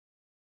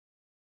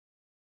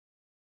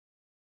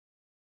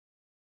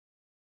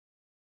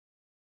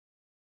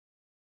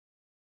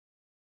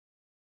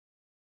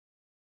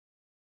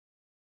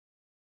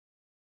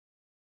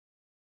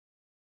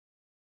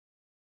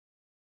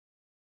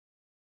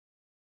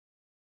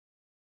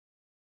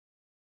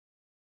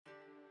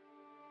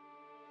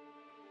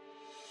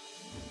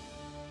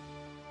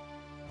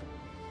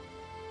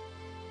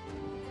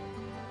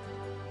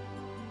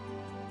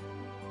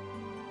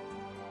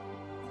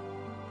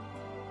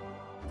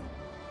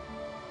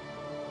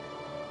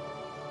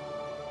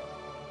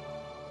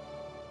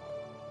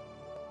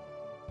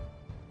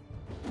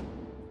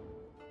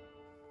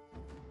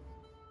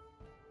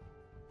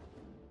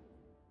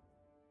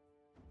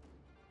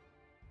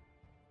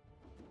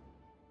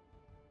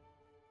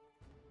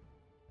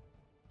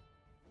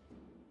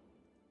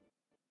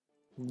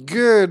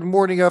Good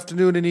morning,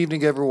 afternoon, and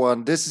evening,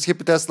 everyone. This is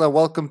HippyTesla.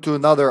 Welcome to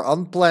another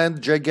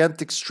unplanned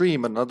gigantic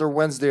stream. Another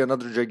Wednesday,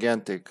 another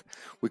gigantic.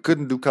 We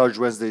couldn't do Couch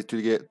Wednesday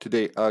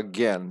today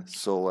again,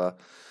 so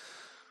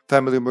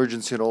family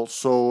emergency and all.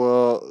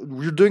 So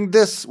we're doing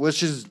this,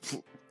 which is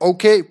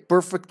okay,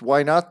 perfect.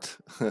 Why not?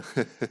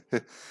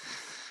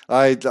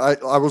 I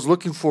was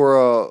looking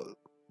for.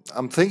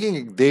 I'm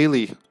thinking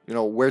daily,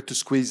 where to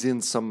squeeze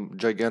in some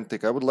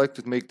gigantic. I would like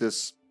to make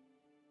this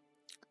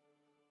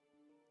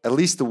at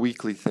least a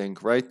weekly thing,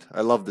 right? I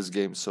love this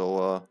game,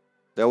 so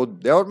that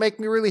would make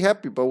me really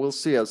happy. But we'll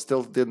see. I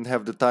still didn't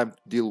have the time to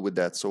deal with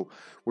that, so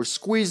we're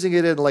squeezing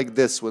it in like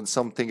this when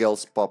something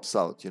else pops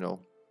out.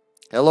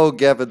 Hello,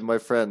 Gavin, my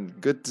friend.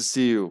 Good to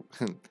see you.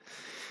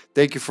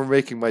 Thank you for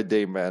making my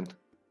day, man.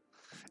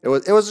 It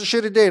was a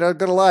shitty day, not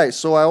gonna lie.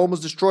 So I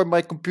almost destroyed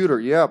my computer.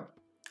 Yeah.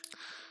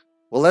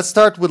 Well, let's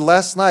start with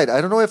last night. I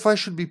don't know if I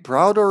should be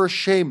proud or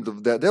ashamed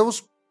of that. That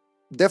was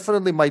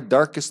definitely my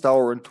darkest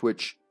hour on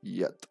Twitch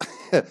yet.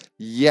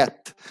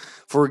 Yet.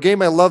 For a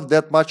game I love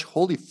that much,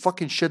 holy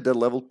fucking shit, that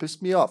level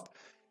pissed me off.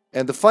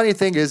 And the funny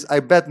thing is, I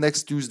bet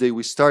next Tuesday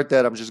we start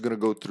that, I'm just gonna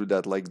go through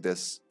that like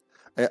this.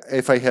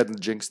 If I hadn't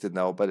jinxed it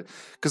now, but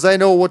because I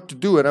know what to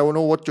do and I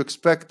know what to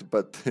expect,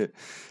 but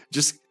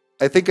just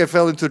I think I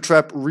fell into a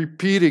trap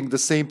repeating the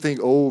same thing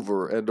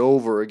over and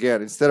over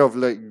again instead of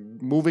like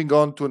moving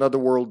on to another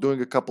world,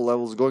 doing a couple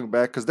levels, going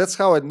back, because that's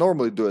how I'd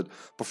normally do it.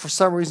 But for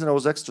some reason, I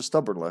was extra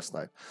stubborn last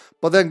night.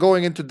 But then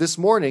going into this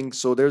morning,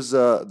 so there's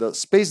the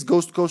Space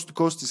Ghost Coast to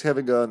Coast is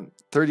having a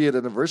 30th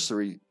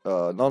anniversary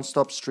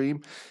non-stop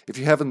stream. If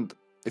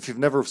you've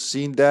never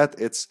seen that,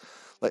 it's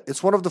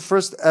one of the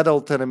first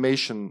adult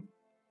animated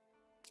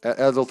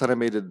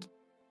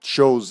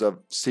shows I've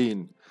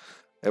seen.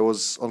 It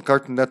was on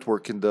Cartoon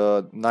Network in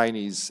the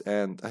 90s,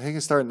 and I think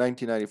it started in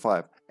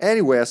 1995.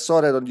 Anyway, I saw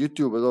that on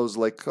YouTube, and I was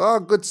like, oh,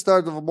 good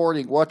start of the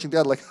morning, watching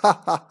that, like,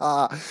 ha ha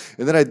ha.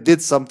 And then I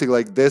did something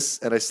like this,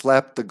 and I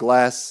slapped the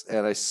glass,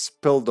 and I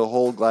spilled the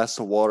whole glass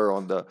of water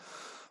on the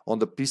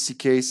PC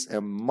case,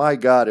 and my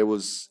God, it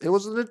was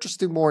an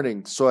interesting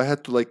morning. So I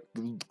had to like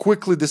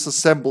quickly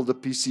disassemble the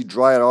PC,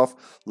 dry it off.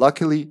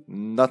 Luckily,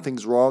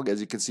 nothing's wrong.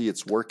 As you can see,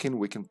 it's working.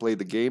 We can play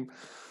the game.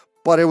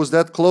 But it was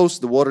that close.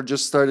 The water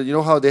just started. You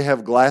know how they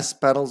have glass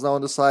panels now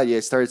on the side? Yeah,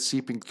 it started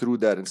seeping through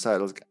that inside. I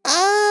was like,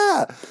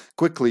 ah!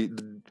 Quickly,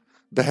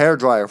 the hair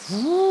dryer,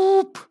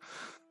 whoop,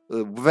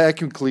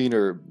 vacuum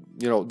cleaner.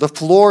 The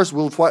floors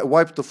will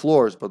wipe the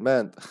floors, but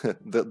man,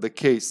 the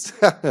case.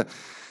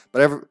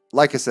 But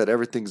like I said,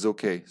 everything's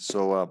okay.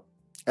 So,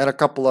 and a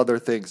couple other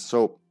things.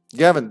 So,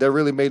 Gavin, that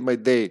really made my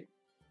day.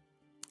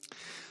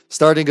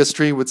 Starting a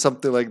stream with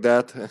something like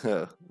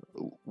that.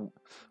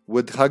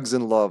 With hugs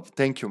and love.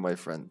 Thank you, my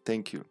friend.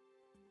 Thank you.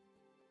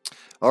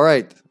 All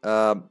right.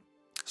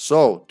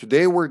 So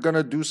today we're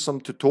gonna do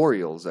some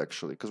tutorials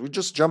actually, because we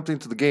just jumped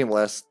into the game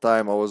last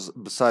time. I was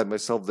beside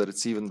myself that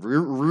it's even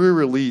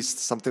re-released.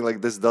 Something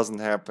like this doesn't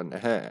happen,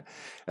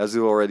 as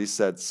you already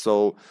said.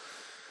 So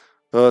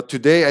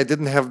today I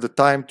didn't have the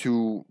time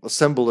to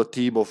assemble a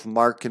team of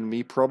Mark and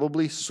me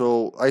probably.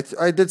 So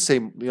I did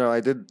say, I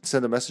did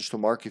send a message to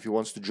Mark if he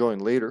wants to join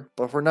later.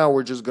 But for now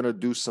we're just gonna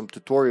do some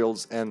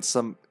tutorials and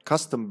some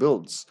custom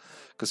builds,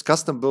 because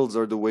custom builds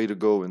are the way to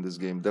go in this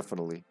game,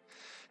 definitely.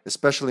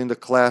 Especially in the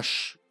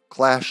Clash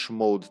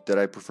mode that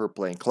I prefer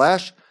playing.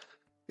 Clash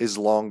is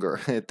longer.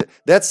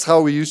 That's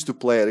how we used to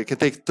play it. It can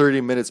take 30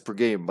 minutes per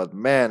game, but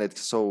man, it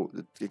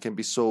can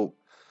be so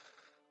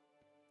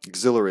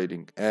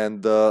exhilarating.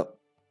 And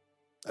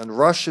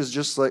Rush is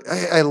just like,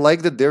 I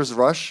like that there's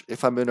Rush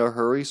if I'm in a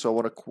hurry, so I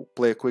want to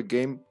play a quick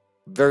game.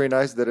 Very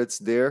nice that it's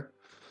there,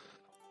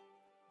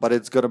 but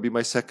it's gonna be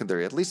my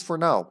secondary, at least for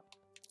now.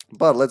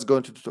 But let's go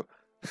into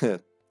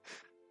tutorial.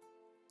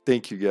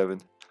 Thank you,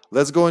 Gavin.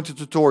 Let's go into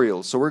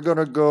tutorials. So we're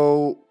gonna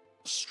go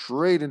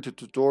straight into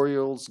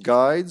tutorials,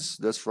 guides.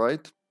 That's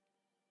right.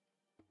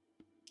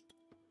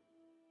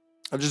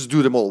 I'll just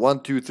do them all.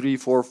 1, 2, 3,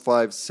 4,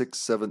 5, 6,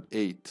 7,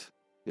 8.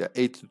 Yeah,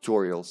 8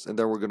 tutorials, and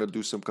then we're gonna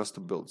do some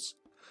custom builds.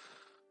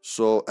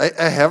 So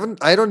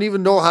I don't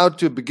even know how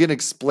to begin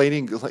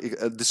explaining,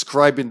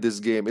 describing this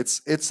game.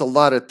 It's a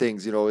lot of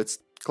things. It's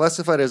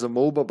classified as a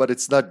MOBA, but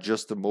it's not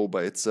just a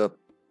MOBA.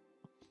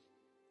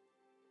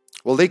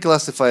 Well, they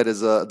classified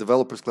as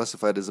developers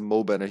classified as a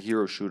MOBA and a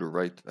hero shooter,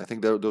 right? I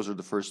think those are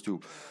the first two.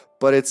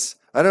 But it's,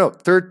 I don't know,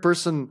 third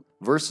person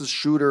versus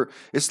shooter.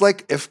 It's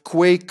like if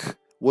Quake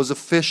was a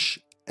fish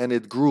and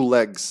it grew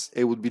legs,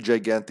 it would be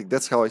gigantic.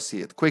 That's how I see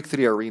it. Quake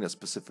 3 Arena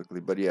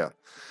specifically, but yeah.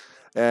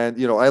 And,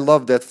 I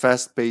love that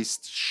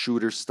fast-paced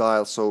shooter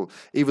style. So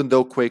even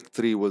though Quake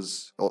 3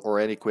 was, or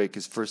any Quake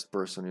is first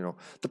person,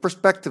 the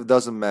perspective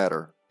doesn't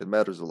matter. It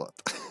matters a lot.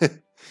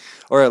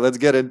 All right, let's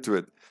get into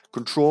it.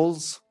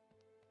 Controls,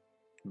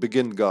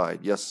 begin guide.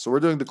 Yes, so we're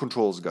doing the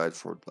controls guide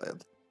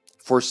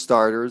for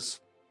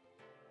starters.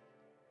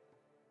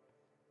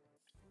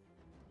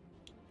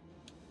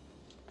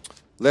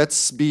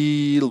 Let's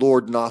be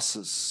Lord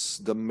Knossos,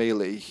 the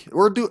melee.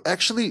 Or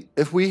actually,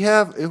 if we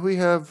have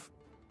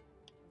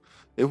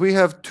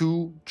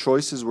two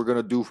choices, we're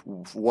gonna do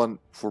one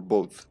for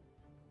both.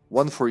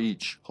 One for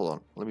each. Hold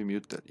on. Let me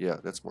mute that. Yeah,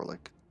 that's more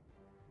like...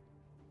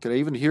 Can I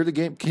even hear the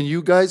game? Can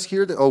you guys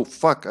hear the... Oh,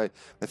 fuck. I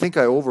think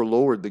I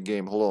overlowered the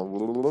game. Hold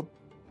on.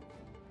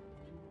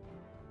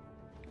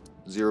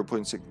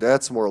 0.6.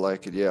 That's more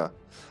like it, yeah.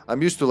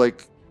 I'm used to,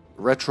 like,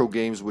 retro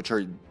games which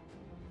are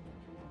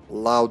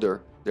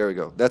louder. There we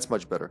go. That's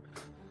much better.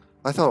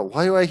 I thought,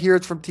 why do I hear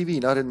it from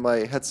TV, not in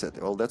my headset?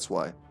 Well, that's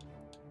why.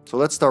 So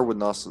let's start with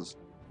Nasus.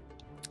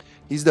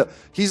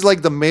 He's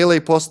like the melee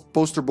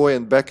poster boy,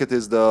 and Beckett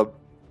is the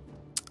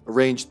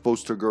ranged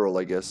poster girl,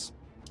 I guess.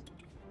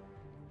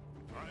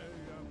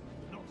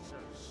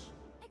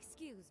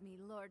 Excuse me,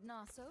 Lord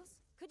Nasus.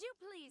 Could you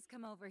please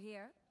come over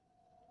here?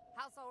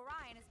 House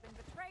Orion has been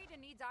betrayed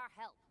and needs our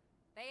help.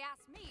 They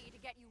asked me to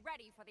get you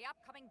ready for the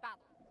upcoming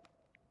battle.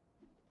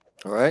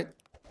 Alright,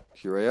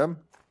 here I am.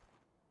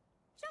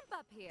 Jump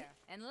up here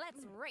and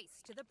let's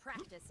race to the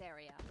practice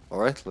area.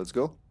 Alright, let's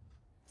go.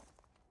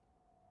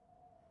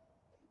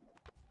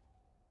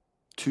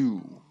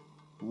 2,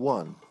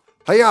 1.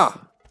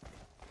 Hiya!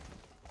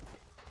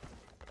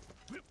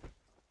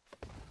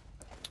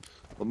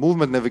 Well,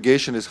 movement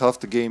navigation is half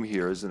the game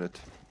here, isn't it?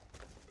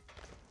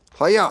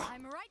 Hiya!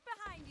 I'm right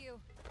behind you.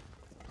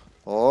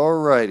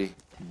 Alrighty,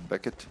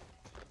 Beckett.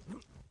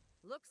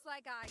 Looks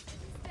like I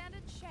didn't stand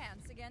a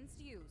chance against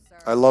you, sir.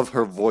 I love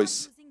her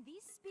voice. Using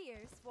these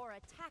spears for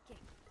attacking.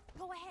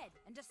 Go ahead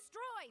and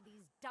destroy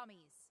these dummies.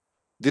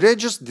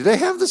 Did I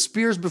have the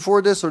spears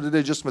before this, or did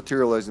they just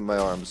materialize in my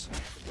arms?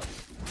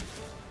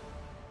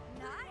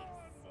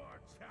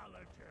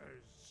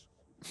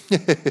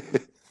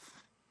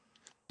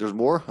 There's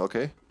more?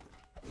 Okay.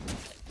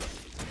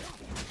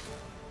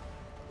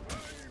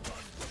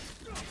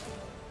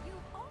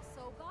 You've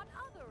also got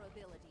other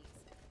abilities.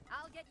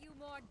 I'll get you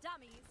more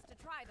dummies to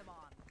try them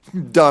on.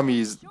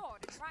 Dummies. Sure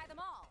to try them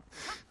all.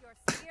 Cut your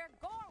spear,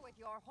 gore with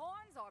your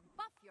horns, or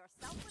buff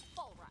yourself with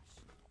bull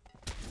rush.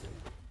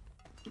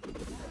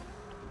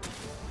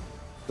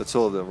 That's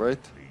all of them, right?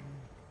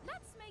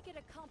 Let's make it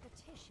a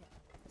competition.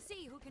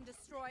 See who can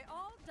destroy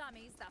all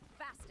dummies the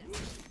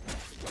fastest.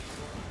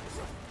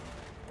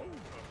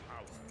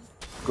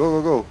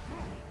 Go, go, go.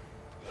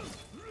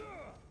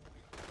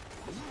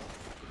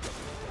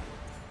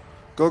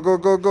 Go, go,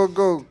 go, go,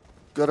 go.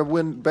 Gotta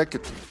win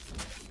Beckett.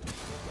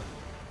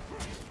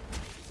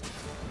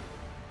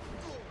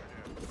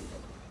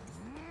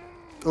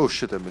 Oh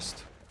shit, I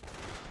missed.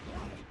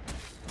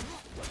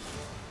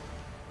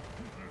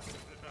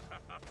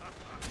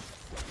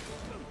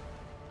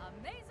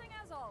 Amazing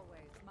as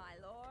always, my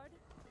lord.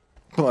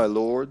 My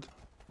lord.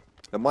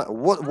 Am I,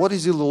 what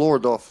is he the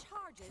lord of?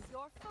 Charges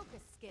your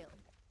focus skill.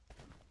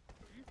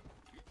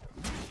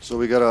 So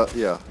we gotta,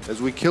 yeah,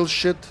 as we kill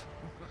shit,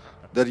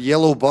 that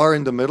yellow bar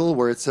in the middle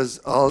where it says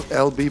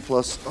LB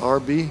plus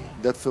RB,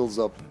 that fills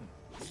up.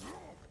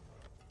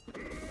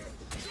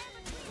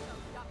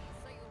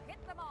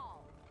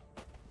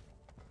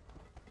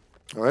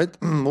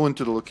 Alright, moving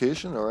to the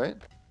location, alright.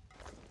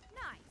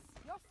 Nice.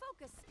 Your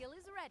focus skill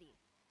is ready.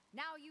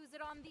 Now use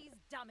it on these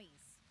dummies.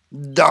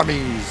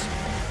 Dummies!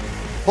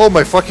 Oh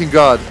my fucking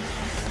god!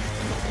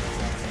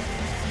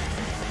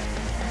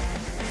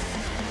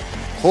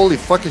 Holy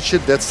fucking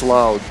shit, that's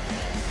loud.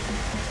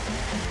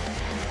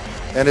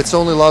 And it's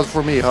only loud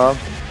for me, huh?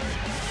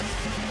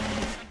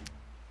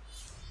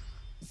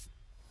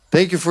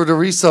 Thank you for the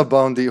resub,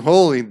 Bounty.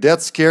 Holy,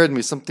 that scared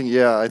me. Something,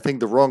 yeah, I think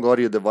the wrong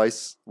audio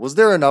device. Was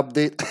there an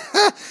update?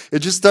 It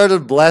just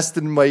started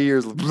blasting in my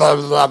ears. Blah,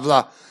 blah,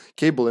 blah.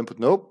 Cable input.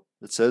 Nope.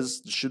 It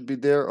says it should be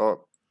there.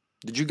 Oh.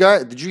 Did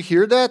you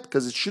hear that?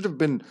 Because it should have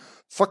been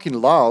fucking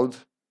loud.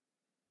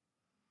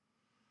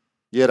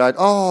 Yeah,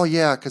 oh,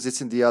 yeah, because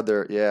it's in the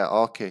other. Yeah,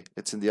 okay.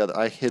 It's in the other.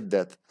 I hid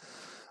that.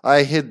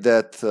 I hid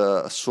that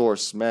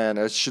source, man.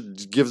 It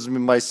should gives me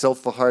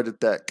myself a heart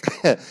attack.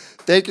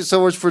 Thank you so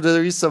much for the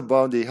resub,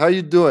 Bounty. How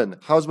you doing?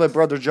 How's my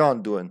brother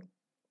John doing?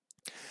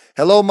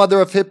 Hello,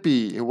 mother of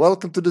Hippie.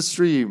 Welcome to the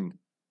stream.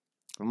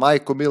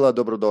 Majko Mila,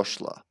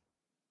 dobrodošla.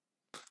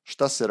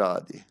 Šta se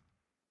radi?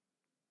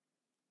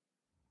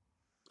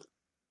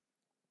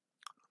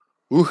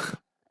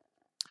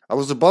 I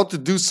was about to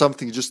do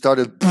something, just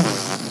started.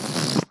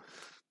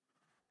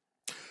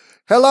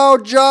 Hello,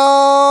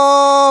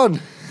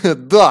 John!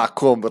 Da,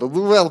 comrade,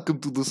 welcome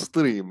to the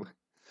stream.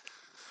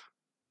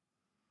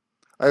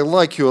 I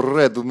like your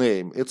red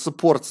name. It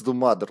supports the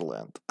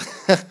motherland.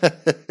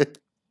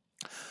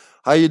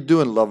 How you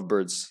doing,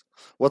 lovebirds?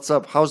 What's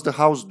up? How's the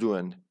house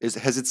doing?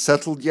 Has it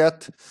settled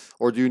yet?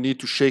 Or do you need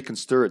to shake and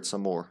stir it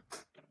some more?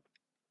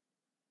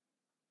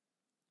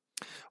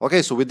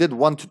 Okay, so we did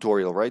one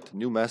tutorial, right?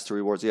 New master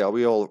rewards. Yeah,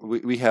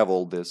 we have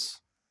all this.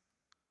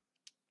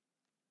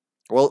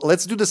 Well,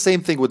 let's do the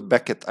same thing with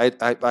Beckett.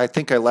 I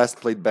think I last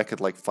played Beckett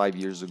like 5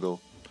 years ago.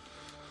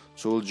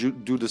 So we'll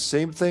do the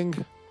same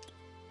thing.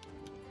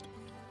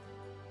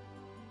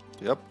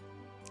 Yep.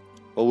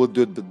 Or we'll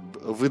do it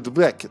with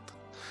Beckett.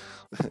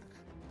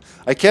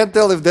 I can't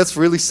tell if that's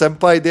really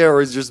Senpai there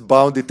or it's just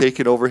Bounty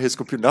taking over his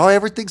computer. Now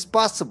everything's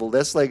possible.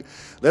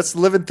 That's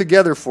living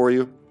together for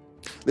you.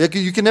 Like,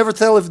 you can never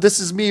tell if this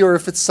is me or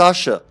if it's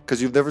Sasha,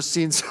 because you've never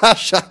seen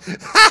Sasha.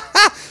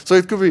 So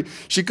it could be,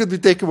 she could be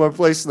taking my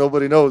place,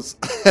 nobody knows.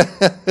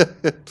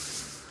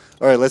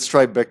 Alright, let's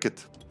try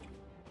Beckett.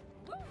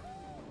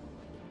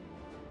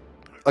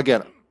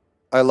 Again,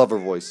 I love her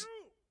voice.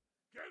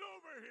 Get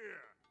over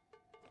here!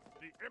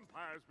 The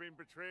Empire's been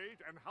betrayed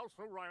and House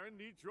Orion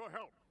needs your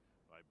help.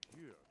 I'm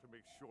here to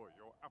make sure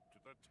you're up to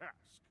the task.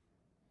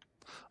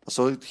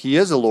 So he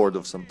is a lord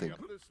of something. Up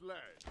this ledge.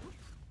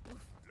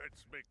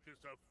 Let's make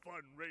this a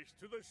fun race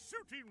to the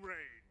shooting range.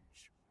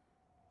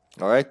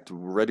 Alright,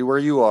 ready where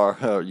you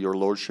are, your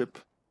lordship.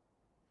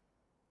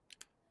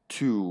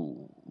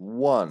 2,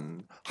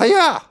 1. Hiya!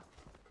 I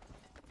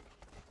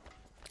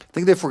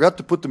think they forgot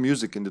to put the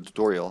music in the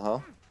tutorial, huh?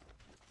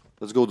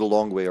 Let's go the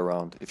long way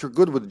around. If you're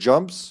good with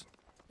jumps...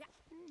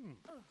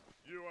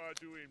 You are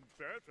doing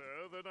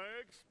better than I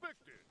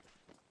expected.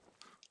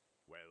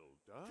 Well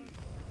done.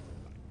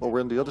 Oh, we're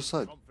on the other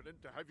side.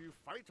 Confident to have you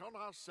fight on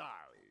our side.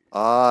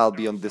 Ah, I'll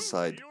be on Now this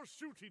show me side. your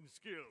shooting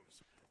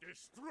skills.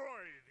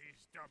 Destroy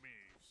these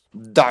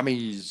dummies.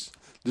 Dummies!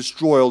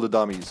 Destroy all the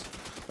dummies.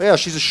 Oh, yeah,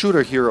 she's a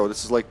shooter hero.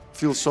 This is like,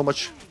 feels so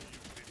much...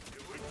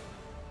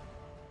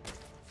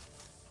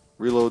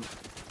 Reload.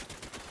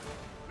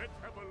 Let's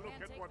have a look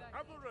at what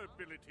other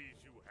abilities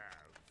you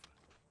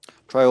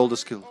have. Try all the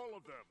skill. All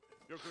of them.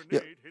 Your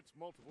grenade hits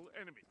multiple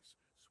enemies.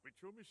 Switch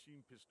your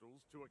machine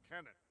pistols to a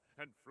cannon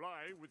and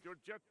fly with your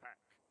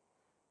jetpack.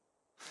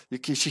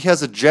 She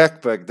has a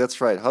jackpack, that's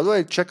right. How do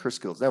I check her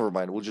skills? Never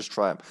mind, we'll just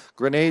try them.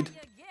 Grenade.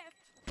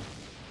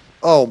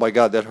 Oh my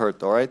god, that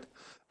hurt, alright.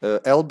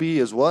 LB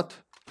is what?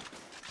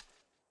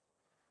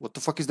 What the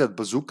fuck is that,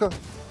 bazooka?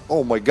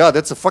 Oh my god,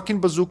 that's a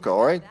fucking bazooka,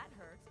 alright.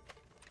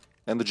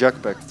 And the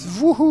jackpack.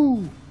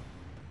 Woohoo!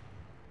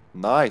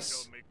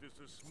 Nice. They'll make this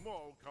a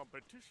small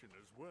competition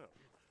as well.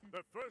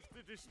 The first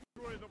to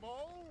destroy them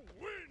all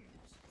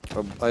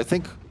wins. I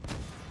think...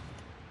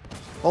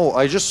 Oh,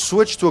 I just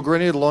switched to a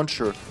grenade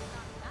launcher.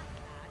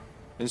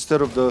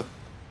 Instead of the...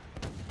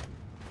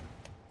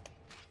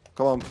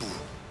 Come on.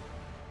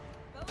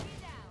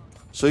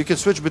 So you can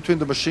switch between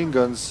the machine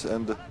guns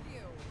and the...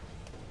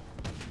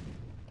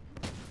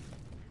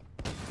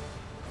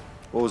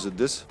 What was it,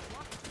 this?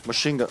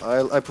 Machine gun.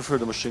 I prefer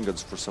the machine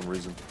guns for some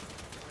reason.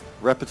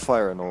 Rapid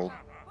fire and all.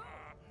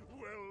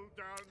 Well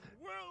done,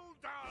 well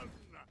done.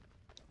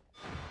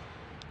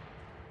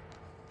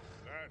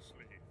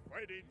 Lastly,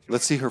 fighting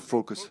Let's see her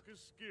focus.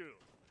 skill.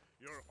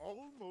 You're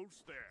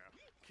almost there.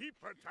 Keep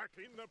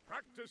attacking the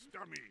practice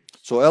dummies.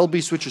 So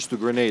LB switches to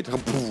grenade.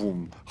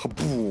 Ha-boom.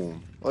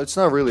 Ha-boom. Oh, it's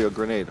not really a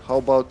grenade. How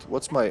about...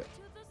 What's my...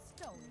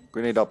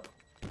 Grenade up.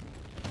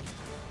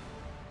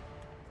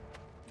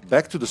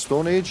 Back to the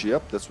Stone Age?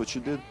 Yep, that's what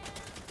you did.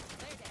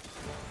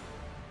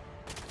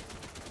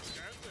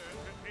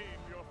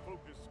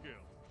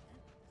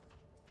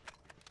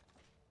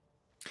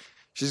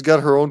 She's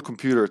got her own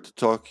computer to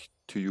talk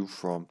to you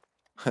from.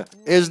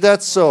 Is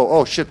that so?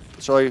 Oh shit,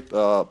 sorry.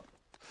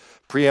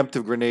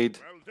 Preemptive grenade.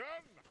 Well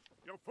done.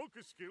 Your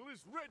focus skill is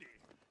ready.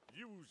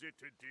 Use it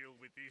to deal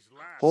with these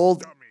last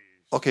Hold. dummies.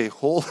 Okay,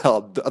 hold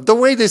up. The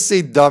way they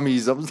say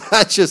dummies,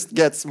 that just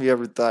gets me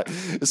every time.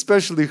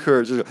 Especially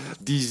her.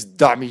 These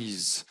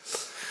dummies.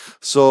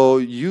 So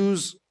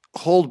use...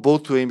 Hold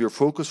both to aim your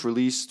focus,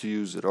 release to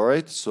use it,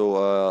 alright?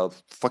 So,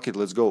 fuck it,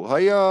 let's go.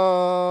 Hiya!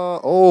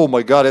 Oh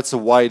my god, that's a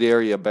wide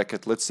area,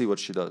 Beckett. Let's see what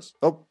she does.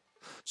 Oh,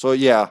 so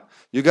yeah.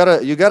 You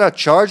gotta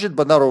charge it,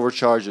 but not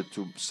overcharge it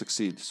to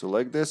succeed. So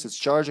like this, it's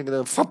charging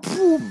and then...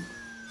 Boom!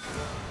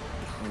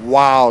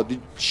 Wow,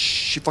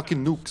 she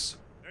fucking nukes.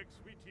 Next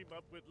we team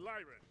up with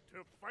Lyran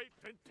to fight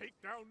and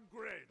take down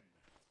Gren.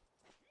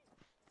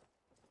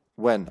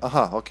 When?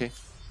 Aha, okay.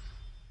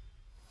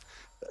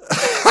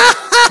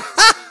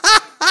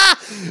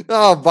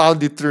 Oh,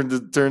 Bounty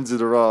turns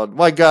it around.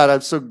 My god, I'm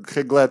so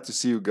glad to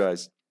see you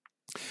guys.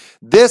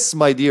 This,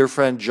 my dear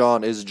friend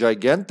John, is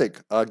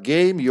gigantic. A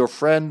game your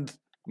friend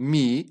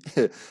me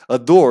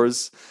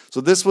adores.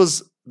 So this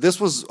was on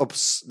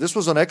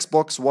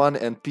Xbox One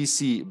and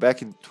PC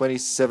back in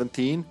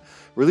 2017.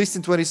 Released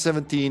in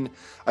 2017.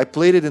 I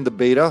played it in the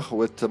beta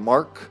with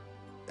Mark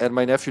and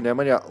my nephew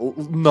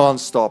Nemanja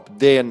non-stop,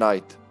 day and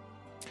night.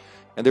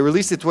 And they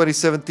released it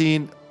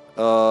 2017.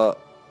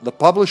 The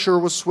publisher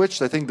was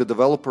switched. I think the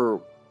developer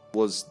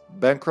was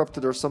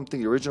bankrupted or something,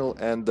 the original,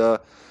 and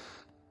the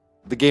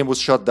game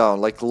was shut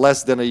down like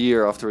less than a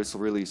year after its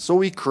release. So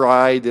we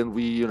cried and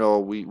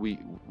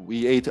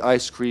we ate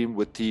ice cream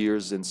with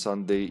tears in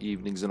Sunday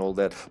evenings and all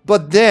that.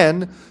 But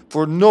then,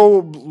 for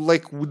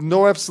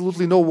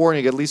absolutely no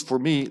warning, at least for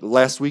me,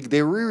 last week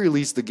they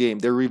re-released the game.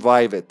 They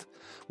revive it,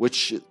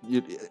 which,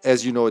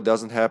 as you know, it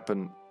doesn't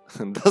happen.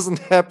 It doesn't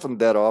happen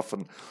that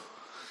often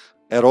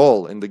at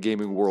all in the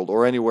gaming world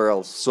or anywhere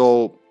else.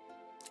 So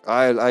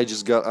I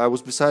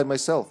was beside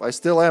myself. I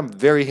still am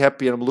very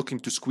happy, and I'm looking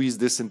to squeeze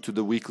this into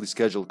the weekly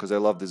schedule because I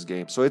love this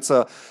game. So it's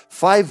a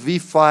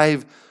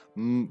 5v5.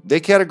 They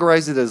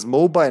categorize it as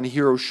MOBA and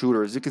hero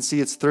shooter. As you can see,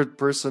 it's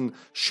third-person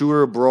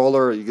shooter,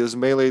 brawler. There's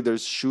melee,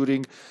 there's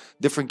shooting,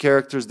 different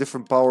characters,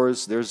 different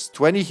powers. There's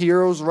 20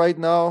 heroes right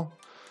now.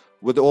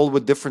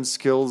 with different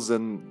skills,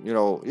 and you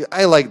know,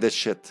 I like that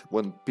shit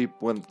when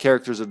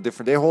characters are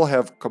different. They all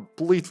have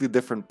completely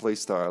different play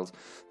styles.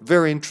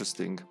 Very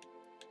interesting.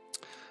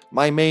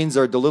 My mains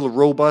are the little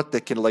robot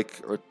that can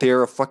like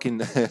tear a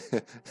fucking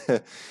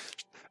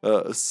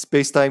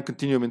space-time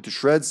continuum into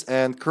shreds,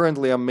 and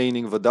currently I'm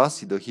maining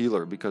Vadasi, the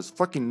healer, because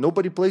fucking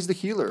nobody plays the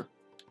healer.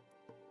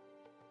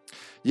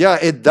 Yeah,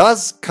 it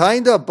does,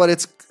 kinda, but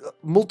it's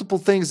multiple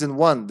things in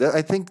one.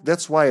 I think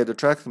that's why it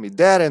attracted me.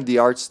 That and the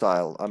art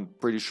style, I'm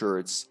pretty sure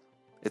it's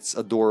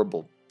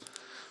adorable.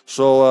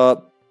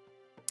 So,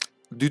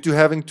 due to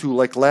having to,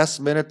 like, last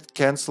minute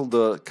cancel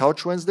the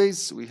Couch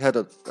Wednesdays, we had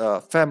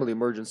a family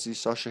emergency.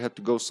 Sasha had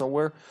to go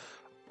somewhere.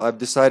 I've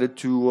decided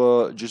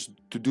to just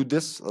do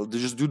this,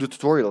 just do the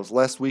tutorials.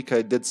 Last week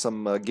I did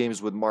some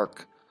games with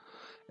Mark,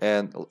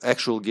 and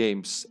actual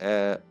games,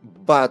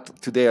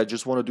 but today I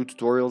just want to do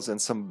tutorials and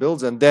some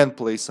builds and then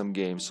play some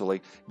games. So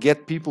like,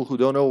 get people who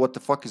don't know what the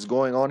fuck is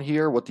going on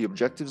here, what the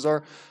objectives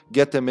are,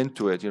 get them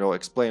into it, you know,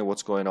 explain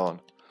what's going on.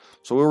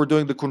 So we were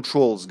doing the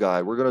controls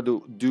guy. We're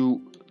gonna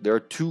do there are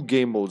 2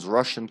 game modes,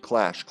 Rush and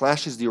Clash.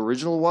 Clash is the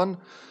original one,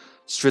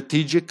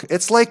 strategic.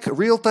 It's like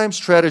real-time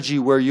strategy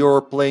where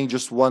you're playing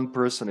just one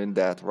person in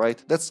that, right?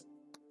 That's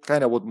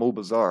kind of what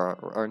MOBAs are,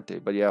 aren't they?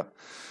 But yeah.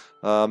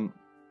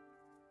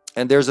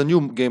 And there's a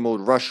new game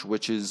mode, Rush,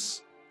 which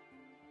is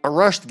a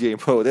rushed game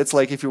mode. It's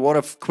like if you want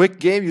a quick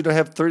game, you don't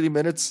have 30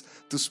 minutes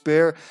to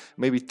spare,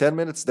 maybe 10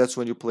 minutes, that's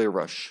when you play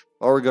Rush.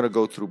 Or we're gonna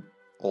go through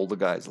all the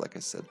guys, like I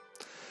said.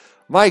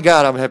 My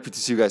god, I'm happy to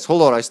see you guys.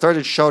 Hold on, I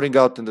started shouting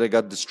out and then I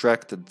got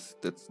distracted.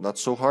 That's not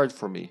so hard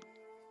for me.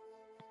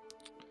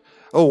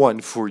 Oh, one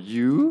for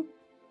you.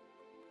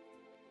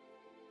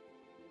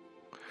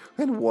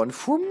 And one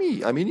for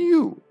me. I mean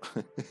you.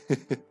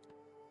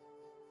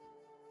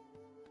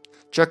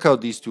 Check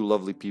out these 2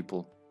 lovely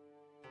people.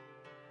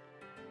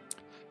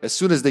 As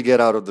soon as they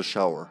get out of the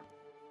shower.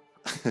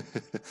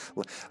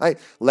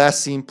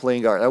 Last scene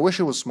playing art. I wish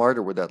it was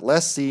smarter with that.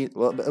 Last scene,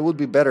 well, it would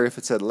be better if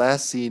it said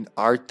last scene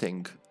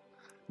arting.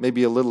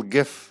 Maybe a little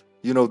gif.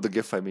 You know the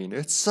gif I mean.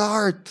 It's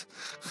art.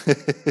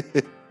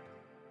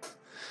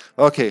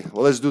 Okay,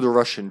 well, let's do the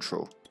Rush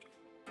intro.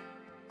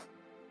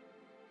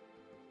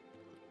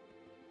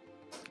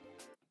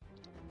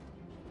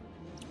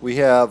 We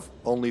have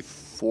only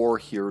 4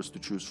 heroes to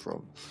choose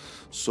from.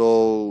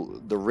 So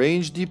the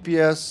range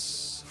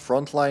DPS,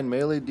 frontline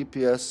melee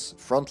DPS.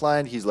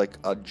 Frontline, he's like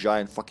a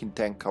giant fucking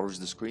tank, covers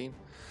the screen.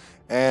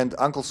 And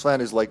Uncle Sven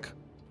is like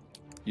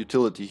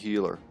utility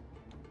healer.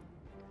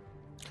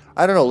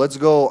 I don't know, let's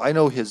go. I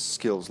know his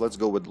skills. Let's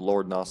go with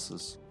Lord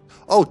Nasus.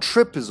 Oh,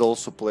 Trip is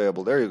also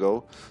playable. There you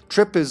go.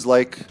 Trip is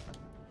like,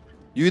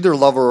 you either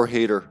love her or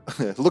hate her.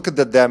 Look at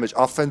the damage.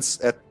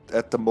 Offense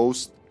at the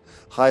most.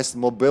 Highest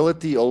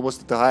mobility,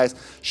 almost at the highest.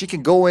 She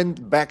can go in,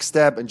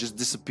 backstab, and just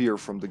disappear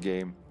from the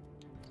game.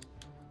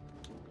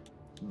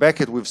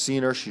 Beckett, we've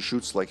seen her. She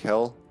shoots like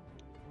hell.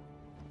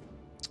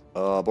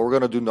 But we're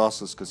gonna do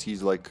Nasus because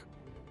he's like...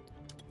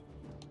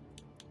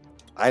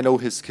 I know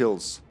his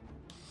skills.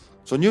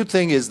 So new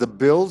thing is the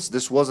builds.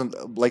 This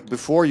wasn't... Like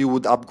before, you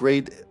would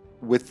upgrade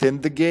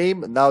within the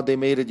game. Now they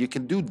made it... You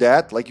can do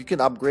that. Like you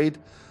can upgrade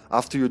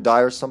after you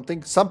die or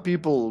something. Some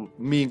people,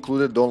 me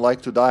included, don't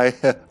like to die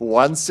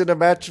once in a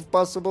match if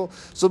possible.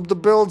 So the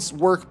builds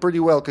work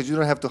pretty well because you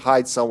don't have to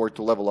hide somewhere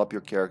to level up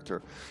your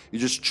character. You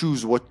just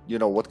choose what, you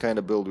know, what kind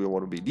of build you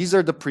want to be. These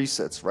are the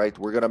presets, right?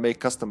 We're gonna make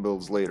custom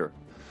builds later.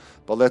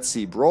 But let's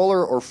see,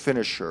 brawler or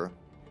finisher,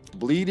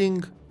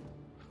 bleeding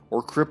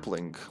or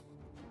crippling.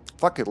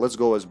 Fuck it, let's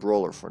go as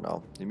brawler for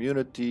now.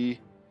 Immunity,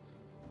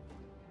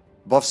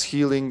 buffs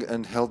healing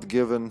and health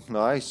given.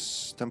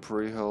 Nice,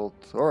 temporary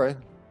health. All right.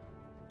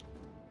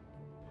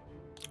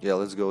 Yeah,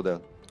 let's go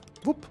there.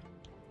 Whoop.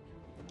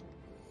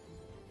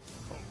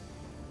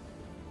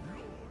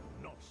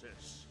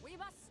 We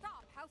must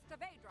stop House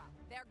Devedra.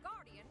 Their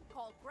guardian,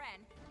 called Gren,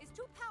 is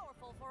too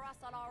powerful for us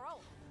on our own.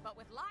 But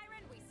with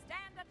Lyran, we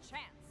stand a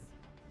chance.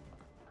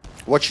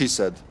 What she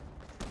said.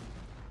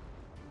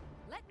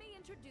 Let me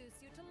introduce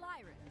you to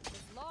Lyran.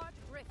 This Lord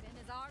Griffin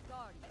is our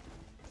guardian.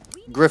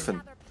 We need Griffin.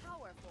 to gather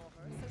power for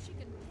her so she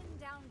can pin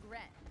down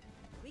Gren.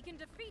 We can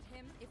defeat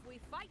him if we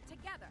fight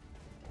together.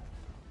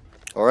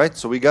 All right,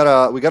 so we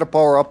gotta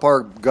power up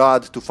our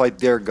god to fight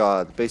their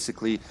god.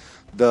 Basically,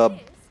 the This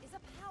is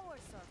a power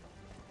circle,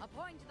 a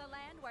point in the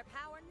land where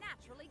power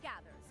naturally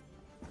gathers.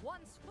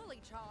 Once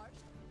fully charged,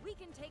 we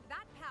can take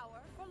that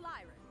power for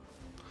Lyran.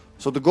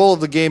 so the goal of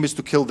the game is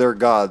to kill their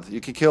god.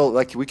 You can kill,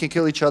 like, we can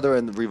kill each other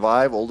and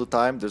revive all the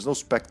time. There's no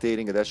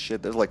spectating of that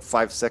shit. There's like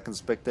 5 seconds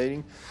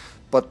spectating,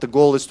 but the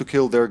goal is to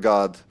kill their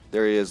god.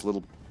 There he is,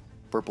 little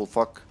purple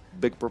fuck,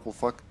 big purple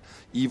fuck,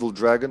 evil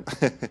dragon.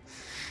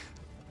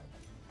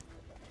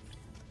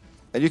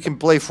 And you can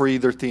play for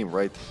either team,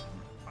 right?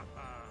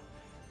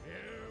 Here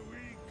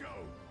we go.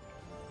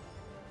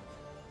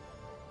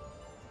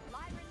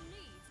 Lyran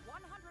needs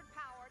 100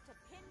 power to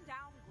pin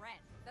down Gren.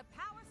 The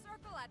power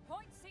circle at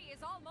point C is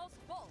almost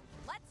full.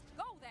 Let's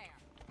go there.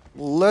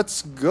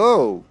 Let's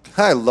go.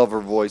 I love her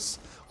voice.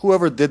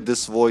 Whoever did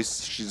this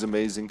voice, she's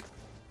amazing.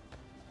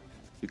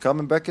 You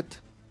coming, Beckett?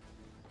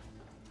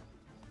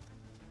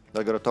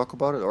 I gotta talk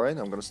about it. All right,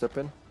 I'm gonna step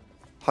in.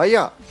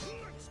 Hiya!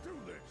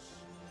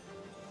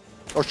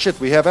 Oh shit,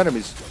 we have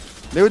enemies.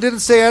 They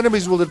didn't say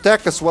enemies will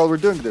attack us while we're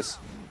doing this.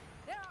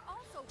 There are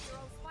also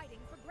heroes fighting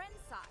for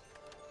Gren's side.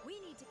 We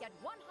need to get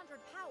 100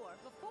 power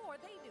before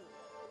they do.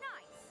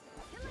 Nice.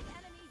 Killing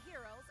enemy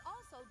heroes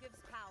also gives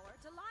power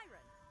to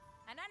Lyran.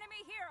 An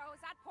enemy hero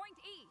is at point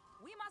E.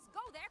 We must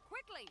go there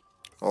quickly.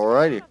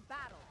 Alrighty.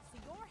 Battle, so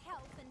your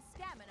health and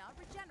stamina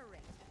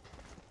regenerate.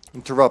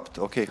 Interrupt.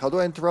 Okay, how do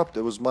I interrupt?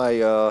 It was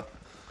my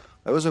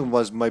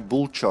was my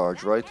bull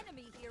charge, right?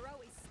 Enemy hero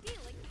is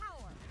stealing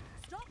power.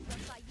 Stop them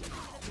by using an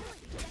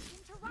ability that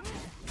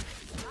interrupts them.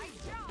 Nice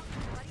job,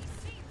 but he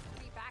seems to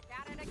be back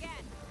at it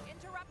again.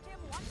 Interrupt him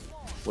once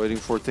more. Waiting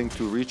for thing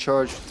to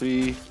recharge.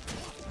 3.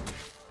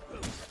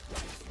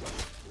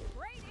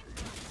 Great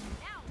input.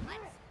 Now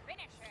let's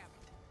finish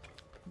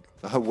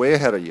him. Way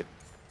ahead of you.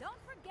 Don't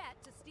forget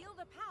to steal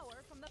the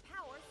power from the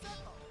power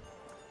circle.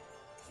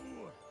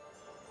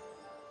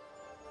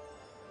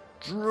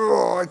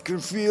 I can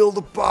feel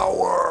the power.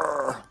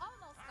 Almost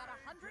got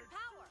 100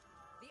 power.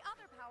 The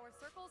other power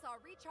circles are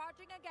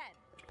recharging again.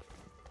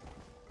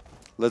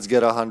 Let's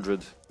get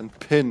 100 and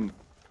pin.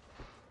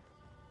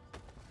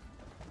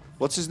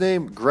 What's his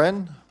name?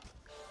 Gren?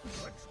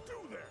 Let's do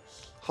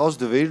this. House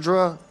de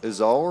Vedra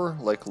is our,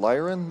 like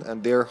Lyran,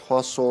 and their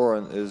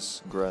Hosoran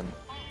is Gren.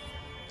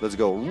 Let's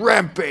go.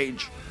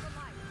 Rampage!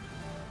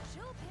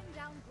 She'll pin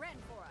down Gren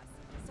for us.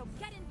 So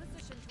get in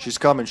position. She's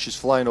coming. She's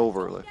flying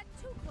over. Like. Get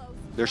too close.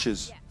 There she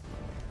is.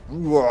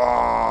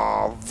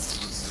 Wow.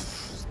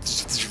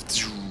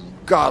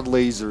 God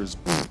lasers.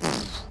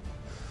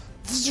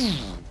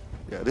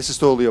 Yeah, this is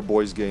totally a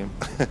boys game.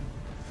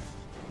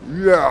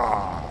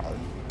 Yeah.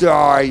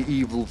 Die,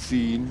 evil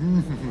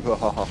fiend.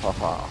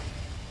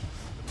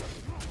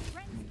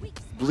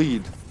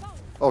 Bleed.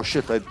 Oh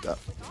shit,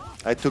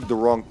 I took the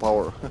wrong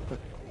power.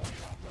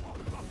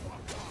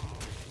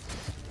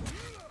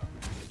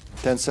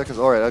 10 seconds.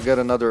 Alright, I'll get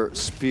another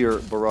spear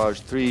barrage.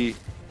 3,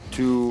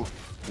 2,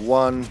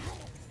 1.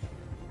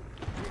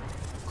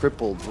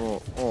 Crippled.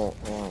 Oh.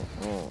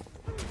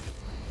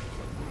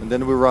 And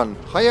then we run.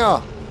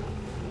 Hiya!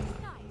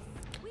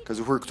 Because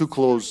if we're too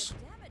close,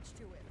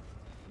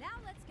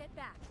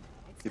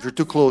 if you're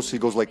too close, he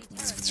goes like.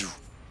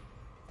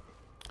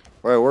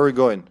 Alright, where are we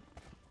going?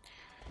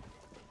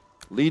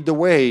 Lead the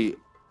way,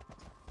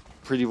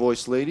 pretty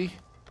voice lady.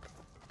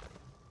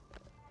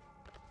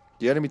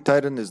 The enemy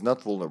titan is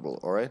not vulnerable,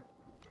 alright?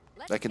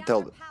 I can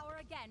tell that. Power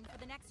again for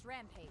the next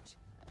rampage.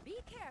 Be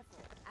careful,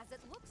 as it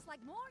looks like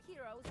more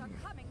heroes are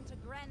coming to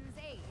Gren's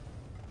aid.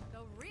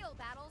 The real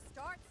battle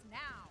starts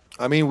now.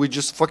 I mean, we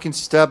just fucking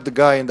stabbed the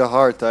guy in the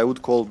heart. I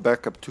would call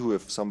backup too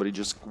if somebody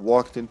just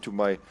walked into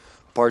my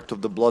part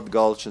of the blood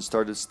gulch and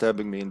started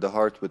stabbing me in the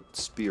heart with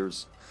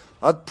spears.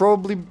 I'd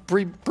probably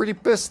be pretty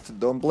pissed.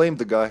 Don't blame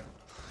the guy.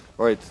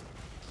 Alright.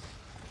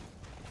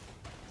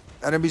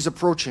 Enemies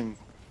approaching.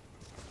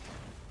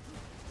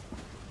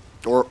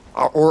 Or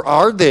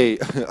are they?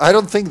 I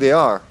don't think they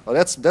are. Oh,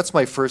 that's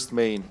my first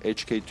main,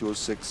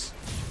 HK206.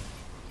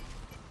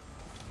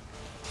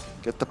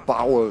 Get the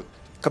power.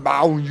 Come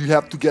on, you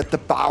have to get the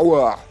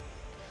power.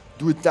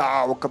 Do it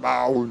now, come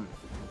on.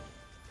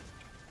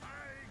 I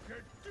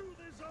could do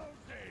this all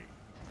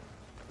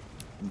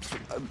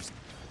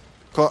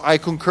day. I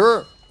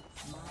concur.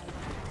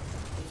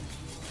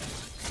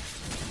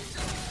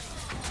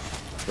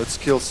 Let's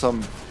kill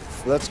some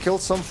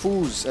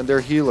foos and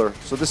their healer.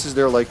 So this is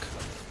their like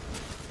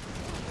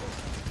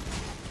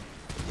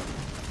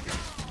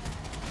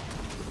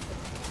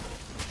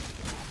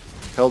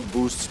health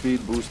boost,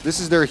 speed boost. This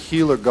is their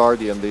healer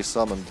guardian they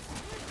summoned.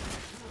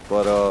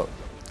 But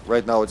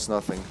right now it's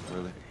nothing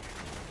really.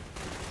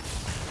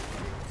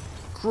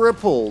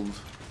 Crippled.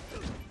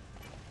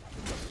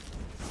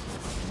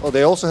 Oh,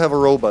 they also have a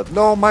robot.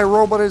 No, my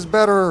robot is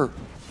better.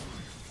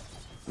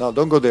 No,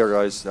 don't go there,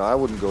 guys. No, I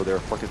wouldn't go there.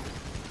 Fuck it.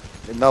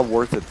 It's not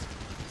worth it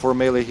for a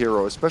melee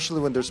hero,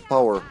 especially when there's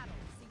power.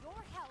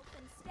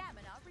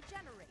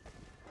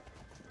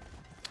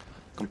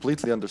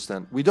 Completely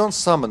understand. We don't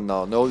summon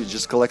now. No, you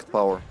just collect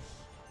power.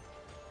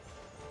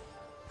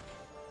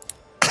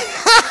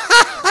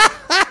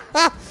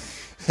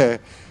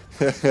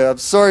 I'm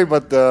sorry,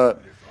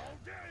 but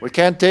we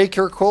can't take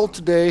your call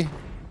today.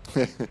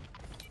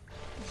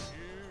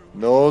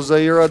 No,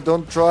 Zaira,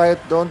 don't try it.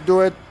 Don't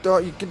do it.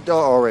 Don't, you can. Oh,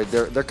 all right,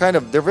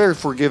 they're very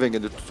forgiving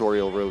in the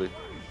tutorial, really.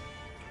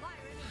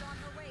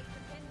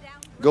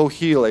 Go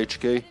heal,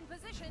 HK.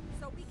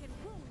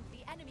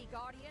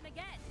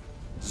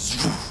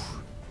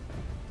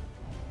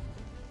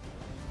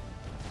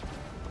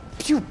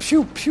 Pew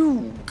pew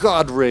pew.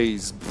 God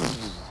rays.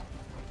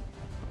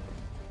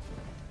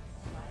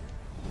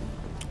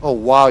 Oh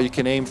wow, you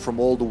can aim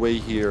from all the way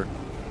here.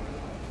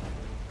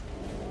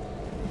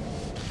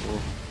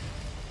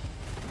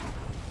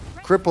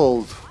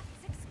 Crippled.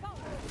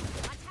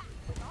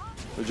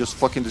 They just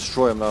fucking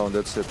destroy him now and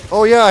that's it.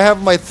 Oh yeah, I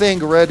have my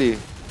thing ready.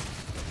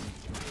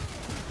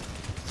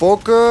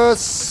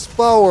 Focus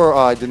power.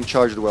 Ah, I didn't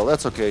charge it well.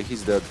 That's okay.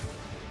 He's dead.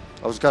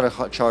 I was gonna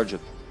charge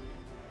it.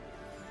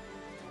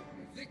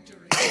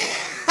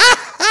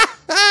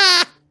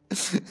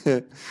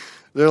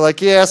 They're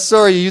like, yeah,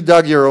 sorry, you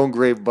dug your own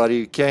grave,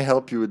 buddy. Can't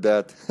help you with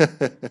that.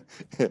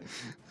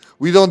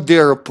 We don't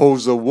dare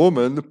oppose a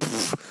woman.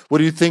 Pfft, what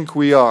do you think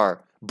we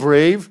are?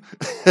 Brave?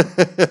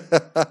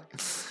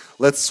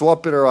 Let's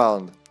swap it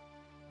around.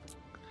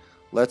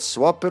 Let's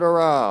swap it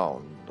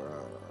around.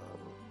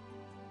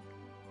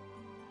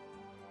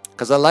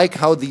 Because I like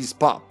how these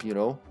pop, you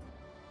know?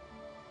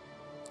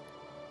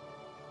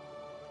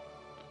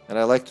 And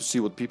I like to see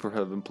what people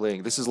have been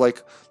playing. This is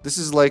like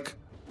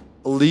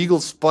illegal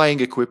spying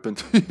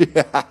equipment.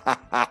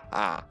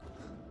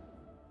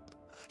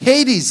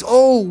 Hades!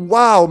 Oh,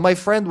 wow! My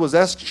friend was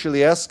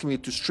actually asking me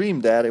to stream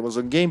that. It was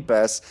on Game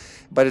Pass.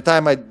 By the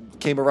time I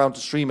came around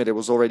to stream it, it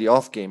was already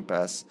off Game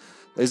Pass.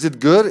 Is it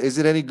good? Is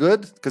it any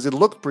good? Because it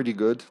looked pretty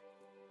good.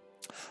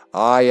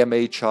 I am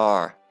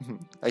HR.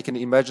 I can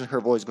imagine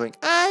her voice going,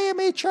 I am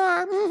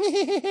HR.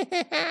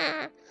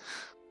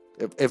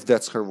 If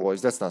that's her voice.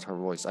 That's not her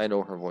voice. I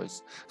know her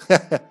voice.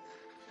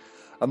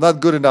 I'm not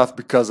good enough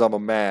because I'm a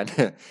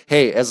man.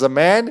 Hey, as a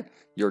man,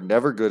 you're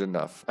never good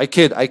enough. I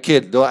kid. I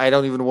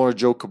don't even want to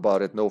joke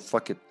about it. No,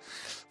 fuck it.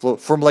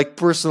 From like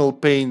personal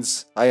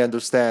pains, I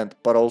understand.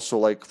 But also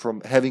like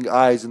from having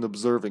eyes and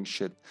observing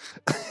shit.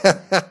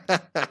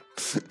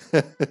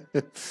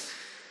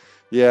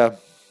 Yeah.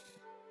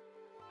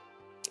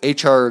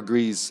 HR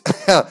agrees.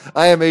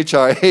 I am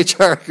HR.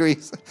 HR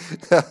agrees.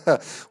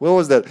 What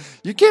was that?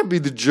 You can't be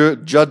the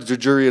judge, the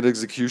jury, and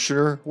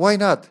executioner. Why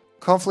not?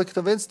 Conflict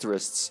of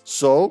interests.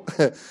 So,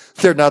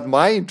 they're not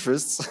my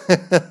interests.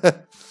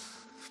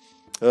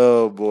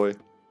 Oh, boy.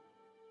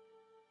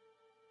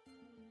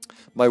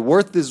 My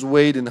worth is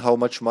weighed in how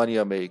much money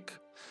I make.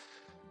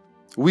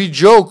 We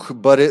joke,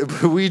 but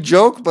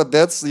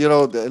that's, you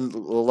know, a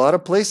lot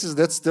of places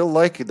that's still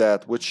like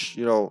that, which,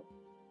 you know,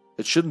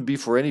 it shouldn't be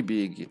for any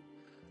being.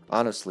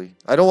 Honestly,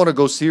 I don't want to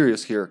go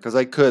serious here because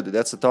I could.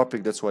 That's a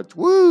topic. That's what.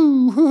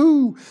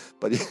 Woo!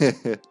 But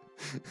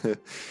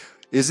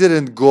is it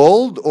in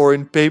gold or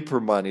in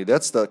paper money?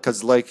 That's the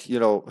because, like, you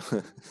know,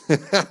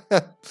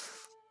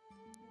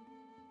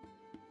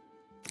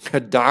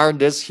 darn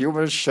this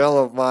human shell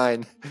of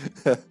mine.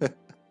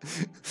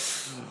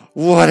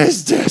 What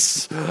is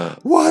this?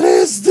 What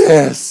is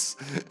this?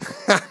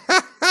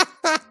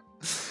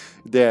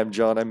 Damn,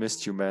 John, I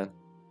missed you, man.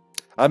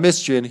 I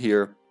missed you in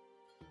here.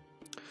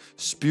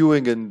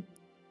 Spewing and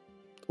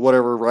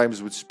whatever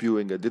rhymes with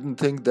spewing. I didn't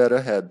think that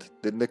ahead.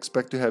 Didn't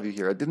expect to have you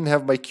here. I didn't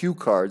have my cue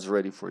cards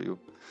ready for you.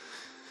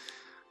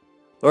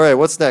 Alright,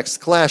 what's next?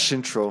 Clash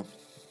intro.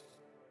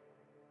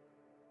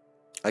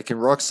 I can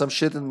rock some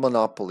shit in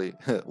Monopoly.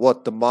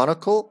 What, the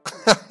monocle?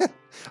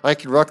 I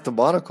can rock the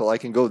monocle. I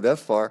can go that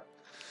far.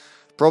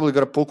 Probably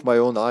gonna poke my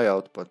own eye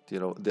out, but you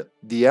know,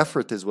 the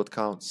effort is what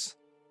counts.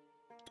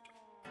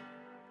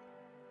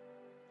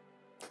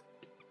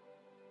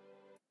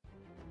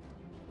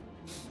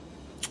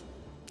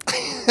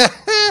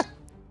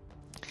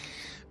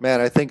 Man,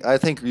 I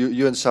think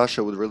you and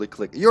Sasha would really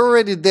click. You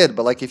already did,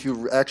 but like if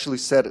you actually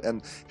said it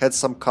and had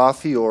some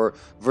coffee or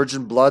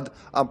virgin blood,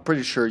 I'm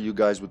pretty sure you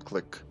guys would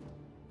click.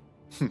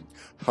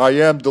 I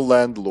am the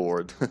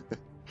landlord.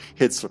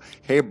 It's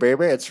hey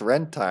baby, it's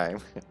rent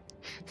time.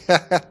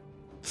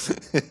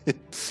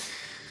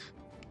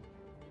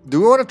 Do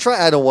we want to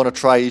try? I don't want to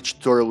try each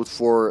tutorial with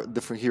 4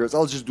 different heroes.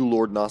 I'll just do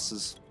Lord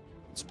Nasus.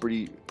 It's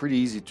pretty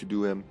easy to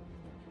do him.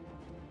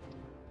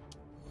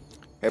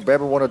 Hey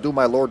baby, want to do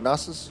my Lord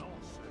Nasus?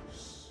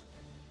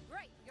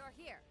 Great, you're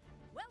here.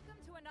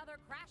 Welcome to another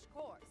crash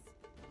course.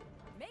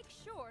 Make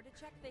sure to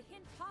check the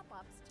hint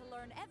pop-ups to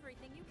learn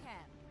everything you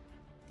can.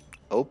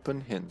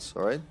 Open hints,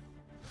 alright?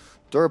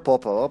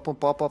 Open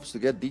pop-ups to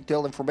get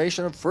detailed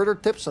information and further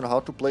tips on how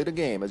to play the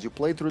game. As you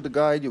play through the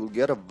guide, you will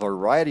get a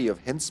variety of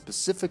hints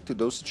specific to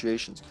those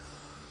situations.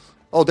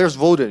 Oh, there's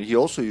Voden. He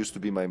also used to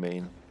be my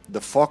main.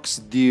 The Fox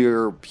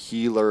Deer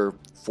Healer.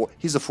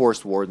 He's a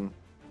Forest Warden.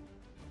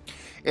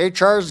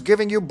 HR is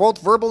giving you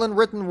both verbal and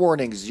written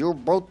warnings. You're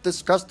both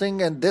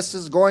disgusting and this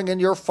is going in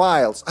your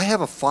files. I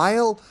have a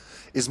file?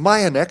 Is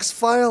mine an X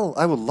file?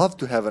 I would love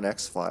to have an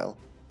X file.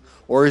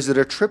 Or is it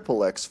a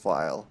triple X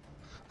file?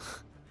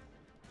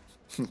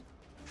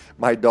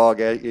 My dog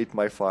ate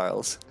my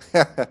files.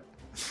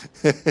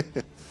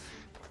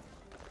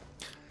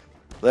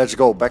 Let's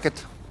go,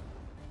 Beckett.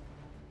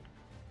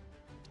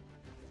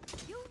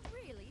 You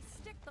really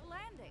stick the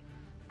landing.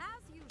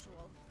 As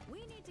usual,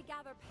 we need to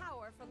gather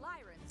power for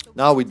Lyran. So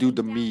now we do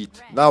the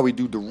meat. Now we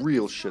do the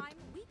real shit.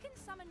 We can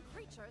summon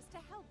creatures to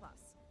help us.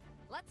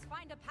 Let's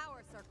find a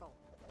power circle.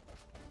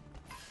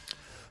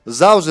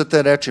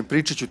 Zauzete rečem,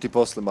 pričat ću ti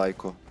posle,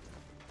 majko.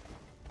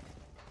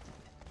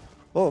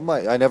 Oh,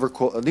 I never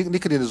call,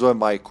 nikad ne zovem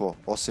majko,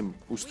 osim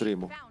u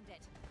streamu.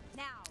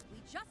 Now, we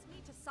just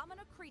need to summon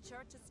a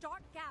creature to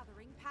start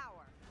gathering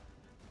power.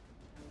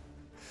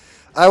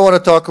 I want to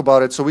talk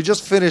about it. So we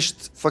just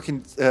finished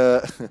fucking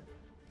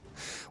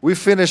we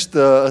finished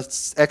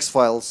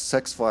X-Files,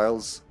 Sex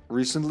Files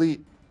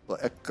recently,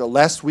 like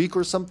last week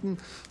or something.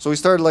 So we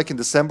started like in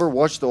December,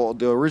 watched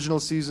the original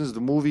seasons, the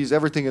movies,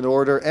 everything in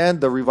order, and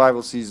the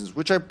revival seasons,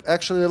 which I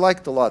actually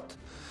liked a lot.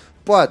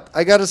 But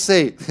I gotta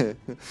say,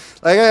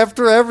 like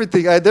after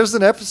everything, there's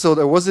an episode,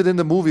 or was it in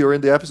the movie or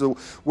in the episode,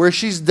 where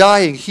she's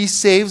dying. He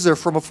saves her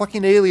from a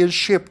fucking alien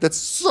ship that's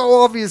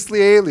so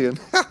obviously alien.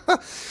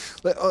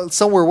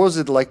 Somewhere was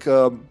it like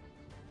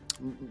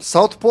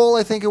South Pole,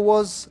 I think it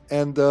was,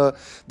 and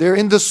they're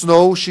in the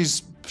snow.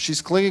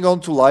 She's clinging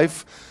on to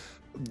life.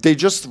 They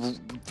just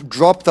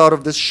dropped out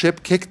of this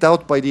ship, kicked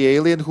out by the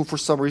alien, who for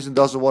some reason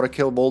doesn't want to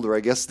kill Mulder.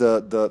 I guess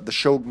the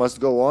show must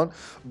go on.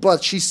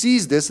 But she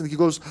sees this, and he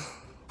goes,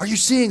 "Are you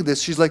seeing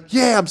this?" She's like,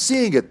 "Yeah, I'm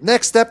seeing it."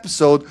 Next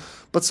episode,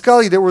 but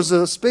Scully, there was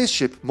a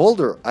spaceship.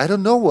 Mulder, I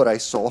don't know what I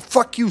saw.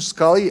 Fuck you,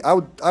 Scully. I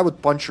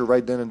would punch her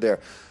right then and there.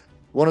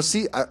 Want to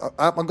see?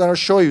 I'm gonna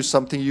show you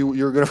something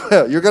you're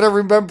gonna you're gonna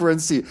remember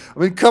and see. I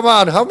mean, come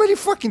on, how many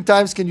fucking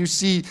times can you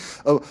see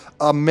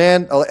a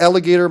man, an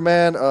alligator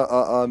man,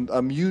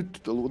 a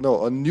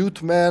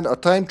newt man, a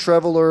time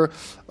traveler,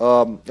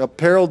 a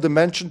parallel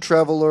dimension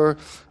traveler,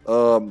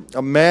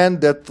 a man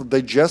that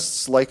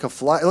digests like a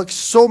fly, like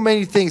so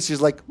many things.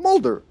 He's like,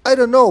 Mulder, I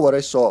don't know what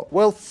I saw.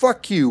 Well,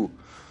 fuck you.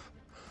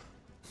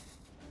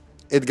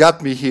 It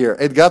got me here.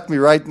 It got me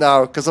right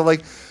now because I'm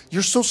like,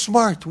 you're so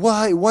smart.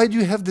 Why do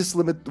you have this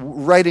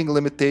writing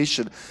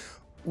limitation?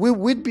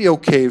 We'd be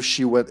okay if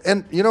she went.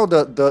 And you know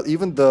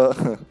even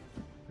the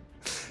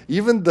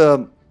even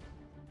the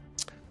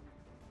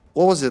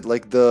what was it,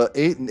 like the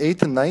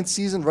 8th and 9th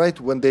season, right?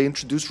 When they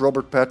introduced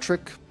Robert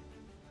Patrick.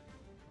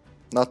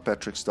 Not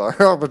Patrick Star,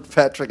 Robert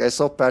Patrick. I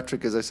saw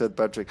Patrick as I said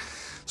Patrick.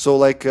 So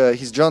like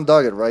he's John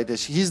Doggett, right?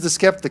 He's the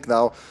skeptic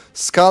now.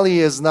 Scully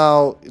is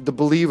now the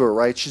believer,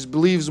 right? She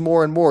believes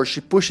more and more.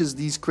 She pushes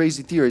these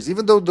crazy theories.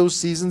 Even though those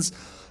seasons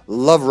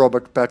love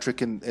Robert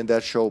Patrick in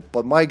that show,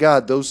 but my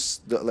God,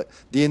 the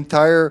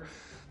entire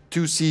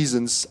 2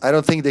 seasons, I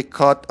don't think they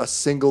caught a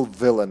single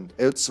villain.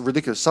 It's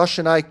ridiculous.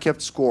 Sasha and I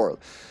kept score.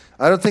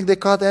 I don't think they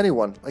caught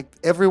anyone. Like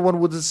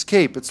everyone would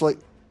escape. It's like.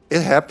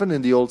 It happened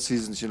in the old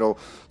seasons, you know.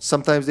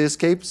 Sometimes they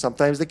escape,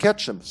 sometimes they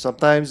catch them.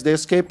 Sometimes they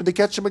escape and they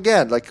catch him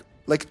again, like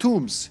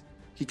Toombs.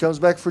 He comes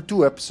back for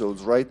 2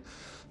 episodes, right?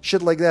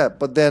 Shit like that.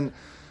 But then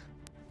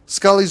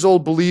Scully's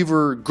old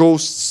believer,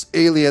 ghosts,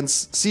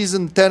 aliens,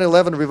 season 10,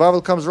 11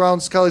 revival comes around.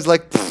 Scully's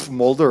like,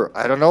 Mulder,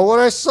 I don't know what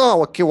I saw.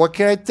 What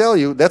can I tell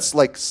you? That's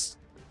like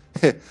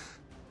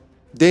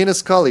Dana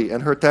Scully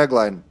and her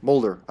tagline,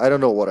 Mulder, I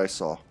don't know what I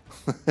saw.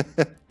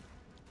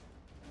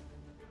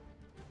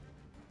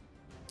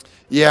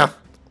 Yeah,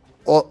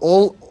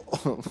 all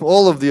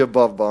of the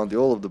above, Bounty,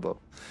 all of the above.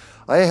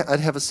 I'd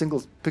have a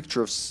single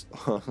picture of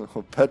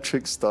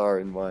Patrick Star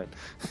in mind.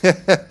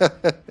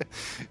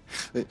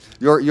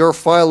 Your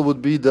file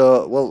would be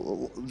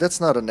well, that's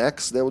not an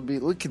X. That would be,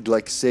 we could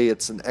like say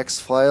it's an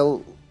X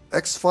file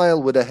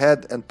with a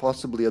head and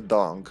possibly a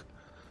dong.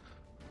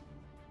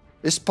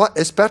 Is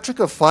Patrick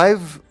a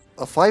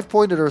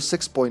 5-pointed or a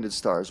 6-pointed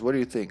stars? What do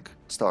you think,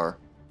 Star?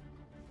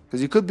 Because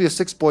he could be a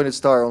 6-pointed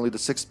star. Only the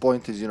 6th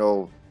point is, you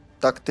know,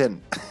 tucked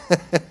in.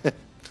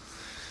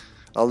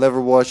 I'll never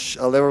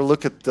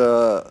look at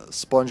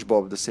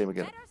SpongeBob the same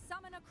again. Better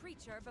summon a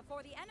creature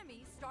before the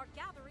enemies start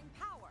gathering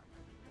power.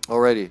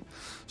 Alrighty.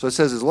 So it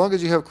says, as long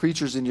as you have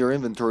creatures in your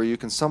inventory, you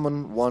can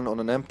summon one on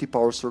an empty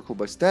power circle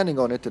by standing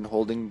on it and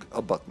holding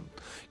a button.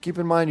 Keep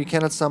in mind, you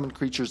cannot summon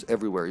creatures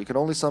everywhere. You can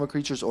only summon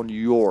creatures on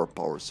your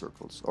power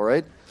circles.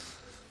 Alright?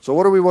 So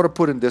what do we want to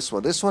put in this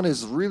one? This one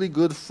is really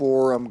good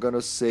for, I'm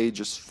gonna say,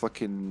 just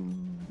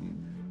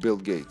fucking Bill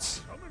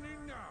Gates.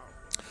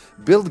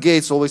 Bill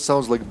Gates always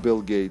sounds like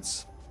Bill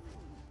Gates.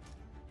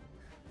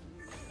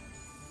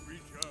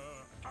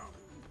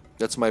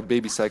 That's my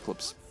baby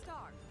Cyclops.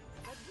 Start,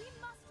 but we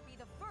must be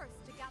the first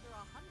to gather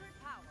 100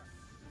 power.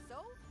 So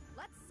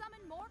let's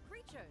summon more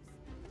creatures.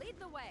 Lead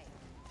the way.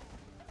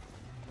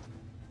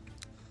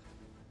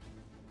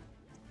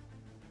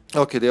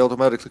 Okay, they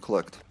automatically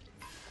collect.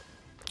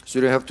 So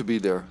you don't have to be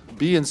there.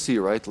 B and C,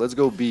 right? Let's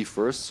go B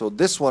first. So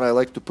this one I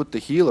like to put the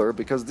healer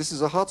because this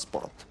is a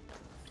hotspot.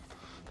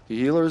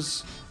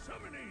 Healers.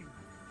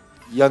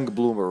 Young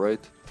bloomer, right?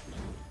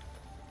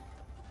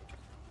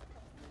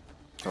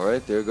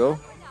 Alright, there you go.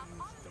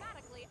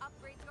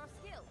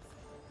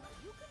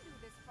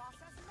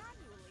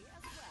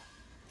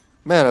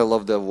 Man, I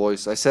love that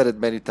voice. I said it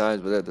many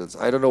times, but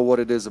I don't know what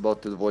it is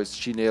about the voice.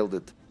 She nailed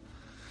it.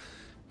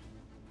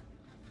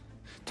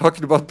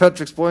 Talking about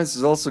Patrick's points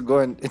is also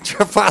going into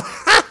your file.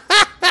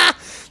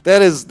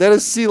 That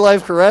is sea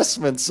life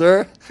harassment,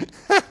 sir.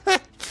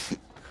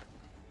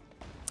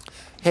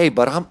 Hey,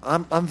 but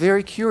I'm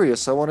very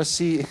curious. I want to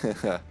see.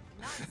 Nice work.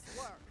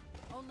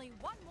 Only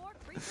one more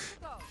creature to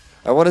go.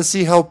 I want to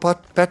see how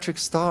Patrick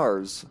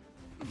stars.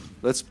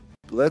 Let's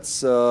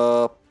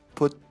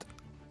put.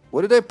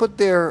 What did I put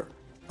there?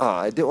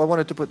 Ah, I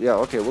wanted to put. Yeah,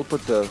 okay. We'll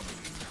put the.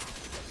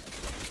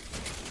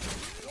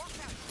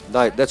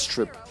 Night. That's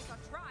trip.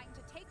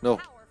 No.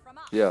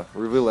 Yeah.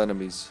 Reveal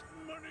enemies.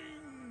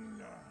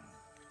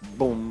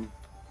 Boom.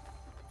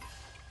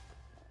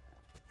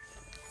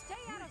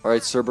 All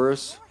right,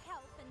 Cerberus.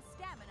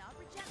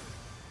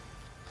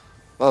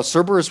 Oh,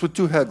 Cerberus with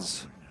 2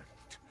 heads.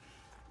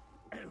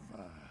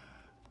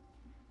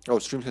 Oh,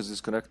 stream has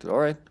disconnected.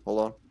 Alright, hold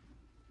on.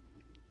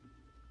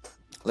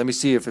 Let me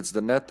see if it's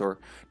the net or...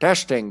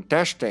 Testing.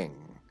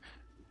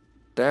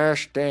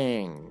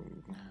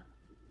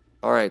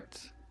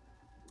 Alright.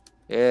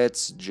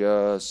 It's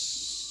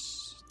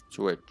just...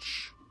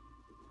 Twitch.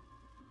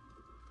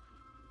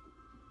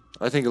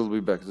 I think it'll be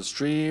back. The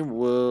stream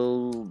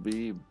will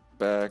be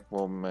back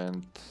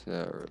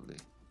momentarily.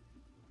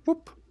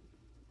 Whoop.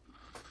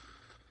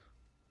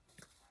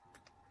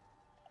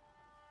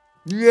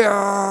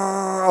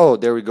 Yeah! Oh,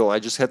 there we go. I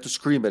just had to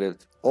scream at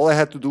it. All I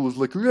had to do was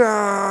like,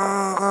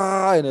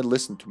 yeah! And it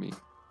listened to me.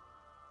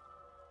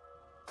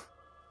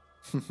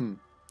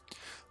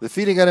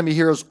 Defeating enemy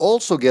heroes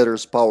also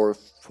gathers power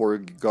for a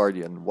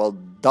Guardian, while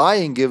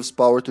dying gives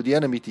power to the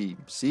enemy team.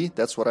 See?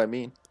 That's what I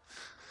mean.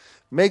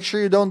 Make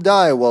sure you don't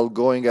die while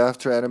going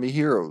after enemy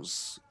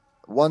heroes.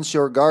 Once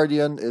your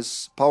Guardian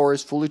power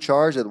is fully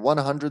charged at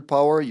 100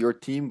 power, your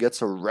team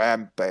gets a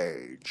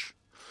Rampage.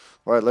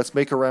 Alright, let's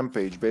make a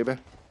Rampage, baby.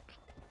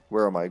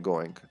 Where am I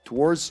going?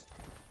 Towards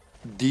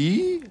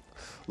D?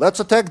 Let's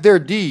attack their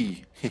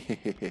D.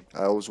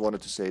 I always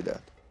wanted to say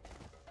that.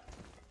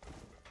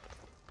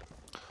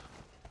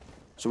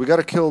 So we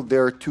gotta kill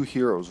their 2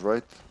 heroes,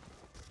 right?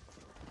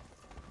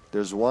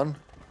 There's one.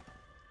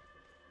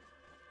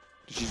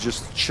 She's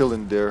just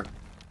chilling there.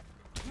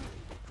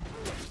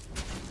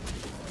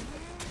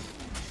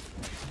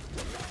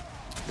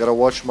 Gotta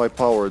watch my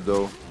power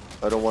though.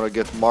 I don't want to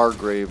get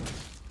Margrave.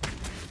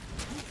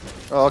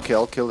 Oh, okay,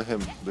 I'll kill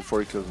him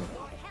before he kills me.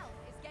 Your health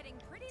is getting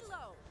pretty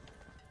low.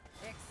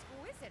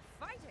 Exquisite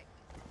fighting.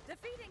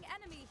 Defeating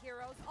enemy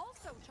heroes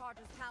also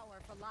charges power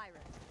for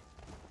Lyran.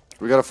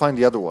 We gotta find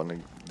the other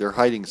one. They're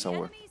hiding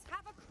somewhere. The enemies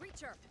have a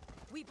creature.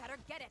 We better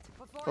get it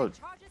before Oh. it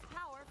charges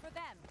power for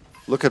them.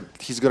 Look at,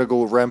 he's gonna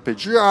go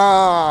Rampage.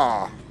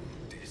 Yeah!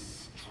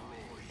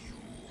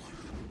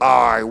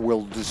 I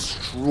will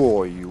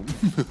destroy you.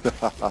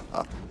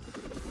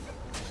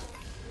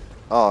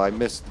 Oh, I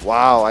missed.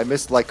 Wow, I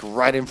missed like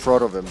right in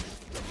front of him.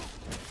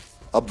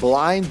 A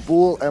blind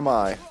bull am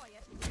I. Destroy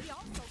it. We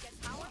also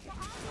get power for our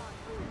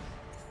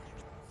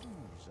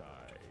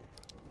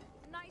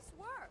Nice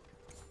work.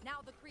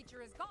 Now the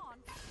creature is gone,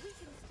 we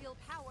can steal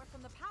power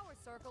from the power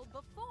circle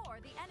before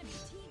the enemy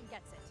team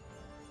gets it.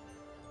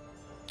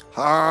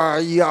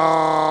 Hiya!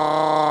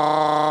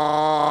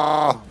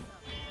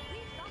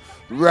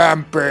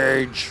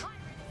 Rampage! Lyran is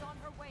on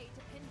her way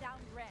to pin down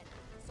Red,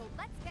 so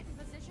let's get in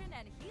position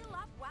and heal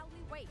up while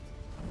we wait.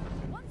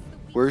 Once the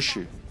weak Where is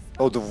she? spot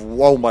Oh,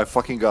 oh my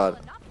fucking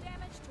god. enough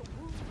damage to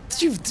wound Red.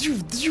 Phew, phew,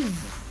 phew.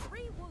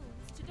 3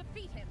 wounds to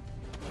defeat him.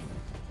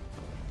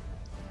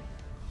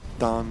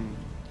 Done.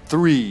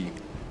 3,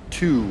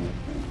 2,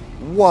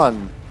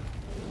 1.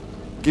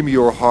 Give me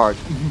your heart.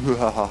 Lyran has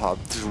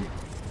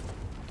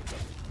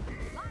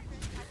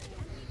the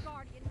enemy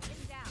guardian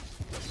pinned down.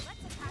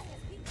 Let's attack his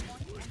weak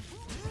point and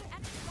wound the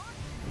enemy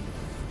guardian.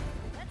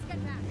 Let's get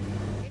back.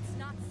 It's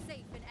not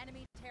safe in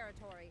enemy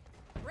territory.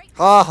 Great.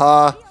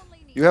 Haha. We only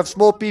need You have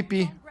small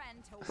pee-pee. Ren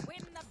to win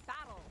the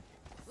battle.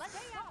 Let's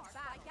start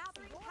by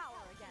gathering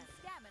power again.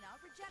 Stamina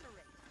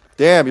regenerate.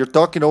 Damn, you're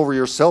talking over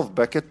yourself,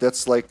 Beckett.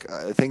 That's like,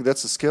 I think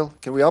that's a skill.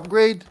 Can we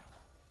upgrade?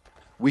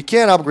 We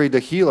can upgrade the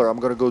healer. I'm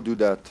gonna go do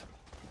that.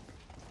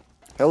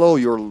 Hello,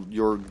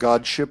 your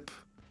godship.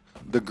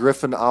 The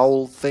Griffin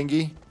Owl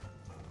thingy.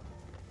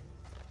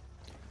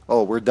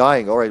 Oh, we're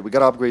dying. Alright, we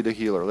gotta upgrade the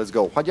healer. Let's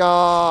go.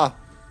 Haja!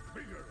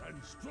 Bigger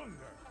and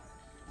stronger.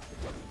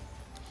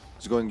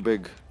 He's going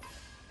big.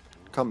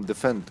 Come,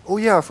 defend. Oh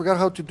yeah, I forgot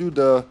how to do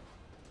the...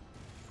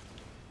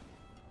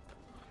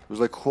 It was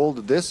like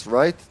hold this,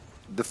 right?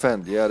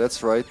 Defend. Yeah,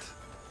 that's right.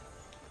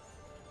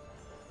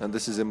 And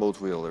this is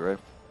emote wheel, right?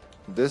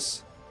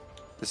 This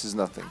is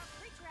nothing. Our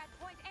creature at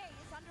point A is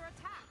under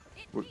attack.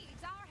 It We're-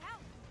 needs our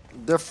help.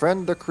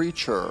 Defend the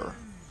creature.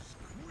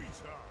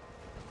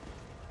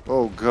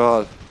 Oh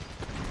god.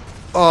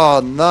 Oh,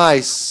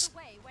 nice.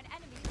 Away when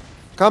enemies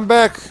Come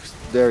back.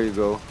 There you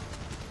go.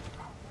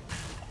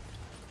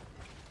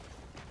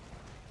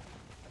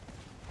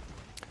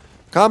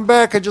 Come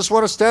back. I just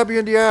want to stab you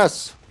in the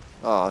ass.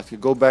 Ah, you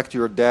go back to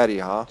your daddy,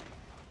 huh?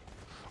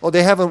 Oh,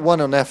 they haven't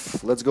won on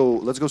F. Let's go.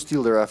 Let's go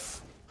steal their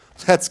F.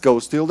 Let's go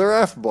steal their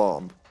F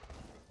bomb.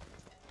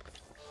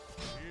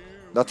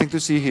 Nothing to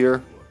see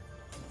here.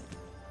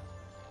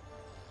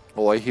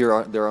 Oh, I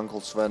hear their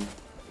Uncle Sven.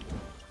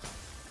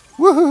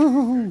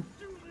 Woohoo!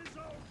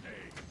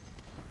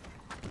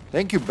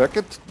 Thank you,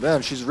 Beckett.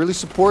 Man, she's really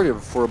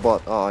supportive for a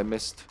bot. Oh, I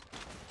missed.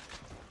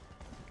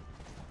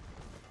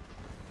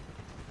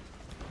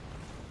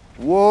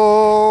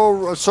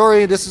 Whoa!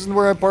 Sorry, this isn't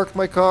where I parked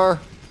my car.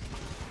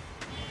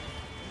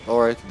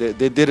 Alright,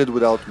 they did it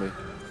without me.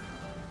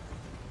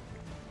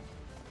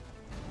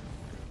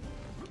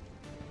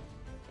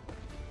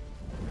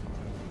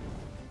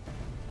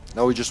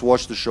 Now we just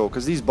watch the show,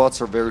 because these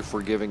bots are very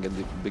forgiving in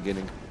the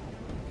beginning.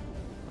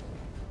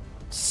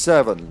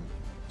 7,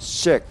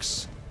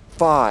 6,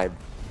 5,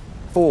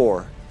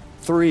 4,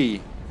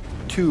 3,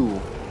 2,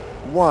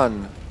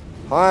 1.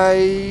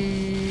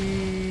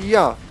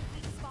 Yeah.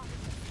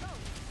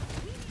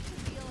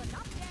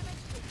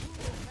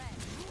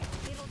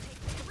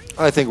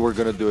 I think we're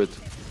gonna do it.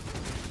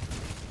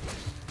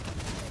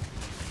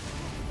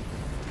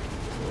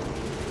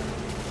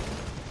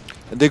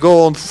 And they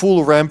go on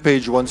full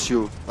rampage once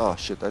you... Oh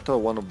shit, I thought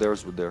one of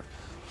theirs was there.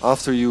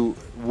 After you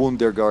wound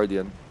their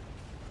guardian.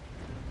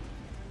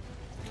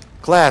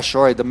 Clash,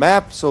 alright, the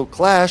map, so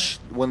clash,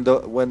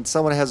 when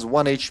someone has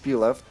 1 HP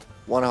left,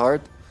 1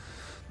 heart,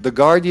 the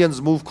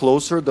guardians move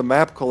closer, the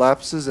map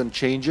collapses and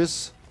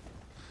changes.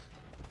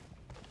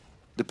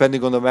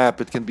 Depending on the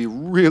map, it can be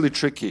really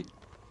tricky.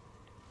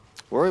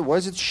 Why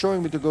is it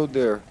showing me to go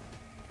there?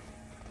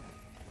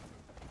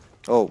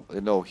 Oh,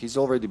 no, he's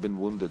already been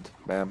wounded,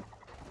 ma'am.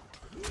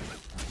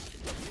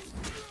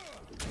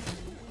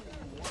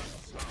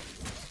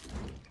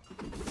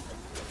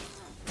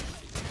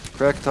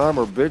 Cracked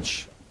armor,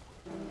 bitch.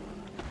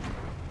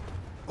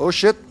 Oh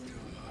shit.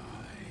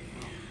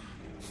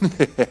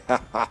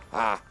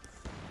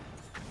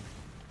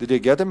 Did they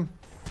get him?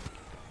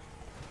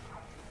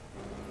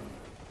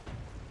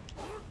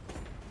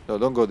 No,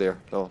 don't go there.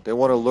 No, they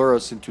want to lure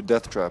us into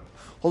death trap.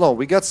 Hold on,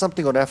 we got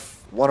something on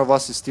F. One of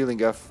us is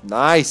stealing F.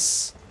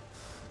 Nice.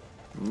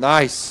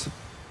 Nice.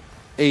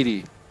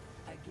 80.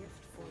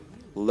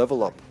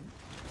 Level up.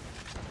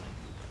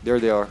 There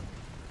they are.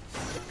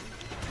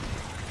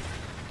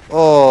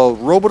 Oh,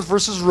 robot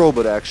versus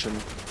robot action.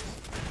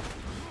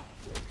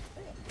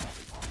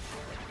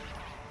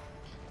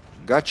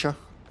 Gotcha.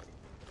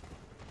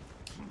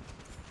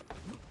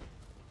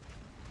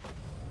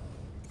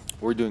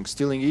 We're doing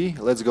stealing E.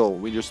 Let's go.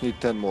 We just need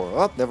 10 more.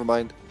 Oh, never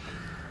mind.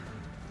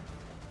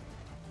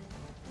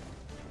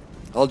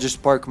 I'll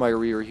just park my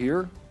rear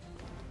here.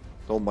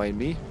 Don't mind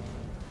me.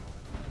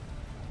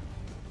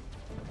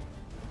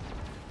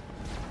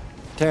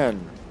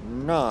 10,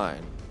 9,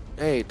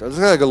 8. It's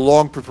like a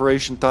long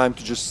preparation time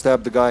to just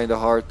stab the guy in the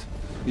heart.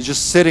 He's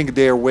just sitting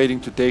there waiting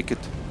to take it.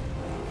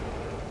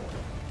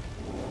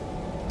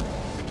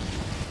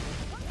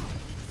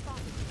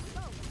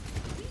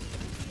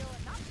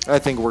 I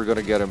think we're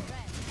gonna get him.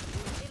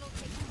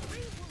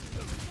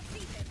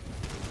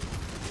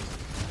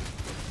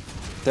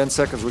 Ten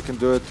seconds, we can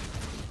do it.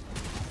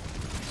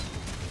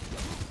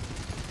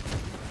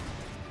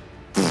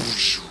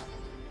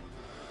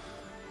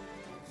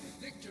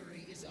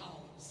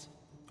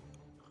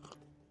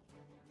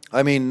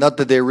 I mean, not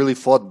that they really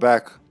fought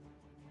back,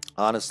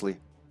 honestly.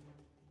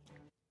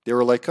 They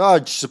were like, oh,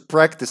 just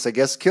practice, I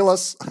guess, kill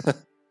us.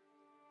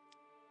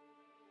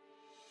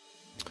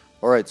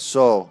 Alright,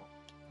 so,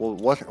 well,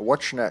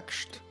 what's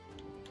next?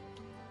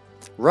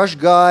 Rush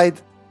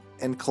Guide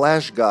and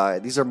Clash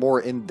Guide. These are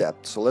more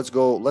in-depth. So let's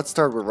go, let's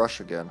start with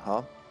Rush again,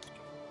 huh?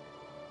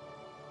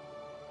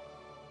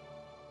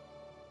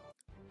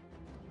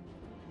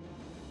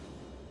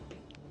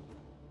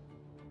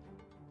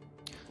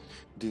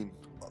 Dude.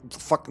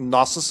 Fuck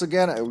Gnosis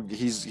again?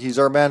 He's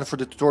our man for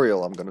the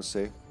tutorial, I'm gonna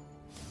say.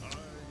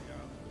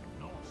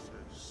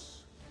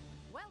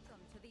 Welcome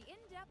to the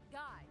in-depth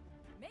guide.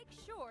 Make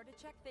sure to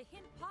check the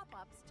hint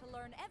pop-ups to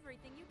learn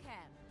everything you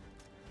can.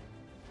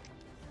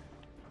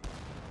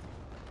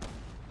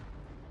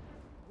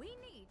 We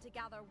need to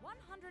gather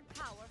 100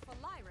 power for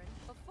Lyran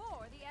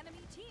before the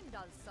enemy team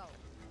does so.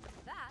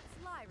 That's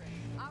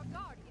Lyran, our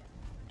guardian.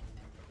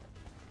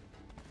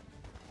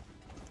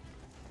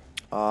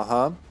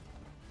 Uh-huh.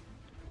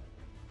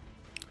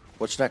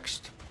 What's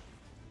next?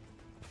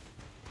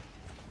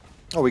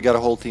 Oh, we got a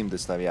whole team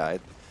this time, yeah.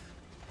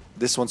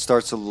 This one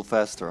starts a little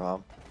faster, huh?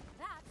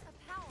 That's a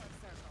power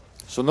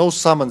circle. So no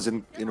summons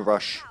in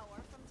Rush. Power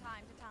from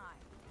time to time.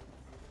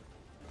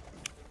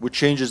 Which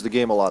changes the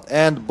game a lot.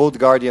 And both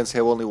Guardians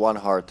have only 1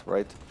 heart,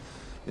 right?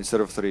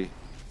 Instead of 3.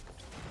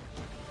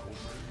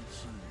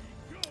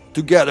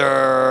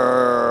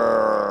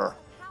 Together!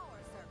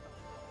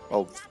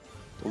 Oh,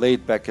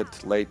 late,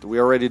 Beckett, late. We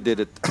already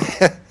did it.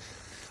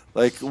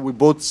 Like, we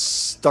both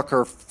stuck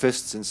our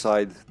fists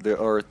inside the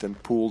earth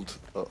and pulled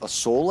a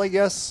soul, I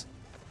guess?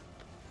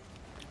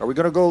 Are we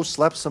gonna go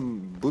slap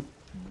some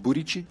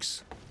booty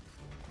cheeks?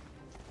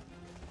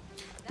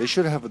 They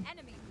should have a...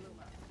 Enemy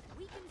bloomer.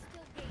 We can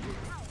still gain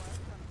power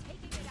from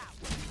taking it out.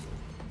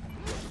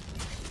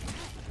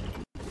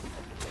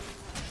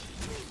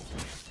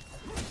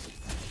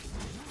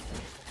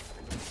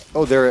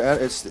 Oh,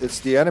 there, it's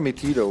the enemy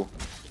Tito.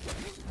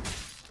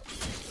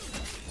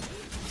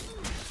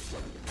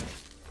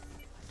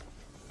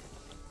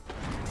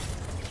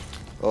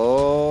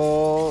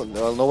 Oh,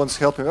 no one's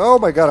helping. Oh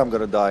my god, I'm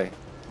gonna die.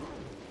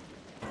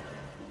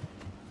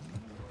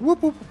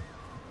 Whoop whoop.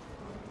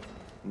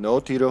 No,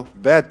 Tito.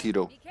 Bad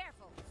Tito. Be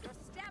careful. Your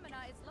stamina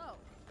is low.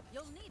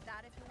 You'll need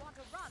that if you want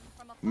to run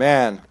from a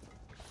Man.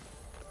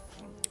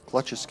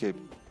 Clutch escape.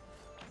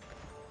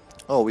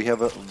 Oh, we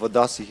have a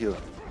Vadasi here.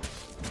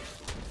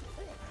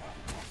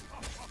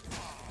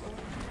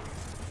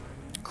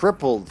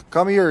 Crippled.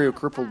 Come here, you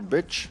crippled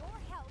bitch. Your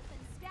health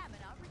and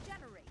stamina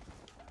regenerate.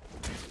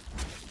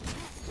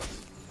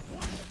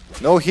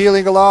 No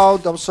healing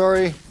allowed. I'm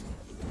sorry.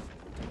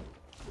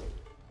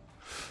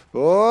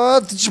 Oh,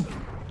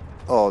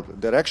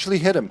 that actually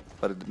hit him,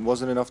 but it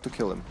wasn't enough to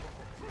kill him.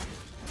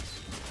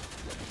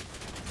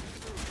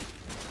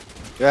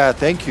 Yeah,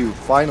 thank you.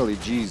 Finally,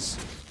 jeez.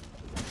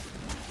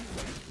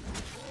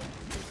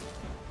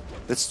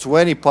 That's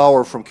 20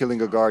 power from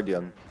killing a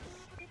Guardian.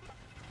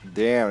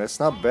 Damn, that's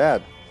not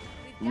bad.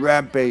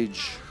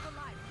 Rampage.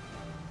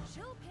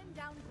 She'll pin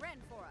down Gren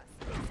for us,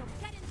 so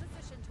get in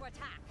position to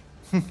attack.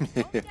 Don't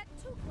get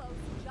too close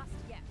just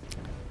yet.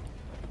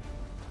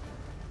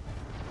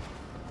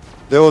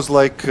 That was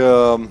like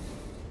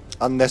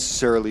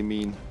unnecessarily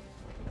mean.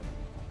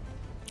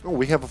 Oh,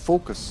 we have a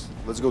focus.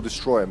 Let's go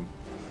destroy him.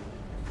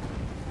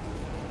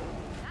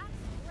 That's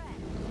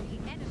Gren, the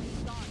enemy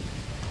guardian.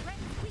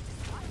 Gren's weak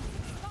spot is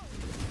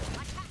exposed.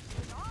 Attack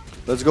with all.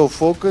 Let's go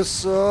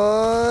focus.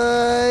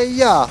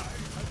 Yeah.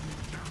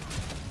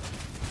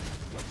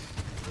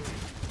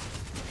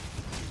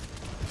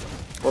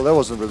 Well, that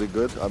wasn't really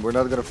good. We're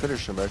not gonna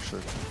finish him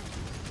actually.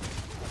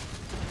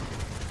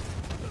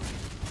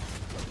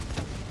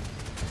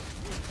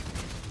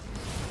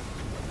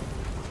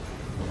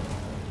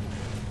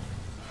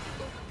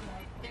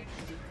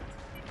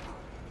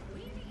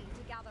 We need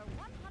to gather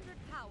 100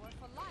 power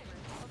for Lyran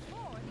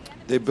before the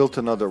enemy. They built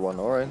another one.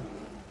 All right.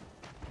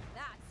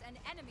 That's an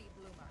enemy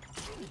bloomer.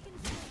 We can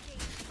still gain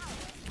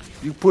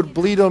power. You put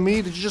bleed on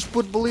me? Did you just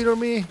put bleed on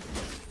me?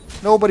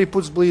 Nobody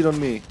puts bleed on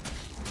me.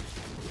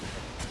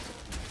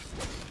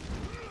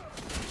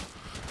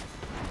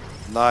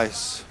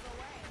 Nice.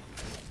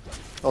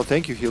 Oh,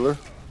 thank you, healer.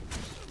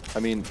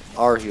 I mean,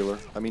 our healer.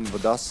 I mean,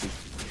 Vadasi.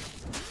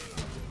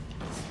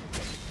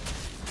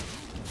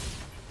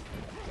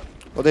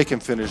 Oh, they can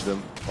finish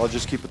them. I'll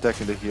just keep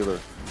attacking the healer.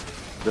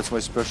 That's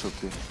my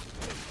specialty.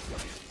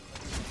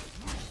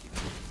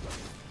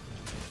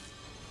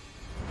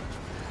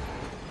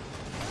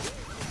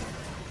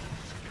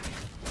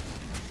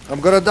 I'm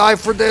gonna die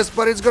for this,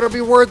 but it's gonna be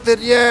worth it.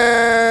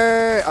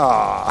 Yay!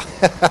 Ah.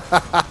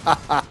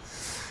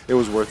 It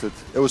was worth it.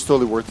 It was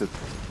totally worth it.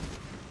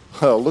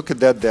 Oh, look at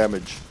that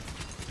damage.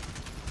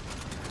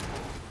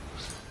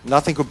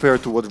 Nothing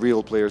compared to what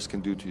real players can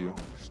do to you.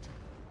 That's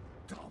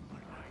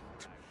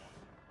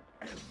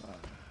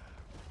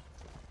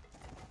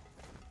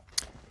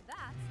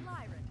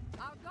Lyran,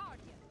 our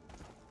guardian.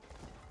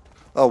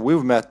 Oh,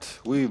 we've met.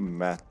 We've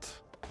met.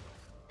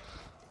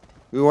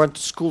 We went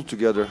to school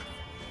together.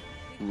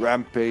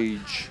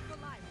 Rampage. For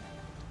Lyran.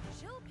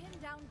 She'll pin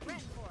down Gren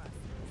for us,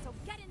 so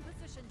get in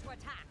position to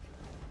attack.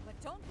 But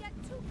don't get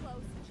too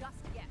close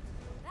just yet.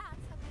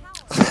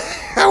 That's a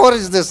power. What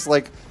is this?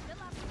 Like Fill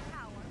up the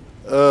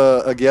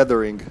power. a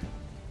gathering.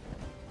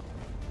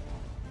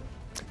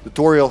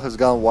 Tutorial has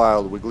gone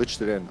wild. We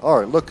glitched it in.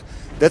 Alright, look.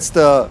 That's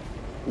the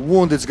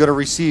wound it's gonna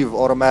receive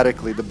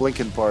automatically, the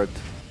blinking part.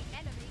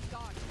 Enemy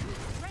guardian.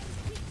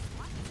 Gren's weak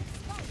spot is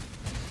exposed.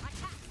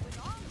 Attack with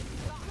all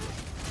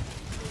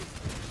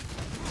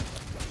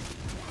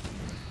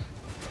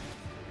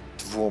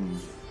its guard.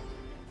 Vroom.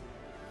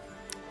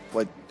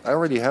 Wait, I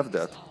already have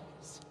that.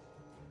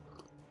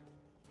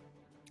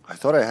 I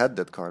thought I had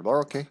that card.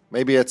 Oh, okay.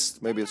 Maybe it's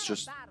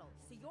just Battle,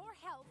 so your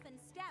health and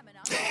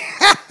stamina.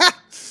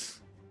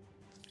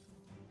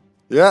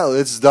 yeah,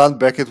 it's done,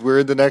 Beckett. We're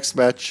in the next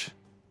match.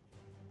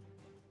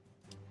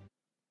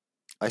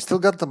 I still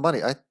got the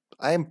money. I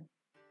am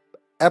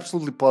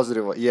absolutely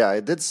positive. Yeah,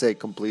 I did say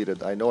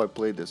completed. I know I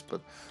played this,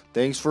 but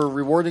thanks for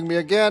rewarding me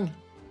again.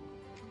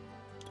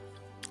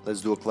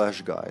 Let's do a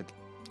Clash Guide.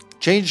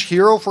 Change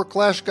hero for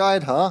Clash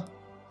Guide, huh?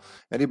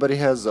 Anybody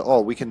has... oh,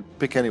 we can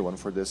pick anyone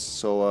for this.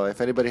 So if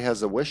anybody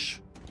has a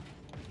wish,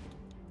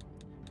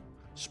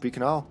 speak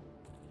now.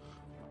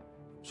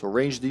 So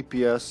range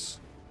DPS.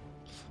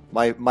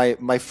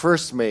 My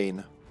first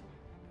main.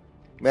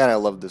 Man, I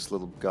love this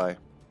little guy.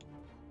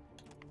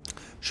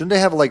 Shouldn't they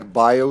have like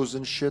bios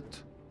and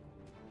shit?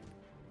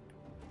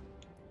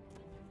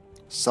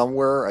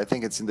 Somewhere, I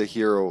think it's in the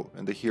hero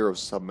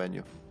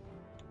submenu.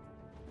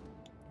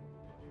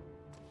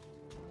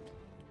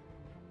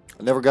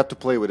 I never got to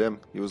play with him.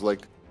 He was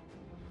like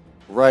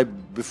right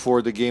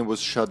before the game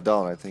was shut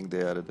down. I think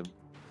they added him.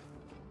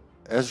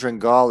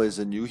 Ezrangal is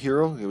a new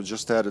hero. He was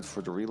just added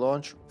for the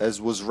relaunch.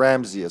 As was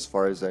Ramsey, as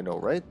far as I know,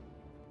 right?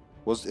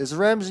 Is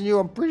Ramsey new?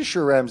 I'm pretty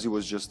sure Ramsey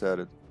was just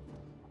added.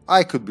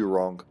 I could be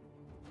wrong.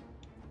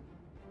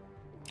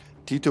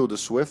 Tito the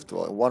Swift,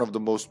 well, one of the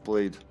most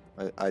played,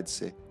 I'd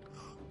say.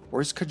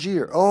 Or is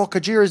Kajir? Oh,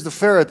 Kajir is the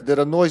ferret that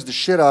annoys the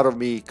shit out of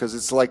me because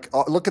it's like,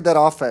 oh, look at that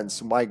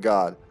offense. My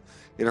God.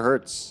 It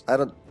hurts. I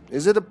don't...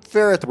 Is it a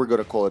ferret? We're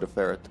going to call it a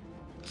ferret.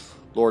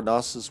 Lord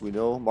Nasus, we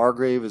know.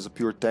 Margrave is a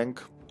pure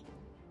tank.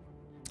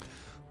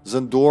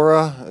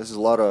 Zandora has a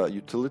lot of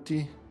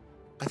utility.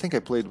 I think I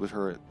played with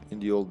her in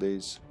the old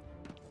days.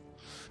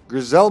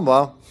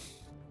 Griselma.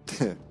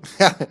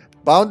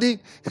 Bounty?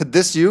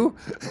 This you?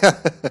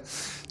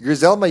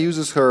 Griselma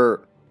uses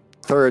her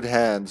third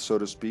hand, so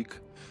to speak,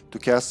 to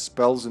cast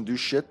spells and do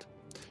shit.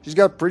 She's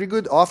got pretty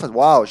good offense.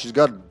 Wow, she's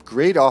got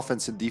great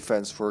offense and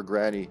defense for a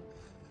granny.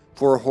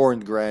 For a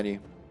horned granny.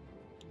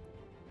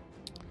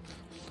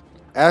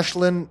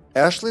 Ashlyn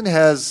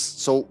has...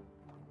 So,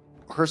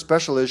 her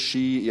special is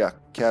she... Yeah,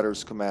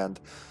 Catter's Command.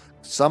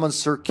 Summon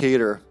Sir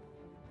Cater.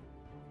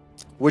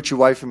 Witchy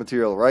wifey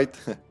material, right?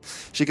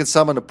 She can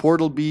summon a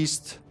portal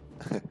beast.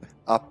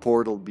 A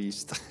portal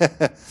beast.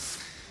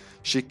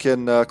 She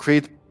can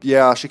create,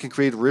 yeah, she can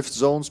create rift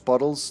zones,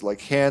 puddles,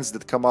 like hands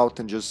that come out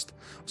and just,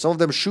 some of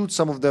them shoot,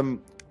 some of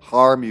them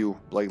harm you,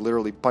 like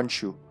literally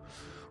punch you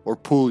or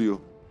pull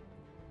you.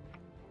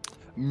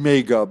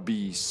 Mega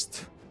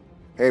beast.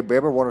 Hey,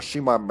 baby, want to see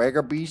my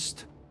mega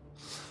beast?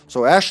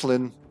 So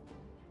Ashlyn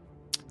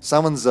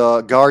summons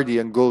a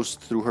guardian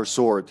ghost through her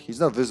sword. He's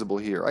not visible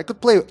here. I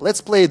could play, let's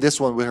play this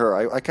one with her.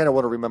 I kind of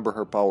want to remember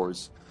her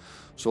powers.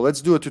 So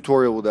let's do a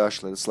tutorial with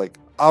Ashlyn. It's like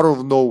out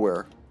of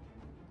nowhere.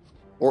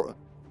 Or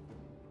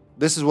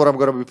this is what I'm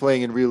going to be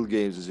playing in real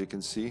games, as you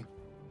can see.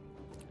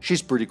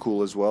 She's pretty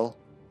cool as well.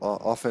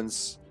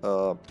 Offense,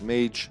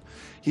 mage.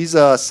 He's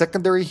a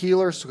secondary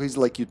healer, so he's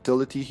like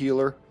utility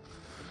healer.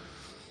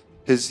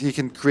 He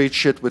can create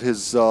shit with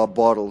his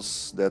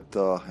bottles that,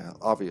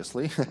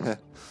 obviously,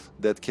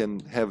 that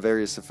can have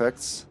various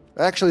effects.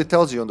 Actually, it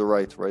tells you on the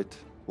right,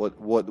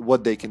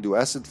 what they can do.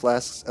 Acid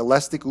flasks,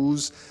 elastic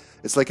ooze.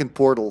 It's like in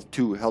Portal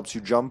 2, helps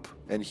you jump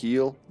and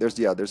heal.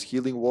 There's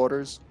healing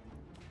waters.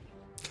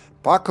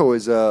 Paco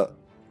is a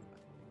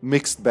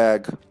mixed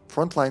bag.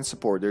 Frontline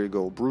support, there you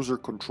go. Bruiser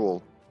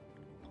control.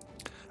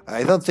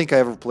 I don't think I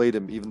ever played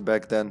him, even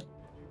back then.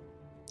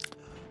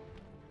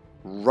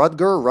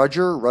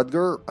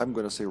 Rudger, I'm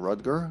gonna say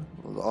Rudger.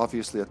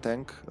 Obviously a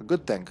tank. A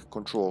good tank.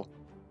 Control.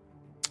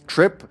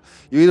 Trip.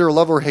 You either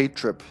love or hate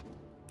Trip.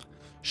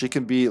 She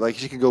can be, like,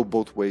 she can go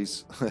both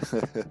ways.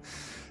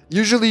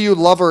 Usually you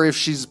love her if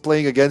she's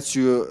playing against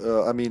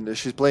you, I mean,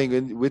 she's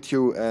playing with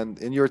you and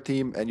in your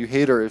team, and you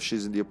hate her if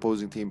she's in the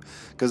opposing team.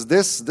 Because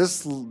this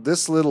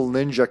little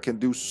ninja can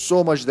do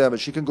so much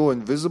damage. She can go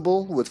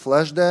invisible with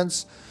Flash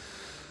Dance.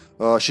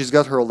 She's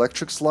got her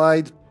electric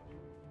slide.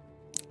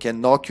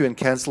 Can knock you and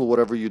cancel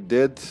whatever you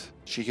did.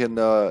 She's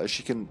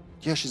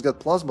got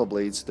plasma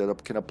blades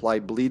that can apply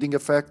bleeding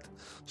effect.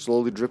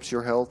 Slowly drips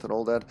your health and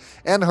all that.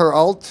 And her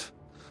ult,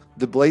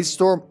 the Blaze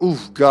Storm,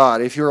 oof,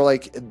 god, if you're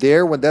like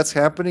there when that's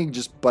happening,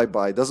 just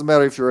bye-bye. Doesn't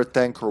matter if you're a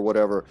tank or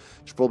whatever,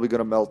 she's probably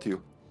gonna melt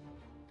you.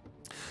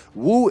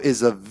 Wu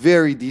is a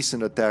very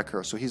decent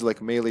attacker, so he's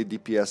like melee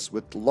DPS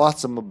with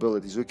lots of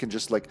mobility, so he can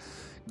just like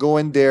go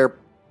in there,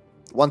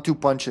 1-2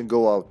 punch and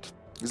go out.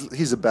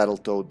 He's a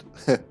Battletoad,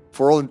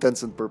 for all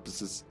intents and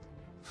purposes.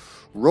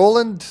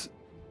 Roland,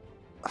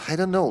 I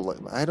don't know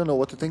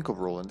what to think of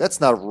Roland. That's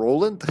not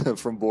Roland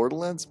from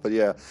Borderlands, but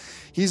yeah,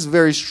 he's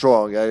very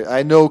strong.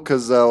 I know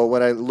because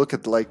when I look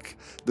at like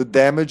the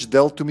damage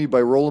dealt to me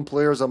by Roland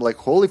players, I'm like,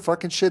 holy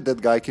fucking shit,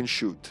 that guy can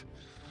shoot.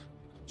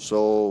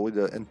 So with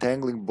the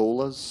entangling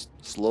bolas,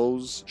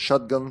 slows,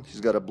 shotgun,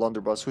 he's got a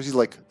blunderbuss. So he's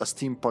like a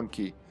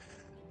steampunky.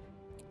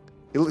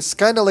 It's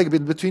kind of like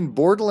between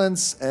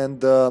Borderlands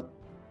and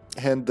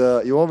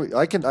you want me,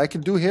 I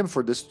can do him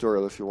for this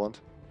tutorial if you want.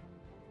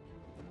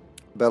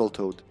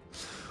 Battletoad.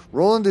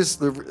 Roland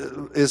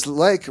is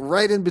like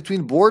right in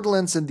between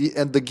Borderlands and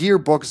the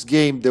Gearbox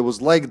game that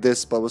was like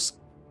this, but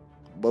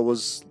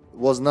was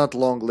not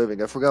long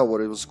living. I forgot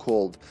what it was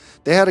called.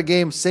 They had a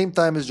game same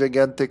time as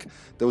Gigantic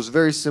that was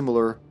very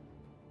similar,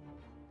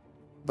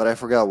 but I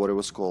forgot what it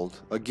was called.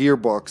 A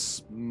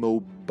Gearbox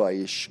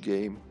MOBA-ish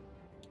game.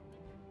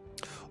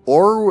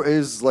 Or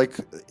is like,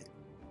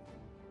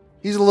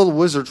 he's a little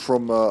wizard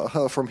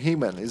from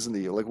He-Man, isn't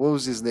he? Like, what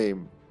was his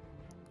name?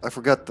 I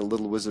forgot the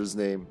little wizard's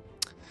name.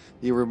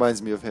 He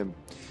reminds me of him.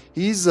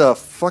 He's a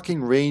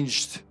fucking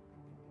ranged,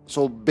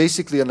 so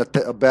basically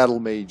a battle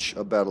mage,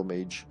 a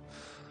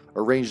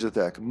ranged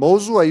attack.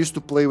 Mozu I used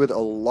to play with a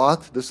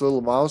lot. This little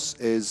mouse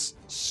is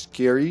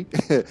scary.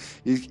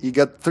 he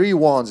got 3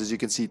 wands, as you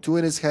can see, 2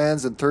 in his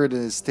hands and 3rd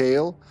in his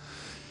tail.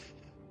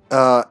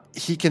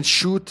 He can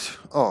shoot.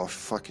 Oh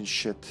fucking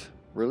shit!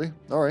 Really?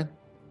 All right.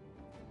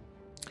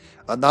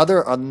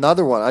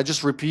 Another one. I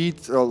just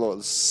repeat the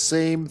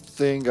same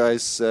thing I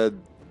said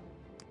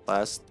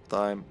last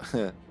time.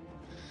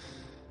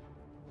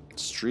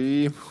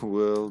 Stream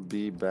will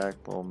be back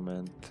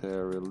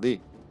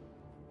momentarily.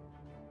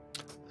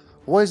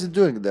 Why is it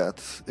doing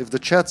that? If the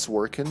chat's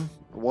working,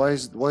 why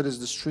does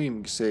the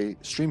stream say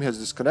stream has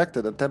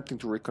disconnected, attempting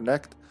to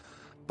reconnect?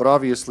 But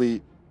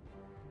obviously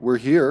we're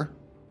here.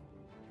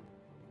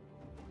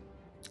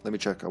 Let me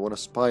check. I want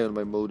to spy on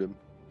my modem.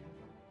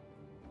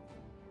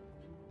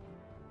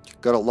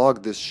 Gotta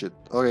log this shit.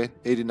 Okay,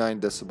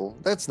 89 decibel.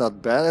 That's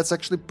not bad. That's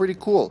actually pretty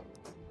cool.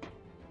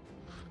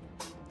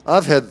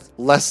 I've had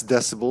less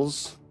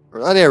decibels.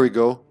 Oh, there we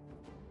go.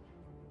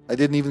 I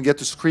didn't even get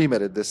to scream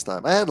at it this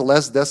time. I had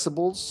less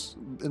decibels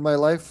in my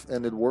life,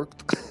 and it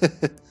worked.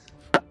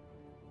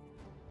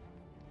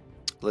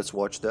 Let's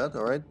watch that,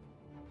 alright?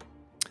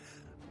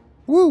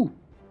 Woo!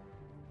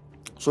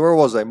 So where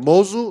was I?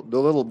 Mozu, the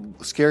little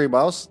scary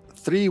mouse.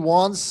 3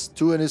 wands,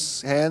 2 in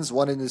his hands,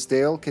 1 in his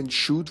tail. Can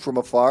shoot from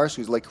afar, so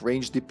he's like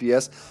ranged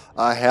DPS.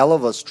 A hell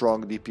of a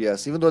strong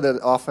DPS. Even though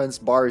that offense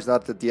bar is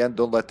not at the end,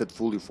 don't let that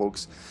fool you,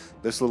 folks.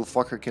 This little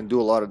fucker can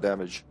do a lot of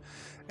damage.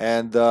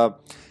 And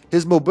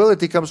his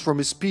mobility comes from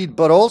his speed,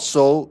 but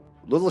also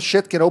Little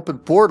shit can open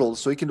portals,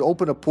 so he can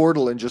open a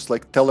portal and just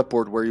like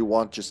teleport where you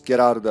want. Just get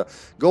out of the...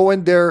 Go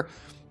in there,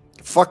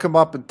 fuck him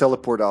up and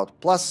teleport out.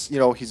 Plus, you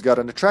know, he's got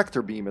an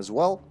attractor beam as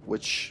well,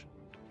 which...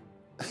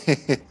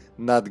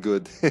 not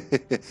good.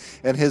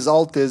 And his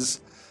ult is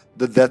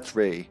the Death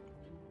Ray.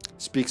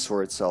 Speaks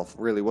for itself.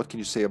 Really, what can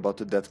you say about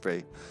the Death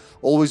Ray?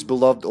 Always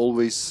beloved,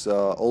 always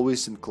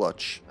in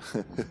clutch.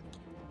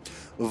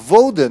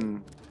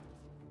 Voden,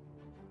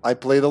 I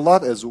played a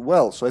lot as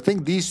well. So I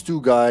think these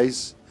two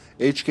guys,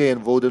 HK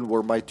and Voden,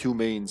 were my two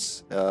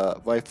mains.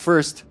 My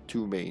first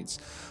two mains.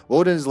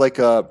 Voden is like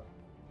a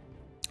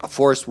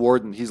forest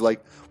warden. He's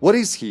like, what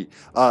is he?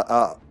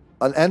 An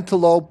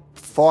antelope,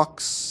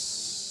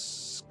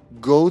 fox,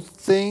 goat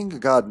thing?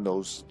 God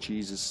knows.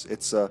 Jesus,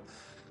 it's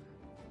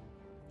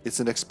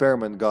an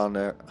experiment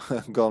gone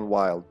gone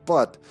wild.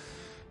 But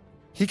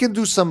he can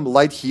do some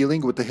light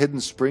healing with the hidden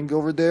spring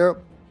over there.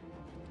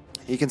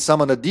 He can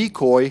summon a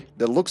decoy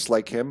that looks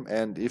like him,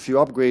 and if you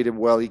upgrade him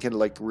well, he can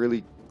like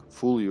really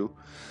fool you.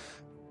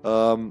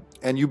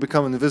 And you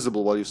become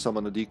invisible while you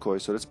summon a decoy,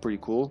 so that's pretty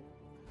cool.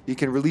 He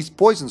can release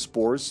poison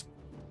spores.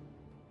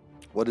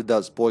 What it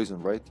does,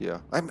 poison, right? Yeah.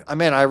 I'm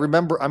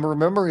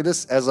remembering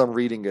this as I'm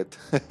reading it.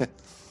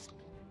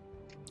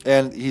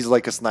 And he's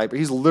like a sniper.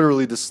 He's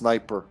literally the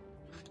sniper.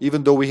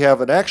 Even though we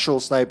have an actual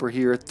sniper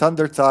here,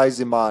 Thunder Thighs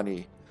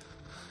Imani.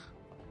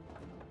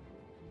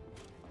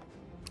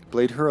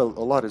 Played her a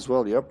lot as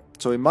well, yep.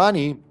 So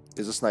Imani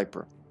is a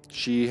sniper.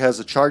 She has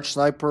a charge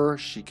sniper.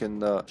 She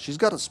can. She's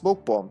got a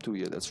smoke bomb too.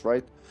 Yeah, that's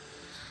right.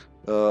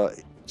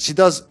 She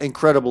does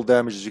incredible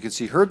damage, as you can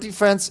see. Her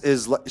defense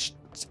is like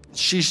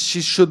she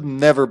should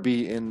never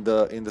be in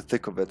the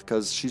thick of it,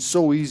 because she's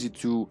so easy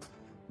to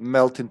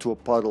melt into a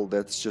puddle.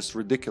 That's just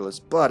ridiculous.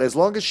 But as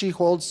long as she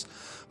holds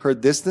her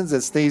distance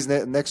and stays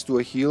next to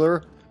a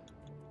healer,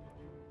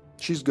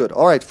 she's good.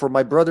 All right, for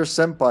my brother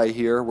Senpai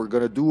here, we're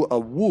gonna do a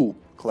Wu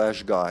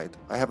Clash guide.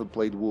 I haven't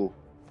played Wu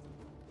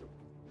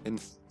in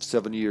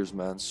 7 years,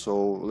 man.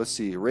 So let's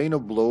see. Rain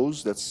of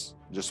Blows, that's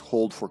just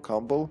hold for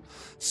combo.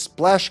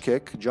 Splash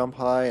kick, jump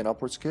high and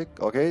upwards kick.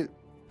 Okay.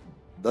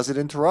 Does it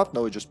interrupt?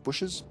 No, it just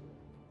pushes.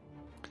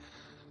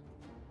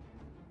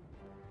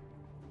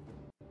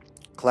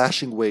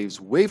 Clashing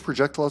waves. Wave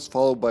projectiles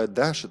followed by a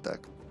dash attack.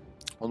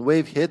 On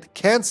wave hit,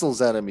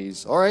 cancels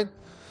enemies. Alright.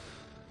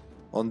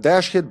 On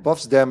dash hit,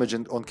 buffs damage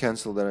and on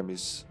cancelled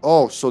enemies.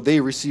 Oh, so they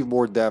receive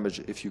more damage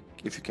if you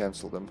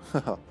cancel them.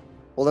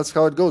 Well, that's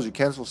how it goes. You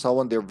cancel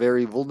someone, they're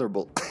very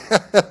vulnerable.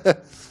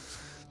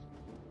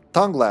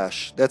 Tongue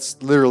Lash.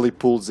 That's literally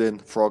pulls in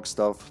frog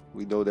stuff.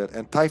 We know that.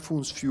 And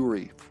Typhoon's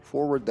Fury.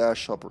 Forward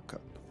dash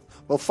uppercut.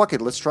 Well, fuck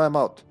it. Let's try him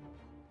out.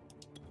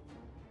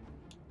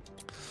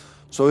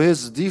 So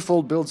his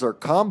default builds are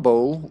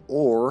combo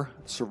or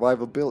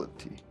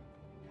survivability.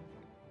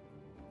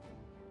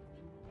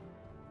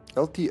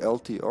 LT,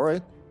 LT.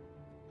 Alright.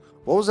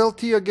 What was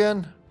LT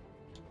again?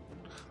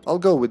 I'll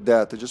go with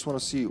that. I just want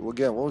to see.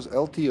 Again, what was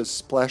LT? A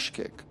splash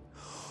kick.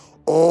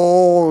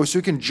 Oh, so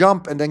you can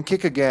jump and then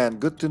kick again.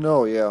 Good to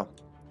know, yeah.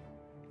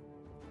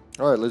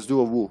 Alright, let's do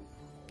a Wu.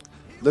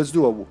 Let's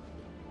do a Wu.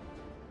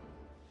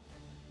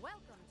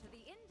 Welcome to the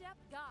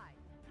in-depth guide.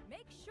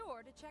 Make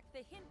sure to check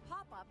the hint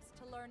pop-ups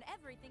to learn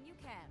everything you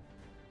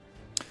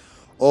can.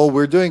 Oh,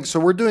 we're doing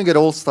it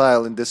old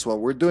style in this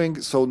one. We're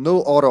doing, so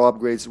no auto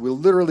upgrades. We'll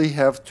literally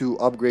have to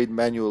upgrade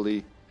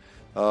manually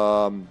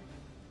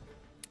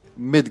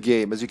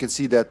mid-game. As you can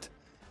see that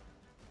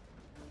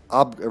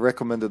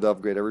recommended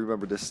upgrade. I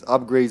remember this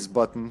upgrades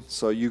button.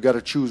 So you got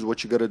to choose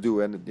what you got to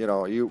do, and you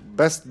know, you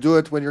best do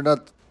it when you're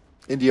not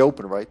in the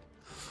open, right?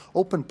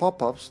 Open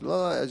pop-ups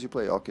as you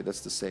play. Okay,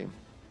 that's the same.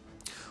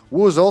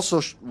 Wu is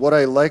also what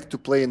I like to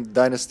play in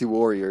Dynasty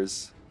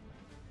Warriors.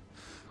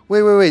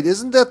 Wait.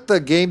 Isn't that the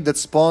game that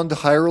spawned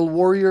Hyrule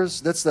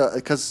Warriors? That's the,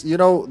 because you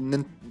know,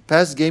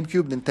 past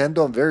GameCube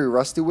Nintendo I'm very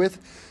rusty with,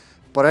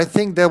 but I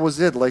think that was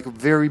it. Like a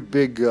very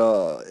big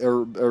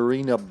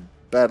arena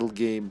battle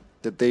game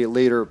that they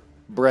later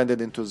branded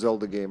into a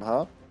Zelda game,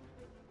 huh?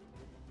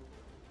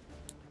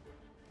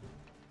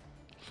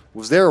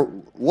 Was there...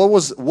 What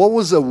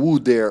was a Wu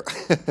there?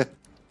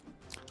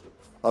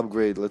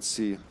 Upgrade, let's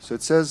see. So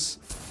it says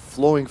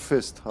Flowing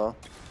Fist, huh?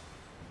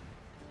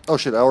 Oh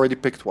shit, I already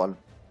picked one.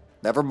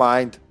 Never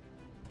mind.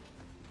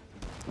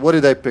 What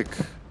did I pick?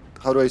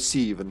 How do I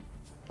see even?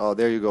 Oh,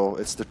 there you go.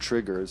 It's the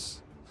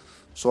triggers.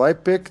 So I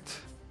picked...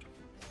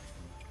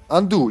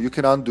 Undo. You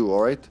can undo,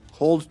 alright?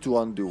 Hold to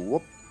undo.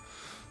 Whoop.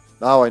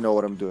 Now I know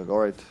what I'm doing.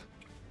 Alright.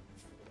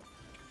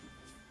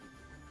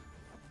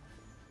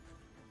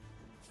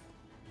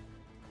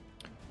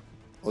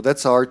 Oh,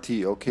 that's RT.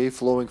 Okay,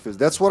 Flowing Fist.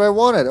 That's what I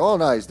wanted. Oh,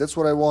 nice. That's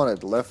what I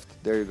wanted.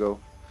 Left. There you go.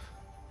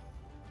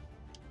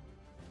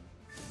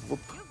 Whoop.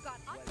 You've got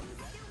unused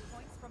skill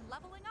points from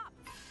leveling up.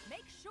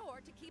 Make sure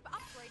to keep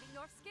upgrading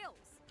your skills.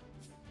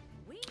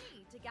 We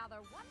need to gather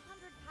 100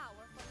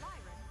 power for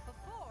Lyran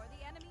before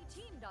the enemy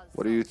team does.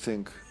 What do you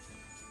think?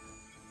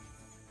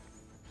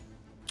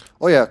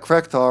 Oh yeah,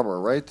 cracked armor,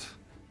 right?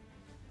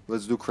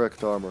 Let's do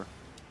cracked armor.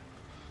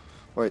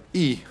 Alright,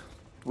 E.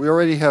 We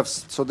already have...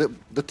 So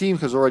the team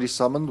has already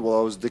summoned while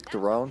I was dicked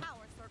around.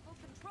 Power circle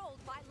controlled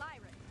by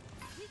Lyran.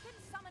 We can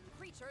summon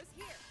creatures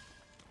here.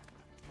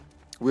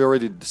 We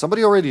already...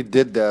 Somebody already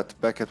did that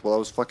back at while I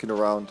was fucking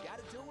around.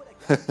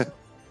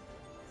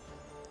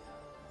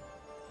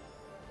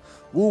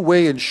 Wu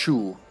Wei and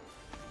Shu.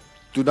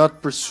 Do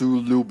not pursue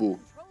Lubu. Controlled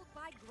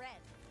by Gren.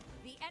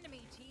 The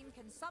enemy team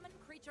can summon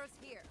creatures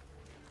here.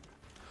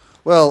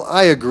 Well,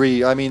 I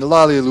agree. I mean,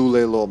 lali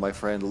lule lo, my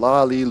friend.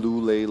 Lali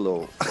lule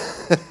lo.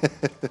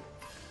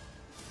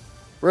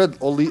 We're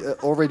at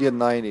already at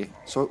 90.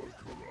 So,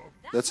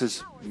 that's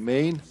his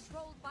main.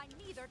 Controlled by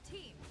neither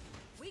team.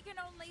 We can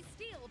only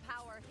steal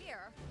power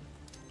here.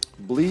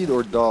 Bleed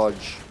or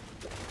dodge?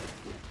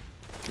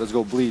 Let's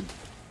go bleed.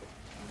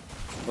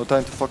 No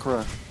time to fuck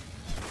around.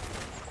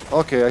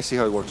 Okay, I see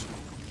how it works.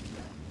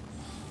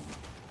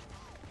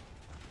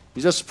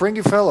 He's a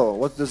springy fellow.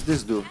 What does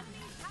this do?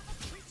 Enemies have a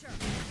creature.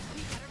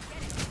 We better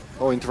get it.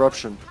 Oh,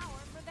 interruption. Power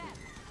for them.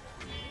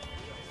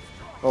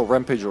 Oh,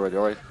 Rampage already,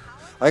 alright.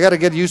 I gotta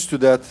get used to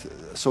that.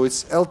 So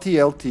it's LT,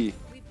 LT. We've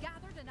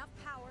gathered enough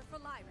power for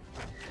Lyran.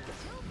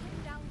 We'll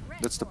bring down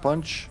Gren That's the for us,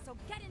 punch. So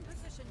get in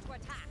position to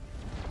attack.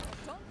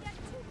 Don't get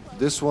too close.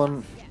 This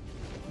one, Yet.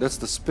 that's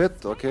the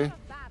spit, okay. Out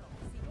of battle,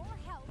 your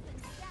health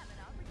and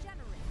stamina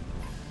regenerate.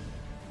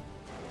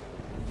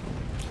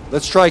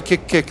 Let's try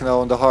kick now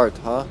on the heart,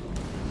 huh?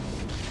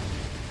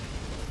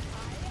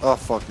 Oh,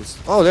 fuck this.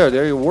 Oh,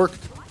 there it worked.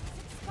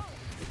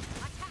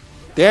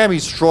 Damn,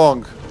 he's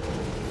strong.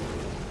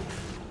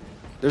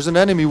 There's an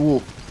enemy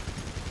Wu.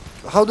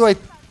 How do I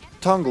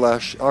tongue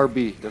lash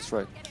RB? That's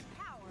right. Get in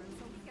power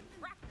so we can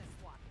practice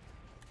one.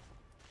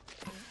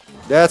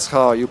 That's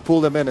how you pull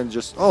them in and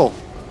just... Oh,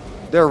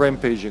 they're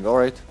rampaging,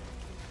 alright.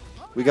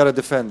 We gotta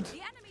defend. The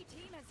enemy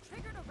team has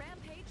triggered a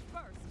rampage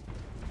first.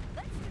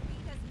 Let's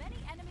defeat as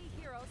many enemy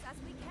heroes as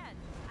we can,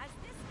 as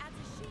this adds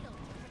a shield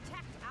to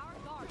protect our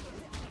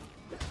guardian.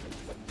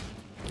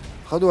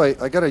 How do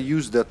I gotta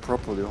use that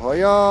properly.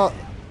 Hiya!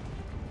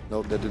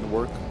 No, that didn't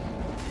work.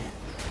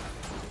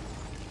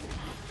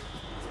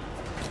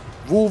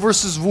 Wu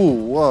versus Wu.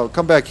 Wow,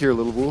 come back here,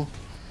 little Wu.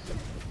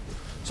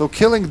 So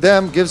killing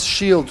them gives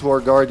shield to our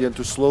guardian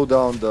to slow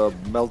down the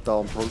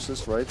meltdown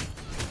process, right?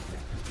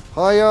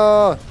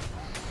 Hiya!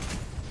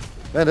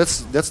 Man,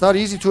 that's not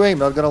easy to aim,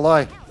 not gonna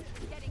lie.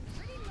 Getting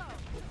pretty low.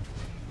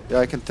 Yeah,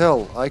 I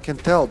can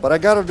tell. But I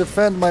gotta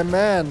defend my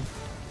man.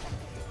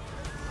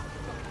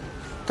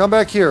 Come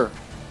back here.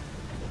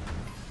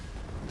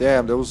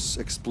 Damn, that was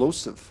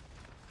explosive.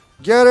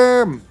 Get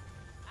him! As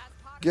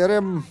part Get of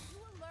him! the fight,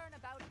 you will learn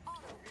about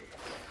auto. To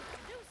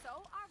do so,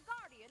 our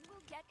guardian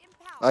will get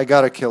empowered. I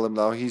gotta kill him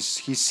now. He's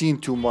seen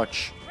too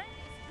much. Gren is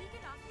weak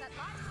enough that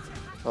Lyran should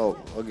have to Oh,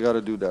 follow. I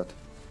gotta do that.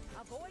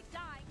 Avoid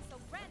dying so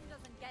Gren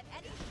doesn't get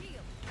any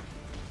shield.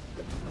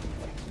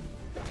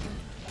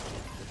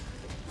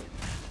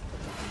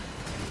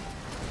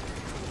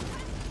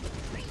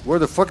 Where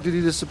the fuck did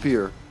he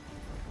disappear?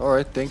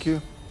 Alright, thank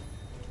you.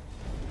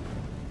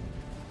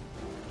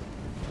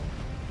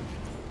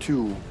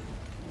 2.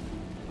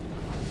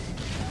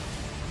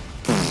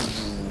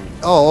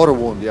 Oh, auto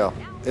wound, yeah.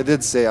 It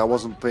did say I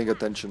wasn't paying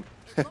attention.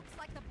 Looks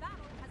like the battle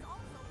has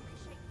also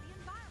reshaped the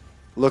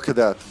environment. Look at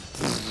that.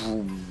 We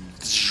need to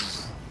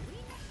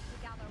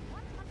gather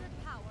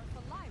 100 power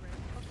for Lyran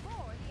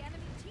before the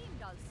enemy team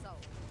does so.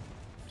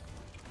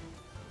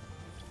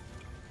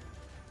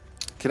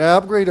 Can I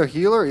upgrade our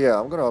healer? Yeah,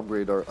 I'm gonna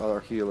upgrade our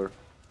healer.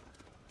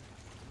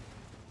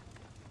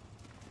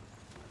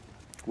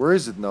 Where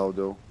is it now,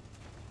 though?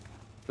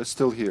 It's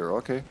still here,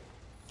 okay.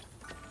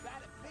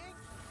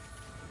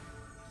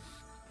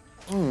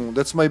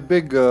 That's my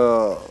big,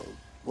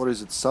 what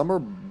is it, summer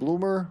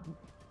bloomer?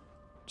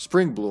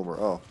 Spring bloomer,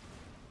 oh.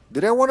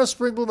 Did I want a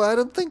spring bloomer? I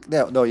don't think,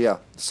 no, yeah.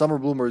 Summer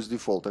bloomer is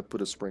default, I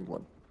put a spring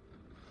one.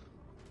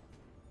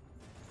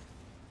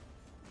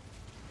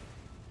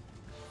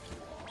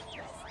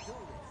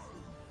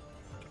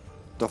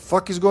 The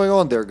fuck is going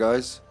on there,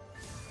 guys?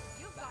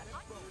 You've got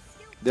unused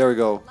skill There we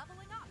go. leveling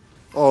up.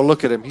 Oh,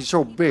 look at him, he's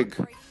so big. Upgrading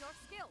your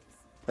skills.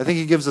 I think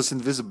he gives us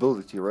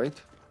invisibility, right?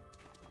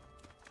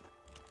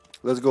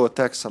 Let's go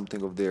attack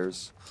something of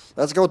theirs.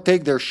 Let's go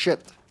take their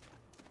shit.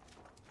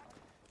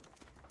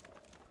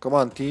 Come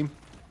on, team.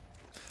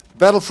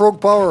 Battle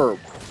frog power.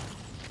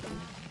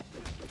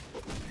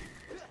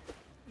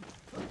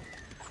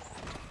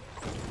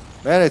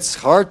 Man, it's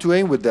hard to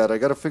aim with that. I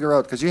gotta figure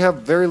out, because you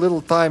have very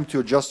little time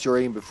to adjust your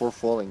aim before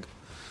falling.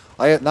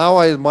 Now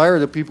I admire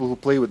the people who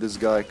play with this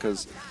guy,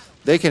 because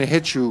they can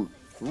hit you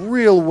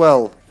real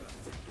well.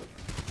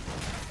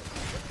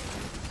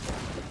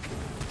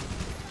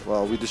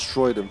 Wow, we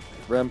destroyed him.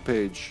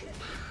 Rampage.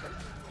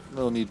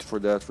 No need for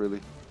that, really.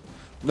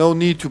 No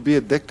need to be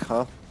a dick,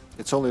 huh?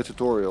 It's only a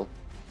tutorial.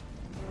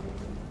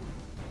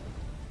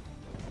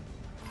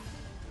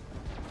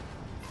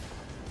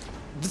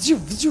 Did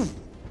you...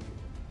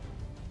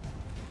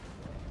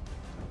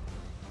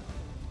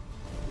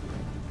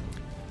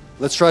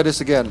 Let's try this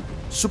again.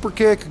 Super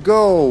kick,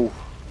 go!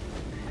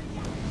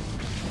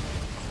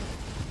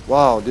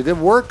 Wow, did it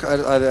work? I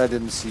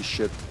didn't see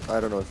shit. I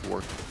don't know if it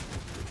worked.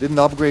 Didn't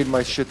upgrade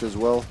my shit as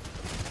well.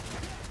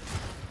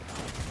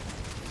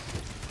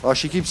 Oh,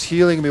 she keeps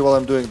healing me while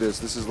I'm doing this.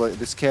 This is like,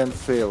 this can't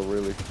fail,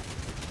 really.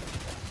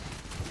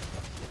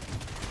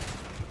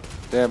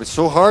 Damn, it's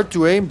so hard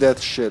to aim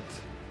that shit.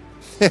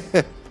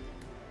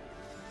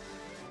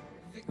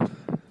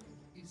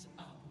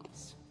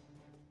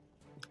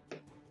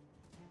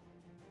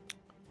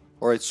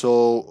 Alright,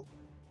 so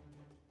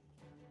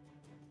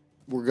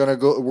we're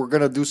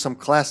gonna do some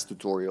class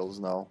tutorials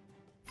now.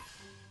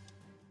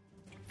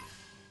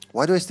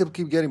 Why do I still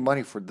keep getting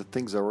money for the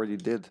things I already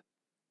did?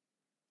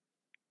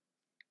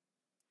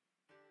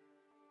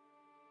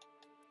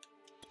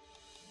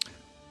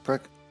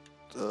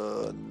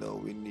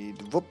 No, we need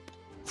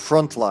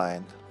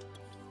frontline.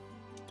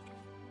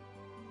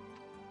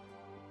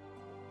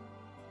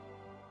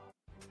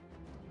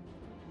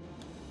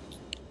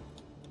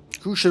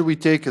 Who should we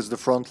take as the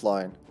front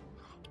line?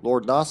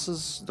 Lord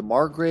Nassus, the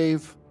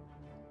Margrave,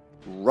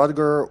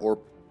 Rudger, or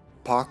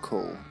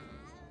Paco?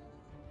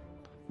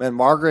 Man,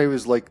 Margrave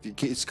is like,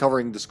 it's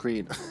covering the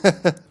screen.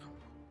 I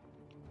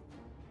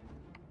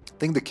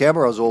think the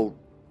camera is all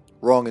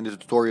wrong in the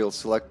tutorial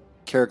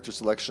character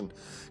selection,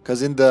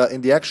 because in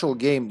the actual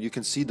game you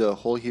can see the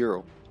whole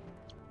hero.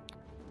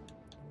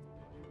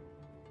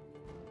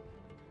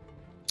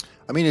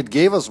 I mean, it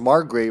gave us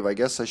Margrave. I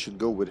guess I should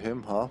go with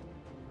him, huh?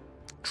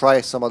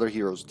 Try some other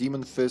heroes: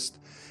 Demon Fist,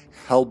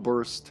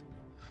 Hellburst,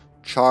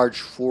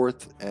 Charge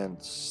Forth,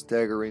 and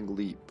Staggering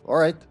Leap. All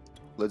right,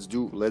 let's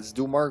do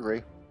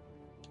Margrave.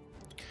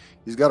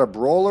 He's got a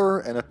brawler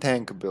and a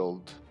tank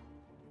build.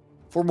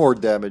 For more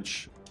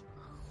damage,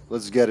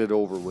 let's get it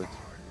over with.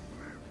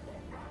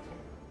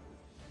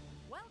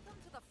 Welcome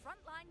to the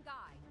Frontline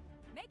Guide.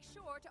 Make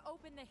sure to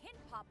open the hint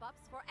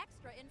pop-ups for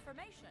extra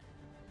information.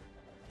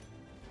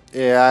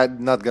 Yeah,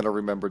 I'm not gonna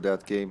remember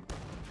that game.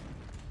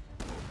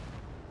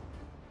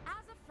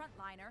 As a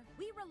frontliner,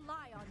 we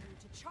rely on you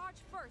to charge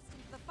first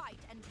into the fight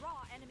and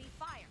draw enemy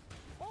fire,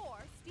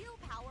 or steal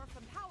power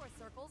from power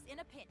circles in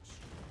a pinch.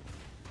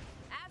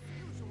 As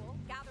usual,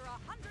 gather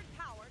 100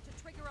 power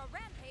to trigger a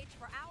rampage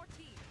for our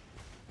team.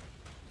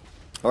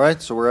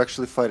 Alright, so we're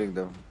actually fighting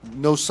them.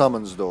 No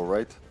summons though,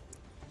 right?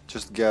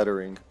 Just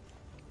gathering.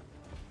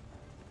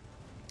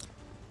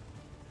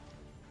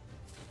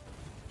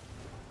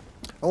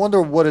 I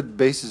wonder what it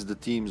bases the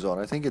teams on.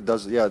 I think it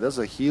does, yeah, it does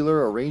a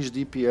healer, a ranged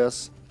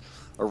DPS,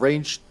 a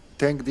ranged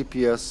tank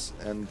DPS,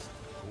 and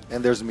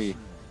there's me.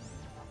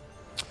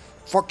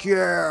 Fuck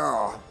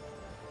yeah!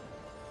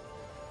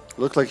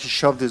 Looked like he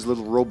shoved his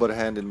little robot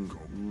hand in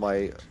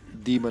my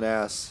demon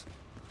ass.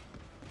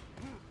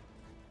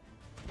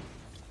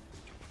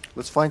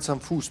 Let's find some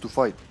foos to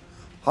fight.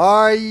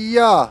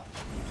 Hiya!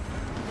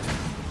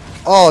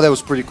 Oh, that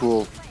was pretty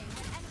cool.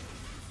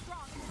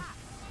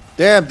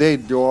 Damn, they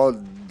do all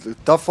the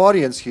tough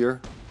audience here.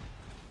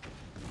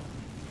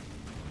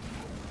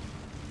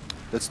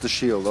 That's the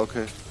shield,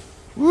 okay.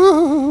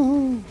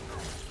 Woohoo!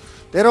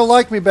 They don't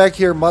like me back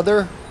here,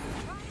 mother.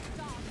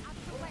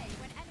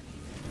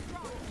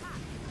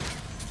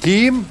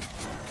 Team?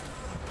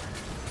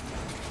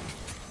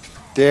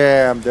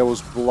 Damn, that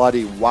was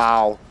bloody.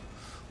 Wow.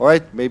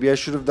 Alright, maybe I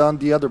should have done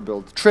the other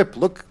build. Trip,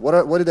 look.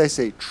 What did I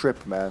say?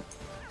 Trip, man.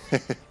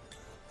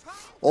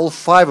 All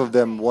 5 of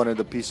them wanted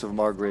a piece of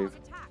Margrave.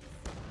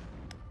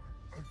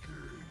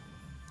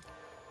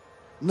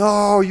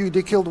 No,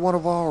 they killed one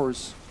of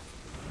ours.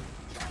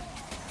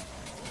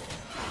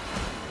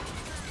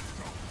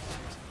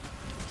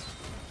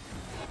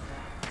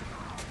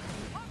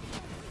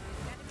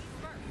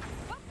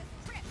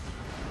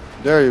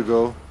 There you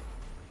go.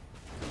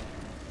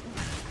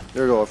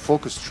 There you go, a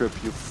focus trip.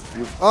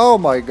 Oh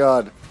my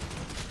god.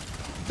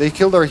 They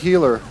killed our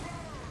healer.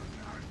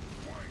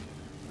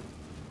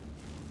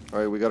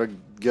 Alright, we gotta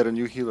get a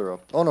new healer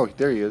up. Oh no,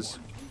 there he is.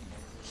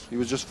 He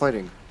was just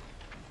fighting.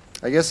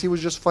 I guess he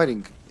was just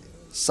fighting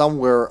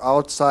somewhere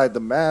outside the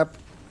map.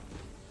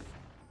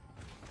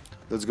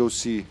 Let's go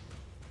see.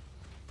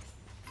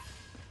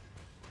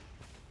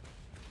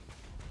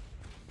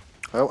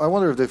 I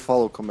wonder if they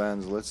follow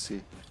commands. Let's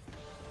see.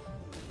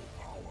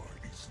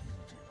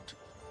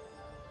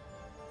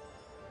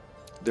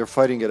 They're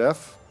fighting at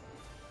F.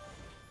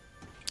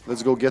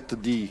 Let's go get the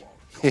D.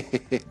 This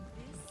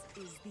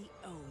is the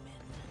omen.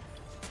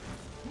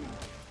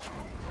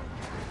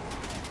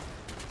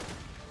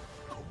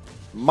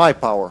 My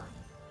power.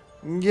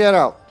 Get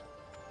out.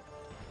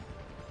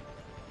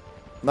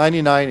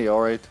 90-90,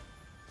 alright.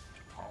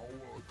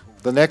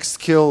 The next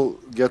kill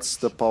gets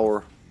the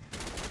power.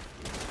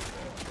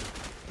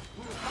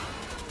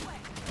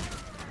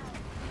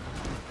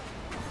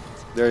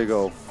 There you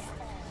go.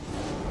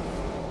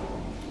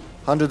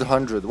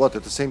 100. What,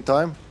 at the same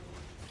time?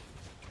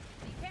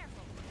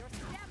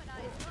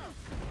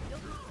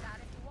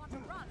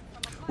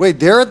 Wait,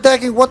 they're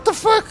attacking? What the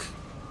fuck?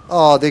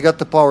 Oh, they got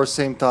the power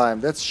same time.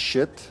 That's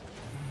shit.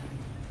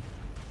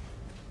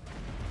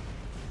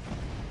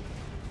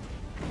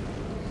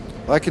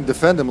 I can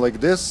defend them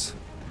like this.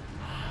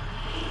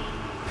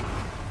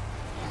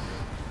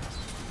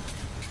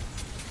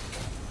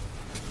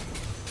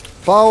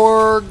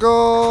 Power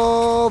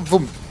go!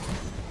 Boom.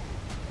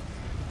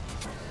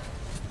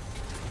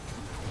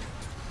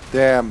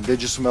 Damn, they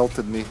just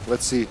melted me.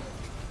 Let's see.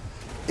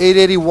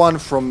 881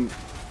 from...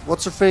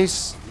 What's her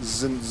face?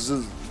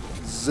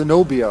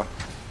 Zenobia.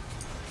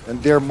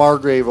 And their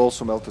Margrave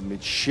also melted me.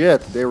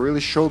 Shit, they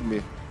really showed me.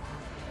 The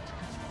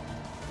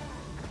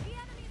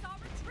enemies are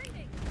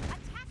retreating.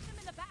 Attack them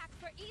in the back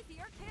for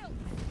easier kills.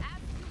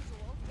 As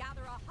usual,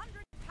 gather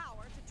 100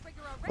 power to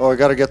trigger a... Oh, I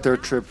gotta get their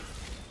trip.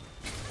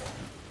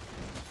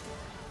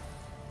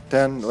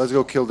 10, let's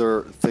go kill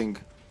their thing.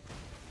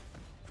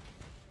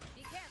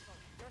 Be careful.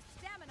 Your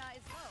stamina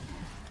is low.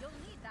 You'll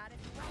need that if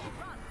you want to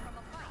run from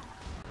a fight.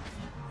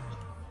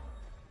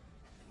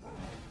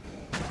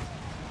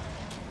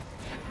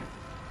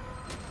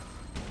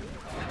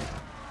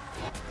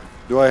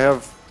 Do I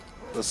have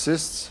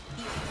assists?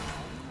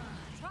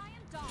 Try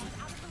and dodge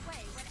out of the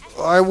way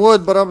when I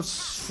would, but I'm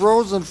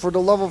frozen for the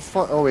love of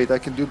fun. Oh wait, I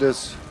can do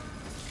this.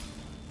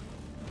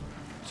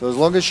 So as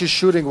long as she's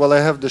shooting while I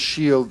have the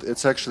shield,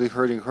 it's actually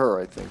hurting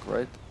her, I think,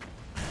 right?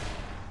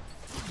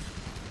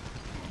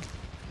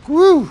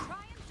 Woo! Try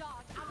and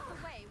dodge out of the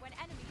way when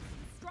enemies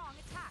use strong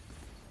attacks.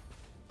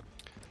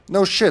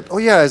 No shit. Oh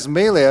yeah, as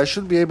melee, I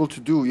should be able to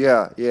do...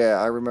 Yeah,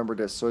 I remember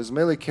this. So as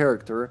melee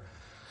character...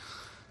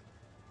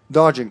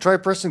 Dodging. Try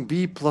pressing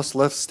B plus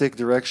left stick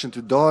direction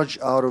to dodge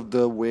out of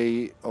the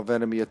way of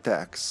enemy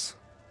attacks.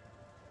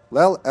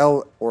 L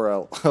or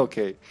L.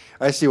 Okay,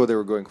 I see what they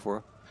were going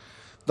for.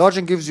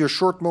 Dodging gives you a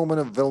short moment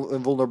of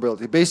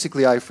invulnerability.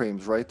 Basically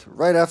iframes, right?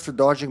 Right after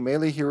dodging,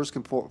 melee heroes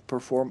can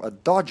perform a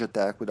dodge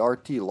attack with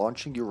RT,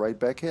 launching you right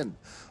back in.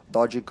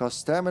 Dodging costs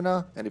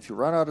stamina, and if you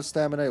run out of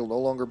stamina, you'll no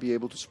longer be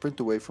able to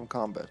sprint away from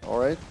combat.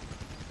 Alright?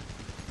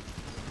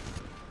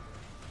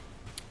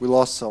 We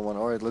lost someone.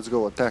 Alright, let's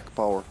go. Attack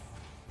power.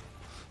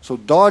 So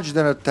dodge,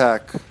 then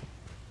attack.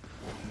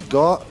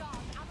 Oh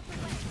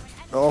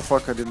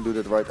fuck, I didn't do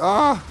that right.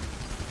 Ah!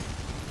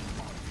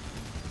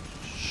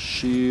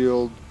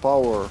 Shield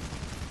power.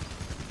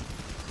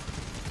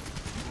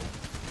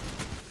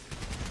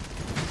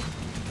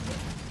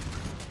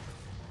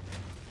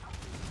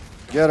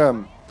 Get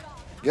him.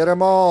 Get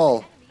them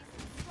all.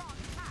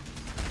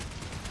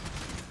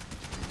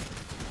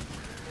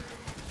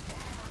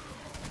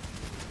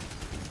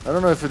 I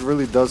don't know if it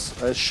really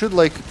does. I should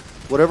like...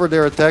 Whatever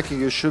they're attacking,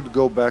 you should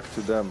go back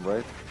to them,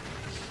 right?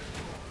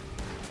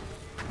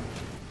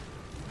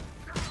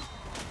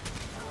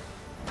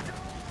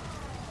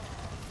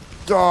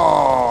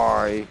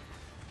 Die!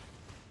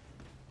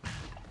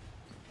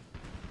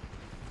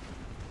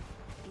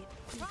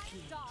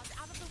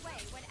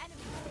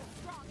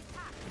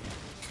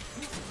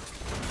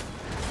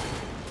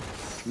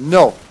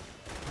 No!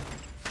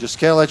 Just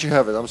can't let you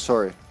have it, I'm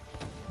sorry.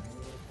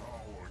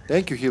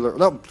 Thank you, healer.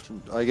 No,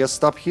 I guess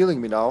stop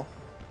healing me now.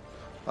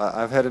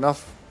 I've had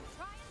enough.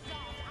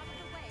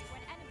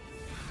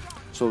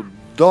 So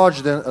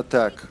dodge then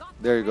attack.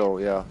 There you go,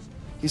 yeah.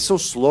 He's so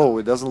slow,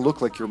 it doesn't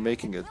look like you're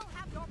making it.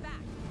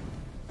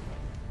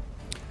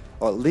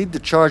 Lead the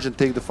charge and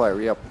take the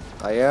fire. Yep,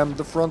 I am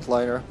the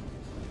frontliner.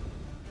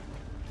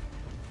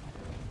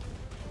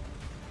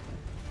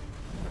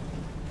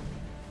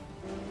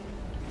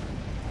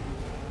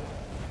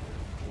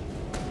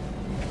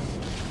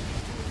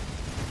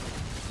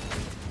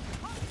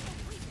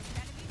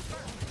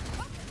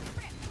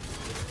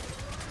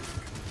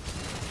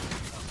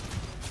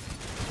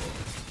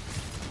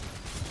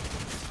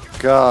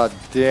 God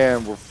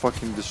damn, we're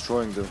fucking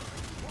destroying them.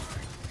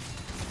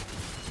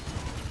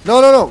 No,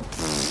 no, no!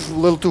 Pfft, a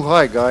little too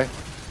high, guy.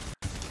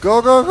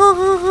 Go, go, go,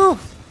 go, go!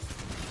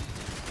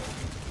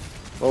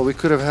 Well, we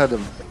could have had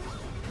him.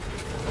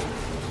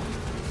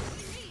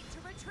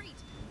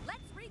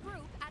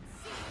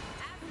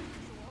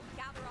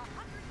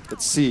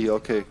 At C,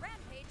 okay.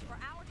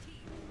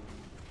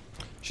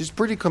 She's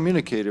pretty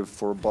communicative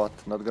for a bot,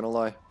 not gonna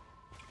lie.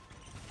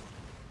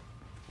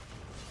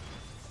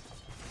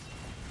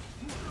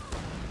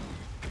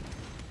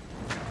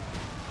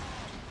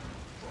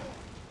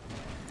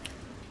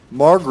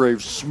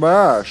 Margrave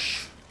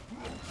smash!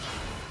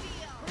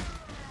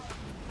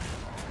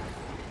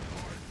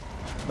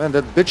 Man,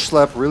 that bitch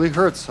slap really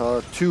hurts, huh?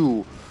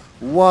 2,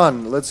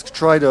 1, let's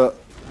try to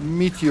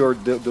meteor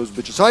those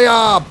bitches.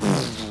 Hiya!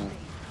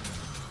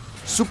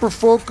 Super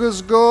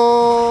focus,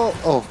 go!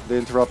 Oh, they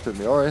interrupted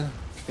me, alright.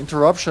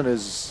 Interruption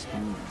is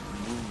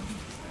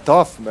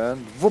tough, man.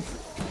 Whoop.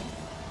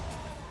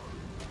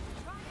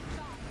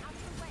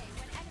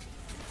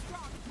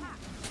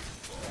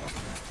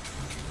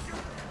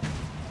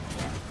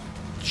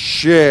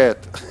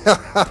 Shit.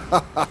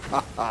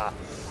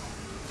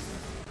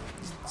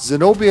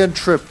 Zenobia and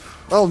Trip.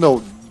 Oh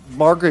no,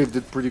 Margrave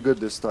did pretty good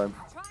this time.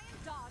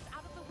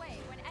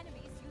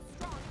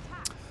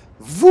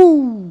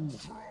 Woo!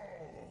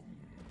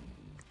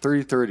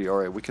 30-30.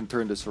 Alright, we can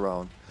turn this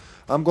around.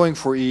 I'm going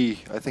for E.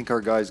 I think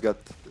our guys got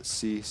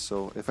C,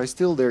 so if I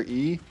steal their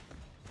E,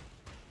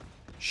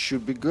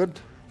 should be good.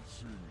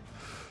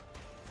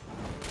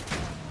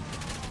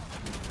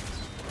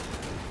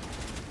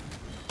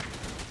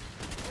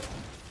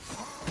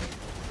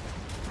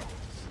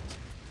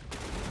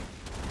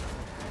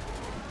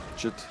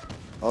 Shit.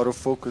 Out of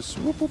focus.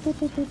 Whoop, whoop,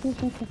 whoop, whoop, whoop,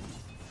 whoop, whoop.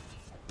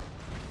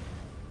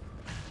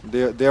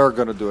 They are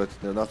gonna do it.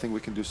 There's nothing we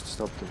can do to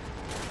stop them.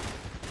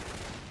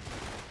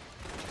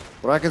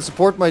 But I can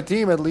support my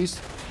team at least.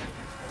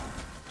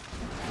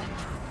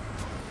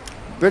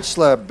 Bitch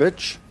slap,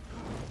 bitch.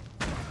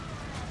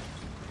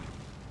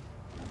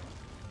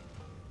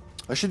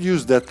 I should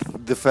use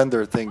that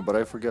defender thing, but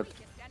I forget.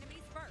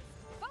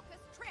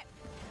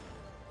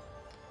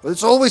 But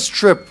it's always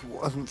trip.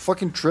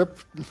 Fucking trip.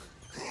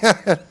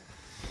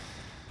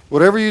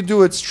 Whatever you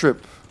do, it's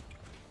trip.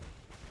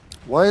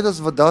 Why does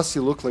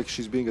Vadasi look like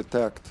she's being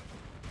attacked?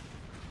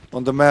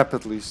 On the map,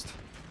 at least.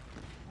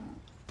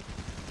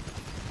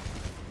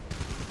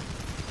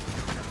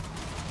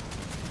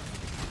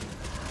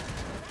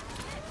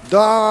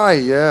 Die!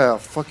 Yeah,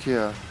 fuck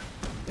yeah.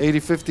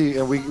 80-50,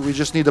 and we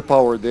just need the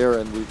power there,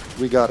 and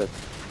we got it.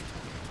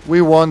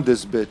 We won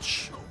this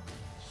bitch.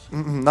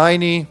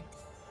 90.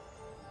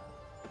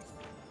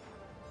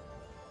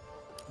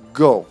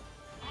 Go.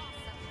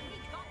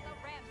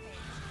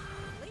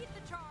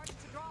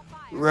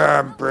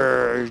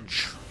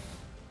 Rampage.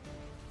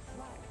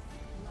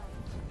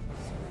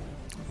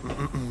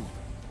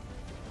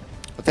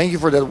 Thank you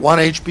for that 1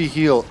 HP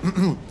heal.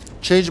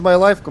 Changed my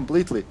life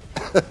completely.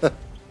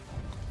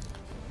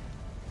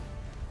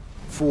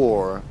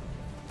 4,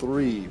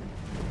 3,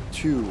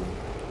 2.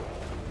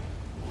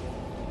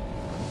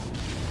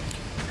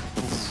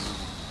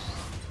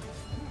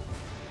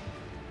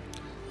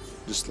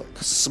 Just like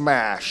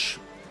smash.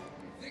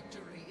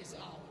 Victory is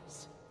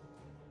ours.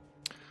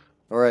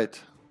 All right.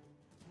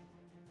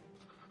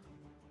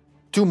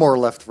 2 more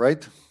left,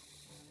 right?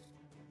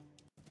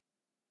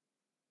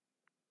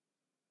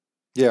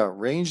 Yeah,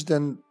 ranged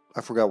and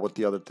I forgot what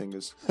the other thing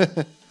is.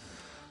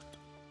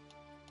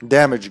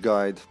 Damage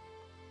guide.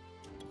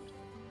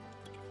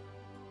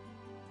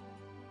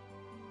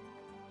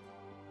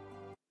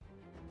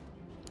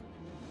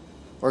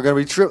 We're gonna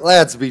be trip.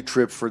 Let's be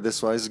trip for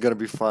this one. This is gonna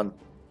be fun.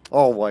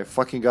 Oh my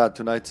fucking god!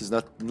 Tonight is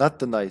not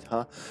the night,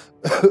 huh?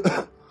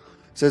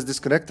 Says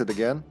disconnected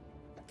again.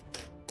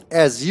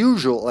 As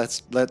usual, I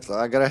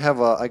gotta have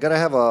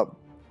a.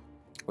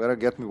 We gotta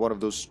get me one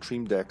of those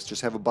stream decks.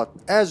 Just have a button.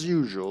 As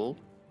usual.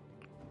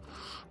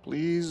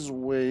 Please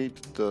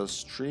wait. The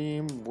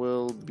stream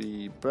will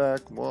be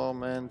back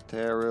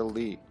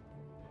momentarily.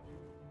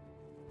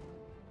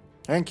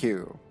 Thank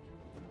you.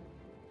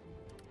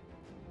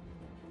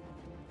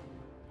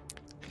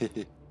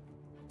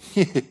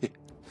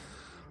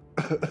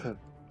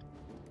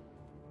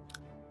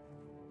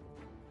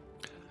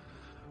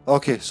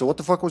 Okay, so what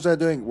the fuck was I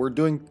doing? We're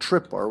doing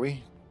trip, are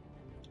we?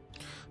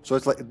 So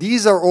it's like,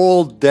 these are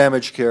all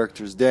damage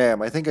characters.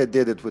 Damn, I think I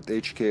did it with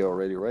HK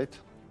already, right?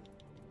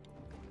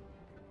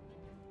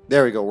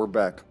 There we go, we're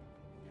back.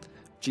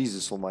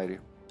 Jesus almighty.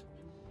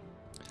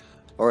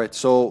 Alright,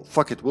 so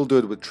fuck it, we'll do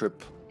it with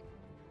trip.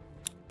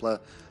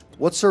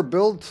 What's her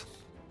build?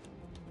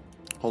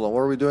 Hold on, what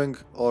are we doing?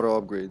 Auto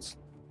upgrades.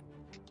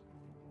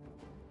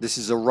 This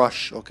is a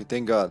rush. Okay,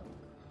 thank God.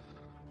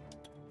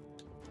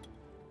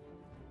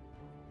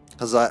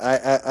 Cause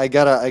I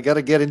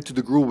gotta get into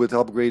the groove with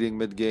upgrading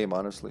mid game,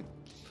 honestly.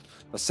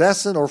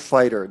 Assassin or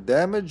fighter?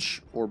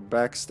 Damage or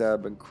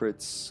backstab and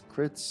crits?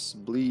 Crits,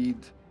 bleed,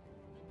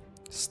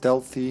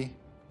 stealthy.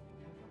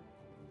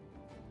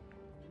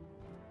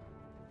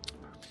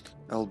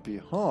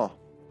 LB, huh?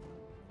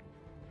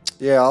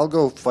 Yeah, I'll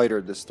go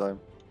fighter this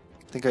time.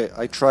 I think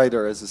I tried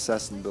her as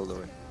assassin build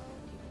already.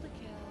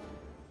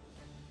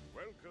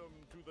 Welcome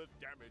to the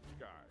damage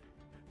guide.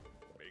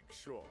 Make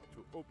sure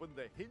to open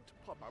the hint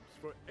pop-ups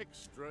for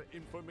extra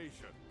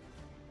information.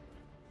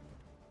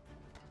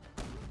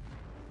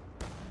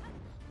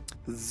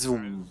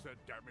 Zoom. As a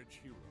damage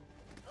hero,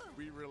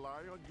 we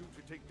rely on you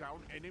to take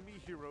down enemy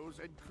heroes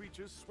and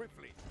creatures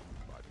swiftly.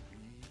 But be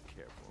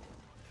careful.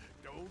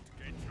 Don't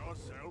get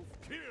yourself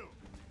killed.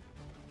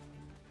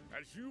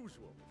 As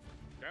usual,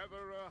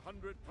 gather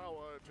 100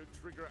 power to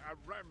trigger a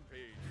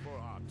rampage for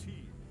our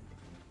team.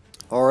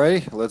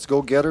 Alright, let's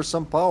go gather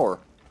some power.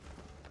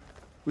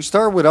 We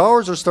start with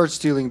ours or start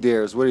stealing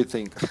theirs? What do you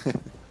think?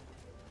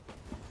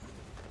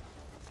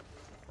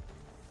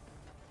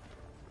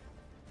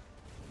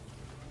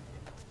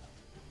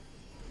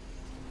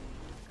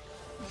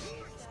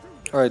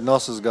 Alright,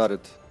 Nossa's got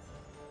it.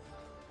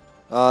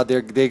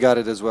 They got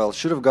it as well.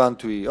 Should have gone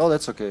to E. Oh,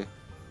 that's okay.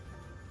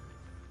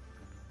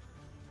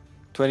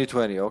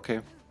 2020, okay.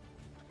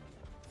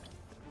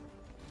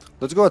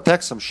 Let's go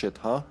attack some shit,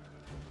 huh?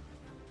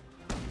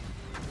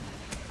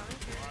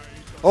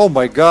 Oh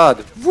my god!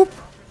 Whoop!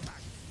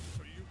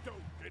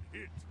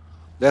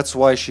 That's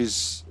why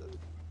she's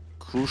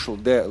crucial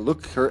there.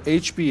 Look, her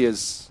HP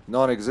is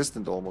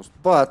non-existent almost,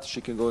 but she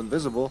can go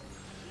invisible.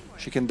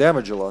 She can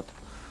damage a lot.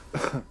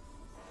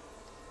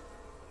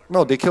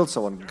 No, they killed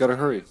someone. Gotta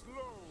hurry.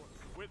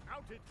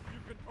 Without it, you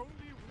can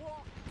only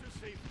walk to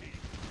safety.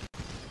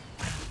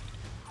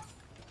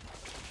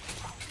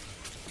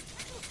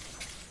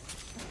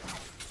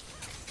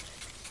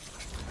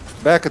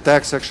 Back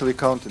attacks actually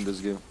count in this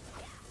game.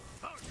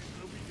 Target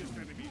the weakest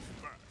enemies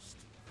first.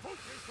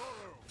 Focus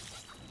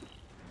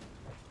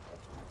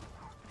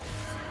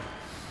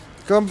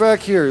come back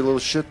here, you little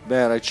shit.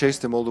 Man, I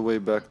chased him all the way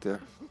back there.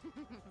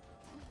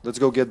 Let's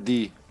go get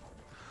D.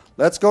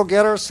 Let's go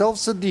get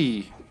ourselves a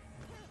D.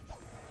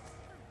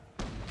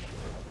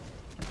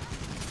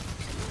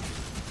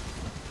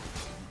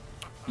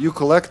 You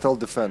collect, I'll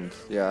defend.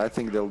 Yeah, I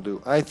think they'll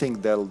do. I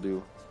think that'll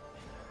do.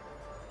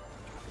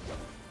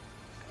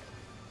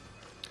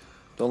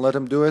 Don't let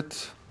him do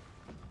it.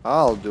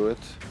 I'll do it.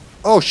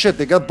 Oh shit,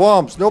 they got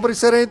bombs. Nobody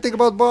said anything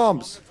about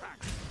bombs.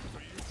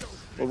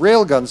 Well,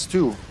 railguns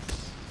too.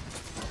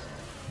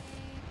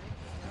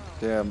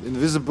 Damn,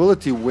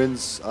 invisibility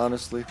wins,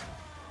 honestly.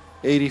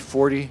 80,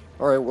 40.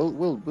 Alright,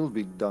 we'll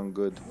be done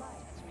good.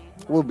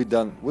 We'll be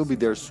done. We'll be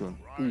there soon.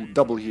 Ooh,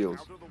 double heals.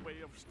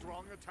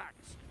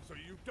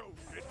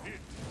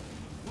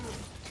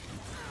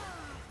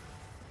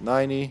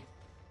 90.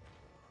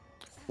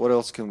 What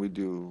else can we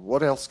do?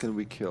 What else can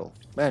we kill?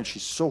 Man,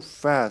 she's so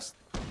fast.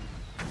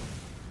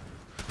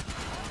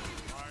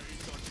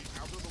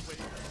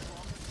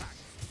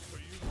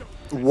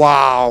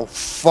 Wow,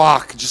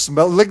 fuck. Just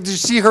look, did you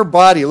see her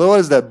body? Look, what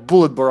is that?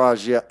 Bullet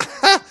barrage, yeah.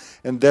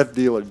 And Death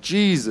Dealer.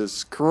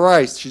 Jesus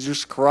Christ, she's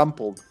just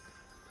crumpled.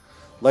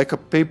 Like a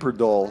paper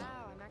doll. Wow,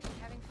 I'm actually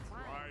having fun.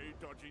 Try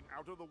dodging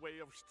out of the way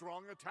of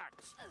strong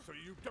attacks so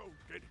you don't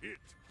get hit.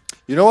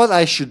 You know what?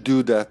 I should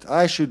do that.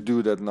 I should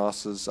do that,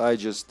 Nosses. I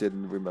just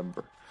didn't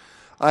remember.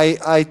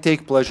 I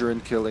take pleasure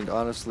in killing,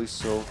 honestly,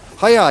 so...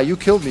 Hiya, you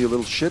killed me, you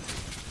little shit.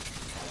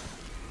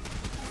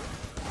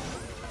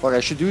 Fuck, I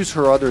should use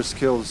her other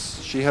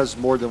skills. She has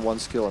more than one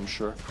skill, I'm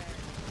sure.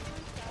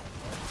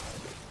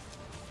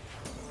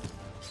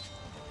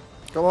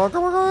 Come on,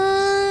 come on,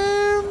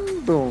 come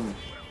on! Boom.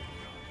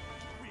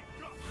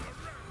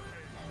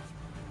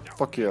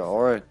 Fuck yeah,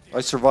 alright.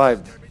 I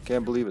survived.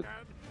 Can't believe it.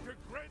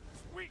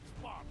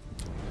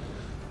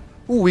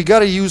 Ooh, we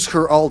gotta use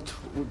her ult.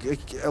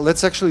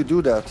 Let's actually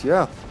do that,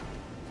 yeah.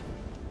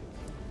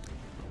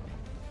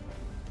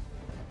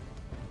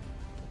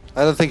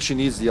 I don't think she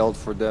needs the ult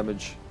for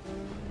damage.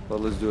 But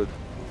let's do it.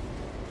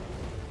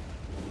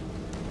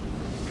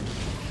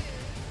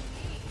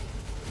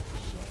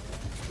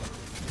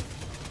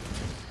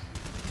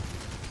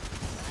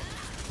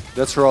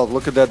 That's her ult.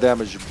 Look at that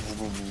damage. Boom,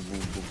 boom, boom, boom,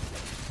 boom.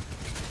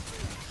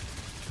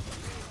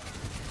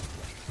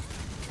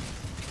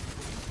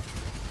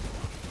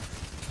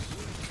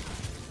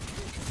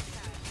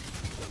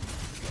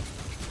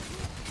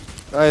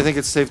 I think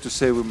it's safe to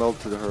say we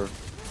melted her.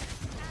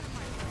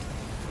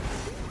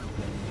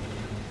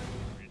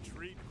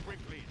 Retreat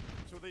quickly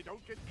so they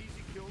don't get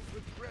easy kills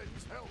with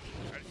Gren's help.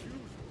 As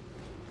usual,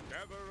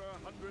 gather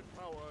 100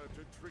 power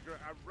to trigger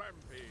a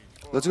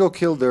rampage. Let's go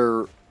kill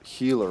their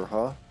healer,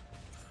 huh?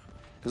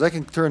 Because I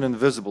can turn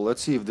invisible.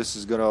 Let's see if this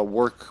is gonna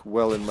work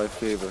well in my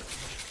favor.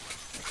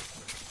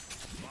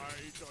 Try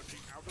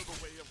dodging out of the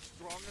way of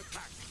strong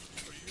attacks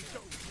so you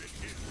don't get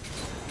hit.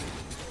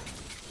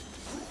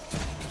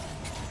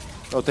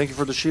 Oh, thank you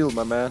for the shield,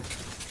 my man.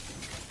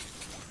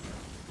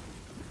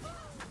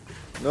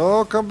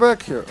 No, come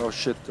back here. Oh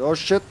shit, oh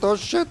shit, oh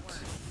shit. Try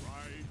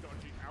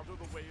dodging out of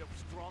the way of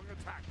strong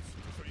attacks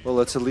so you Well,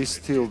 let's at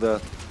least steal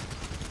that. Something.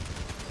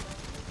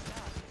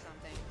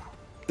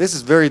 This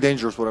is very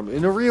dangerous what I'm...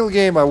 In a real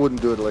game, I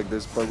wouldn't do it like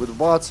this. But with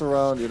bots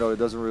around, you know, it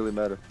doesn't really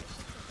matter.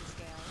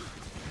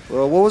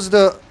 Well, what was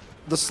the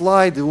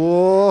slide? Whoa.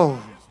 slow.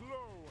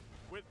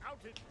 Without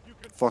it, you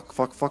can Fuck,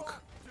 fuck,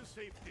 fuck. to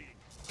safety.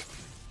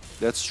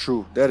 That's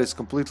true. That is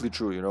completely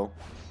true, you know.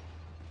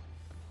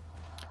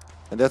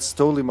 And that's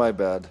totally my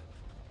bad.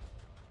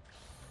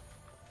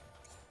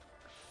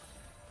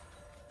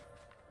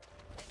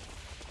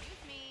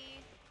 Excuse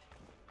me.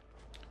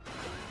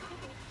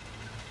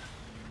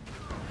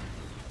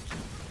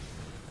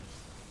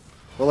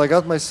 Well, I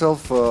got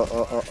myself...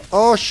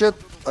 oh shit!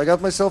 I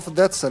got myself a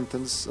death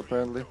sentence,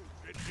 apparently.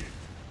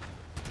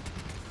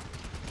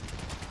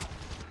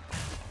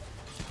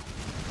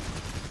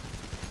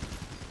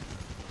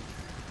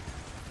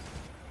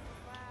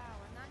 Wow,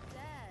 I'm not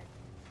dead.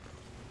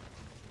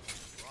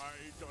 Try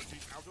dodging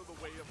out of the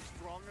way of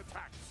strong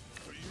attacks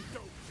so you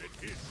don't get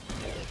hit.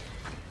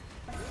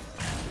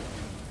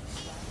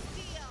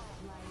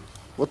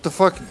 What the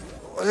fuck?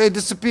 Hey,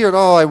 disappeared!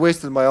 Oh, I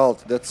wasted my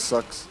ult. That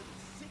sucks.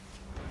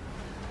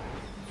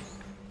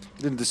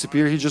 He didn't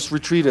disappear, he just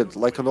retreated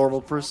like a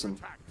normal person.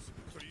 Attacks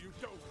so you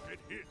don't get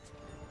hit.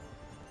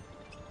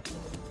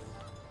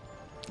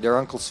 Their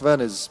Uncle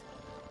Sven is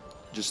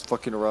just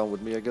fucking around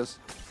with me, I guess.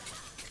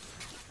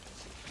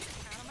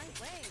 Out of my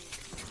way.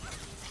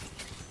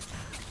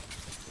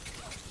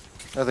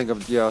 I think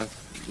I'm, yeah.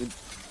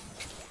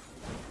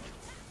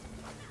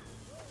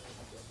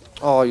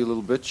 Oh, you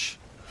little bitch.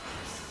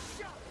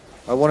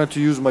 I wanted to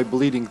use my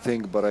bleeding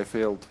thing, but I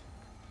failed.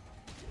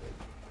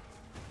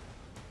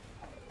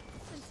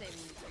 Been saving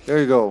you for There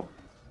you go.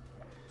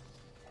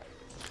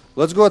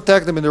 Let's go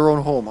attack them in their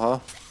own home, huh?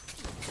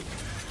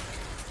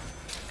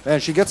 Man,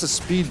 she gets a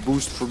speed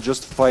boost from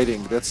just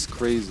fighting. That's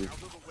crazy. Out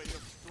of the way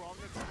of strong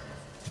attacks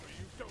so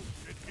you don't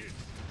get hit.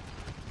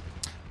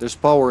 There's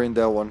power in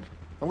that one.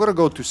 I'm gonna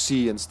go to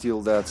C and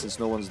steal that since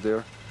no one's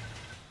there.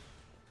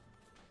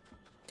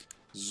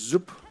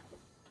 Zoop.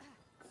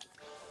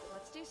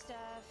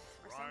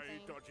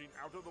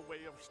 the way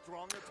of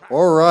strong attack.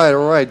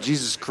 Alright,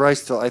 Jesus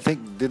Christ. I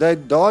think, did I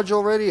dodge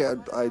already?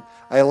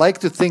 I like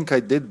to think I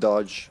did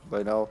dodge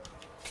by now.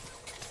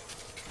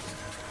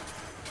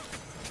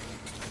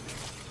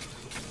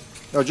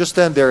 No, just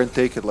stand there and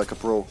take it like a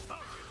pro.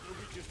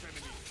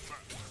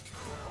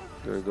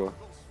 There you go.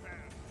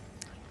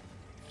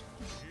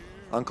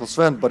 Uncle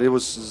Sven, but it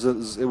was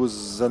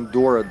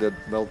Zandora that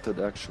melted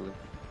actually.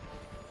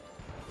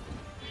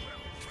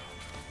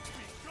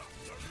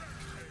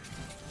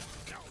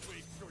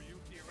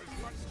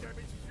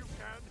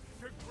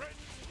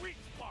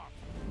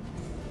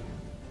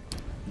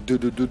 Do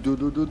do do do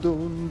do do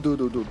do do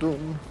do do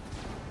do.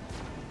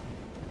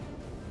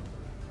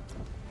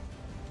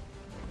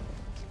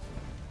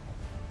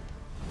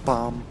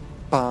 Bam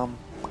bam.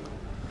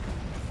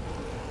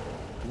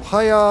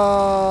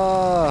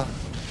 Hiya!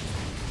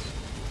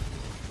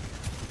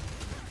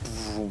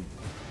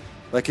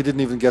 Like he didn't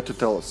even get to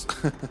tell us.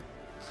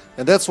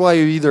 And that's why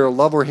you either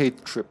love or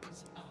hate Trip.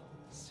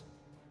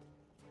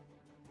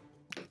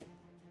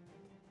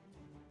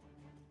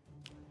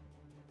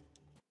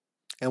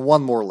 And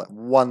one more left.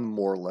 One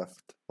more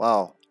left.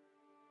 Wow.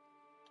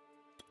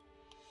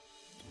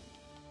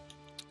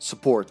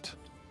 Support.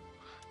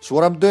 So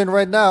what I'm doing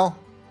right now,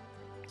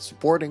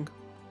 supporting.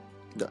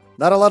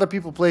 Not a lot of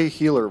people play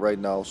healer right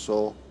now,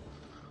 so...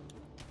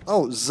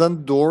 Oh,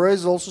 Zandora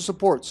is also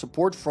support.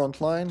 Support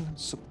frontline.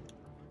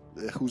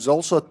 Who's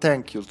also a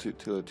tank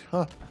utility.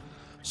 Huh.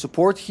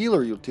 Support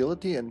healer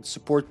utility and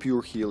support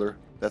pure healer.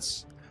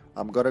 That's...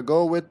 I'm gonna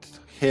go with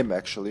him,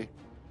 actually.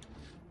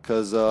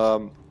 Because,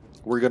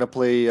 we're gonna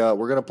play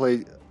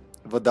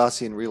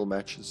Vadasi in real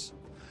matches.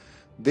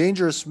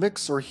 Dangerous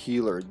mix or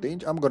healer?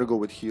 I'm gonna go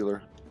with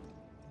healer.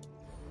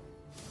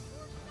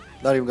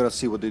 Not even gonna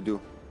see what they do.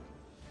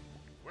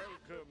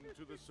 Welcome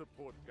to the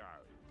support guide.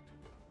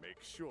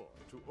 Make sure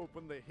to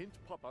open the hint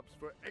pop-ups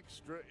for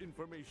extra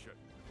information.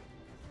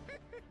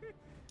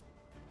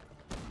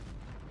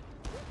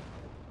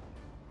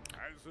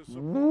 As a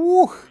support,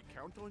 Woo. we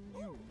count on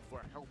you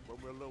for help when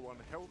we're low on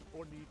health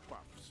or need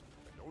buffs.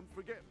 And don't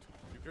forget,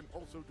 you can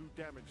also do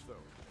damage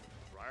though.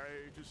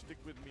 Try to stick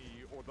with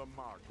me or the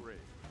Mark Ray.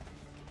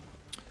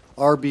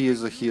 RB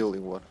is a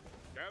healing one.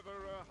 Gather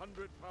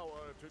 100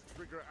 power to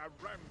trigger a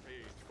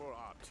rampage for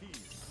our team.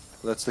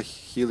 That's the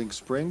healing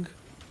spring.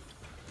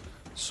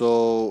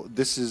 So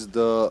this is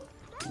the...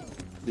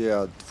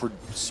 Yeah, for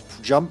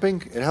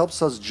jumping, it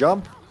helps us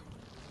jump,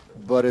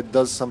 but it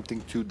does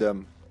something to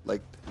them,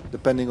 like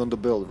depending on the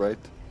build, right?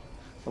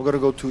 I'm gonna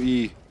go to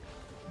E.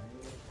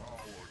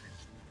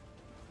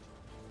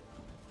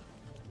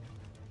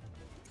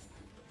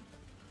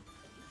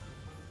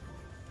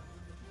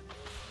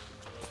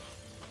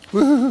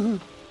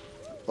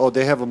 Oh,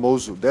 they have a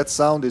Mozu. That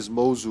sound is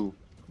Mozu.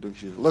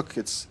 Look,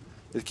 it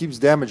keeps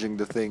damaging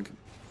the thing.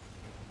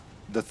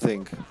 The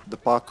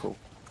Paco.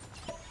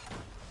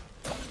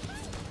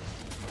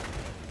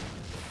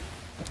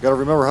 Gotta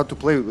remember how to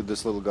play with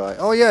this little guy.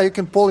 Oh yeah, you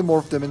can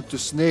polymorph them into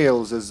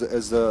snails as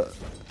the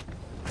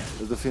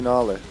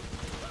finale.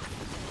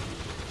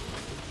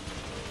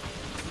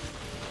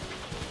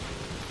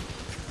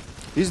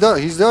 He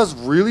does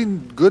really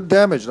good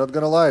damage, not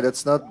gonna lie,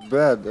 that's not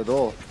bad at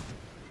all.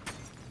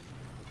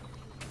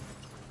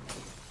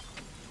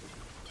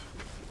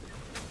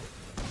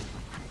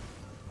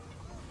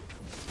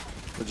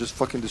 I just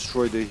fucking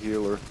destroyed the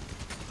healer.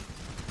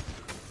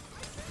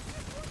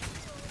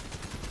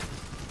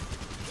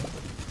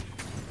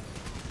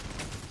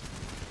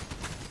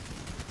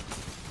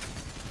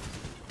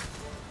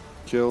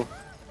 Kill.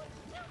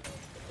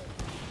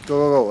 Go,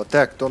 go, go.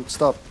 Attack. Don't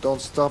stop.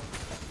 Don't stop.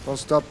 Don't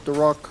stop the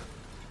rock.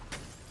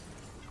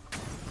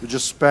 You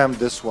just spam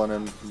this one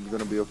and you're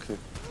gonna be okay.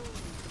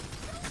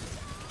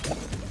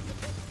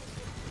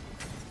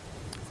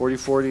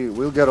 40-40.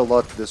 We'll get a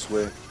lot this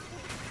way.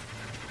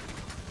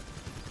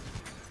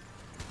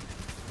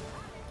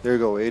 There you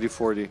go.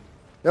 80-40.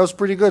 That was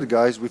pretty good,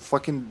 guys. We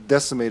fucking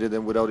decimated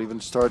them without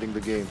even starting the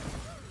game.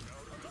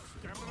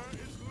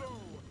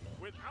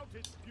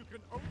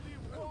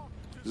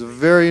 He's a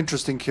very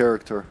interesting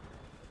character.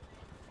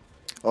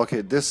 Okay,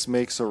 this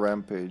makes a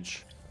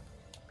rampage.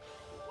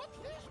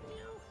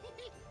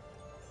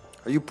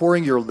 Are you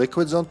pouring your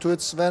liquids onto it,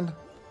 Sven?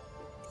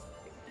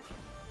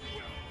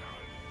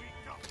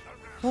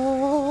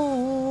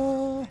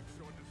 Oh.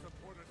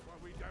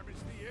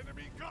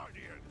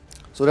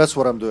 So that's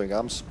what I'm doing.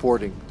 I'm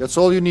supporting. That's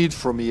all you need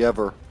from me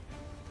ever.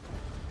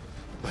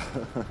 At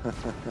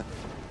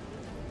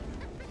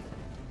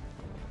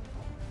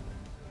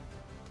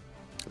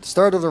the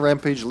start of the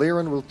rampage,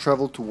 Liren will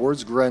travel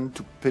towards Gren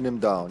to pin him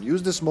down.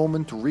 Use this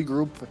moment to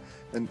regroup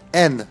and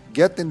N.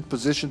 Get in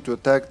position to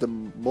attack the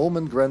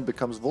moment Gren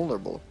becomes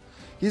vulnerable.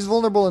 He's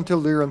vulnerable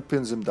until Liren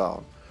pins him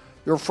down.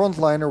 Your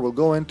frontliner will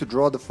go in to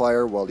draw the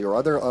fire while your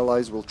other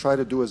allies will try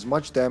to do as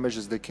much damage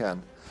as they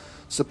can.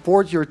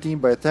 Support your team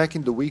by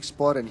attacking the weak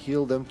spot and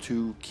heal them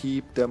to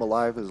keep them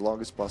alive as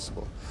long as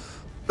possible.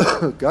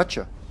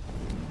 Gotcha.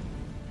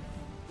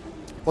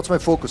 What's my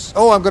focus?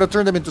 Oh, I'm gonna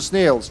turn them into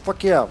snails.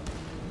 Fuck yeah.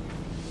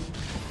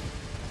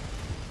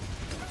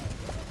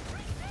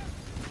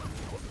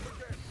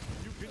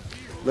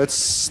 Let's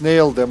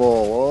snail them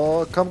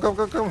all. Oh, come, come,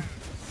 come, come.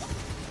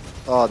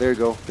 Oh, there you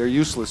go. They're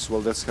useless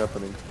while that's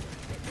happening.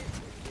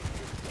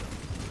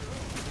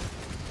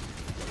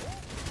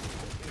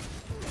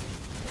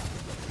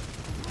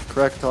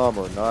 Cracked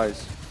armor,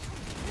 nice.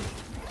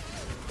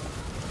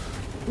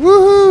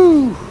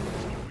 Woohoo!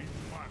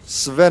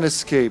 Sven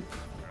escape.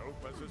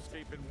 Help us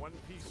escape in one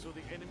piece so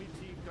the enemy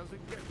team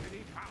doesn't get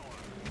any power.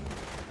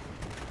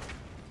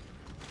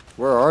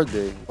 Where are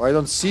they? I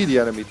don't see the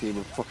enemy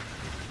team.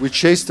 We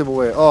chased them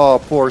away.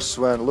 Oh, poor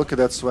Sven. Look at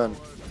that Sven.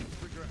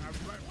 Trigger a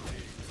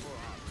rampage for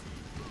us.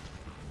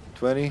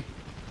 20.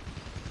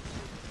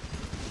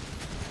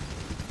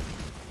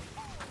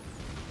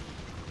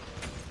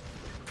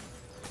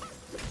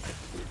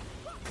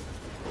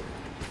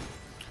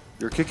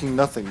 You're kicking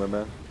nothing, my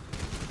man.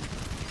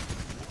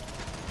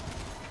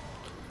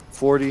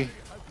 40. Your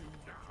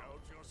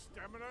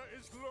stamina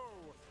is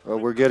low.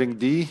 We're getting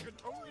D. You can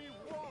only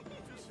walk to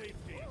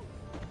safety.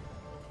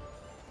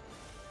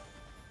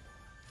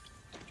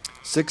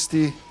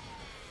 60.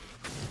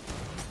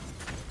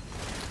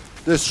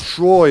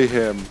 Destroy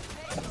him.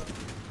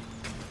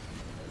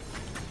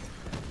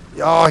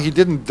 Oh, he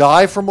didn't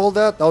die from all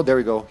that? Oh, there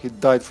we go. He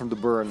died from the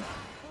burn.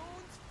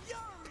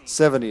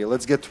 70.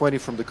 Let's get 20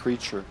 from the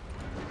creature.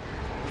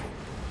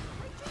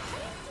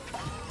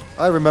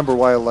 I remember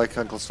why I like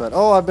Uncle Sven.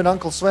 Oh, I've been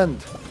Uncle Sven.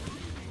 Don't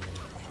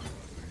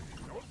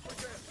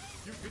forget,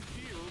 you can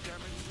heal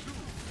damage too.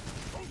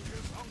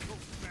 Focus, Uncle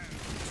Sven.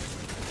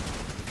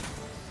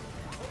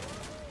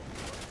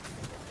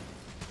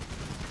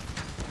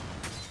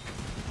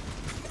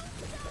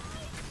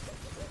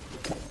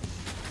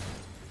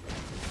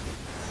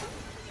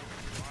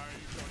 Try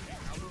dodging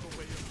out of the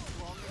way of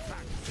strong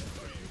attacks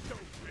so you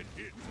don't get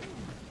hit.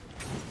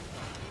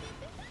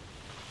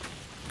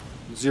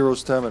 0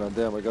 stamina.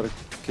 Damn, I gotta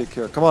kick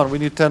here. Come on, we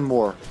need 10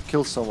 more.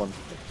 Kill someone.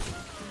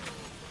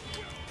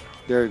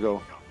 There you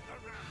go. Make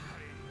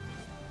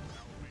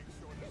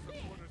sure to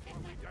support us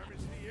while we damage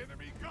the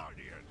enemy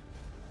guardian.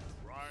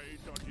 Try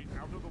dodging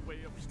out of the way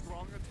of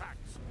strong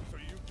attacks so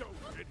you don't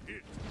get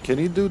hit. Can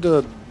he do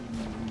the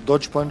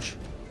dodge punch?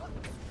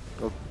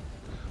 Oh,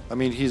 I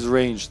mean, he's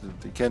ranged.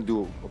 He can't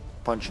do a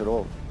punch at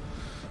all.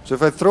 So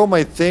if I throw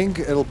my thing,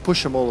 it'll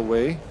push him all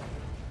away.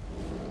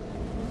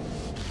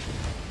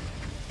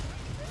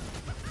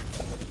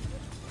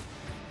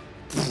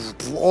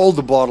 All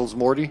the bottles,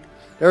 Morty.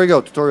 There we go.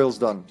 Tutorial's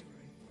done.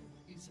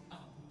 Is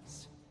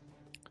ours.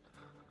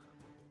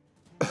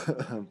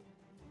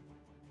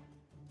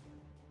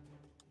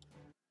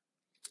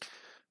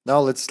 Now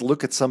let's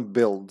look at some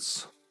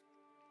builds.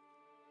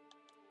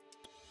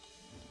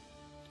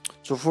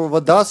 So for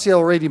Vadasi, I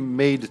already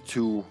made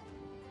 2.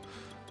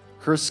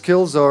 Her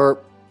skills are...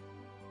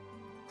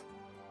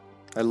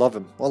 I love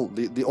him. Well,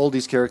 all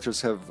these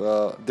characters have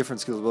different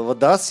skills. But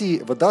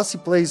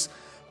Vadasi plays...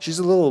 She's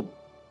a little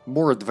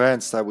more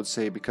advanced, I would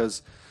say,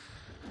 because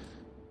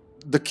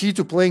the key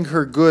to playing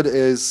her good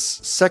is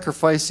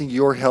sacrificing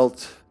your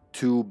health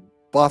to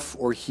buff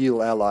or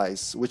heal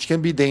allies, which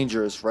can be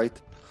dangerous, right?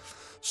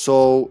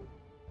 So,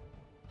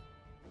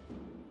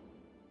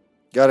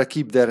 gotta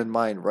keep that in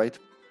mind, right?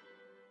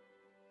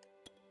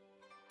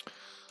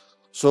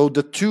 So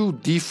the 2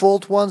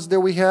 default ones that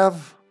we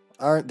have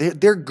are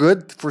they're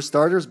good for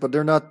starters, but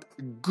they're not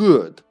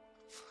good.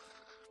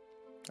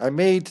 I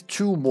made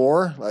 2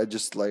 more. I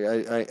just like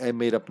I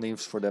made up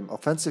names for them: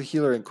 offensive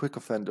healer and quick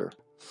offender,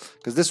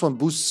 because this one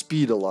boosts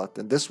speed a lot,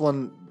 and this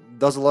one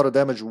does a lot of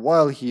damage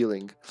while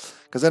healing.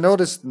 Because I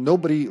noticed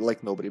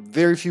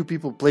very few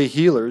people play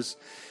healers,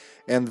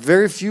 and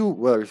very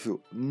few,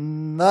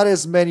 not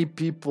as many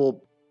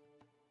people.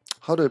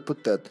 How do I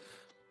put that?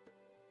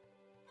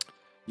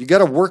 You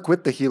gotta work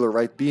with the healer,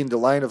 right? Be in the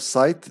line of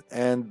sight,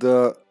 and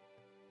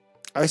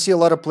I see a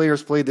lot of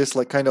players play this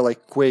kind of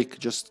like Quake,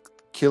 just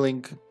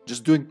killing,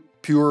 just doing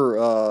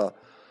pure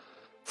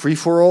free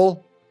for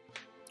all,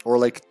 or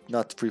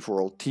not free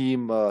for all,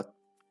 team,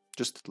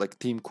 just like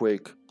Team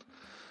Quake,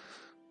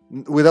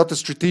 without the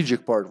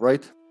strategic part,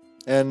 right?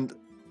 And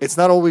it's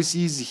not always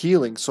easy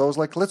healing. So I was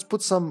like, let's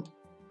put some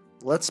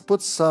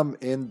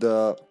in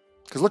the,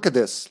 because look at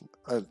this.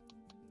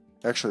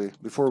 Actually,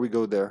 before we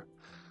go there,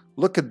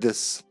 look at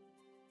this.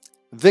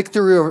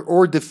 Victory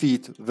or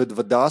defeat with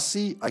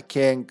Vadasi, I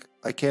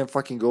can't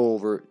fucking go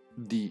over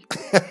D.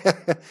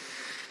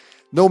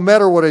 No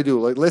matter what I do.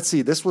 Let's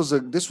see. This was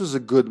a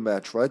good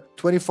match, right?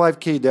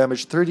 25k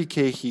damage,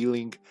 30k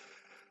healing,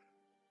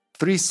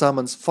 3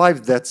 summons,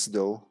 5 deaths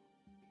though.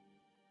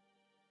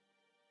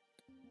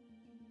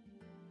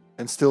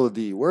 And still a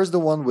D. Where's the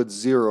one with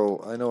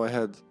 0? I know I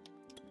had...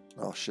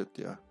 Oh shit,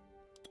 yeah.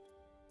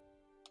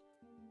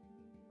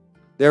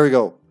 There we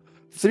go.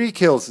 3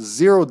 kills,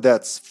 0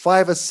 deaths,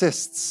 5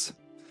 assists,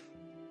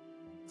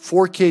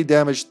 4k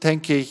damage,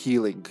 10k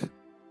healing.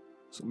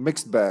 So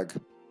mixed bag.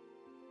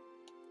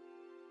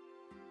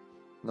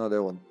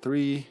 Another one,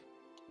 3.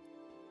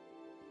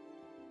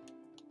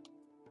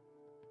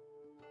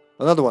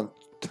 Another one,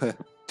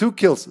 2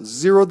 kills,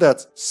 0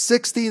 deaths,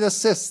 16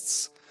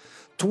 assists,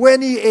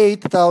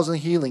 28,000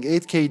 healing,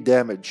 8k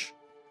damage.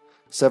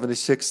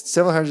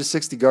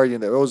 760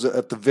 Guardian. That was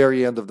at the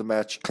very end of the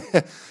match.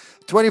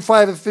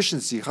 25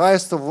 efficiency,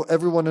 highest of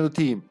everyone in the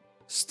team.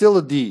 Still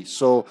a D.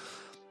 So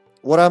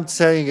what I'm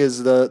saying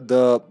is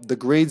the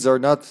grades are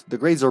not, the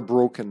grades are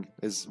broken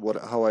is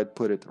how I'd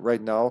put it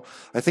right now.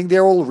 I think they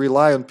all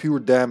rely on pure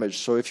damage.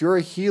 So if you're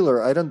a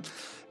healer, I don't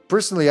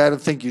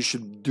think you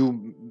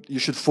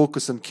should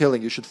focus on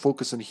killing. You should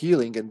focus on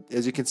healing, and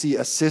as you can see,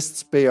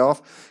 assists pay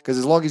off, because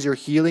as long as you're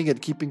healing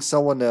and keeping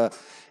someone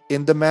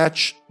in the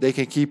match, they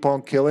can keep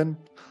on killing.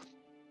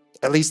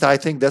 At least I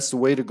think that's the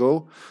way to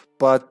go.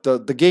 But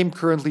the game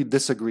currently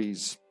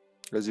disagrees,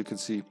 as you can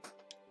see.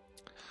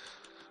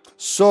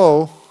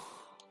 So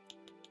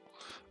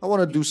I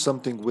want to do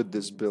something with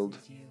this build.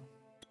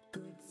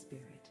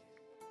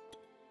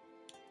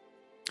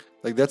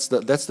 Like that's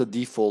the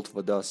default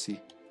Vadasi.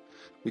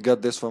 We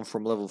got this one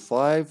from level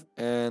 5,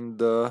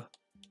 and her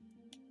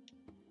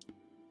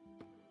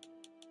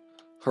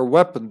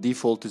weapon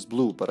default is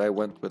blue, but I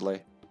went with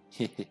like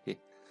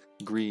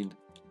green.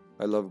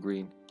 I love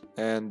green.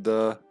 And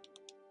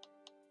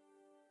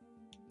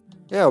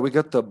yeah, we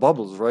got the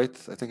bubbles, right?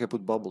 I think I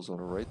put bubbles on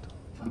her, right?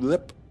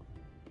 Blip.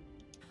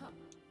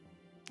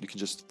 You can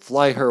just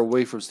fly her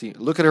away from Steam.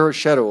 Look at her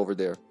shadow over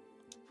there.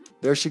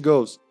 There she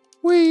goes.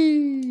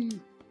 Whee!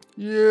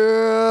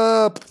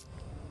 Yep.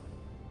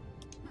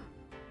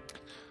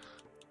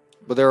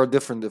 But there are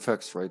different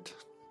effects, right?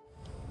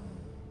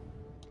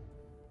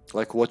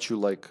 Like what you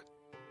like.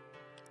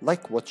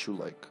 Like what you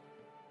like.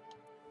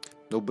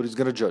 Nobody's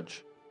gonna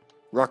judge.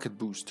 Rocket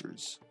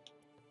boosters.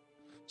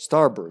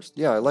 Starburst.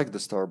 Yeah, I like the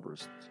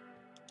starburst.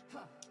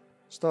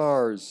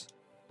 Stars.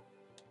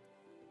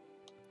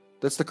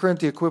 That's the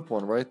currently equipped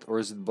one, right? Or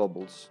is it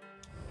bubbles?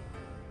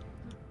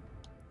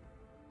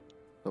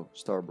 Oh,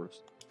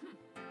 starburst.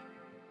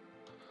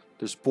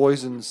 There's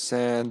poison,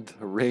 sand,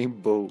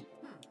 rainbow.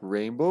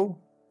 Rainbow?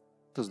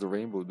 What does the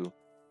rainbow do?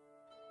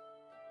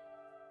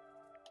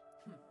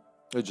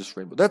 It's just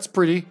rainbow. That's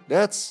pretty.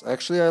 That's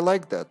actually, I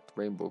like that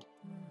rainbow.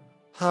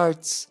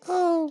 Hearts.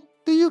 Oh,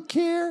 do you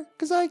care?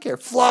 Because I care.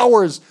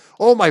 Flowers.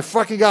 Oh my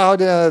fucking god, how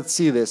did I not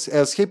see this?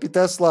 As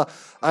HippyTesla,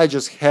 I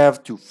just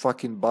have to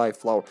fucking buy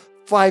flower.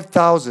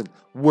 5,000.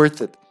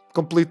 Worth it.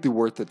 Completely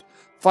worth it.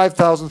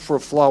 5,000 for a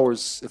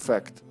flowers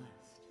effect.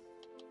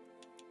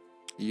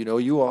 You know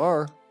you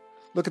are.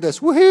 Look at this.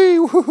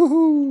 Woohoo!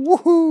 Woohoo!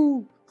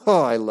 Woohoo!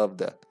 Oh, I love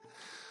that.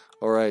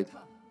 Alright.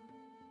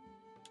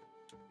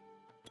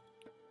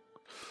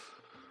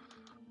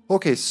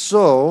 Okay,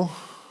 so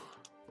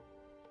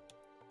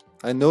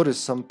I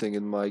noticed something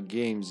in my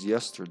games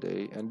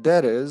yesterday, and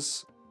that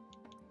is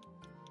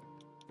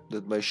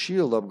that my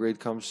shield upgrade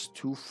comes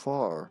too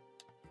far.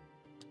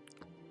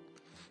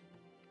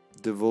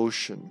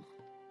 Devotion.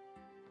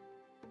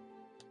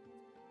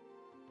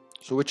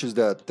 So which is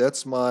that?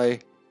 That's my...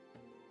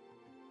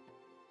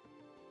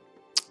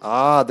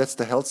 Ah, that's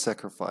the health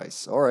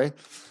sacrifice. Alright.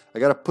 I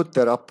gotta put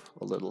that up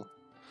a little.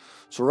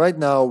 So right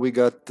now we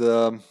got...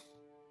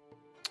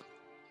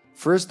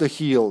 first the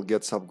heal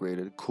gets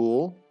upgraded.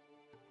 Cool.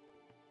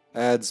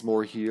 Adds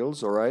more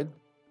heals. Alright.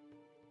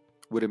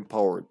 With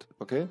empowered.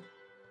 Okay.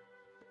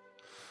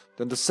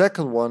 Then the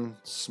second one,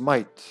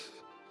 smite.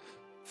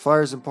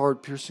 Fires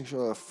empowered piercing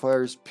shot.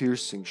 Fires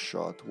piercing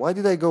shot. Why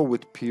did I go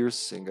with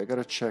piercing? I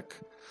gotta check.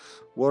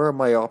 What are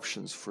my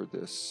options for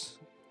this?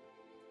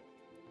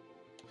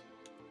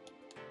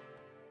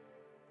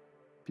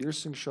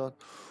 Piercing shot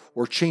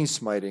or chain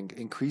smiting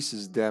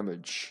increases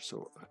damage.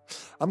 So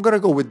I'm gonna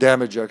go with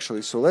damage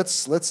actually. So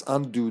let's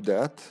undo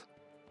that.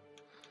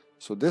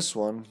 So this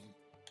one,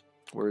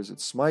 where is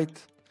it?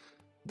 Smite.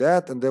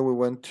 That, and then we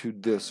went to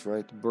this,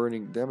 right?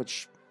 Burning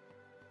damage.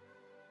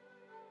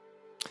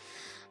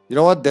 You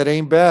know what? That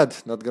ain't bad.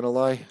 Not gonna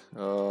lie.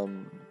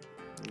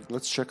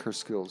 Let's check her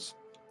skills.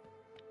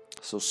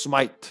 So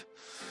smite,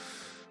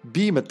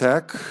 beam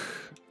attack,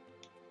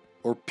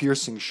 or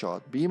piercing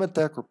shot. Beam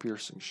attack or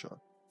piercing shot.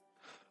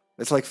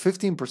 It's like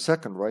 15 per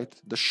second, right?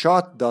 The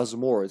shot does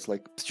more. It's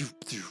like,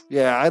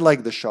 yeah, I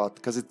like the shot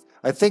because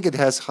I think it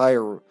has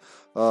higher,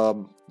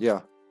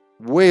 yeah,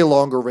 way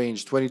longer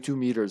range, 22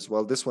 meters.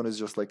 While this one is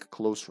just like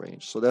close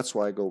range. So that's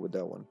why I go with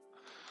that one.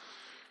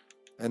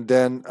 And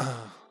then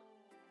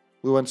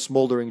we went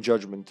smoldering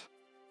judgment.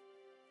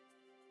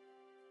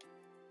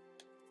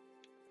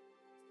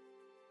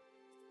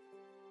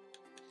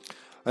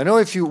 I know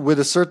if you, with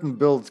a certain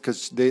build,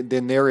 because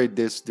they narrate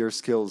their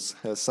skills,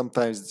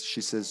 sometimes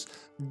she says,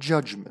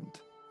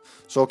 judgment.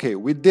 So, okay,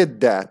 we did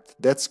that.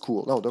 That's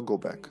cool. No, don't go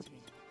back.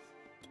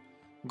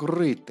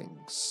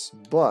 Greetings.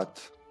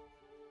 But,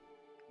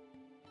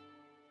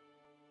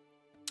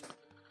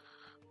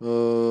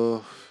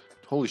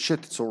 holy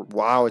shit,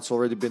 wow, it's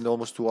already been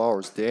almost 2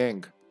 hours.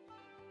 Dang.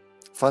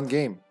 Fun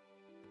game.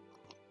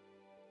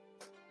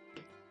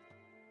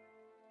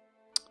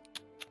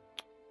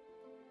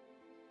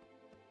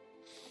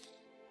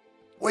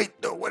 Wait,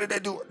 no, what did I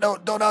do? No,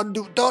 don't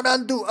undo, don't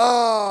undo.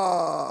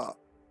 Ah!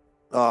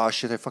 Ah,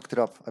 shit, I fucked it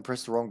up. I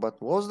pressed the wrong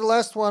button. What was the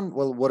last one?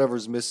 Well,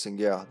 whatever's missing.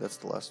 Yeah, that's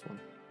the last one.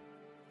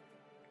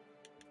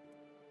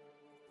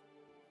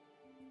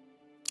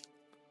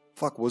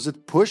 Fuck, was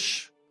it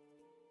push?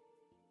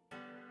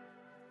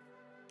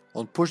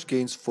 On push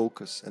gains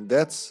focus, and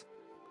that's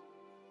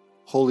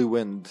Holy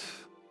Wind.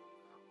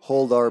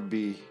 Hold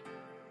RB.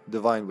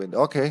 Divine Wind.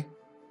 Okay.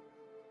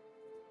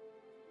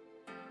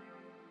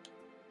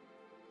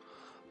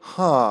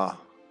 Huh.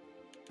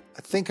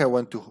 I think I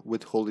went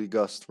with Holy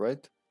Gust,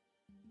 right?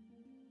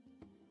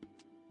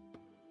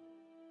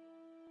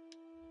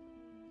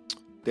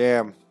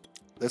 Damn.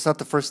 That's not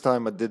the first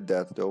time I did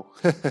that, though.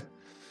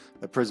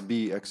 I pressed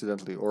B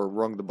accidentally, or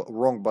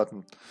wrong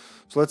button.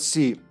 So let's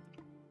see.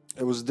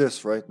 It was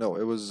this, right? No,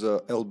 it was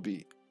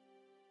LB.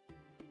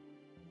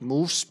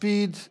 Move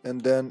speed,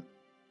 and then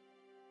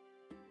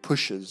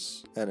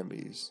pushes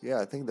enemies. Yeah,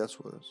 I think that's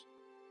what it is.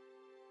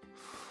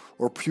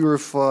 Or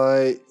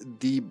purify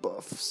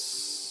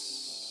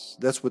debuffs.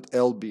 That's with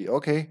LB.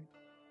 Okay.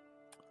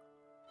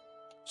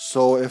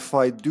 So if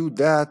I do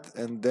that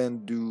and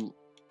then do...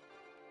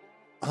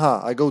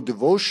 I go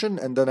devotion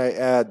and then I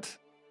add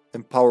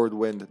empowered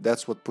wind.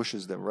 That's what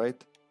pushes them,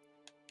 right?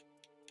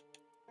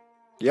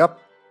 Yep.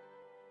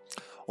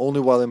 Only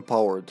while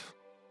empowered.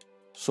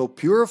 So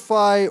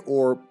purify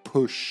or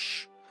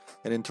push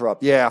and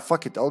interrupt. Yeah,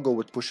 fuck it. I'll go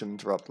with push and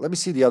interrupt. Let me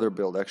see the other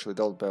build, actually.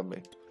 That'll help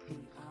me. The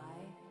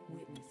eye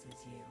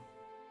witnesses you.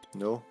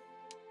 No.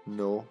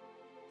 No.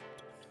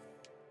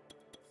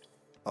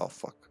 Oh,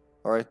 fuck.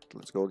 Alright,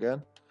 let's go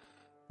again.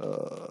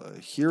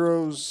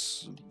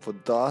 Heroes,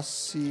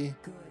 Vadasi.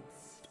 Good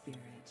spirit.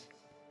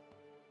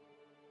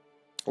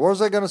 What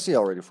was I gonna see? I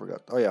already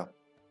forgot. Oh, yeah.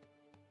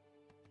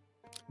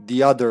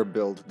 The other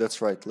build.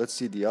 That's right. Let's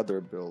see the other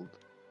build.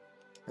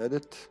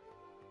 Edit.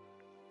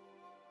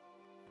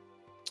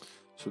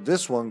 So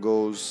this one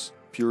goes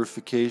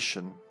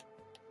purification.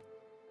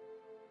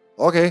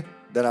 Okay.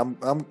 Then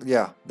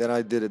then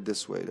I did it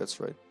this way. That's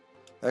right.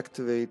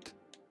 Activate.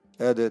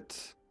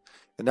 Edit.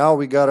 And now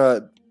we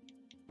gotta...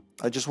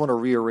 I just want to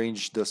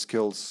rearrange the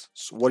skills.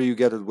 So what do you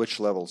get at which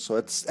level? So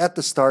it's at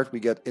the start we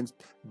get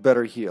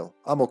better heal.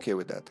 I'm okay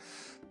with that.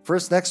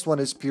 First, next one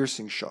is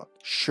piercing shot.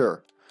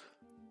 Sure.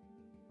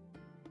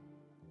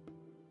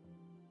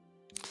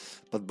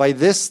 But by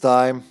this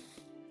time...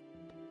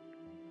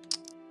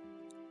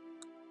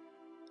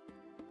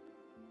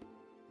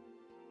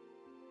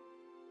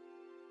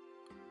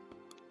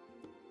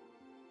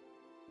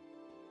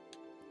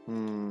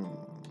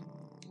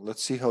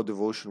 Let's see how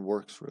devotion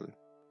works, really.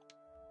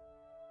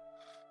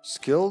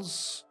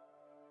 Skills,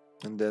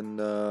 and then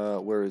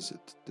where is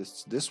it?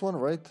 This one,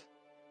 right?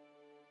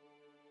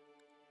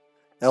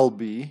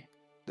 LB.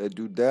 They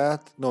do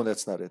that. No,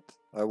 that's not it.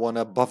 I want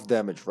to buff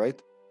damage, right?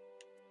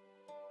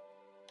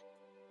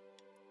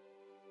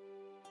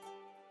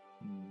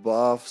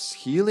 Buffs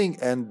healing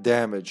and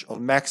damage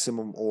on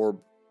maximum orb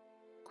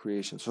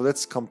creation. So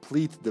that's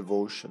complete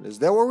devotion. Is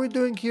that what we're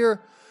doing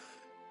here?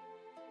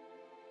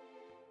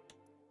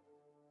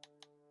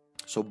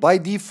 So by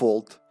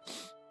default,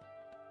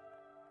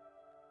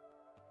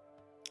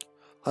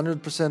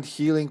 100%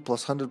 healing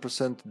plus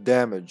 100%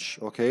 damage,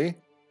 okay?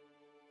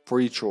 For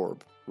each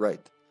orb,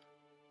 right.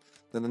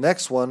 Then the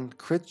next one,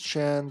 crit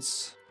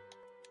chance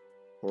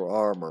or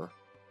armor.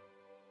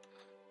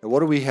 And what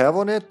do we have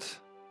on it?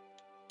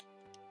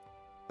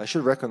 I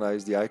should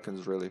recognize the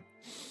icons, really.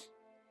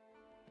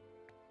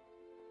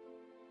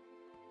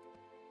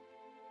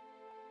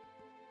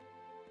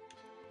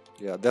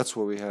 Yeah, that's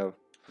what we have.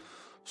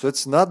 So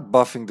it's not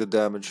buffing the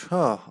damage.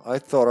 Huh, I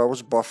thought I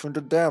was buffing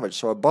the damage.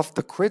 So I buffed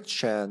the crit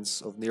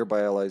chance of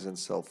nearby allies and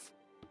self.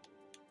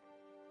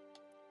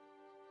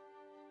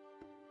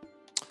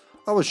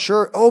 I was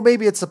sure. Oh,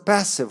 maybe it's a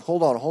passive.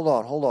 Hold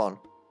on.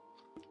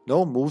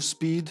 No, move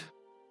speed.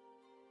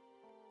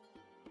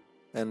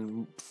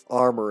 And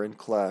armor in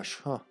clash.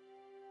 Huh.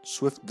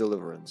 Swift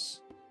deliverance.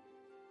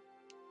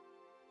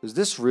 Is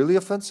this really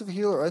offensive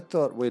healer? I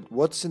thought, wait,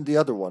 what's in the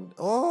other one?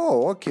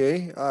 Oh,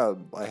 okay.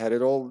 I had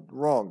it all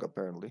wrong,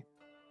 apparently.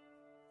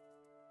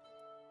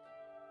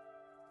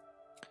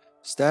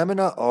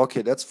 Stamina?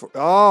 Okay, that's for...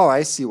 Oh,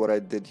 I see what I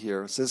did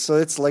here. So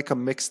it's like a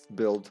mixed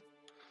build.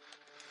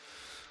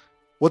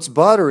 What's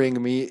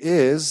bothering me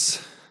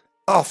is...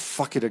 Oh,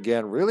 fuck it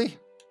again. Really?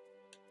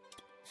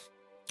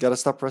 Gotta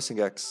stop pressing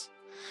X.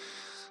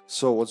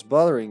 So what's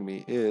bothering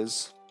me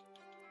is...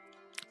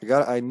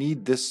 I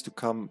need this to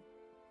come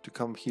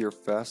here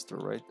faster,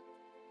 right?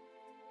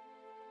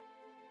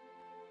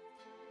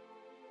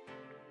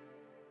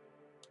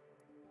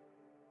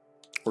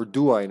 Or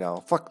do I now?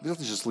 Fuck,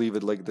 let's just leave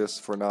it like this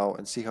for now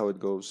and see how it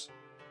goes.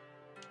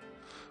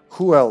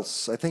 Who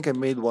else? I think I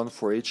made one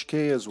for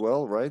HK as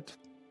well, right?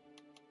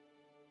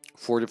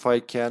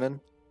 Fortified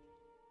cannon.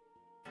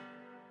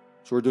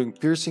 So we're doing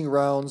piercing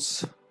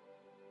rounds,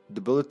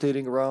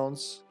 debilitating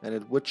rounds, and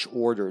in which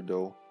order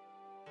though?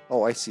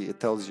 Oh, I see, it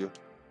tells you.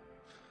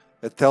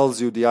 It tells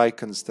you, the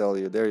icons tell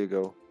you. There you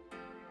go.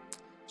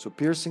 So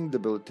piercing,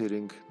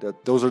 debilitating,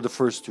 those are the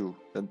first two.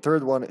 Then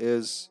third one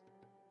is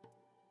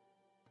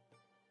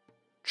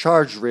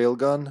charge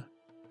railgun.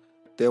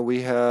 Then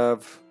we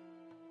have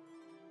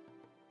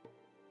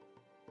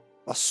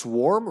a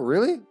swarm,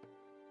 really?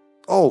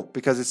 Oh,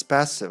 because it's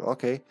passive.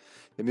 Okay.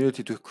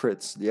 Immunity to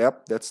crits.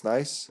 Yep, that's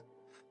nice.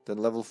 Then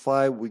level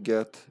 5 we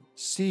get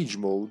Siege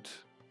Mode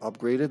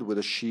upgraded with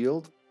a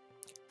shield.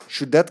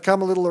 Should that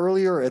come a little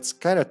earlier? It's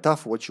kind of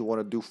tough what you want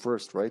to do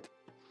first, right?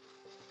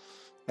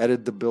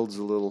 Edit the builds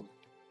a little.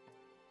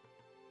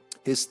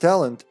 His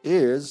talent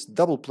is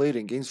double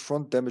plating, gains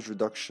front damage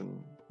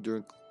reduction.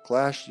 During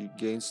clash, he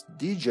gains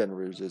degen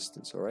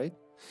resistance, alright?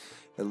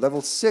 At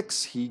level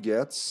 6, he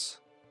gets...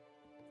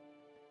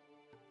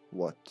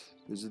 What?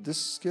 Is it this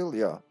skill?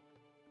 Yeah.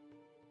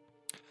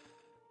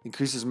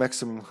 Increases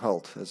maximum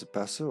health as a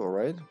passive,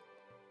 alright?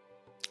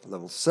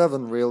 Level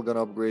 7, railgun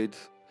upgrade.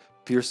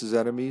 Pierces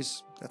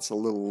enemies. That's a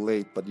little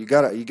late, but you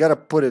gotta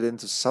put it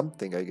into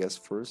something, I guess,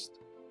 first.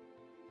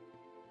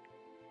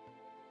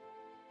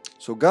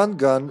 So gun,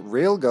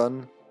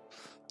 railgun,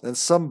 then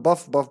some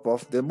buff,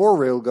 then more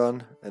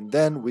railgun, and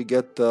then we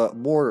get the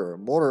mortar.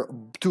 Mortar,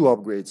 2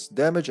 upgrades,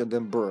 damage and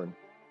then burn.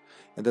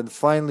 And then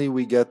finally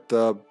we get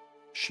the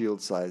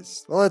shield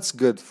size. Well, that's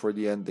good for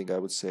the ending, I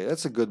would say.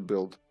 That's a good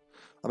build.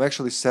 I'm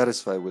actually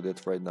satisfied with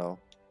it right now.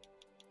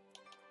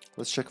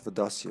 Let's check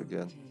Vadasi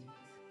again.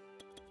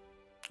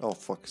 Oh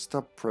fuck,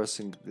 stop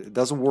pressing. It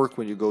doesn't work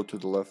when you go to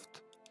the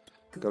left.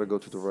 Gotta go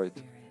to the right.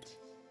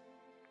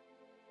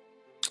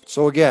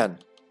 So again,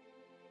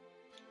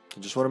 I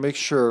just want to make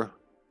sure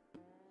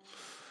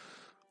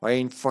I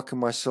ain't fucking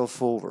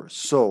myself over.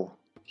 So,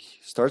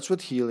 starts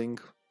with healing.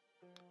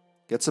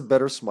 Gets a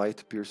better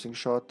smite, piercing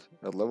shot.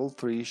 At level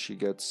 3, she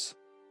gets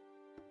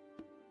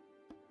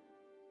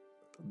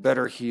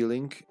better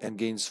healing and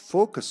gains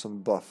focus on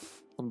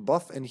buff. On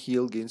buff and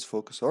heal gains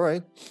focus.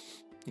 Alright.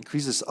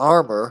 Increases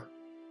armor.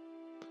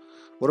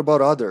 What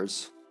about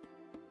others?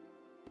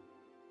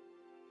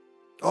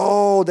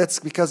 Oh, that's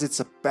because it's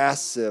a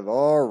passive.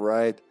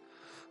 Alright.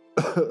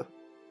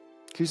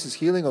 Increases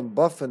healing on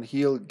buff and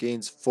heal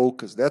gains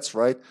focus. That's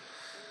right.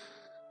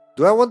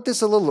 Do I want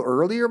this a little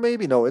earlier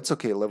maybe? No, it's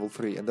okay. Level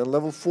 3. And then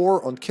level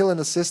 4 on kill and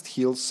assist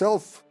heals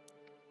self.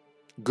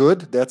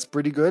 Good. That's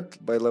pretty good.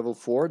 By level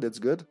 4, that's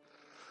good.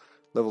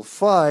 Level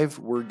 5,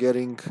 we're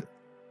getting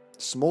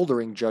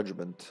Smoldering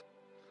Judgment.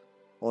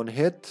 On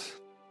hit.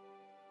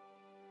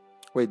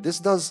 Wait, this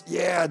does...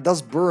 Yeah, it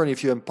does burn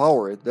if you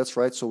empower it. That's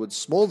right. So with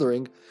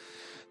Smoldering...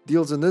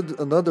 deals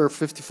another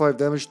 55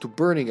 damage to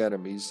burning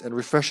enemies and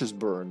refreshes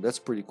burn. That's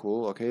pretty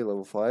cool. Okay,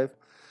 level 5.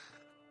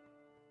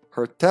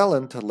 Her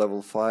talent at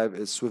level 5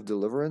 is Swift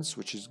Deliverance,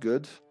 which is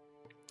good.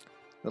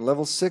 And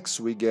level 6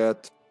 we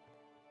get...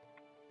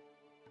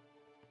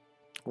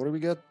 What do we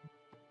get?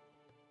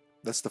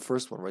 That's the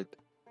first one, right?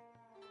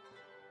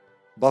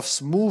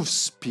 Buffs move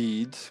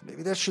speed.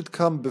 Maybe that should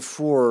come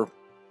before...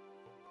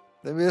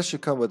 Maybe that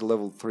should come with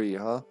level 3,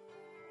 huh?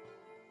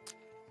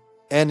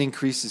 And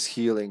increases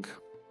healing.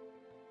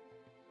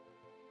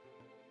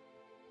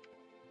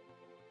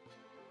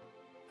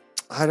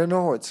 I don't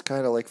know, it's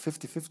kind of like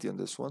 50-50 on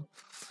this one.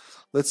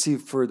 Let's see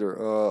further.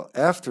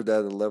 After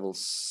that, at level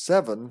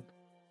 7,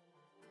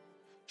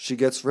 she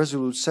gets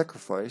Resolute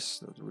Sacrifice.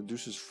 That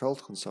reduces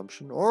health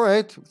consumption.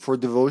 Alright, for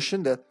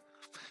devotion. That,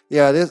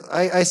 yeah, this,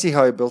 I see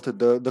how I built it.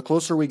 The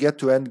closer we get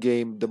to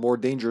endgame, the more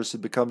dangerous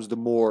it becomes, the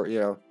more, you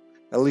know.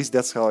 At least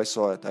that's how I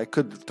saw it. I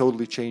could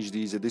totally change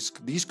these.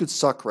 These could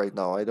suck right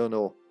now, I don't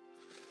know.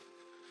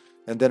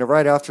 And then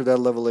right after that,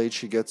 level 8,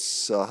 she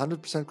gets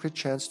 100% crit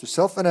chance to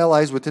self and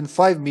allies within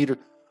 5 meters.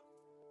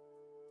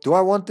 Do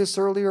I want this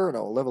earlier?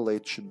 No, level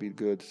 8 should be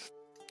good.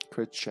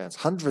 Crit chance.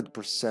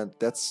 100%.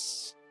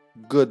 That's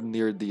good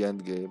near the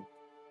end game.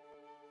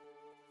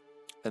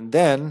 And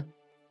then...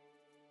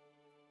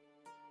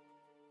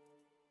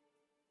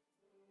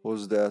 what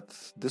was that?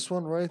 This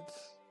one, right?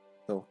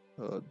 No.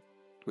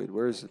 Wait,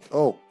 where is it?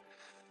 Oh.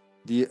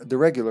 The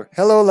regular.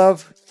 Hello,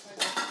 love.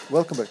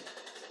 Welcome back.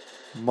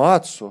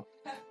 Matzo.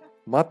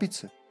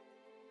 Mapice.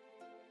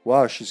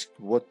 Wow, she's...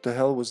 What the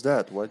hell was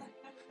that? What?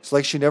 It's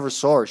like she never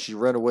saw her. She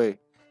ran away.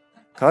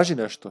 Кажи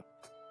нещо.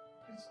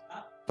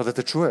 Па да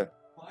те чуе.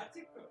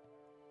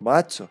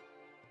 Матzo.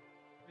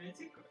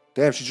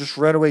 Damn, she just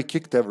ran away,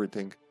 kicked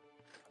everything.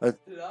 I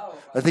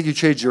think you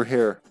changed your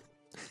hair.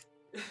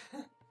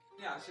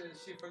 Yeah,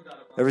 she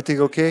forgot about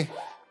Everything okay?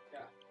 Yeah.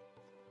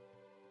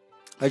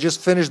 I just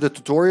finished the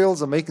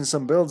tutorials. I'm making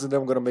some builds and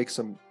then I'm gonna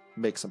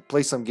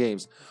play some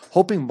games.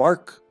 Hoping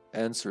Mark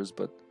answers,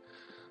 but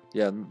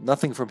yeah,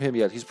 nothing from him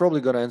yet. He's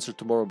probably gonna answer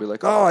tomorrow and be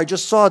like, "Oh, I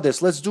just saw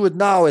this. Let's do it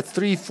now at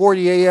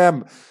 3:40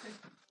 a.m.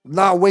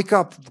 Now wake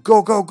up.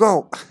 Go, go,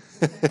 go."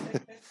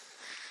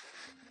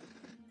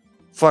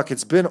 Fuck,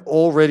 it's been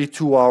already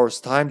 2 hours.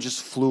 Time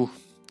just flew.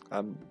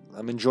 I'm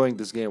enjoying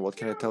this game. What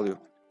can I tell you?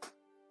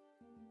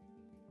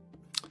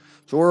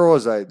 So where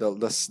was I?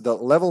 The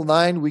level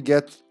 9 we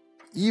get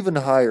even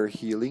higher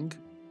healing,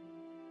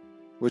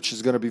 which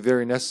is going to be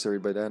very necessary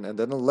by then. And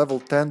then on level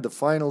 10, the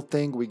final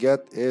thing we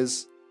get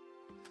is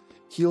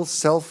heal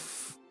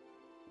self.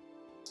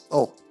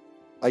 Oh,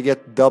 I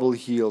get double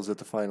heals at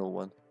the final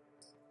one.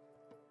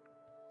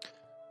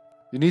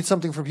 You need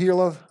something from here,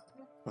 love?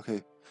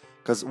 Okay.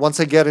 Because once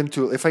I get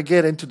into... If I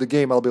get into the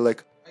game, I'll be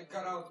like... I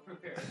got out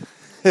prepared.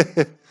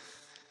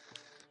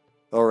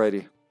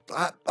 Alrighty.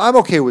 I'm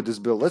okay with this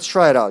build. Let's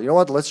try it out. You know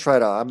what? Let's try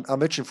it out.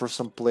 I'm itching for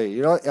some play.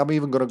 You know what? I'm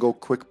even gonna go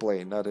quick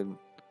play, not even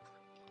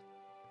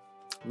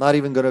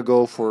gonna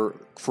go for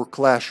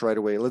clash right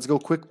away. Let's go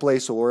quick play.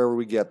 So wherever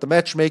we get, the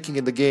matchmaking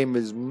in the game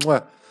is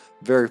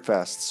very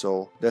fast,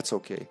 so that's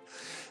okay.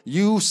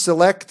 You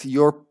select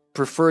your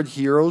preferred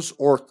heroes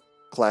or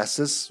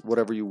classes,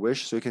 whatever you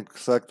wish. So you can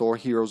select all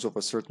heroes of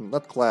a certain,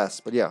 not class,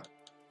 but yeah,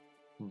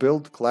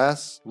 build,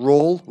 class,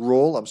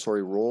 role. I'm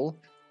sorry, role.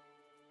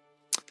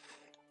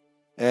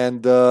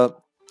 And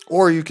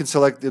or you can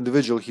select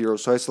individual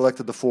heroes. So I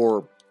selected the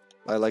 4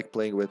 I like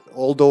playing with.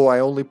 Although I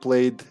only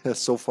played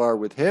so far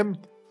with him,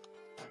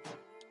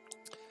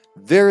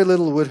 very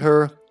little with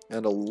her,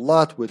 and a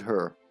lot with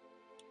her.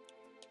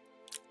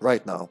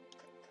 Right now.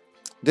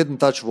 Didn't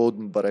touch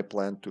Woden, but I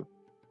plan to.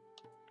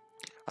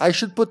 I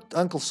should put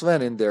Uncle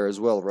Sven in there as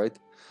well, right?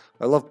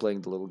 I love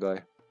playing the little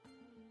guy.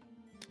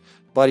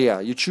 But yeah,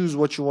 you choose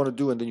what you want to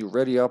do and then you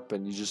ready up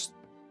and you just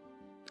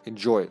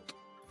enjoy it.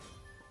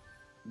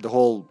 The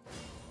whole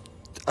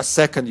a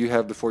second you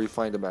have before you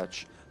find a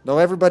match. Now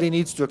everybody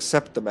needs to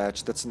accept the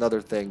match. That's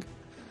another thing.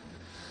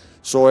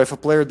 So if a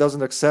player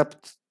doesn't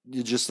accept,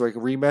 you just like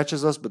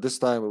rematches us, but this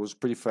time it was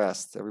pretty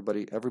fast.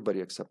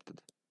 Everybody accepted.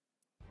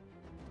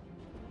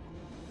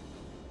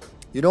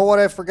 You know what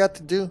I forgot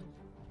to do?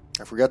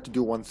 I forgot to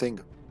do one thing.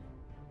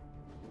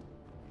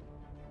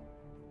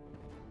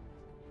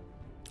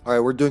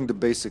 Alright, we're doing the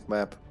basic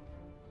map.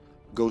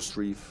 Ghost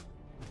Reef.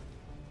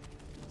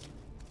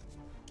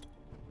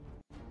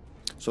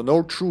 So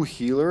no true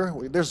healer.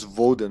 There's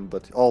Woden,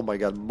 but oh my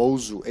god,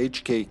 Mozu,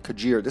 HK,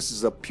 Kajir. This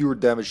is a pure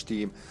damage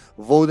team.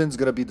 Woden's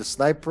gonna be the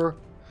sniper.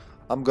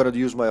 I'm gonna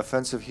use my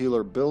offensive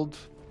healer build.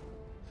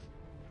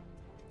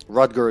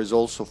 Rudger is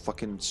also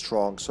fucking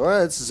strong. So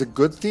this is a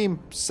good team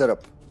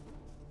setup.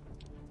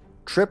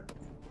 Trip.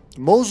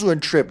 Mozu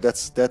and Trip,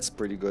 that's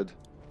pretty good.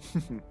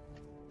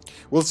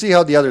 We'll see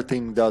how the other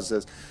team does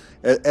this.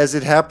 As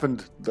it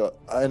happened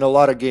in a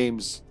lot of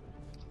games,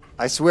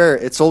 I swear,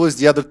 it's always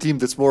the other team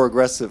that's more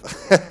aggressive.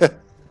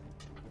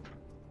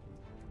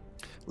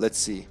 Let's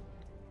see.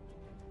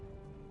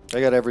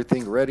 I got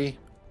everything ready.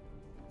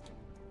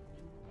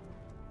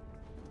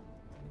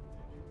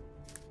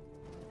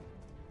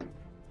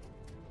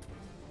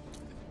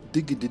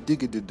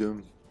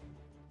 Diggity-diggity-dum.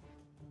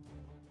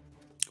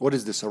 What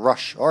is this? A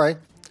rush. Alright.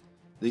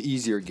 The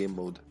easier game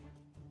mode.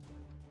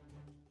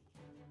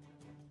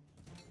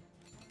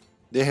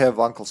 They have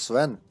Uncle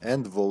Sven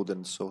and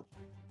Woden, so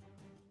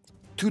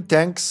 2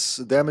 tanks,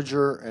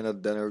 damager,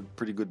 and then a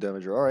pretty good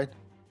damager. Alright.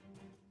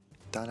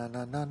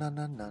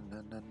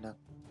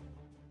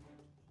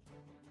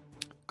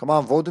 Come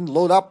on, Woden,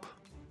 load up.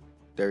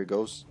 There he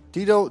goes.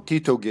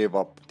 Tito gave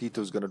up.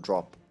 Tito's gonna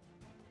drop.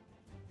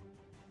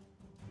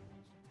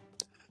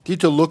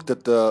 Tito looked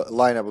at the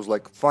lineup, was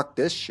like, fuck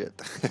this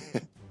shit.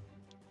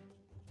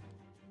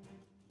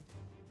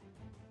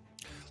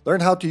 Learn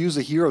how to use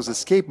a hero's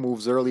escape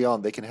moves early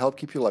on. They can help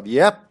keep you alive.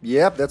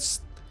 Yep,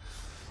 that's...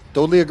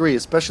 Totally agree,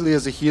 especially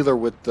as a healer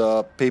with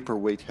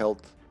paperweight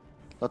health.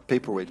 Not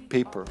paperweight,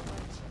 paper.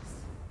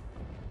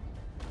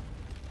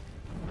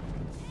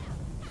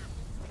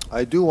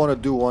 I do want to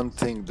do one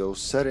thing though.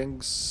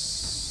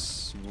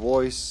 Settings,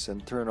 voice,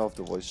 and turn off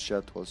the voice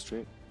chat while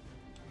stream.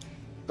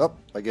 Oh,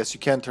 I guess you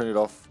can turn it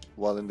off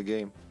while in the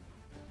game.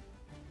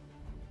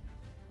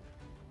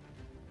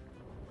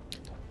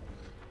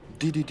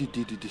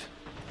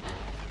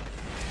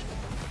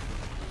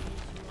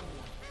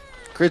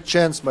 Crit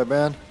chance, my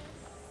man.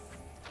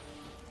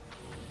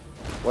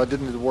 Why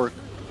didn't it work?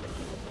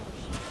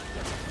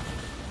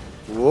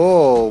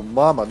 Whoa,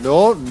 mama.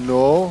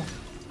 No.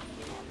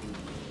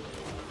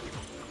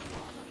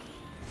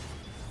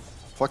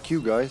 Fuck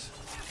you guys.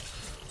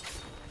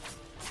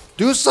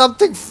 Do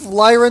something,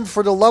 Lyran,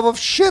 for the love of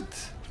shit.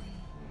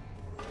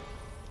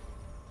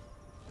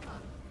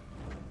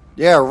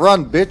 Yeah,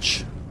 run,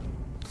 bitch.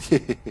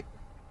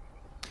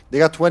 They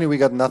got 20, we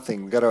got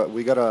nothing.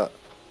 We gotta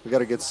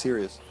get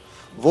serious.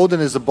 Woden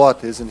is a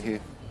bot, isn't he?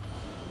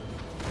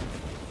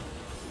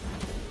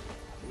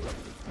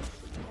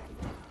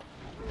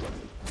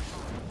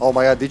 Oh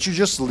my god, did you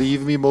just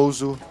leave me,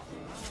 Mozu?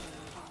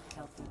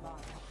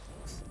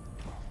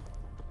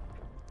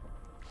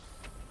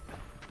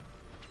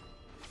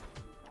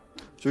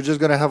 So we're just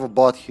gonna have a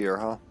bot here,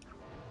 huh?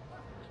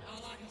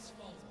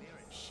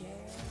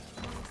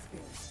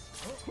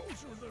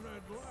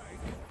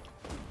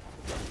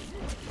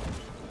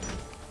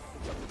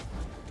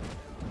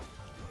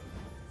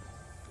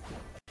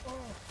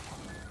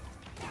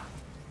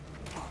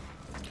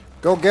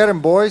 Go get him,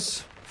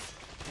 boys.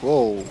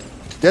 Whoa.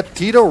 That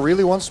Tito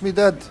really wants me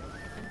dead.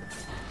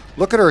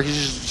 Look at her.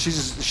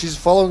 She's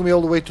following me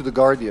all the way to the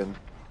Guardian.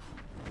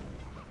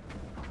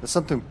 There's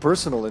something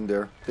personal in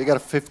there. They got a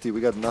 50. We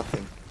got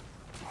nothing.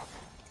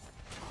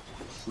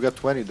 We got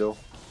 20 though.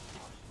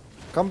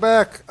 Come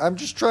back. I'm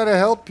just trying to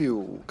help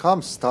you.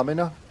 Come,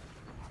 stamina.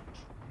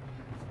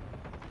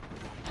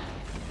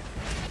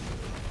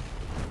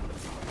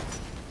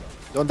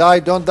 Don't die.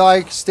 Don't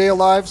die. Stay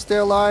alive. Stay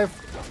alive.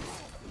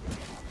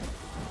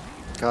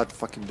 God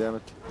fucking damn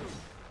it.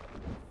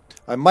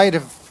 I might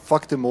have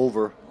fucked him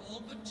over.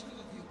 All but two of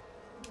you.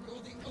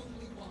 You're the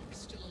only one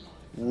still alive.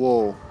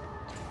 Whoa.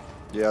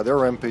 Yeah, they're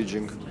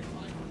rampaging.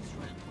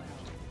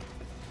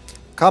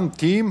 Come,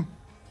 team.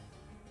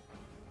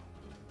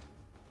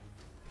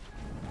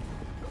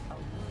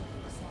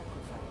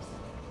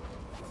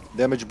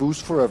 Damage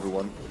boost for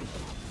everyone.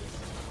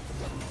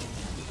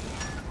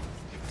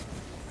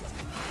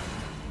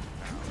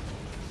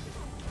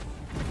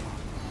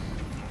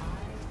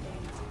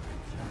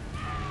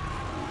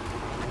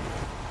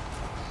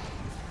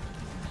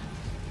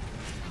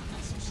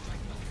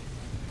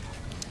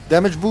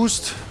 Damage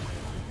boost.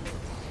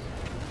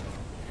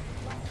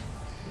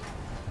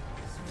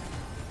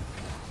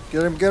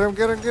 Get him, get him,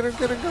 get him, get him,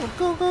 get him, get him.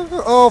 Go, go,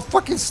 go. Oh,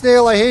 fucking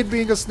snail. I hate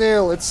being a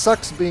snail. It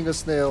sucks being a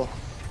snail.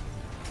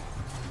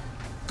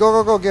 Go,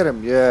 go, go, get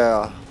him.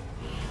 Yeah.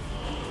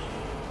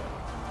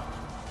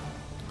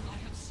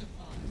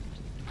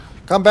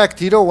 Come back,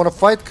 Tito. Wanna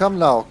fight? Come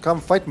now.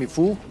 Come fight me,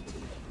 fool.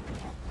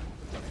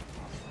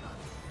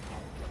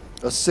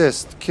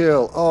 Assist,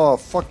 kill. Oh,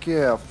 fuck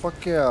yeah,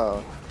 fuck yeah.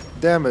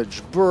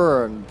 Damage,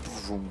 burn.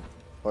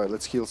 Alright,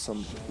 let's heal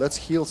some. Let's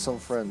heal some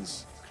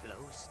friends.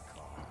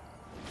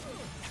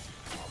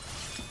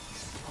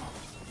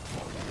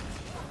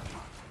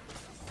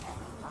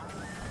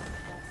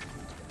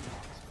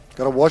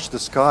 Gotta watch the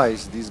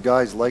skies. These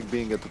guys like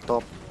being at the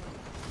top.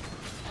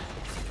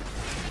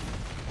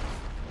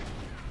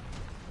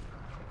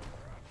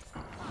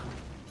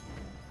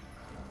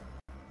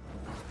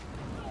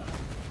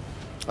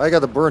 I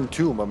got a burn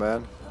too, my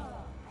man.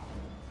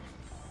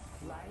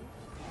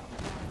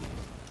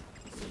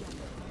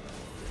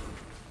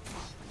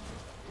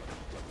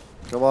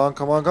 Come on,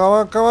 come on, come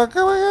on, come on,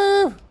 come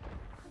on.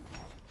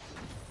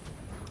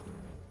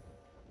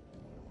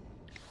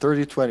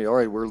 30-20.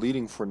 Alright, we're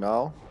leading for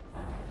now.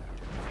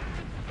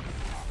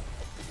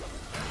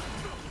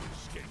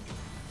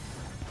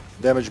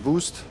 Damage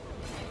boost.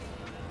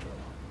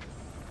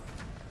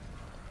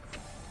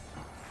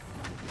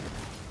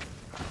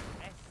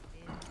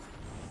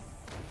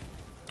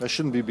 I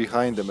shouldn't be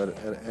behind them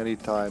at any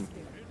time.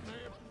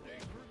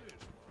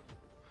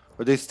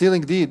 Are they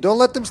stealing D? Don't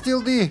let them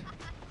steal D!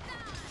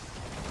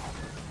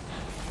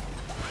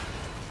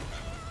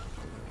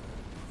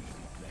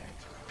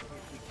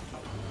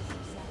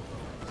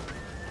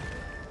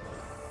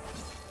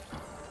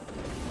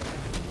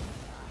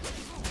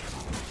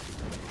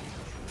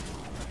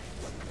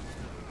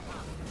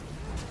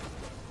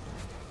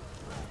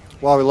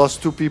 Wow, we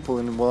lost 2 people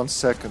in 1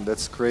 second.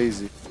 That's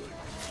crazy.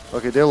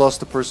 Okay, they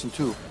lost a person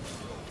too.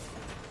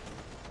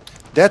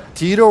 That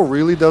Tito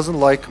really doesn't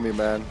like me,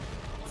 man.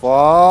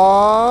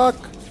 Fuck!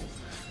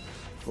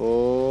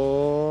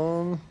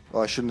 Oh,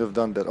 I shouldn't have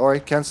done that.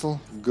 Alright, cancel.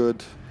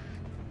 Good.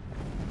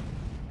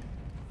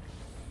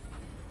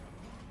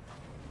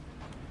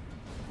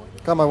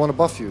 Come, I want to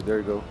buff you. There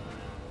you go.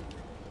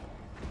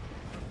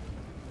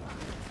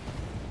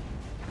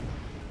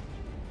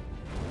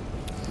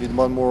 Need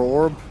 1 more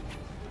orb.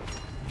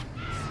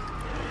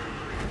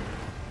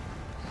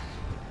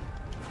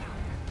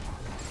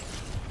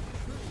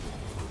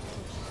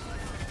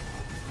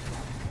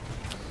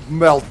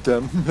 Melt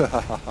them.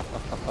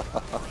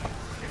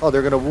 Oh,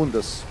 they're gonna wound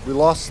us. We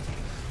lost.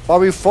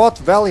 But we fought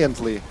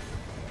valiantly.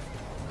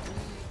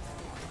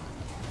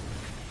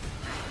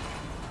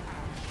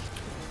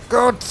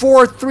 God,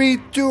 4, 3,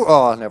 2.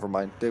 Oh, never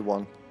mind. They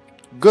won.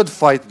 Good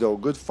fight, though.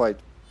 Good fight.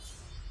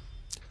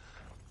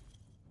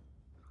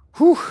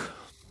 Whew.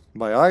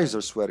 My eyes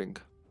are sweating.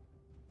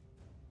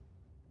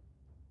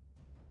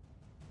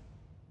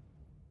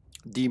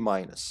 D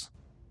minus.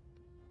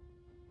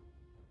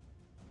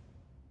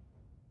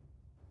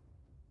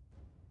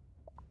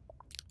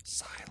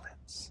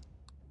 Silence.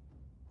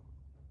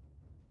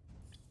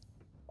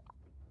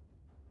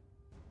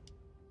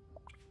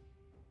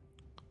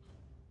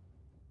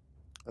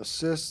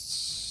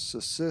 Assists,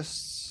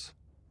 assists,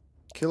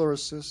 killer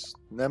assist,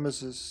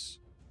 nemesis.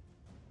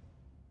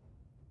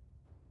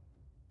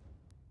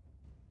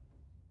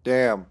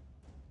 Damn.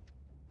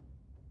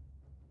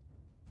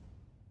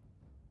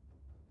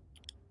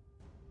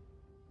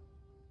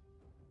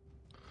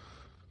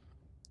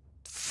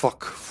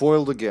 Fuck,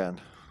 foiled again.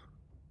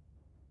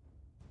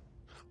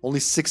 Only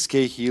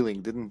 6k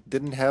healing.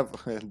 Didn't have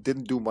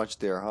didn't do much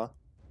there, huh?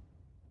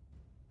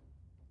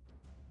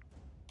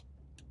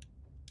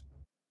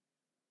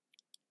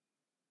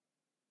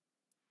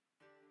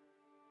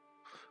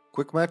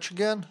 Quick match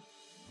again?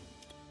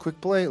 Quick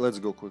play? Let's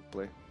go quick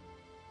play.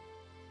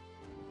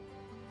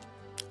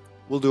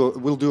 We'll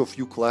do a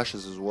few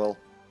clashes as well.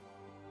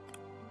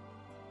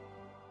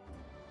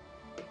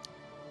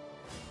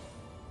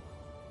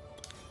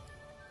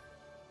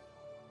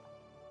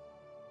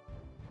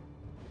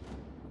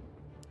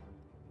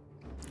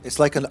 It's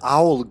like an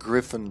owl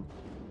griffin.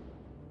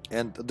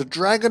 And the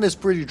dragon is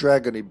pretty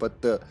dragony,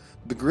 but the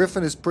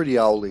griffin is pretty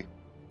owly.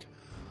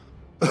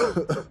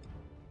 Hold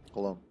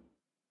on.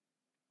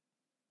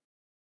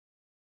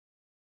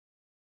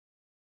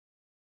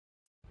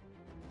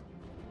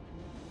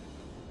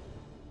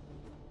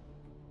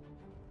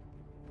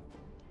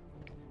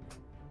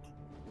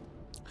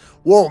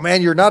 Whoa,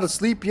 man, you're not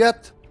asleep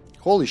yet?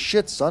 Holy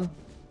shit, son.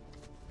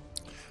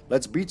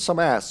 Let's beat some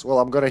ass. Well,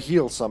 I'm gonna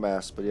heal some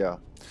ass, but yeah.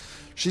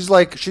 She's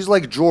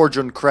like George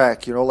on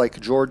crack, you know, like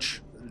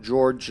George,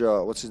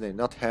 what's his name?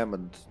 Not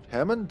Hammond.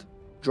 Hammond?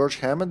 George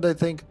Hammond, I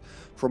think,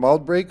 from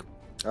Outbreak.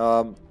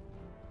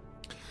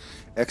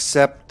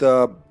 Except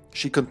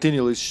she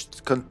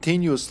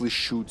continuously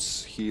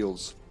shoots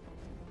heals.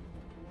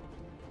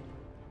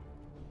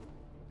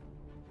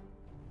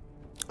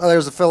 Oh,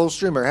 there's a fellow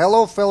streamer.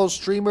 Hello, fellow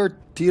streamer,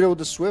 Tito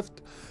the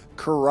Swift.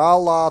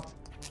 Kerala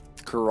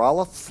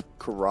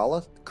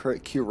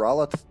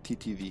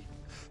TTV.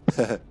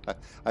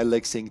 I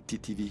like saying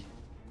TTV.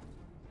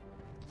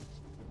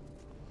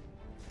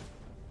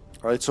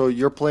 Alright, so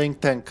you're playing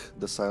tank,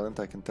 the silent,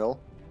 I can tell.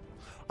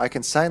 I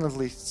can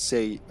silently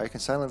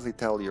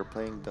tell you're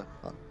playing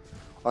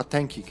a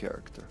tanky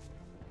character.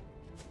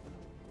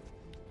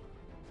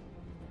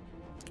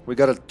 We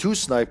got two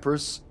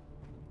snipers,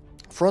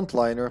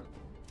 frontliner,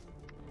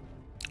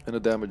 and a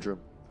damager.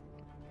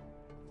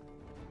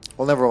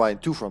 Well, never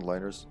mind, two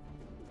frontliners.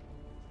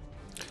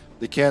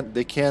 They can't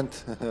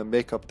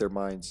make up their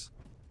minds.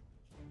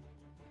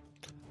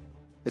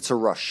 It's a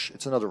rush.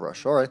 It's another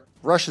rush. All right.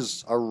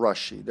 Rushes are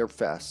rushy. They're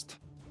fast.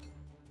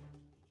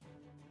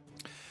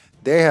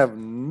 They have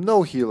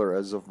no healer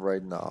as of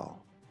right now.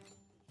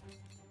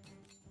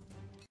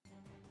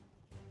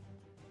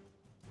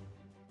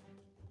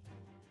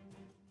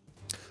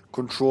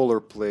 Controller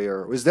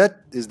player.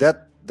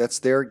 That's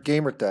their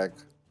gamer tag?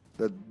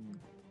 That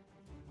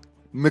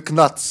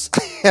McNuts.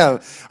 Yeah,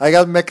 I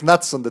got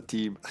McNuts on the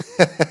team.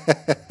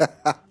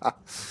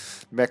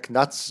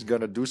 McNuts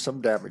gonna do some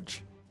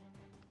damage.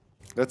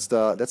 That's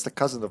the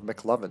cousin of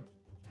McLovin.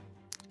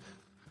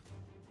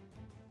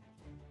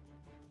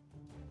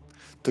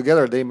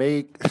 Together they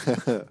make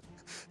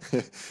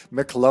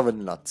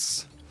McLovin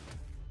nuts.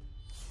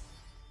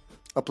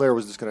 A player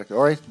was disconnected.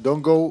 All right,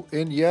 don't go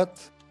in yet.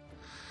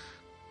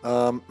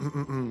 I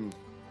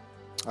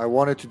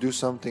wanted to do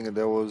something, and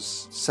there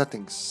was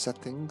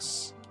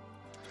settings.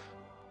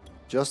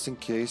 Just in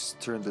case,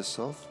 turn this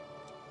off.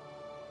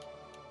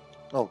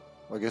 Oh,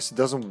 I guess it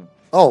doesn't.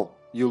 Oh,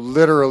 you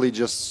literally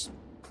just.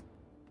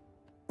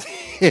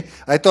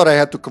 I thought I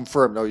had to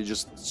confirm. No, you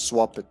just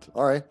swap it.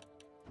 All right.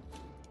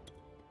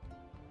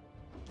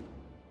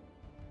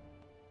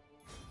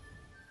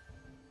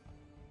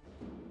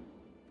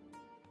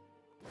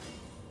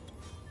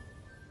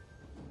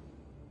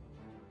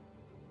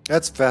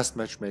 That's fast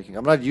matchmaking.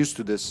 I'm not used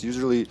to this.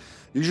 Usually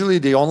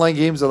the online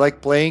games I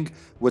like playing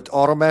with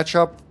auto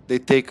matchup, they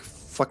take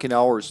fucking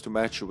hours to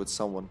match you with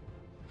someone.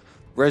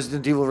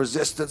 Resident Evil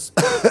Resistance.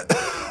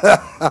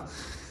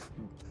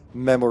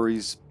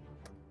 Memories.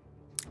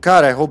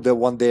 God, I hope that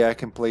one day I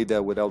can play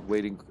that without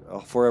waiting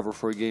forever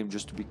for a game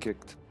just to be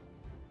kicked.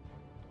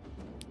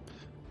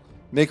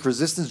 Make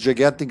Resistance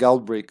Gigantic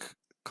Outbreak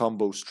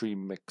combo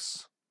stream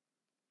mix.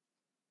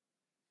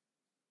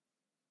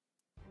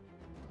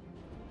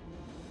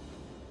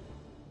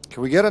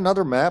 Can we get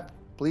another map,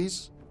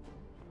 please?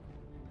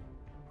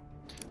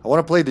 I want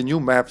to play the new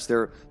maps.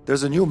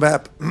 There's a new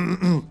map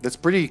that's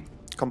pretty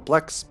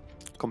complex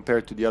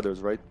compared to the others,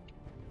 right?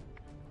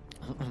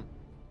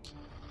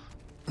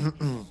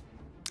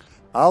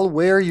 I'll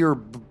wear your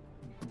B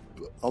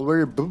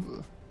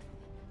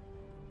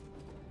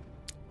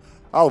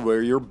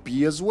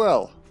as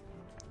well.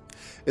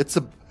 It's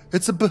not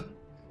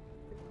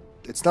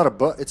a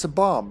bu, it's a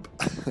bomb.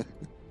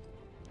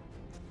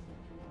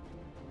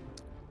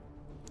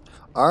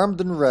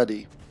 Armed and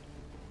ready.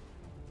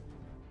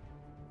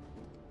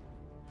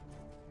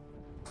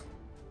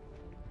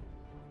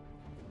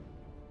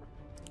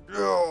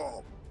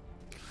 Oh.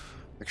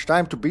 It's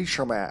time to beat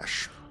some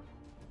ass.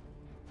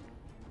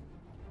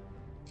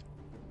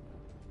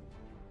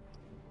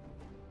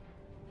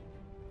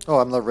 Oh,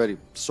 I'm not ready.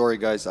 Sorry,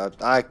 guys.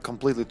 I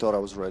completely thought I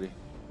was ready.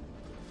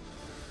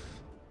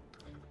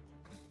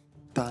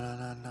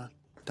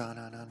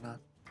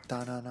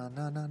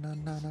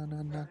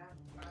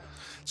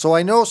 So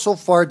I know so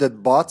far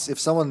that bots, if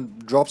someone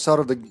drops out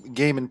of the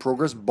game in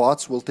progress,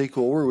 bots will take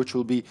over, which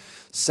will be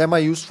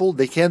semi-useful.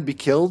 They can't be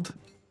killed,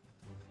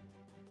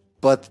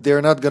 but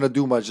they're not going to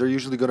do much. They're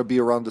usually going to be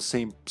around the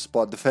same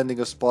spot, defending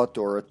a spot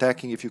or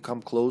attacking if you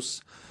come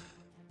close.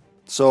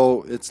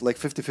 So it's like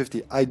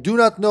 50-50. I do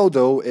not know,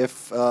 though,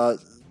 if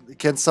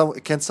can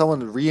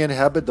someone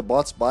re-inhabit the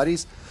bots'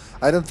 bodies.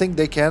 I don't think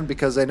they can,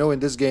 because I know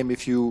in this game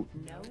if you...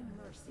 No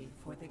mercy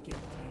for the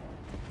guilty.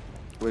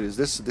 Wait, is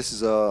this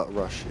is a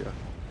rush? Yeah.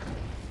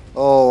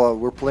 Oh,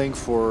 we're playing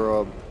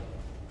for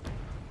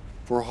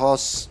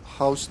House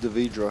de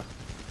Vidra.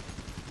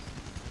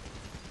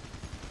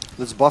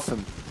 Let's buff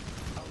him.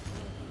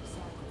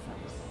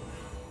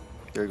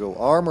 There you go,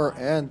 armor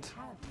and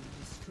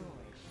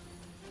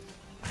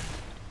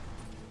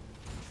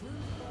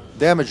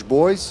damage,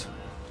 boys.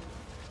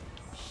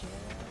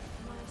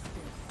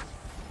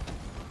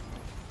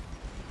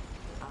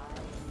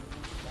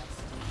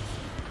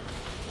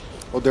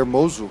 Oh, they're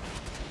Mozu.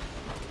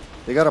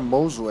 They got a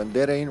Mozu, and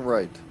that ain't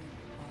right.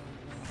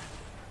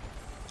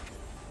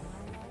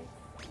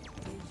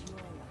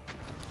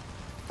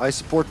 I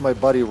support my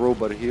buddy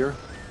robot here.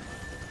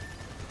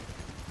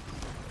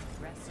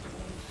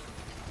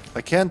 I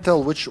can't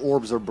tell which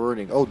orbs are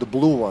burning. Oh, the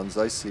blue ones,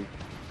 I see.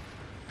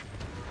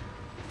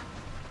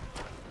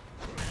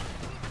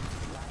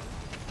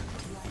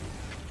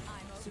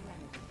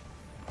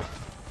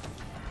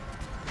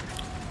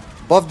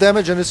 Buff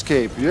damage and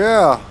escape.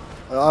 Yeah.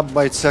 I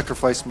might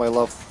sacrifice my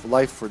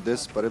life for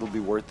this, but it'll be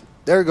worth it.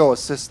 There you go,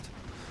 assist.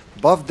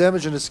 Buff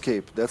damage and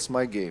escape. That's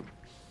my game.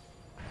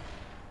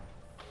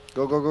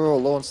 Go, go, go, go.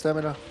 Low on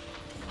stamina.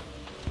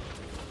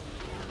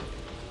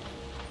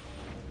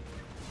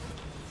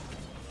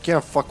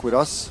 Can't fuck with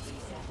us.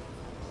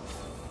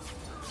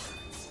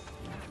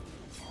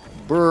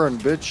 Burn,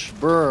 bitch.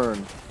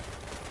 Burn.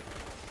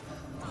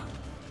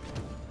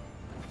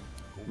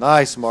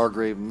 Nice,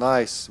 Margrave.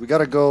 Nice. We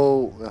gotta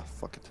go...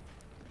 fuck it.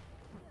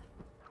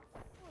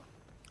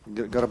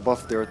 Gotta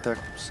buff their attack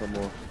some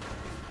more.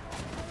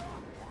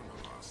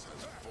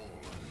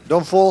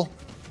 Don't fall.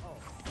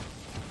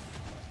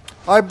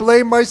 I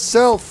blame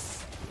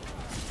myself.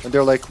 And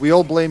they're like, we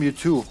all blame you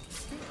too.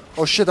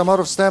 Oh shit, I'm out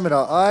of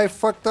stamina. I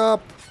fucked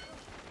up.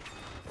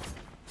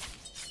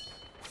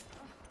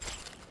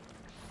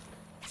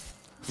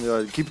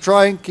 Yeah, keep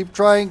trying, keep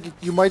trying.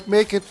 You might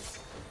make it.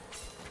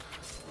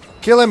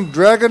 Kill him,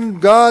 Dragon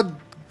God.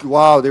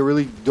 Wow, they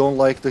really don't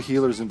like the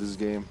healers in this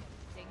game.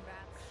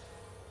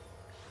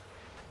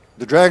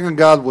 The Dragon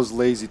God was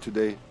lazy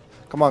today.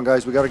 Come on,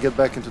 guys, we gotta get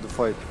back into the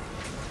fight.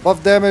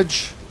 Buff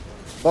damage,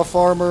 buff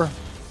armor.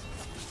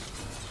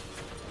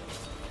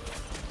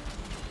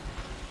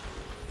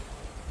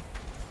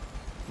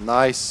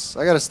 Nice.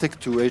 I gotta stick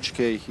to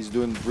HK. He's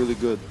doing really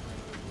good.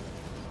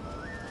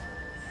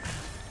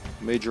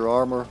 Major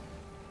armor.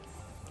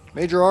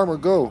 Major armor,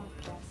 go.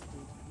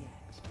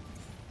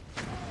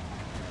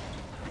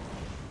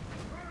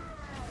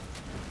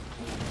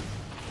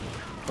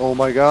 Oh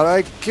my god,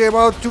 I came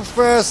out too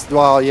fast.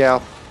 Wow, yeah.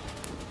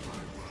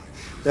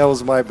 That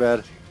was my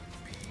bad.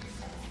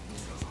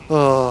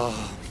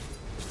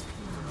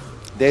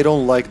 They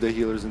don't like the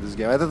healers in this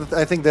game.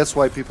 I think that's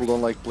why people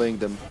don't like playing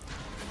them.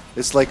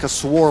 It's like a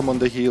swarm on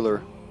the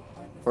healer.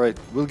 Alright,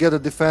 we'll get a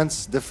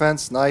defense.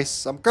 Defense,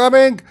 nice. I'm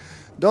coming!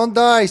 Don't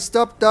die!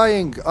 Stop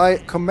dying! I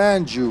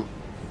command you.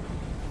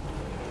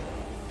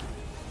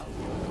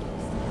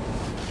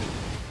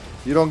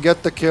 You don't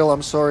get the kill,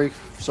 I'm sorry.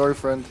 Sorry,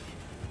 friend.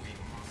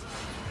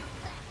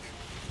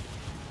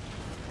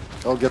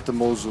 I'll get the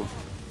Mozu.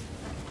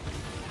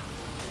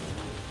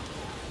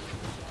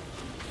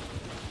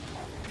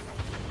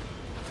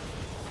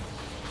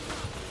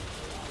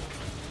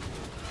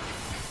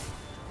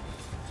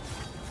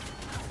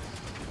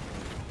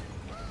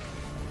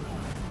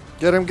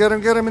 Get him, get him,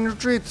 get him in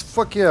retreat.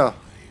 Fuck yeah.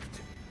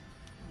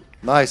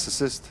 Nice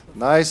assist.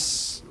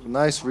 Nice,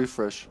 nice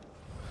refresh.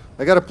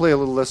 I gotta play a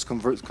little less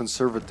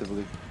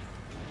conservatively.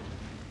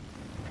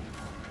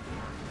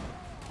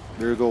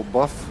 There you go,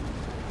 buff.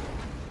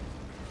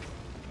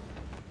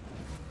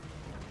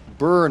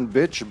 Burn,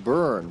 bitch,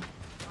 burn.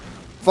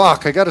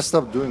 Fuck, I gotta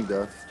stop doing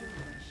that.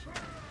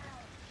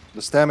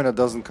 The stamina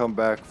doesn't come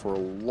back for a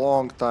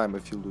long time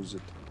if you lose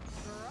it.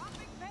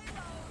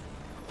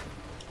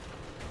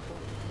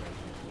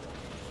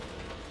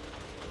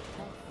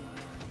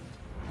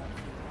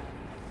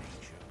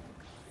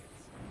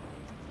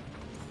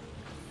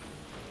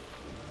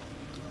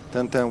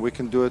 Ten, we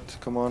can do it.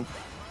 Come on.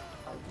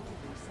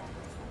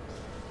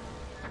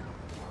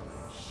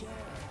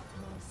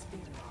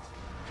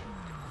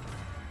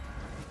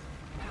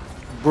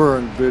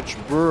 Burn, bitch,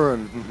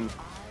 burn.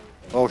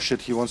 Oh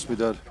shit, he wants me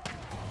dead.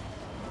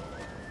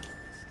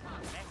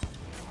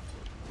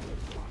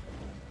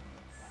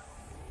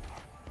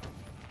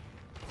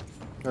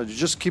 No, you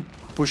just keep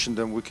pushing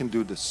them. We can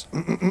do this.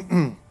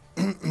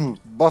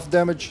 Buff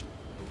damage.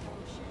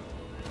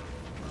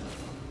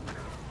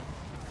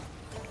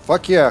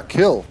 Fuck yeah,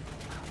 kill.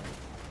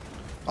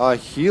 A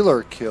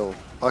healer kill.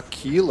 A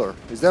keeler.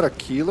 Is that a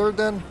keeler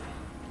then?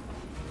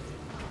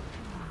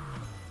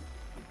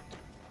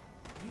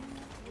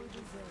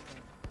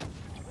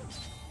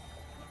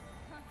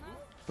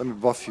 Let me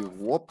buff you.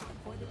 Whoop.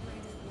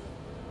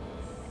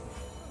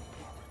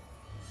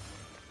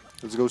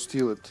 Let's go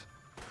steal it.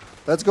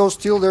 Let's go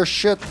steal their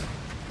shit.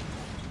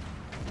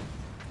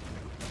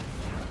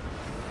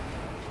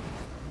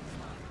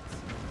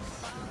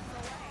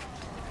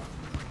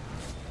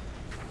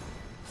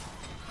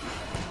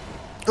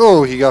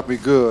 Oh, he got me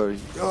good.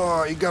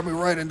 Oh, he got me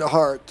right in the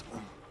heart.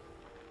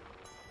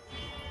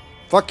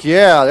 Fuck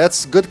yeah,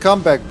 that's good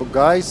comeback,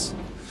 guys.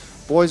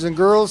 Boys and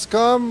girls,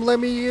 come, let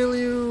me heal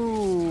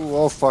you.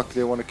 Oh fuck,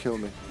 they want to kill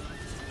me.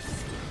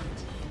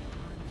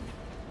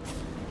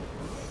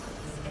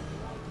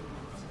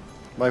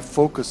 My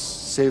focus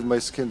saved my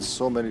skin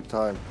so many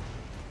times.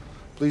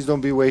 Please don't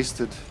be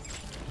wasted.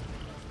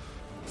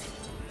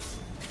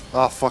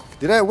 Ah, fuck.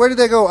 Where did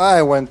I go?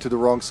 I went to the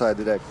wrong side,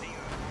 did I?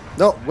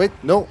 No, wait,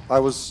 no. I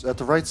was at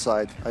the right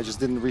side. I just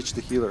didn't reach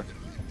the healer.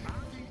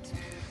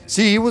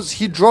 See,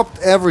 he dropped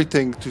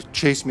everything to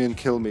chase me and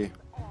kill me.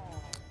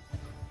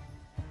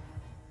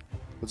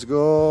 Let's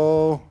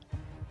go.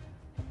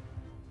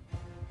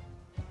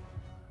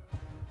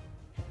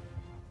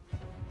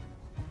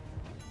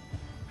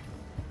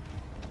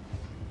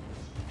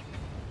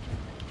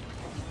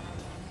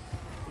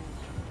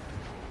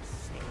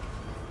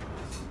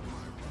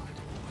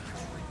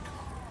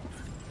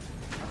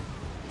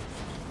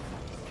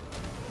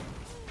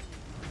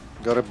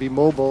 Gotta be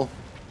mobile.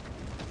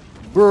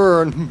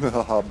 Burn!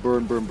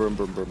 Burn, burn, burn, burn,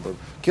 burn, burn.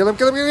 Kill him,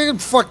 kill him, kill him!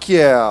 Fuck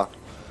yeah!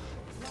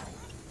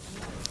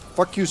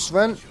 Fuck you,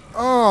 Sven.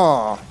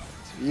 Oh!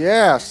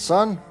 Yeah,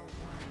 son.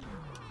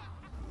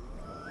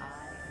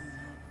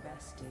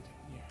 Rested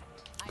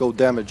yet. Go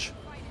damage.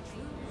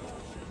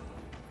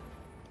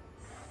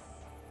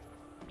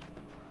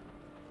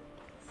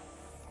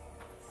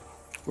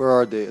 Where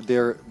are they?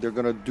 They're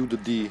gonna do the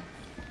D.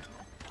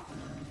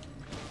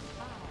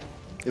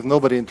 If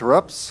nobody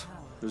interrupts,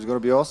 it's gonna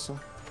be awesome.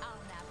 I'll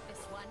nab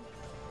this one.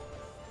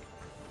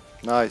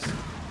 Nice.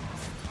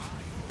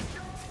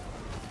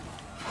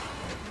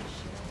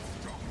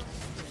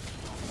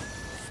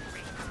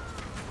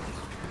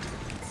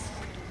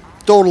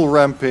 Total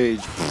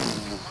rampage.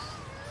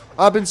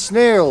 I've been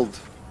snailed.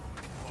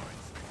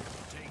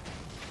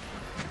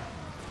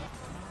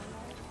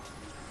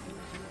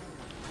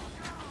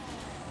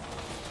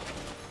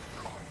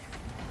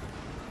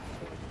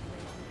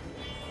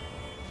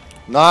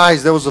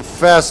 Nice, that was a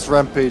fast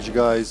rampage,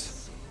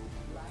 guys.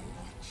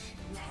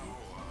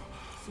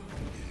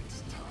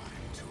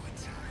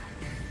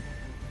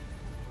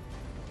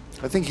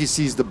 I think he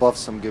sees the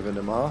buffs I'm giving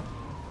him, huh?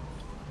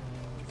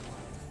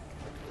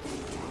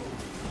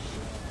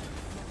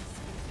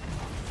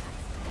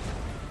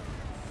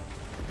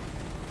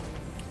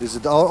 Is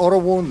it auto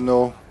wound?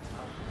 No.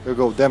 There you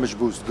go, damage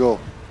boost, go.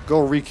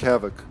 Go wreak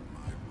havoc.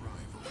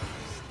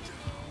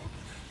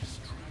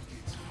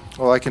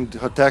 Oh, I can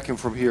attack him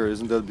from here,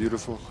 isn't that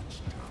beautiful?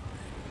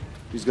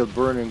 He's got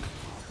burning.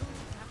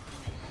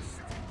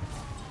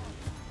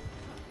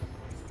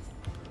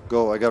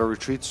 Go, I gotta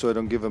retreat so I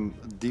don't give him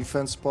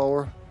defense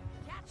power.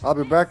 I'll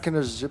be back in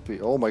a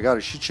zippy. Oh my god,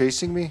 is she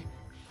chasing me?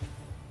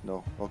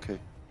 No, okay.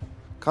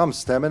 Come,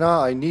 stamina,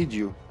 I need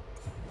you.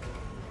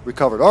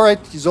 Recovered.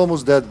 Alright, he's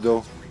almost dead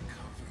though.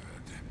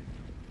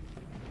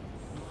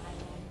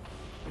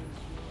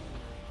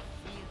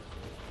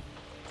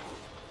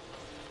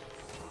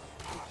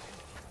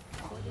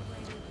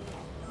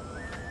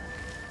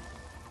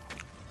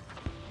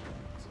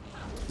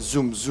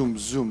 Zoom, zoom,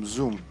 zoom,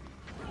 zoom.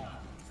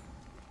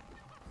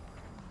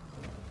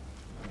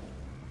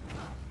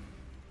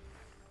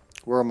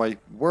 Where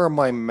are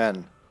my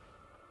men?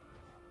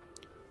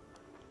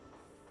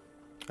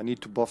 I need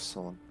to buff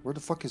someone. Where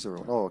the fuck is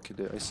everyone? Oh, okay,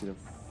 there, I see them.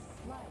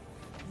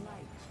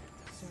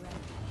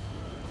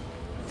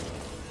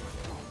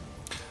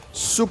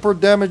 Super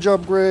damage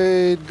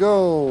upgrade,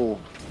 go!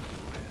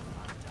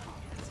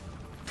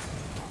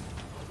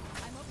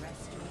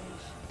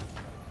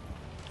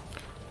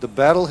 The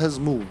battle has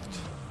moved.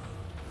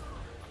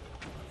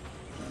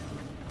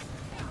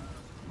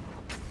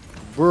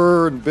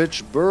 Burn,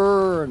 bitch,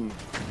 burn!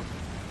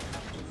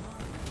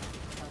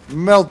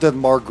 Melt that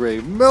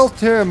Margrave, melt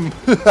him!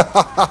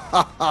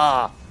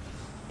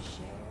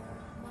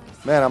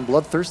 Man, I'm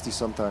bloodthirsty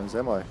sometimes,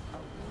 am I?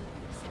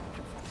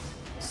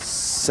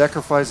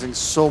 Sacrificing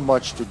so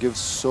much to give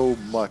so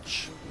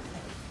much.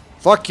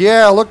 Fuck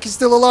yeah, look, he's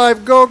still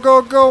alive! Go,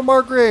 go, go,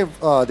 Margrave!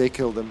 Ah, they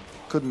killed him.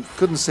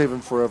 Couldn't save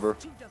him forever.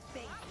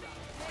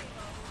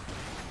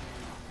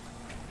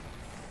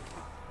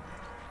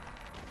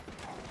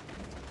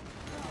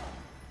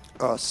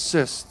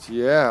 Assist,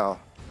 yeah.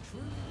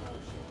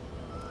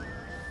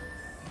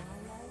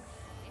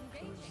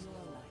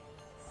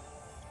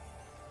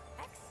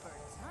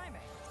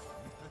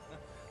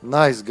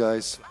 Nice,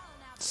 guys.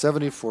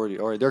 70-40.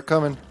 Alright, they're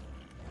coming.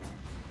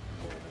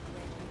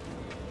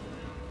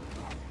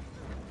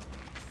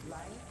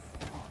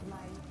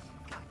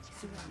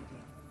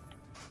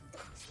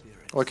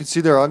 Oh, I can see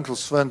their Uncle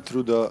Sven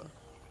through the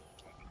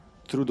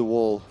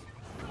wall.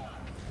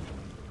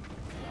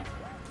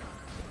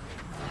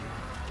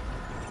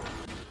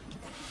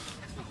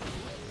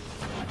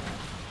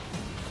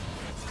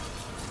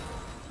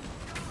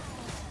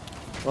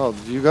 Well,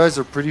 you guys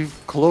are pretty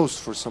close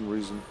for some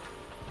reason.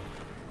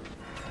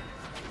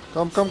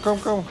 Come, come, come,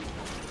 come.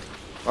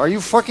 Are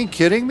you fucking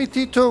kidding me,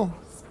 Tito?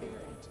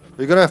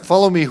 Are you gonna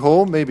follow me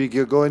home? Maybe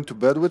go into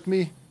bed with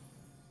me?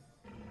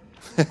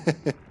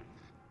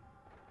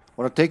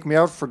 Wanna take me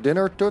out for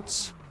dinner,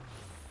 Toots?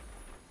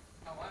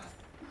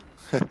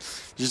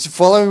 Just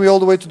following me all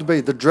the way to the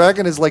base. The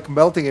dragon is like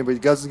melting him, but he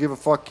doesn't give a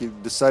fuck. He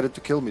decided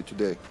to kill me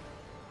today.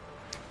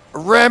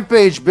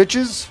 Rampage,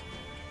 bitches!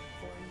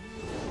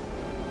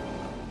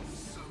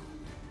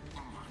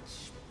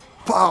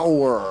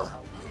 Power!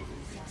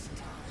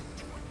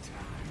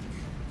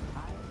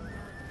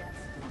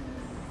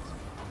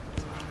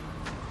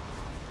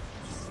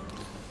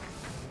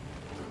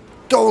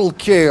 Total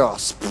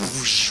chaos!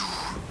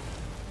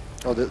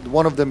 Oh,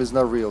 one of them is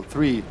not real.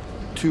 3,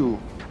 2,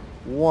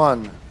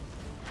 1.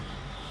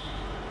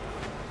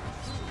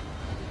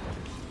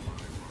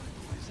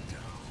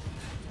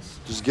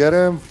 Just get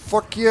him.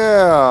 Fuck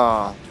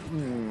yeah!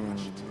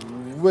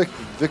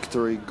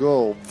 Victory,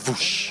 go.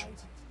 Whoosh.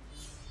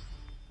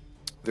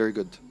 Very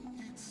good.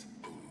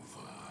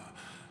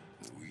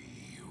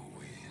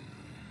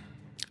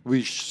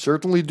 We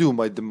certainly do,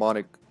 my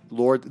demonic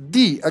lord.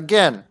 D,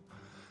 again!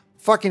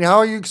 Fucking, how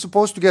are you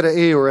supposed to get an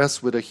A or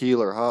S with a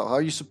healer? How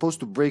are you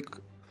supposed to break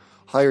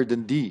higher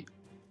than D.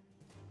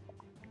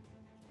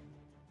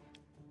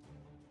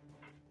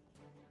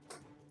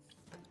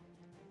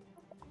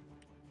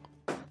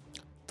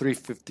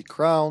 $350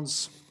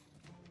 crowns.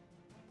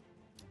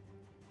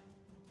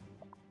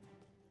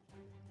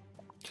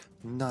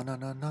 Na na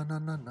na na na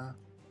na na.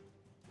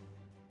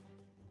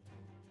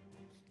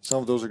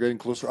 Some of those are getting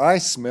closer. I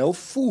smell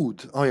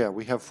food. Oh yeah,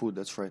 we have food.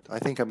 That's right. I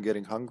think I'm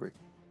getting hungry.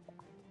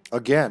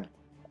 Again.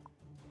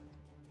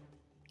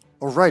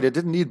 Oh right, I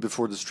didn't eat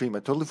before the stream. I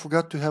totally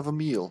forgot to have a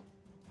meal.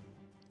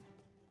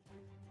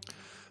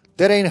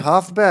 That ain't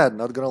half bad,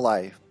 not gonna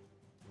lie.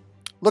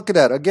 Look at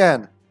that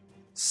again.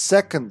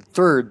 Second,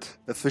 third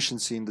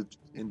efficiency in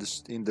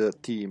the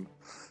team.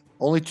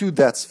 Only 2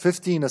 deaths,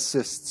 15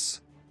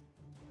 assists.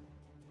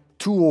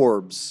 2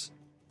 orbs.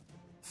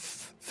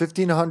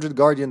 1500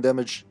 guardian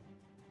damage.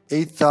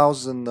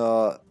 8,000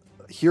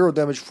 hero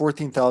damage,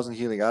 14,000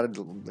 healing.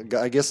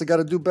 I guess I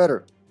gotta do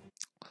better.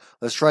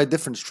 Let's try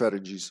different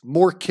strategies.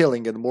 More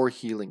killing and more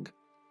healing.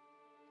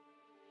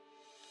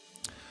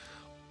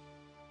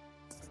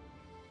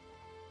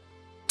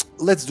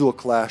 Let's do a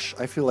clash.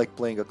 I feel like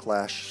playing a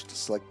clash.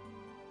 Just like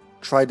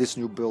try this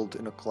new build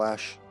in a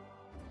clash.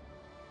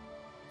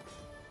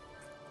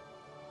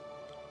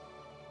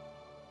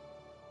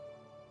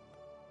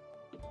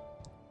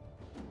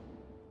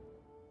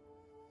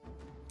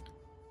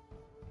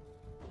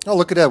 Oh,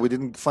 look at that. We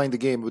didn't find the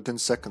game within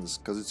seconds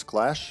because it's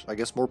Clash. I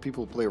guess more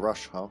people play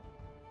Rush, huh?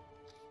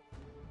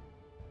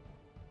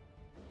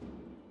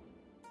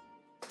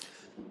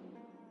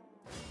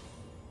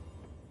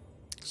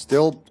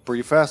 Still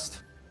pretty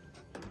fast.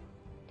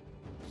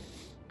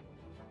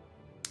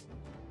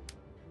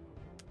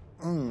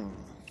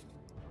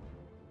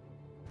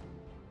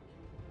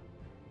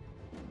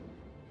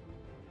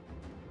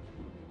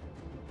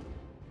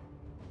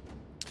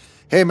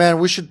 Hey man,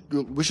 we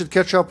should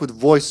catch up with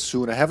voice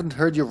soon. I haven't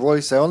heard your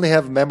voice. I only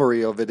have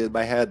memory of it in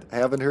my head. I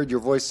haven't heard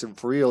your voice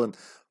for real in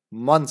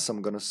months,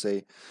 I'm gonna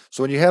say.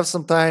 So when you have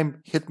some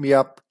time, hit me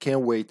up.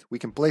 Can't wait. We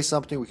can play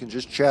something. We can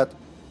just chat.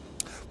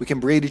 We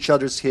can braid each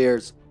other's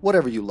hairs.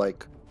 Whatever you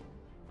like.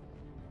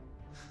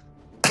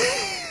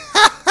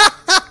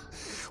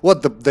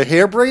 What, the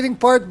hair braiding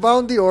part,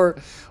 Bounty, or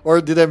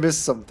did I miss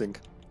something?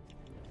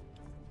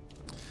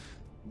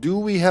 Do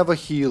we have a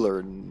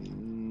healer?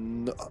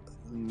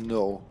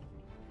 No.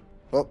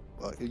 Oh,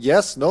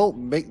 yes, no,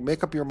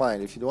 make up your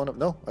mind. If you don't want to,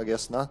 no, I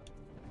guess not.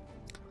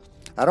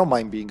 I don't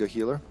mind being a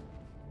healer.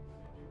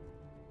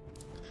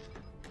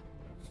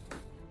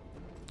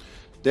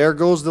 There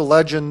goes the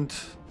legend,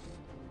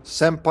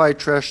 Senpai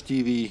Trash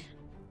TV.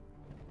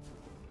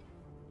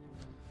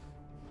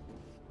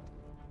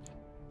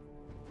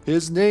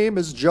 His name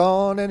is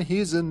John and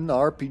he's an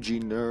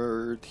RPG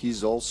nerd.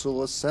 He's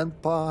also a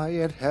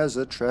senpai and has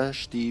a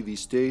trash TV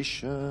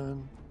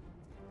station.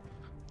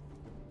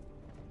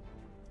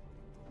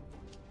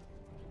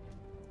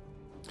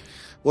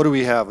 What do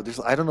we have?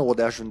 I don't know what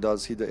Ezrin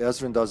does.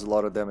 Ezrin does a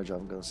lot of damage,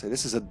 I'm going to say.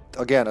 This is,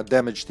 again, a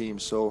damage team,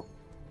 so...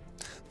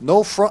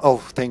 No front... Oh,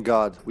 thank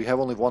God. We have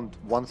only one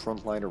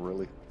frontliner,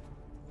 really.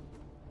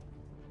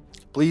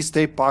 Please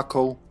stay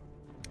Paco.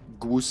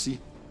 Goosey.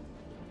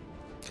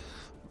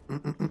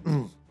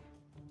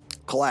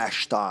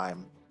 Clash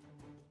time.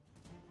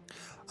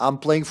 I'm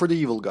playing for the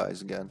evil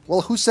guys again. Well,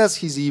 who says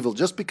he's evil?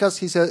 Just because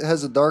he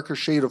has a darker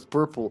shade of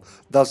purple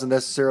doesn't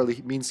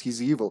necessarily mean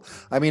he's evil.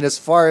 I mean, as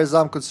far as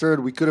I'm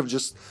concerned, we could have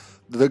just...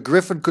 The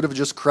Griffin could have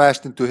just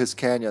crashed into his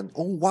canyon.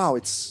 Oh, wow,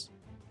 it's...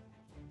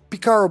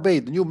 Picaro Bay,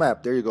 the new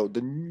map. There you go. The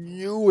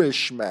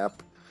newish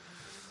map.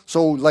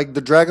 So, like,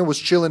 the dragon was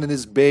chilling in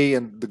his bay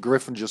and the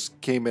Griffin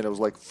just came in. I was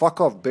like, fuck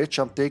off, bitch,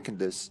 I'm taking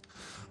this.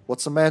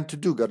 What's a man to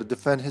do? Gotta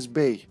defend his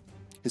bay.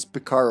 His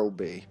Picaro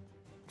Bay.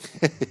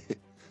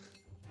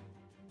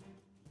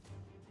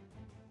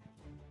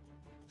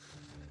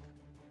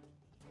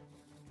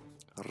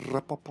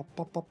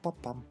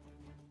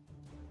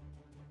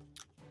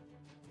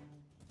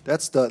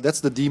 That's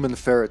the demon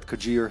ferret,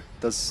 Kajir.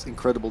 Does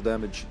incredible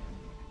damage.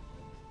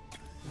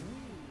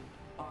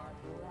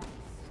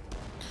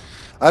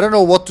 I don't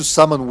know what to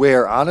summon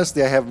where.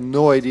 Honestly, I have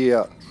no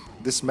idea.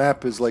 This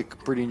map is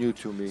like pretty new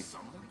to me.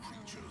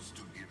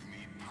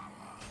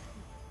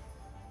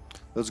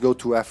 Let's go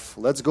to F.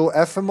 Let's go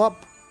F him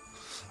up.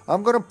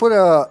 I'm gonna put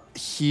a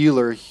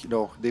healer.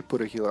 No, they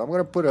put a healer. I'm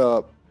gonna put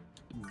a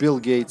Bill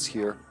Gates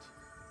here.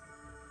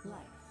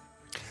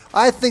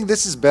 I think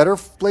this is better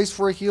place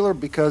for a healer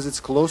because it's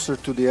closer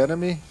to the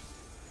enemy.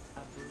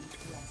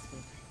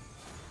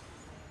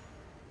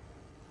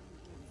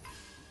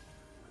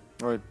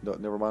 Alright, no,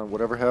 never mind.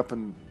 Whatever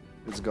happened,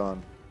 it's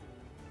gone.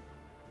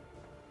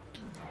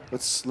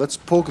 Let's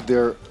poke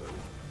their...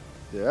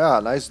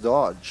 Yeah, nice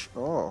dodge.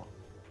 Oh.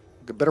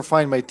 I better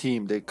find my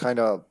team. They kind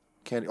of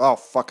can't... Oh,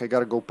 fuck. I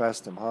gotta go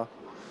past them, huh?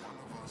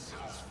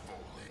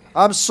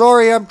 I'm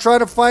sorry. I'm trying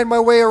to find my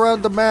way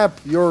around the map.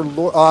 Your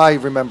lord... Oh, I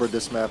remember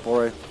this map.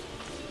 Alright.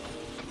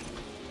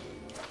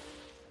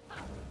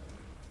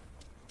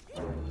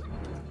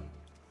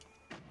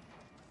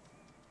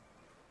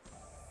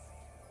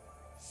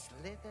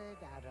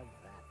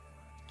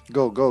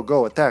 Go, go,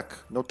 go, attack.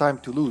 No time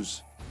to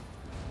lose.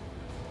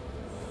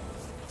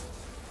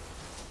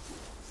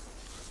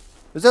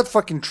 Is that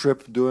fucking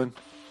Trip doing?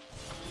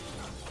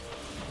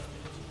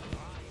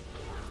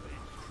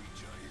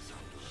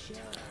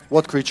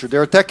 What creature?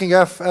 They're attacking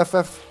F.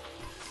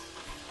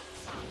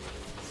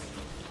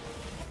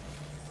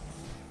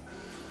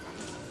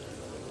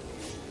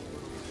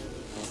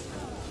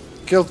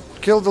 Kill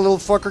the little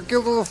fucker.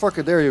 Kill the little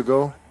fucker. There you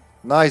go.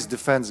 Nice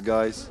defense,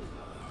 guys.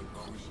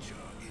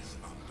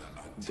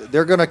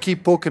 They're gonna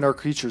keep poking our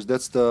creatures.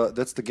 That's the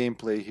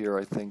gameplay here,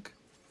 I think.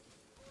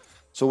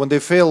 So when they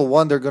fail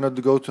one, they're gonna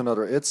go to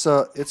another. It's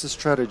a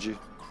strategy.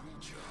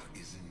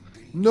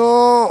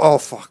 No! Oh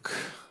fuck!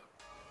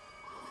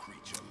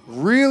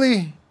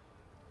 Really?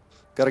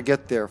 Gotta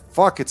get there.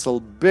 Fuck! It's a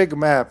big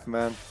map,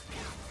 man.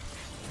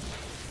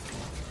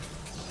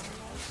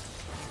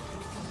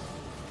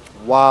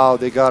 Wow,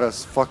 they got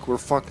us. Fuck, we're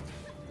fucked.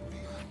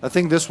 I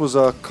think this was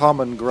a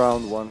common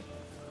ground one.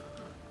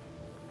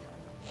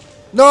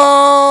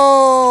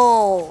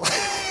 No!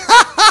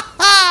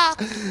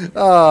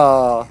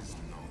 Ah.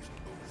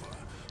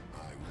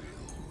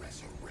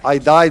 I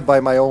died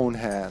by my own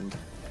hand.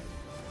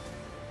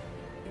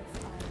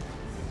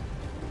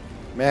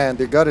 Man,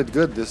 they got it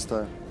good this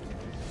time.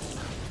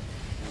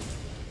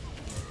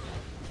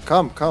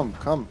 Come, come,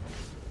 come.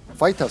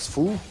 Fight us,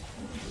 fool.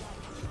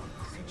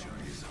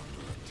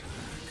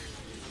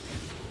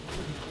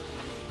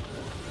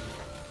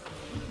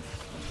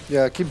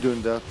 Yeah, keep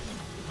doing that.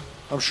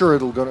 I'm sure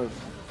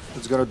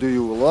it's gonna do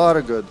you a lot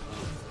of good.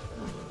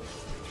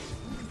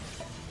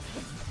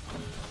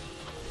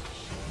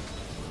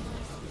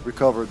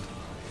 Recovered.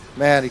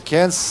 Man, he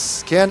can't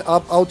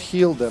out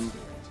heal them.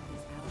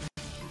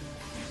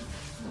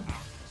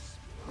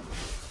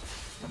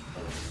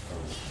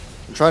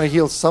 I'm trying to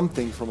heal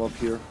something from up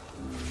here.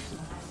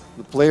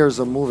 The players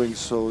are moving,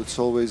 so it's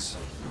always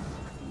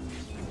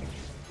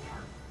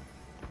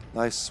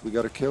nice. We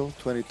got a kill.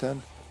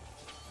 2010.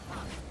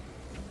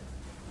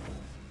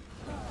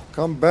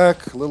 Come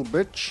back, little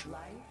bitch.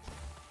 Light,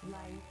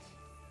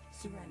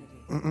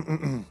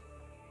 serenity.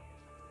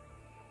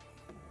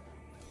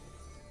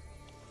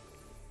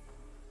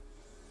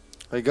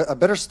 I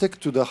better stick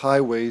to the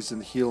highways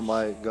and heal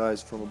my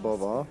guys from above,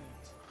 huh?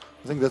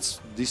 I think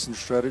that's decent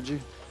strategy.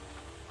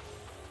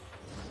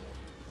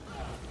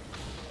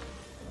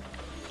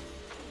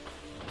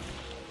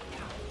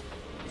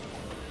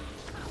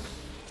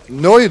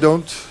 No, you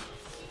don't.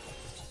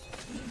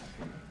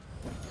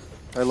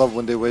 I love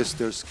when they waste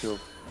their skill.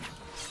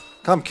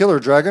 Come, killer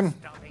dragon.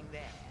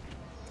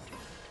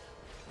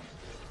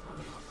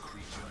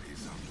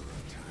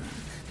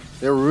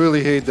 They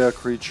really hate that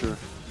creature.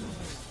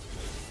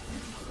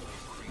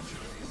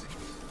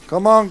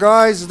 Come on,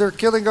 guys, they're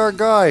killing our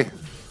guy.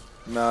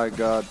 My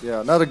god,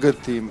 yeah, not a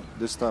good team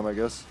this time, I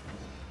guess.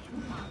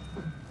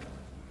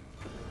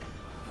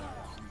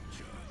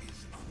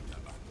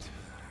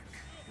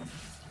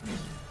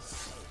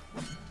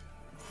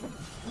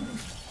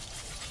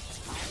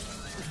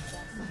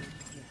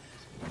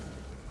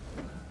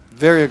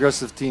 Very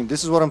aggressive team.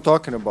 This is what I'm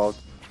talking about.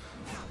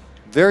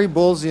 Very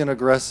ballsy and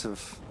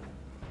aggressive.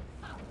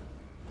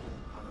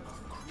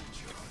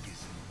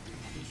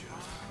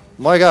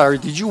 My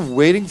god, did you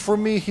waiting for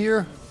me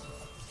here?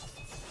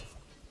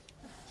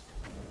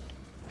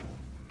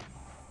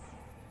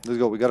 Let's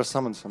go, we gotta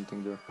summon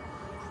something there.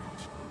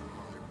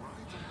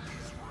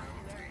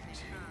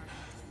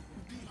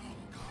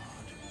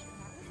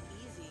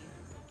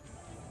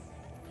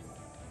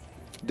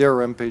 They're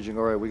rampaging,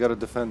 alright, we gotta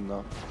defend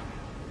now.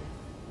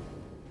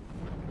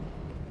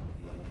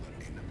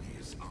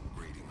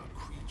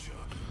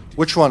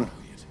 Which one?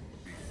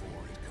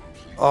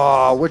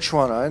 Ah, which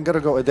one? I gotta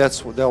go. That's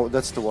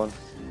the one.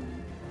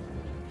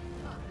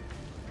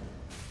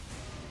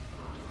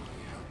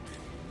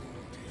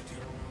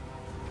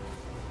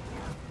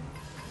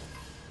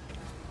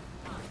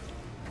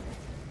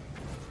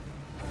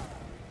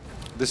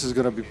 This is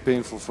gonna be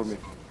painful for me.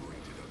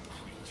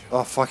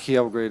 Oh fuck! He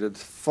upgraded.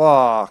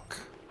 Fuck.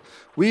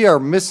 We are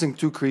missing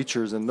 2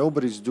 creatures and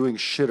nobody's doing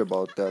shit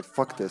about that.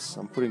 Fuck this.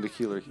 I'm putting the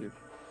healer here.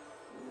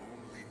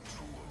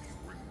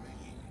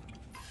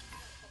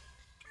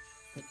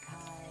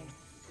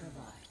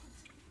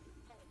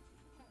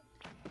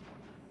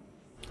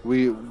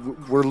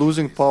 We're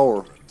losing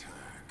power.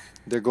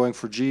 They're going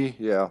for G.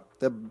 Yeah,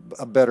 they're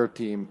a better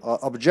team,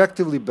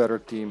 objectively better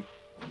team.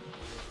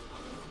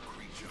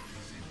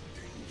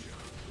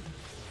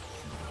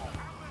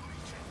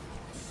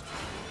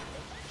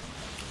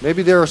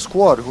 Maybe they're a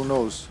squad. Who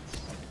knows?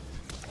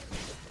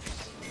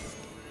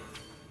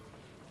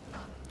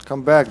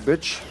 Come back,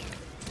 bitch.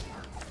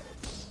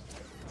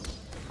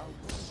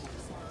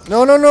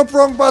 No, no, no,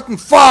 wrong button.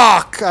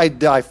 Fuck!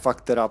 I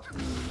fucked it up.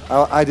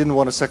 I didn't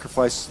want to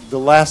sacrifice the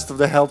last of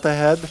the health I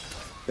had.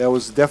 That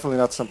was definitely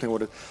not something I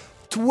would have.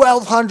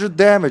 1200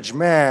 damage,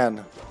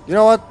 man. You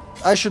know what?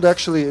 I should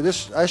actually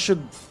I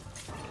should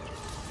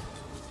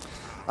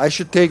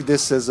take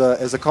this as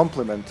a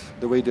compliment.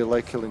 The way they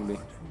like killing me.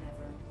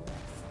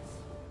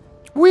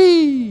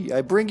 Whee! I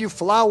bring you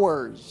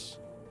flowers.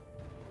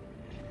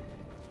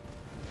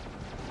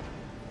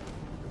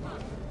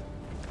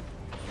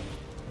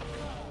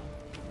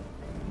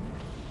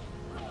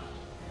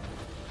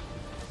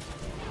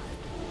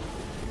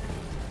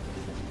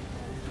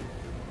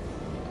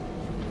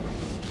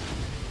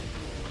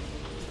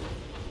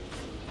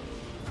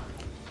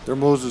 Their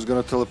Moses is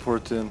gonna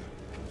teleport in.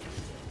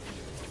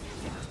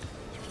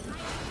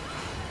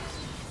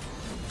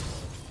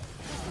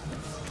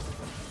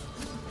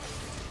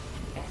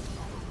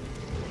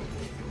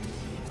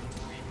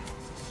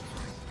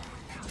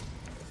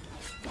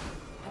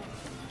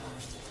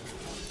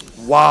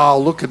 Wow,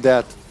 look at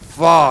that.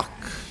 Fuck.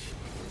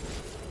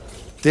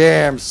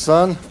 Damn,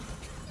 son.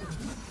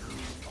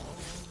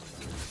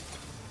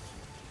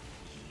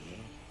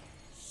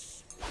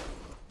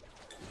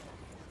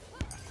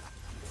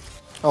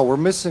 Oh, we're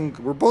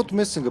both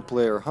missing a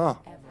player, huh?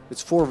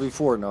 It's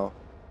 4v4 now.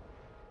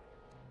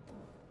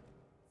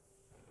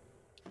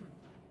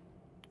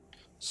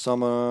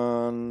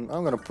 Summon...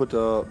 I'm gonna put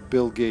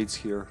Bill Gates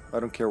here. I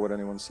don't care what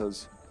anyone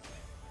says.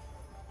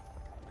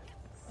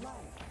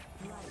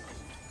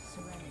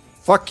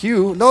 Fuck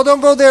you. No,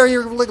 don't go there.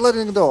 You're like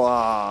letting it go.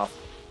 Ah.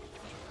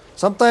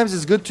 Sometimes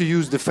it's good to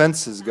use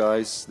defenses,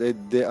 guys.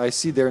 I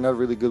see they're not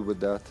really good with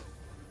that.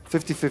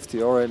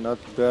 50-50. Alright, not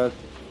bad.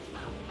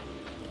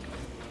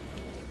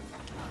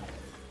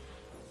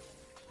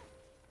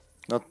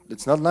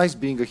 It's not nice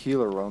being a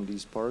healer around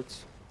these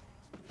parts.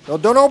 No,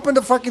 don't open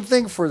the fucking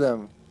thing for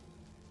them.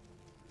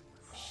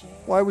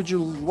 Why would you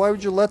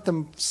let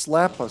them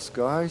slap us,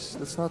 guys?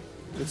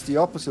 It's the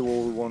opposite of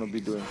what we want to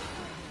be doing.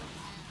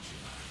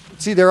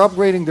 See, they're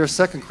upgrading their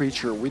second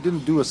creature. We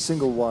didn't do a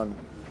single one.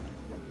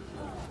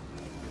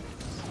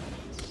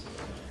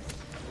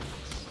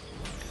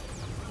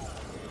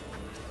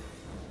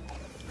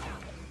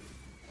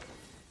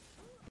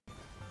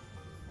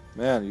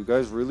 Man, you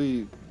guys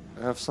really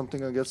have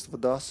something against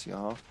Vadassia,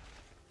 huh?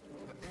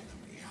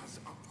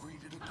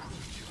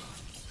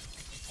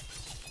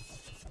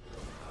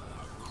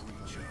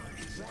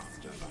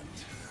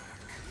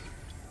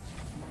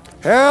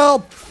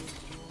 Help!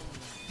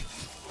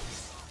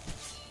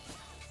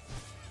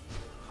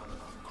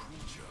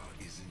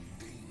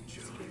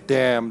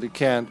 Damn, they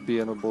can't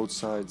be on both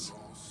sides.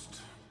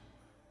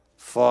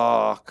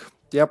 Fuck.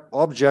 Yep,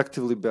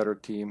 objectively better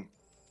team.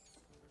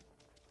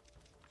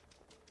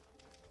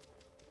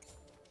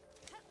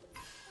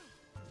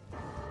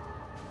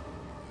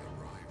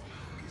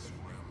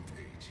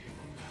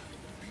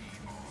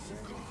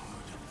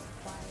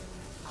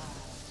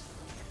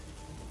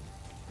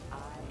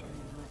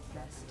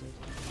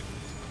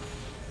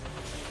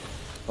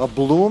 A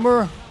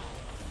bloomer?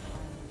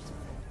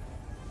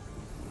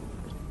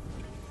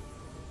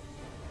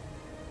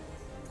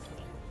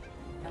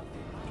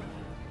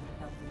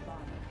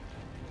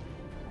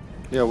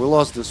 Yeah, we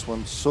lost this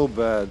one so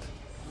bad.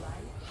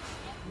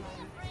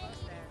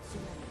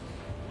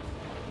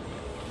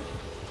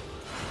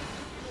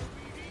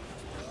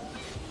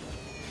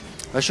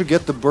 I should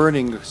get the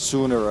burning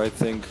sooner, I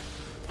think.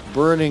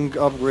 Burning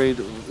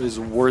upgrade is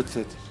worth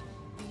it.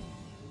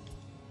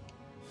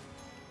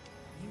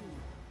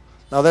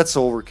 Now that's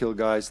overkill,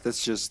 guys.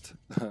 That's just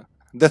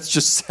that's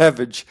just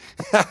savage.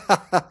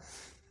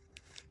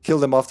 Kill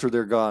them after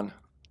they're gone.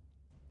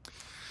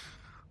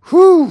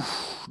 Whew,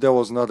 that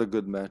was not a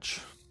good match.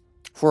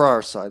 For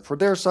our side. For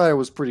their side, it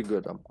was pretty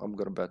good, I'm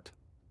gonna bet.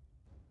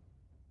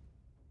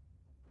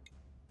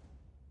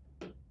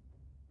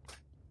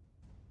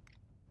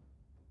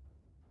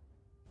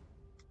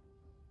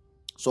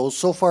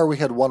 So far we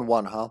had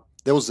 1-1, huh?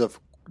 That was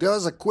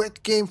a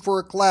quick game for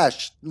a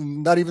clash.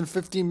 Not even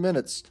 15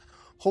 minutes.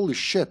 Holy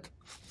shit.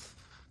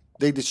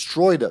 They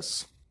destroyed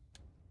us.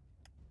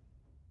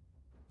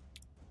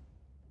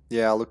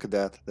 Yeah, look at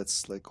that.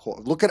 That's like...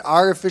 Look at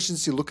our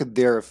efficiency. Look at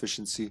their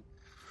efficiency.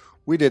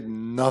 We did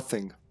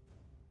nothing.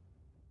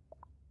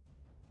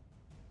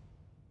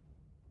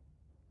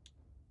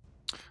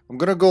 I'm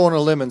gonna go on a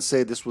limb and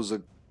say this was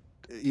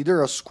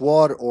either a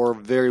squad or a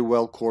very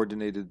well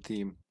coordinated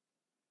team.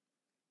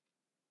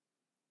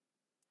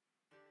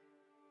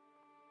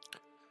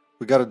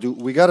 We gotta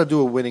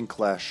do a winning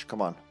clash.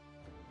 Come on.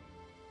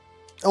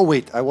 Oh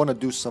wait, I want to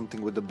do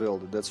something with the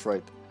build. That's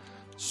right.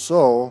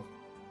 So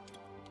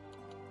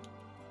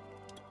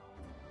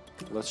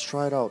let's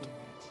try it out.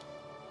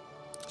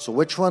 So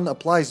which one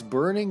applies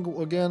burning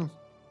again?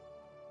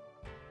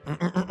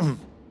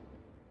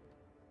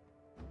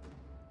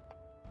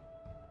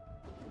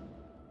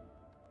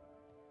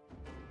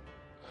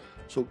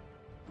 So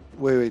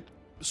wait.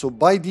 So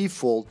by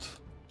default,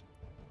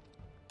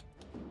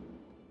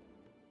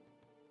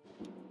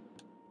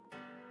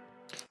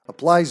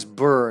 applies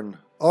burn.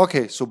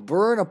 Okay, so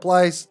burn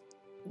applies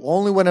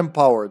only when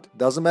empowered.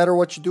 Doesn't matter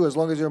what you do, as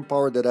long as you're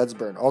empowered, that adds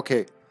burn.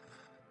 Okay.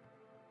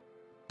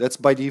 That's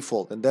by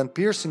default. And then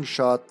piercing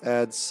shot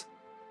adds...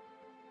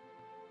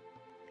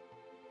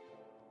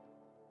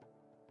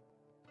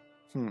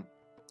 So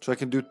I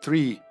can do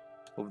 3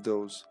 of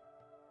those.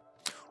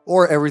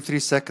 Or every 3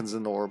 seconds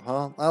an orb,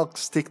 huh? I'll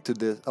stick to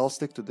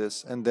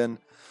this. And then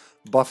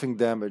buffing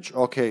damage.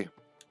 Okay.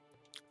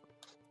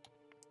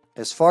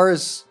 As far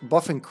as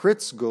buffing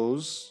crits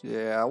goes,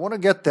 yeah, I want to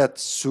get that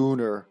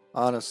sooner,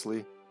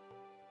 honestly.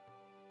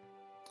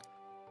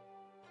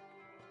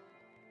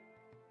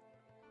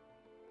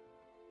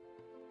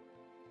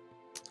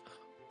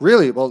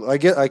 Really? Well,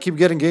 I keep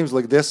getting games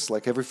like this,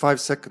 like every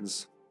 5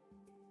 seconds.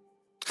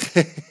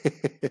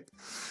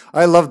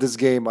 I love this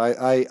game.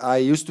 I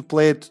used to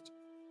play it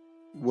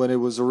when it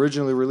was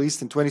originally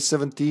released in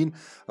 2017.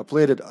 I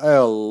played it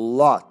a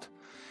lot.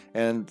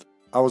 And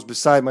I was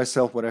beside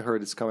myself when I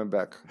heard it's coming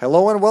back.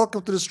 Hello and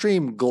welcome to the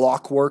stream,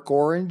 Glockwork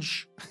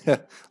Orange.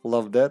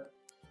 Love that.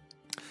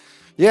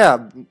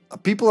 Yeah,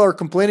 people are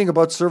complaining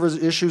about server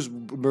issues.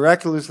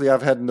 Miraculously,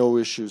 I've had no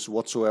issues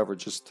whatsoever.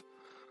 Just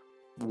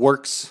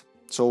works.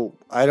 So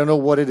I don't know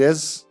what it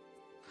is.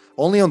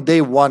 Only on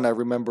day one, I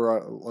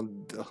remember.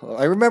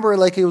 I remember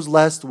like it was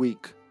last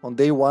week. On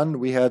day one,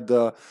 we had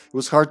it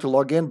was hard to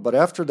log in, but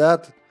after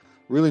that,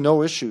 really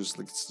no issues.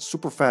 Like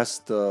super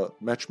fast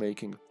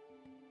matchmaking.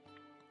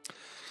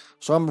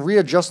 So I'm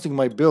readjusting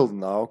my build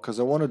now because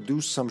I want to do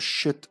some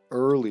shit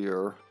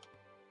earlier.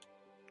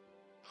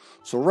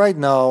 So right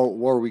now,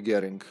 what are we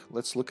getting?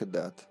 Let's look at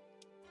that.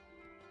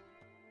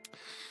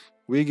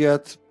 We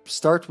get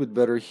start with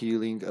better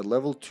healing. At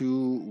level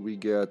 2, we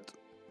get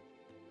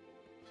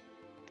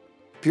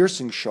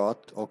piercing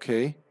shot.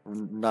 Okay,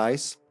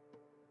 nice.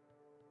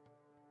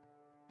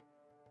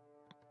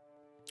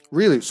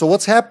 Really? So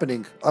what's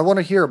happening? I want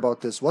to hear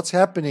about this. What's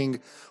happening?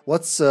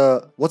 What's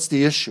the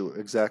issue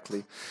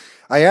exactly?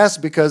 I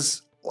ask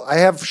because I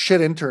have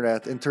shit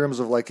internet in terms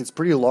of like it's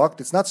pretty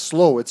locked. It's not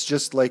slow. It's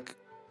just like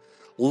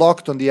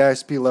locked on the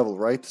ISP level,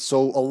 right?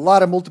 So a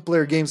lot of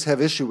multiplayer games have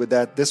issue with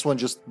that. This one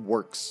just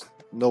works.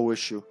 No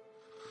issue.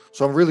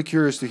 So I'm really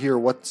curious to hear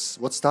what's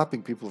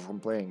stopping people from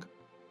playing.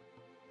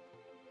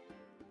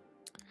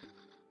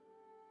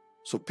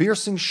 So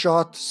piercing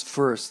shots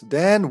first.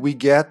 Then we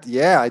get,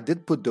 yeah, I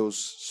did put those.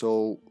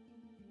 So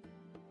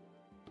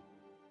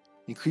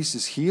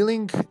increases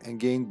healing and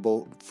gain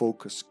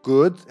focus.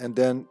 Good. And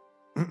then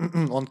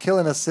on kill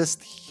and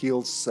assist,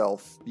 heal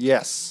self.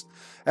 Yes.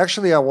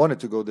 Actually, I wanted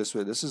to go this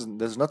way.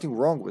 There's nothing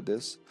wrong with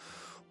this.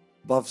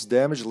 Buffs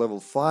damage level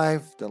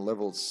 5, then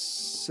level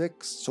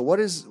 6. So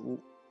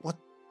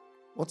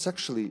what's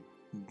actually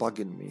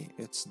bugging me?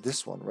 It's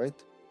this one, right?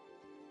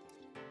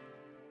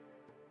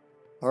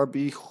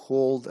 RB,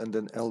 hold, and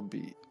then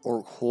LB.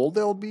 Or hold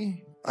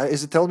LB?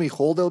 Is it telling me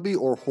hold LB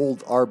or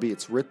hold RB?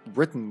 It's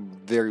written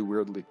very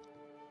weirdly.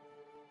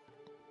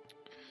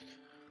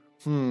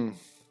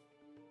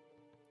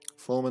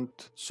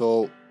 Foment.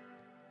 So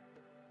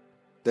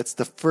that's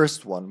the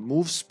first one.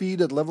 Move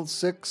speed at level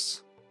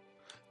 6.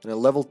 And at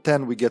level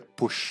 10 we get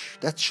push.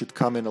 That should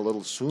come in a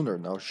little sooner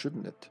now,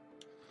 shouldn't it?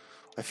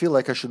 I feel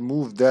like I should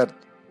move that.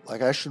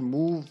 Like I should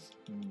move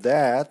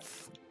that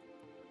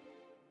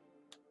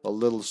a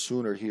little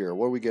sooner here.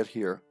 What do we get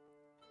here?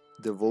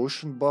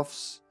 Devotion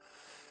buffs.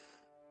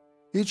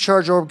 Each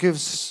charge orb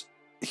gives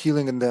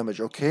healing and damage.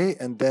 Okay,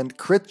 and then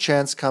crit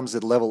chance comes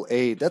at level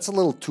 8. That's a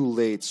little too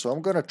late, so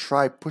I'm gonna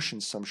try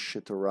pushing some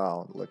shit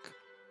around. Like,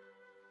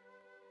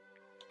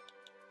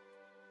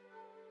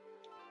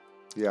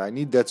 yeah, I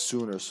need that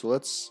sooner. So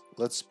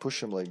let's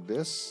push him like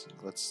this.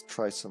 Let's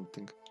try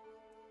something.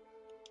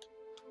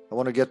 I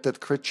want to get that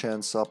crit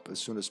chance up as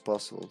soon as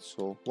possible.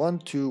 So 1,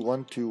 2,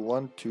 1, 2,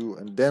 1, 2,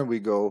 and then we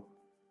go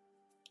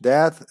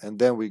that, and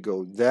then we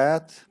go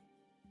that.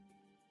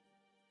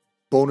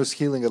 Bonus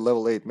healing at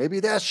level 8. Maybe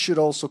that should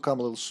also come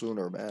a little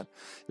sooner, man.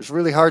 It's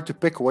really hard to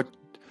pick what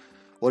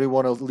you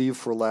want to leave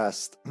for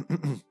last.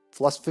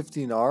 Plus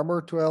 15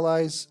 armor to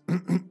allies.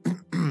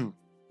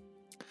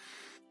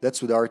 That's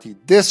with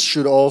RT. This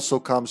should also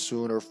come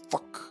sooner.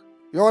 Fuck.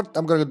 You know what?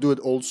 I'm gonna do it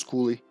old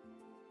schooly.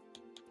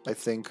 I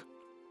think.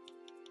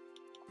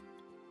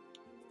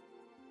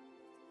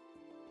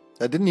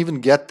 I didn't even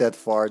get that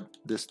far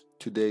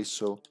today,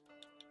 so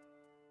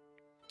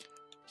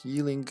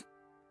healing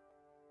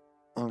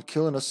on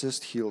kill and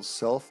assist, heal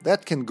self.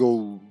 That can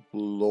go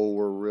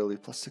lower really.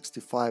 Plus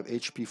 65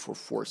 HP for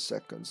 4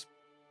 seconds.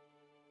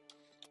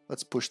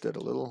 Let's push that a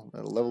little.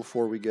 At level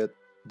 4 we get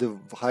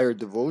higher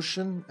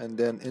devotion, and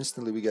then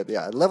instantly we get,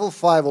 yeah, at level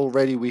 5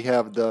 already we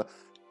have the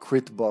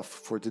crit buff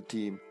for the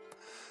team.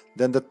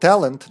 Then the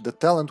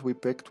talent we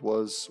picked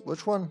was,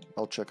 which one?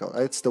 I'll check out.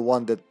 It's the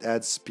one that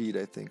adds speed,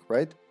 I think,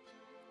 right?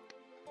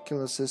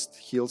 Kill assist,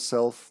 heal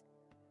self.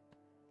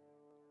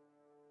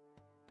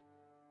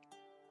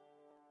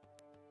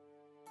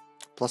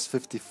 Plus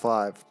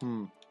 55.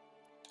 What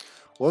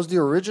was the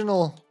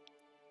original?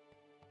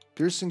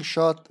 Piercing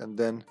shot, and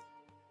then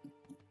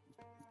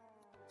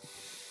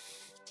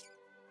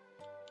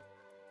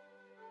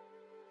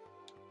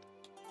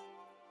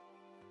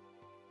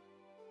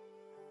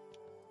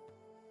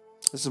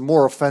this is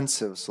more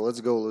offensive, so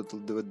let's go a little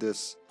with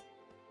this.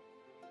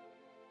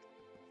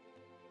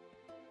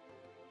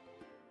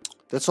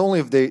 That's only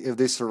if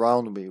they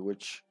surround me,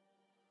 which,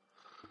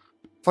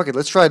 fuck it,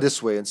 let's try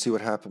this way and see what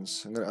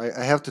happens.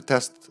 I have to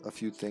test a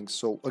few things.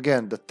 So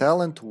again, the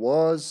talent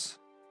was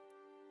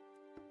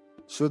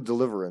Swift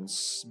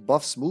Deliverance,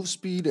 buffs move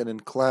speed, and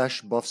in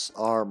Clash buffs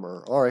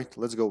armor. All right,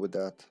 let's go with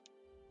that.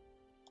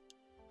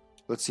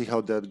 Let's see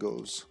how that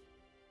goes.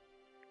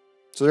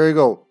 So there you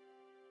go.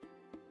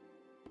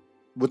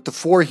 With the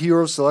 4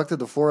 heroes selected,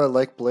 the 4 I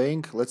like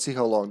playing. Let's see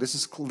how long. This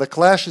is the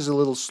Clash is a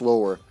little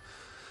slower.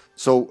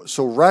 So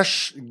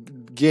Rush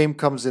game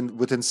comes in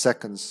within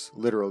seconds,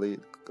 literally.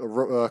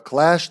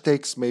 Clash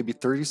takes maybe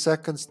 30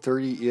 seconds,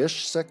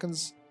 30-ish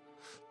seconds,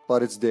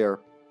 but it's there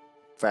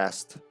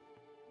fast.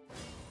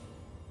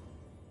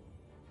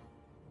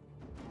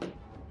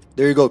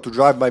 There you go, to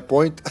drive my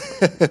point.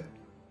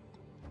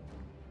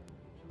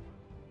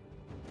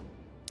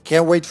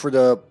 Can't wait for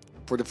the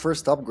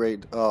first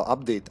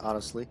update,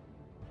 honestly.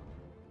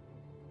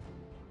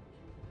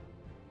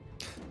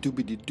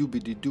 Doobity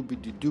doobity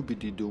doobity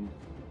doobity doom.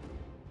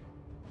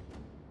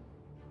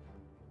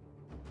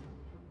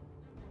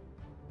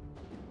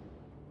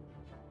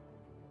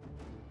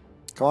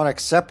 Come on,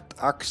 accept.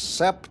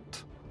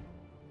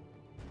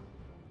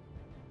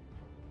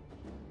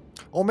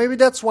 Oh, maybe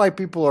that's why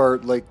people are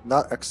like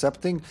not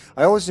accepting.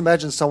 I always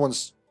imagine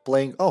someone's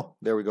playing. Oh,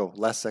 there we go.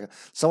 Last second.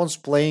 Someone's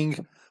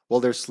playing while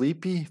they're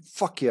sleepy.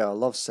 Fuck yeah, I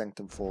love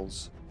Sanctum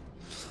Falls.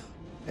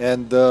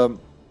 And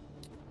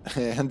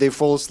and they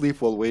fall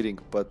asleep while waiting.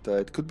 But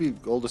it could be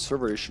all the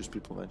server issues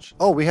people mentioned.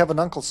 Oh, we have an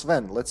Uncle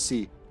Sven. Let's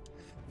see.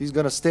 He's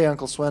gonna stay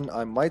Uncle Sven.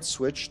 I might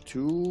switch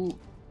to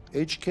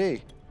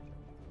HK.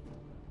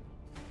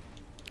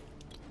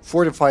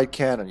 Fortified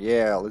cannon.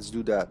 Yeah, let's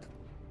do that.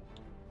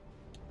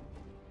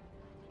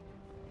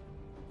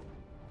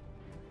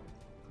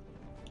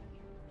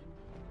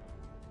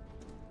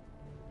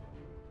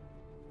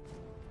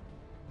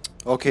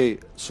 Okay,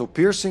 so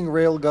piercing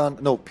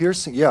railgun. No,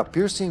 piercing. Yeah,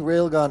 piercing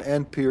railgun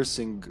and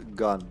piercing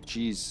gun.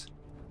 Jeez.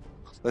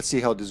 Let's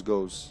see how this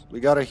goes. We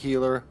got a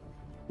healer.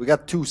 We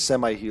got 2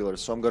 semi-healers,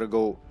 so I'm gonna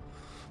go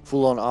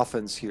full-on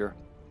offense here.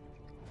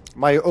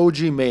 My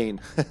OG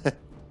main.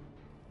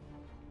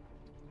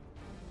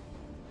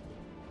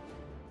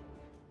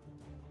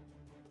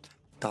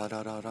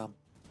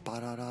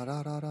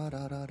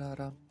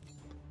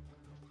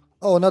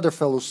 Oh, another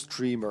fellow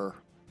streamer.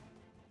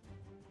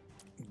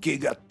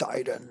 Giga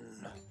Titan.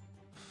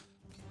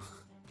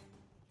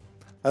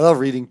 I love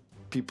reading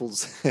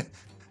people's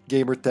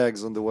gamer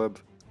tags on the web.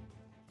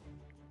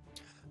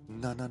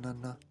 No.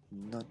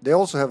 They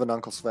also have an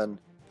Uncle Sven.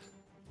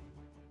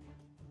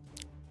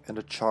 And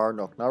a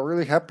Charnock. Not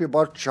really happy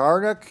about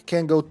Charnock.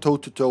 Can't go toe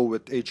to toe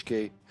with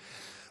HK.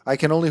 I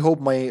can only hope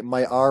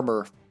my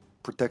armor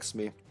protects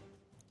me.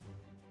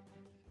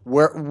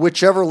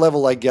 Whichever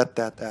level I get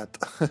that at.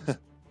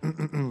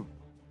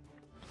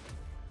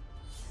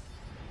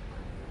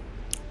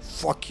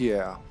 Fuck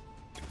yeah.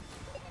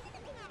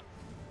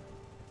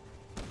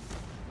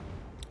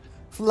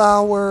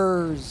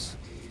 Flowers.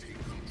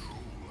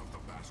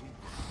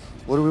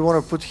 What do we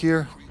want to put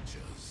here?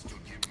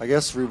 I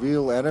guess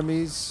reveal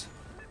enemies.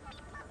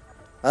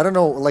 I don't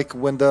know, like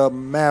when the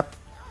map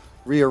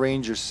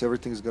rearranges,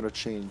 everything's gonna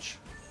change.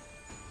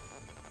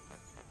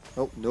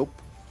 Oh, nope.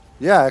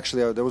 Yeah,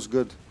 actually, that was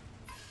good.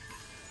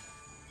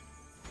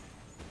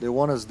 They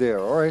want us there.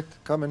 Alright,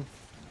 coming.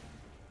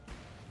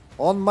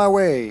 On my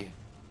way.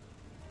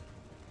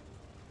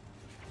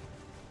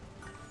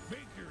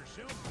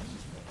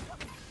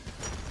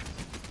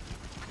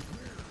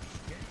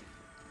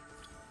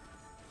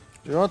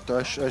 You know what?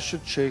 I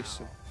should chase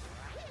him.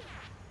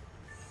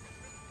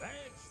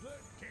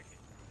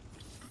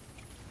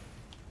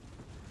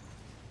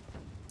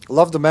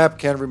 Love the map,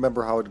 can't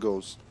remember how it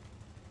goes.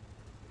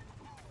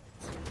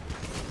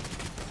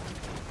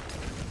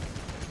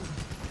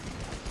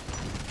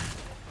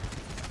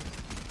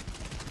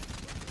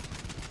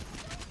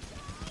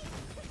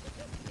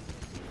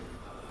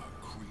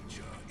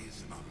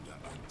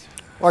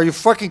 Are you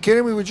fucking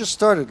kidding me? We just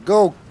started.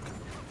 Go.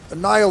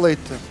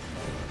 Annihilate them.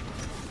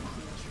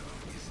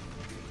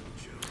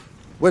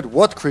 Wait,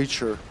 what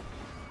creature?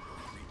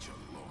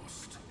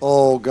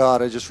 Oh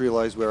god, I just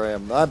realized where I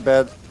am. Not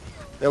bad.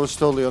 That was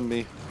totally on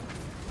me.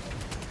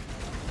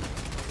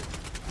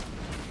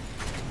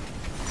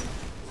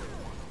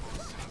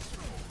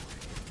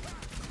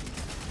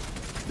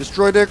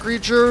 Destroy that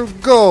creature.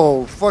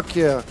 Go. Fuck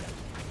yeah.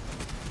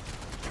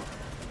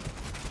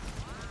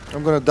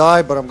 I'm gonna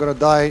die, but I'm gonna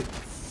die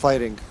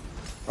fighting.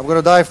 I'm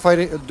gonna die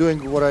fighting,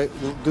 doing what I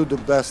will do the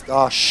best.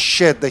 Ah,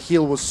 shit. The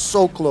heal was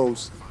so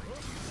close.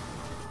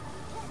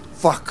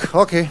 Fuck.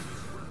 Okay.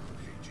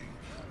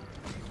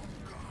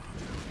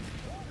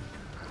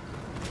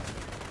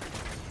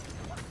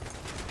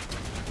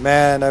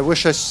 Man, I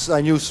wish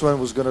I knew Sven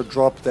was gonna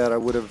drop that. I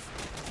would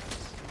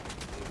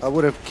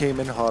have came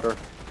in hotter.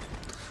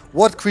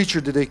 What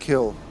creature did they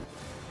kill?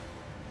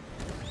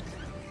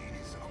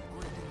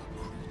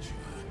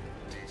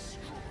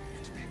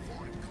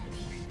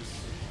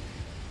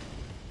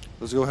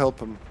 Let's go help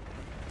him.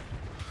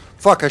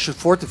 Fuck, I should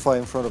fortify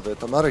in front of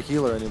it. I'm not a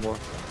healer anymore.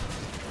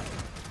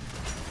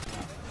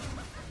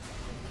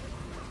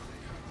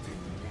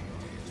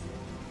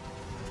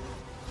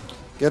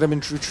 Get him in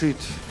retreat.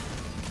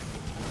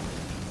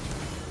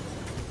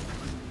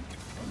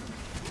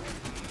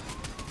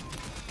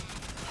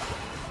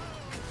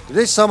 Did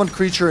they summon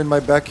creature in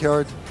my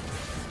backyard?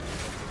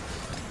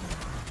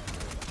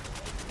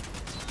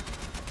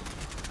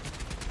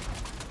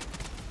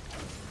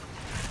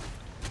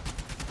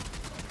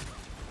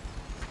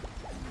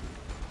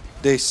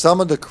 They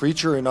summoned a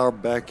creature in our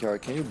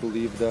backyard. Can you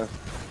believe that?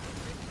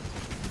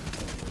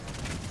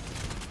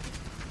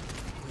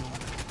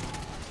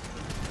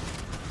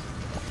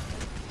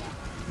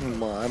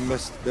 I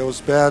missed. That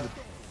was bad.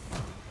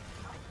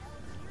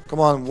 Come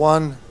on,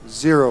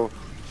 1-0.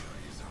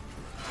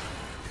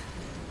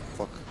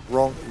 Fuck.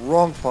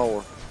 Wrong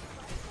power.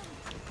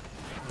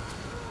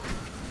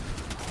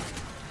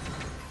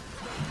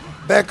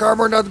 Back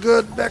armor not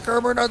good. Back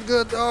armor not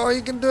good. Oh,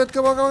 you can do it.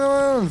 Come on, come on, come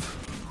on.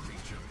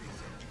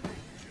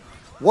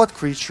 What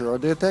creature? Are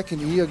they attacking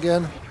E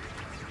again?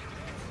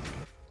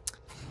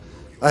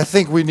 I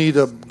think we need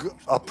a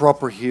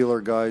proper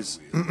healer, guys.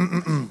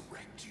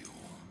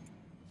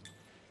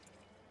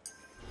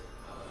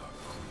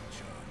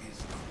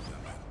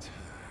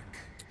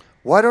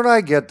 Why don't I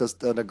get this,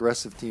 an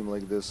aggressive team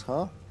like this,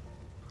 huh?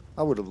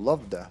 I would have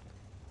loved that.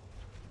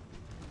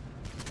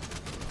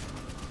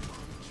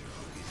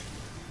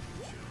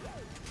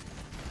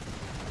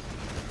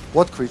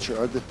 What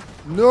creature are they?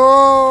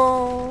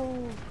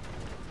 No!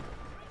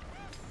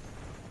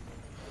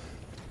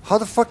 How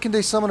the fuck can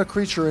they summon a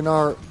creature in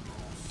our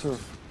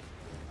turf?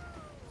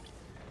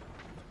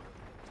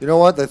 You know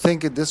what? I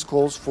think this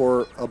calls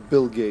for a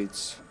Bill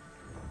Gates.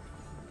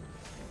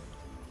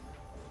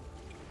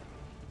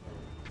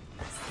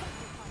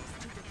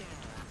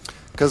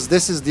 Because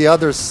this is the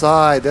other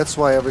side. That's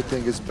why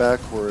everything is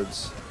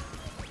backwards.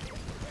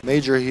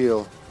 Major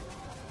heal.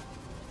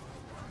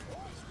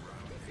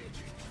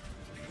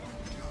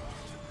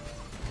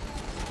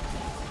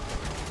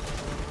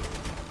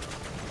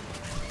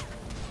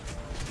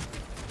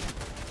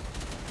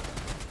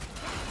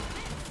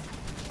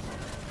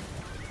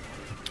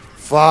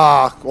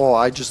 Fuck! Oh,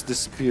 I just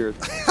disappeared.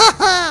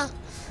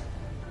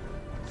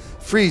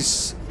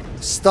 Freeze.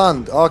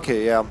 Stunned.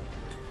 Okay, yeah.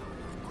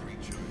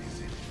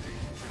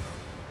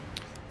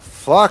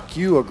 Fuck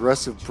you,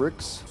 aggressive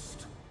pricks.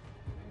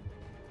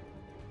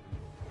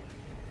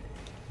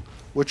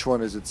 Which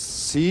one is it?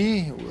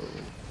 C?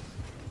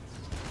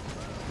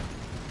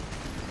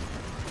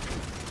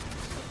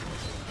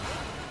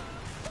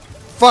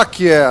 Fuck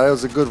yeah, that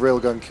was a good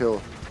railgun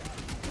kill.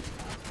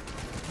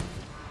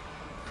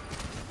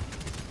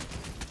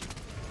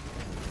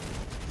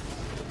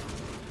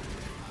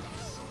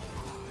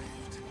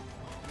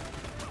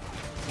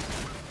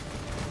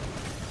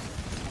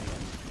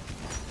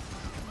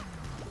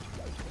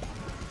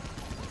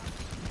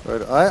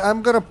 Right,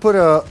 I'm gonna put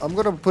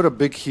a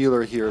big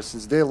healer here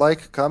since they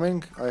like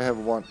coming. I have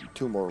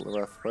two more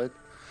left, right?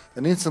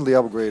 And instantly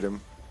upgrade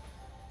him.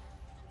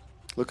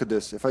 Look at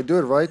this. If I do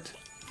it right,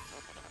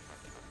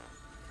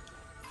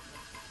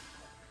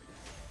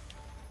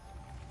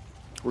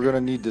 we're gonna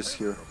need this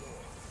here.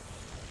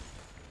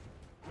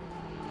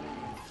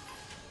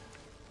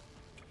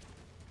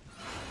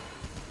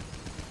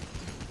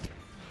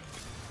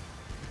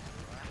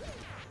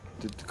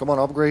 Come on,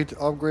 upgrade,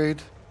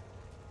 upgrade.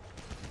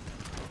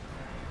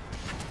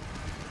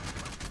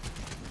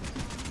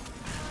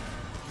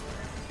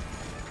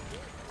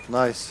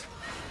 Nice.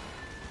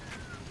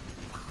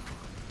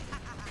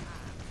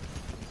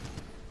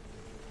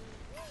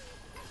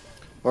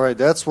 Alright,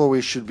 that's what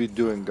we should be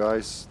doing,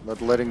 guys.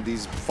 Not letting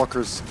these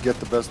fuckers get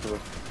the best of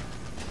it.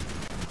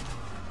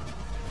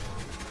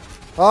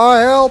 Oh,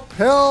 help!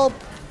 Help!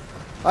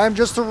 I'm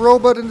just a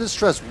robot in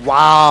distress.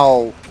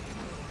 Wow!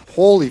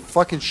 Holy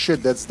fucking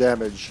shit, that's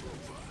damage.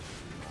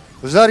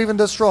 Was not even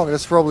that strong.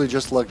 That's probably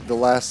just like the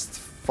last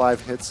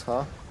 5 hits,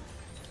 huh?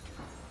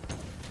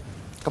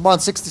 Come on,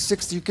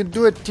 60-60, you can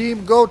do it,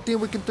 team. Go,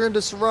 team, we can turn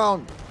this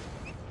around.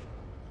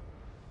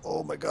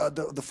 Oh my god,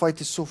 the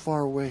fight is so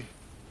far away.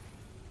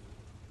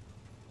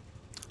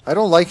 I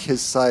don't like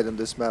his side on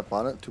this map,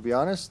 on it, to be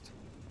honest.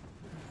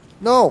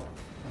 No!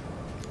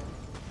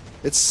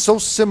 It's so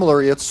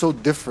similar, yet so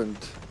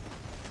different.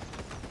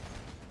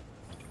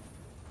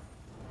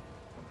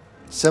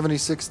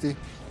 70-60.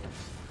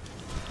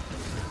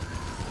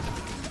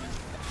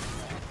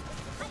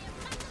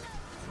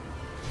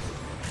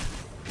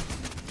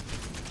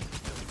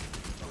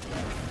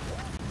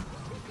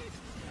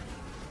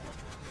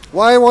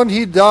 Why won't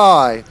he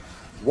die?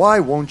 Why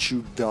won't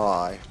you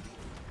die?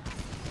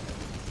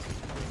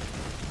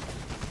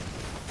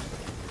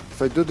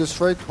 If I do this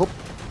right, whoop.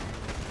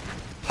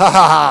 Ha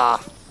ha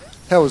ha!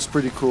 That was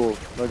pretty cool,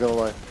 not gonna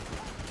lie.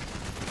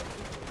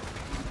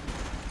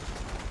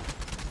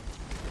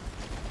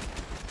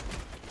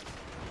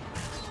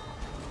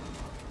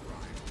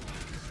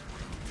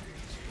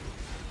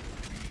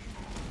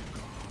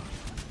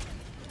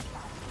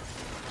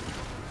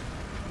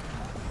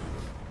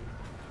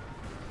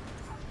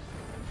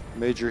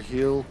 Major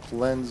heal,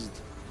 cleansed.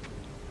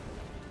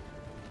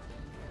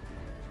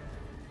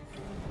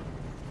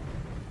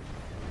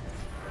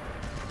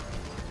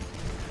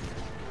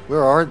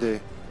 Where are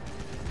they?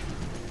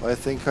 I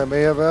think I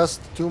may have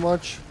asked too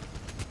much.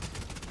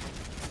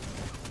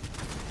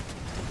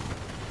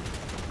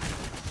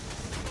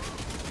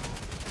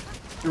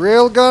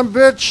 Railgun,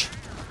 bitch!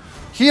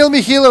 Heal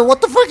me, healer! What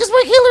the fuck is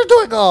my healer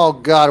doing? Oh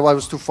god, I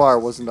was too far,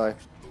 wasn't I?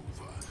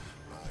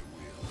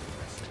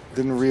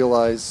 Didn't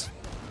realize.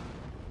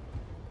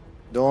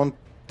 Don't.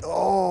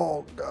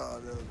 Oh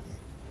god.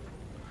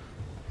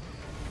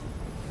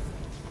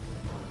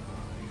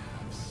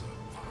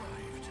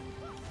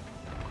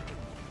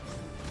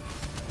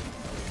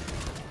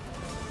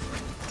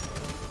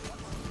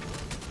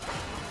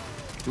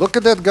 Look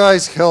at that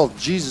guy's health.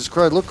 Jesus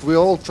Christ. Look, we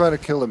all trying to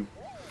kill him.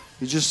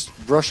 He's just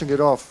brushing it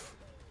off.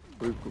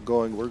 We're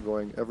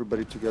going.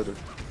 Everybody together.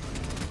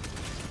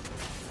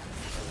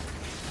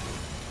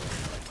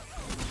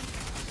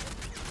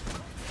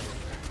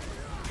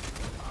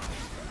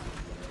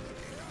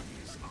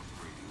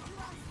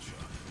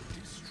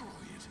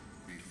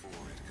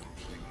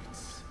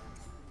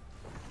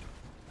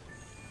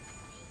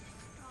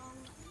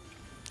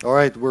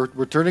 Alright,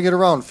 we're turning it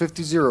around.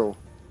 50-0.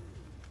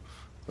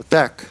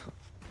 Attack.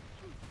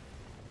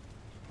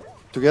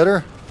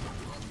 Together.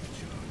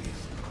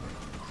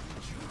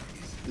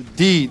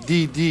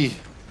 D.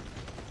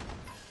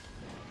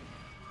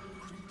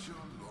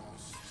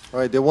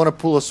 Alright, they want to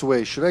pull us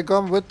away. Should I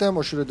come with them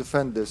or should I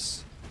defend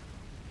this?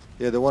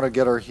 Yeah, they want to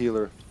get our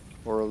healer.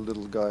 Or a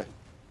little guy.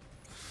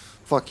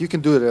 Fuck, you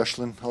can do it,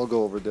 Ashlyn. I'll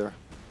go over there.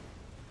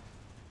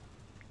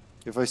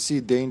 If I see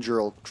danger,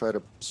 I'll try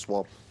to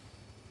swap.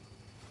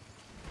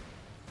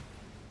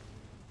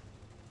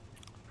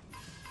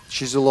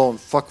 She's alone.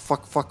 Fuck.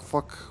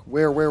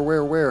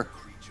 Where?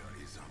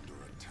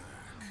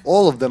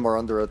 All of them are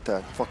under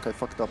attack. Fuck, I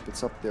fucked up.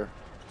 It's up there.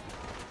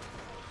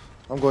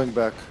 I'm going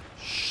back.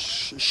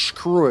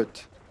 Screw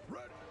it.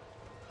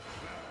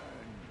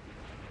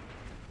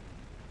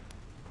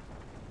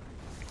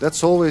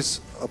 That's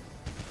always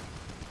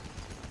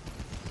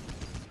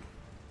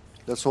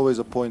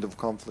a point of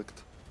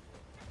conflict.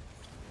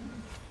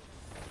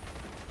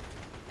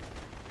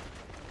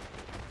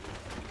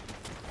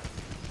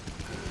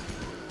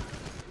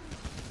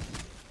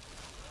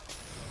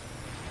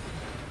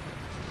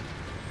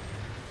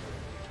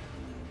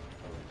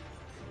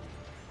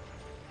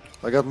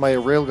 I got my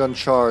railgun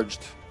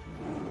charged.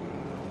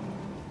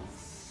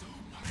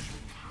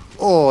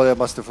 Oh, that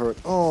must have hurt.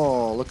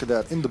 Oh, look at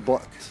that. In the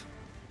butt.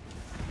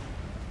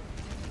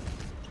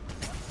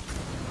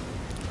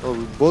 Oh,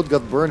 we both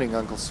got burning,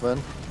 Uncle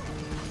Sven.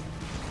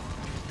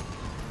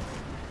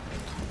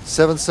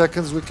 7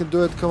 seconds, we can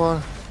do it. Come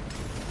on.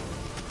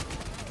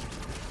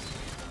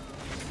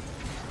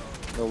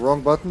 No,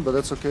 wrong button, but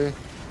that's okay.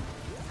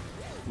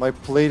 My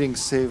plating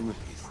saved me.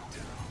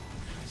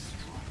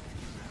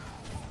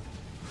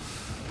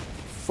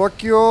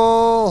 Fuck you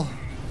all!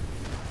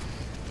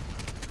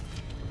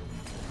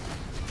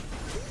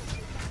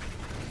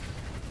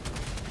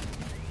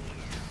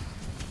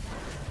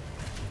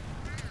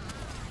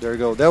 There you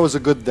go. That was a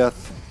good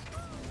death.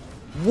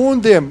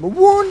 Wound him!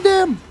 Wound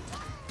him!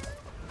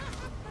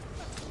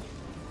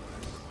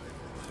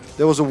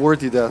 That was a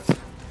worthy death.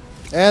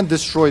 And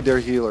destroyed their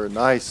healer.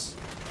 Nice.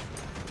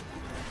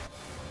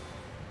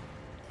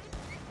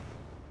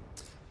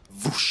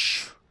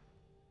 Whoosh.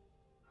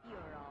 You're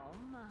all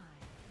mine.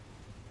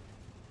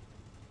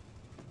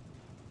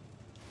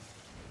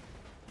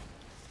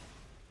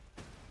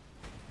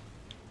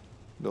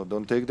 No,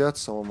 don't take that.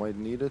 Someone might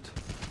need it.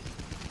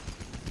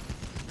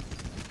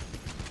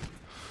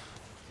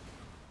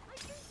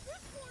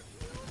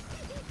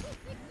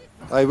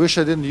 I wish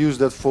I didn't use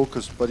that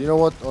focus, but you know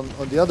what? On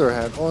the other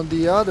hand,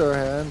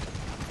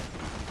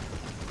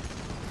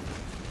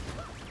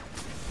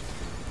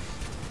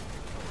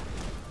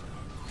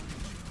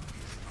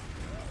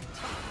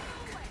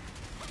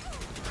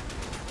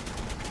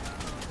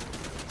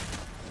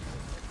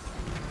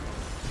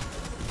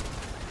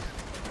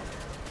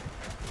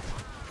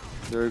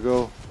 there you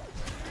go.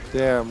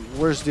 Damn,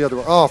 where's the other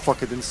one? Oh,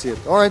 fuck, I didn't see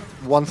it. Alright,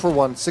 1 for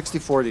 1,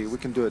 60-40, we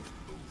can do it.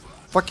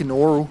 Fucking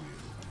Oru.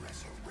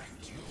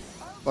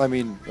 I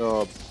mean,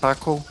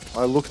 Paco.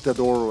 I looked at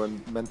Oro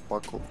and meant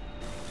Paco.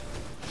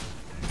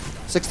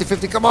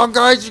 60-50, come on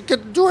guys, you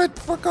can do it!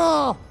 Fuck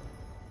off!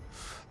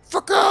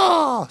 Fuck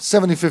off!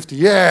 70-50,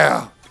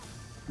 yeah!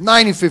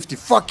 90-50,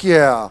 fuck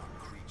yeah!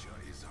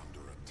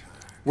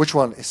 Which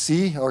one?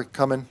 C or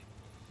coming?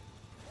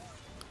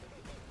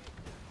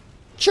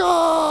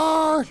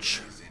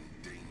 Charge!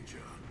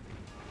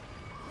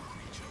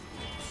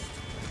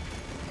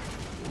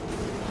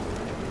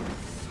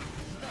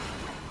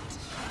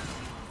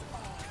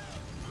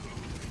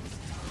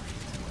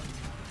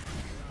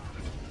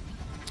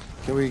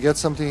 Can we get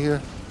something here?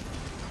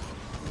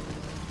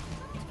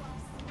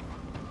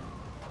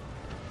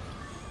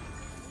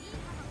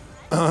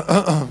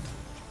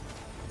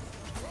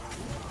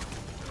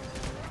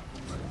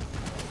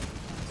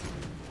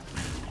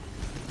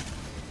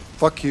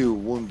 Fuck you,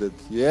 wounded.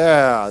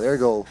 Yeah, there you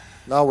go.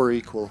 Now we're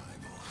equal.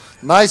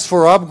 Nice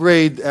for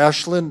upgrade,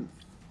 Ashlyn.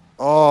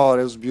 Oh,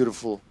 that was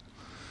beautiful.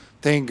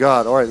 Thank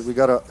God. All right, we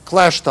got a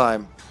clash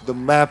time. The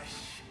map.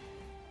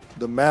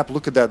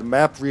 Look at that. The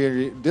map.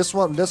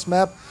 This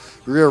map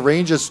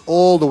rearranges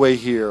all the way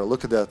here.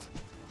 Look at that.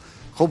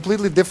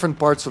 Completely different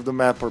parts of the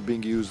map are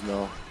being used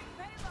now.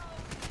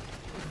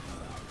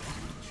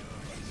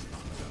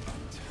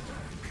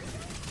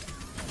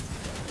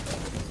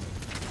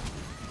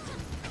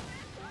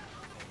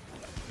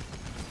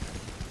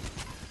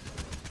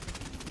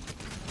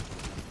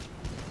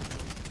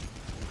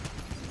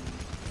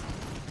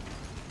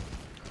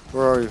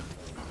 Where are you?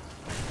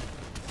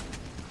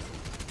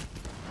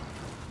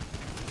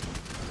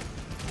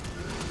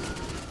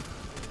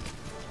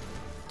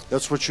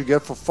 That's what you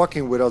get for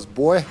fucking with us,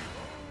 boy.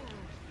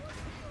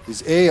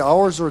 Is A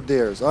ours or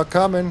theirs? Oh,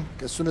 coming.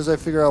 As soon as I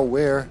figure out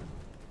where.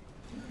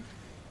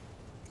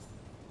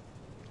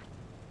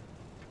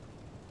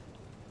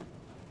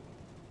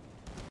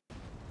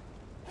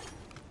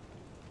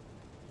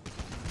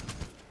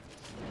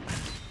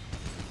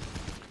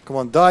 Come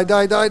on, die,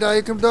 die, die, die,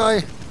 you can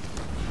die.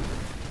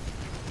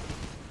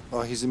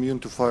 Oh, he's immune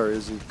to fire,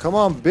 is he? Come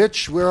on,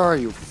 bitch, where are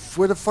you?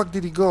 Where the fuck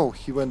did he go?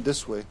 He went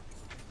this way.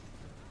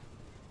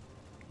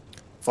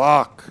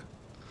 Fuck.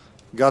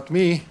 Got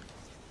me.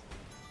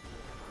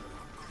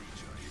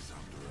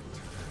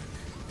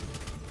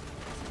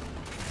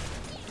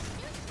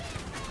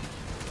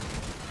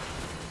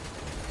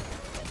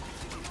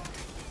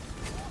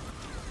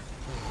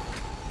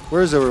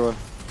 Where is everyone?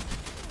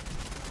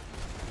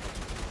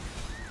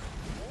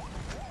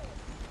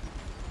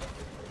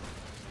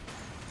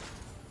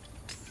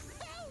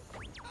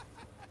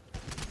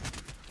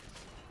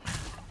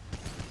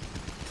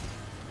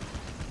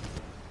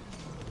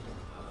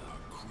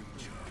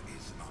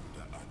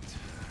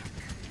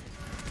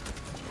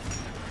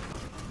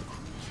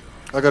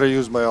 I gotta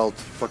use my ult.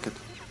 Fuck it.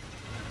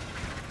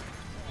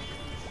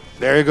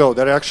 There you go.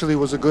 That actually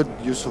was a good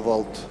use of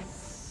ult.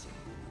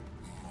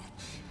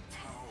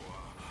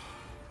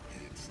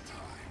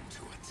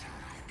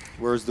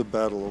 Where's the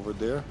battle? Over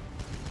there?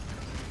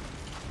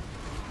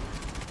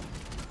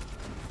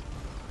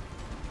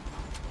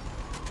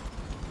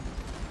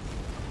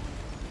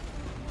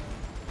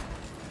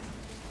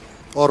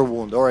 Auto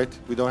wound. Alright.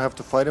 We don't have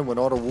to fight him when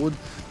auto wound.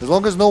 As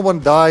long as no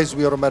one dies,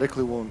 we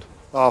automatically wound.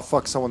 Oh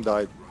fuck, someone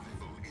died.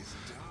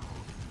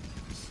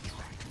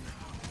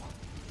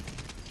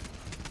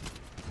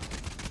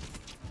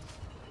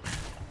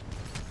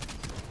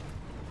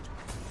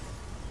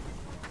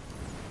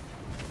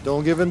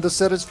 Don't give him the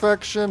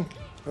satisfaction.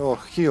 Oh,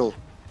 heal.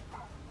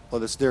 Oh,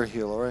 that's their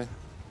heal, alright.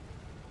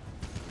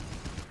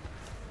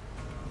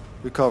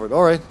 Recovered,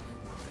 alright.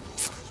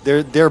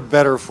 They're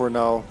better for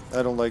now.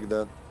 I don't like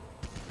that.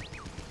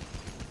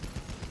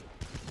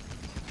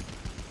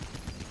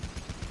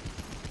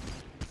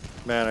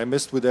 Man, I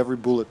missed with every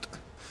bullet.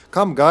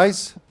 Come,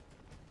 guys.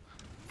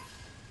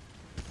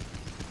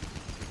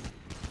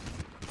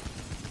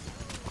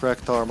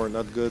 Cracked armor,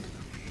 not good.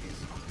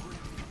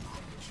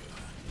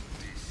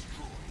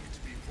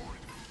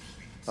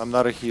 I'm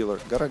not a healer.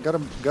 Gotta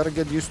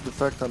get used to the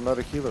fact I'm not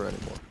a healer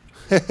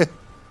anymore.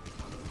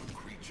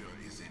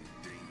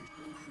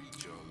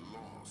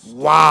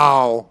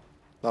 Wow.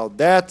 Now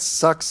that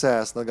sucks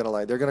ass, not gonna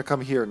lie. They're gonna come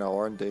here now,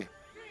 aren't they?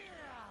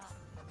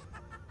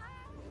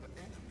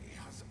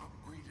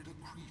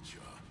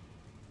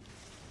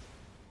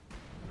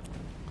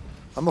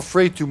 I'm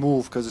afraid to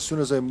move, because as soon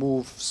as I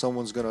move,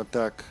 someone's gonna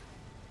attack.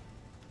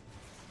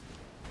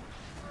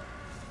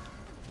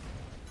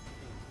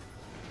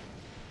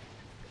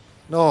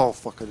 No,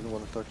 fuck, I didn't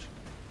want to touch.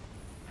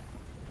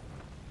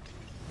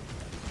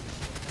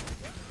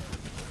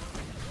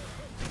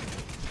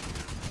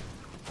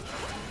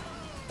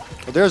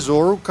 Oh, there's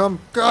Zoru, come.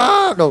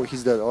 Ah! No,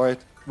 he's dead, alright.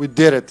 We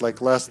did it, like,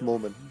 last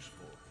moment.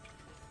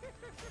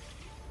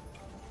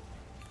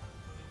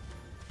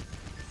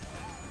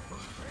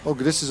 Oh,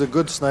 this is a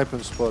good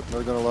sniping spot,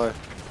 not gonna lie.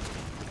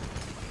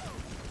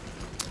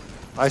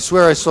 I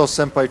swear I saw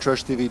Senpai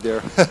Trash TV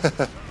there.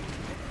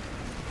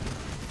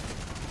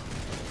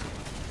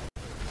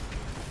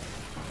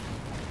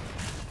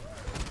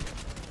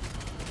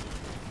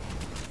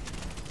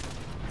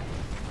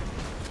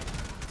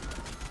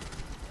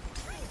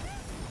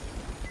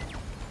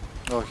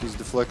 Oh, he's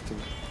deflecting.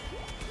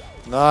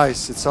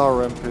 Nice, it's our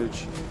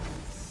Rampage.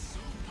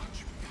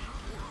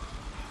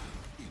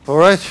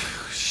 Alright.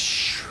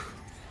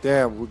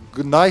 Damn,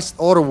 good, nice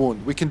auto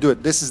wound. We can do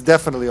it. This is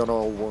definitely an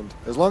auto wound.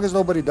 As long as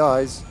nobody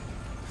dies.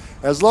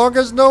 As long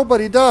as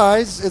nobody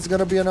dies, it's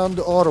gonna be an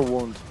auto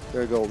wound.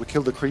 There you go. We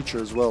killed the creature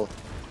as well.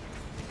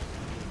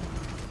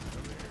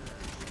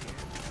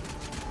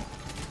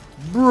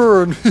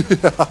 Burn!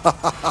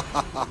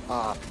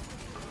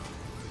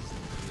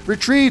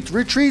 Retreat!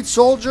 Retreat,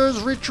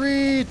 soldiers!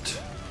 Retreat!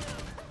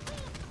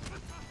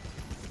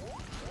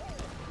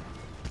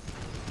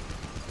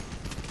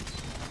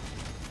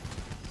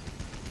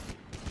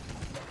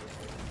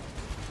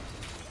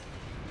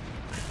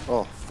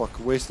 Oh, fuck.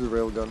 Wasted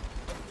railgun.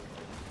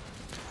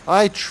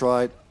 I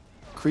tried.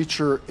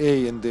 Creature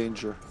A in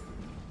danger.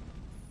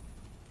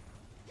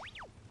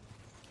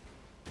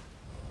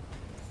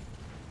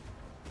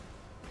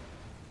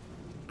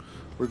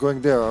 We're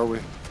going there, are we?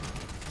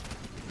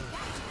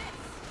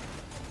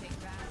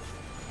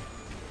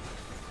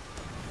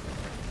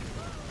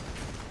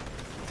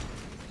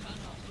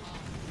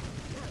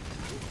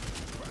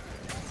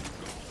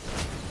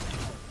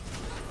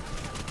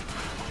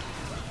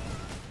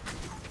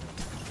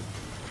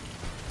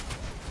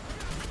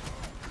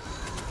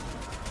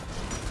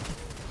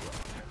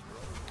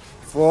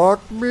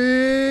 Fuck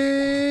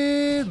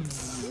me!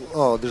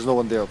 Oh, there's no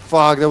one there.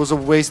 Fuck, that was a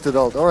wasted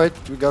ult. Alright,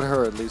 we got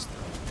her at least.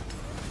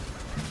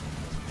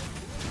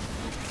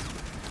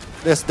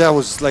 That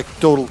was like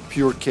total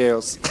pure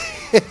chaos.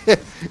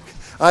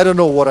 I don't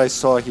know what I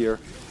saw here.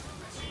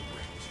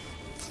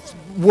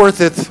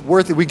 Worth it.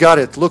 Worth it. We got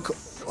it. Look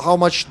how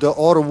much the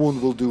auto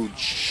wound will do.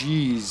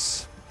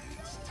 Jeez.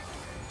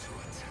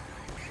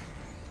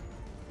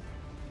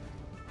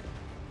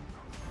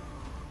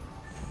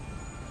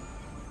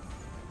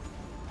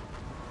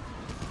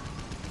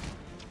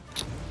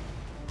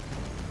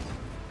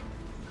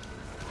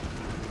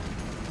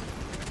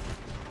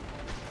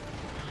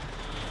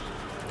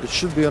 It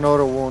should be an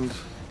auto wound.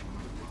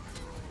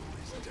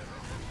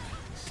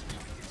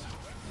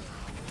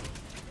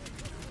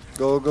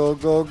 Go, go,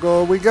 go,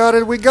 go. We got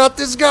it. We got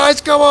this, guys.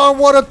 Come on.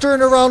 What a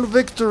turnaround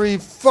victory.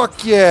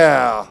 Fuck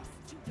yeah.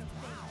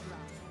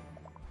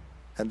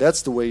 And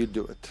that's the way you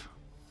do it.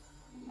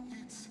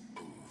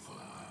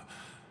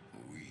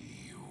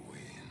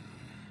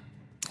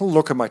 Oh,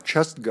 look at my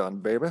chest gun,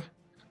 baby.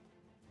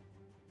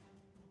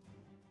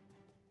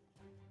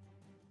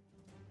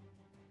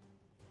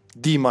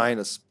 D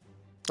minus.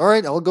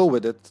 Alright, I'll go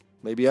with it.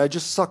 Maybe I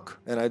just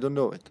suck and I don't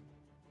know it.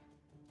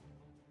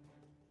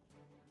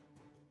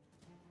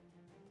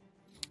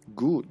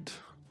 Good.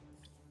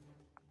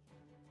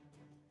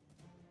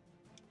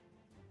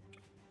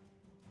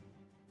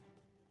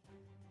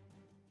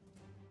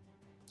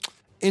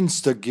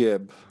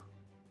 Instagib.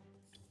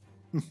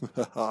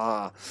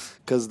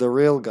 Cause the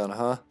railgun,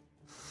 huh?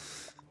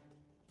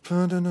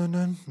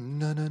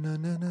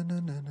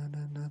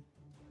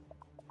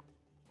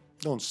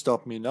 Don't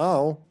stop me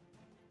now.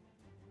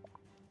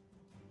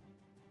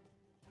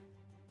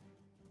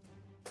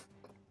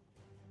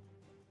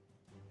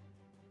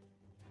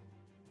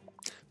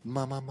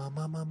 Mama,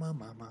 mama, mama,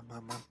 mama,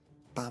 mama,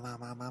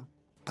 mama, mama,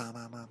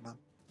 mama, mama.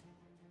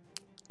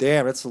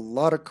 Damn, that's a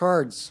lot of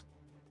cards.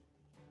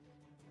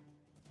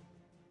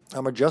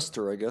 I'm a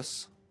jester, I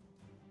guess.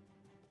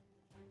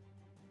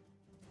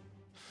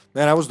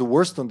 Man, I was the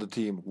worst on the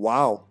team.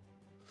 Wow.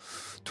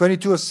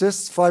 22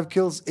 assists, 5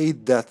 kills,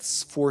 8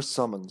 deaths, 4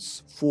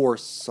 summons. 4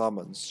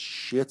 summons.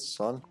 Shit,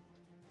 son.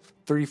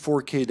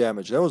 34k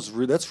damage.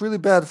 That's really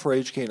bad for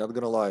HK, not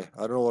gonna lie.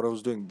 I don't know what I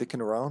was doing, dicking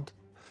around.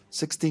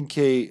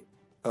 16k,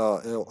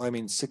 I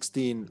mean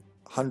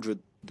 1600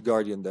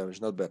 guardian damage,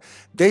 not bad.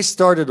 They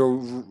started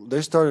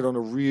on a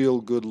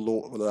real good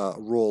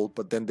roll,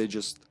 but then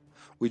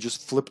we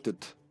just flipped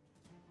it.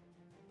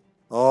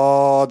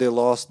 Oh, they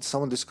lost.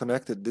 Someone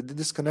disconnected. Did they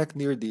disconnect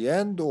near the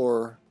end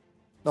or?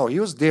 No,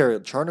 he was there.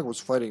 Charnock was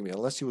fighting me,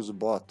 unless he was a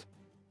bot.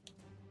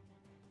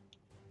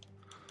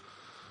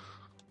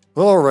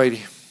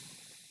 Alrighty.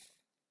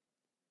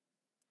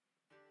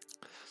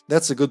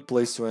 That's a good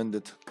place to end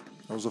it.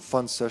 It was a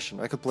fun session.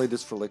 I could play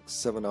this for like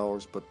 7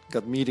 hours, but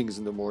got meetings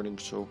in the morning,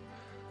 so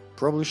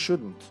probably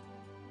shouldn't.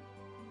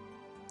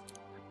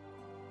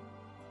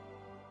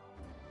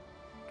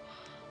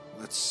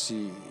 Let's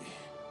see.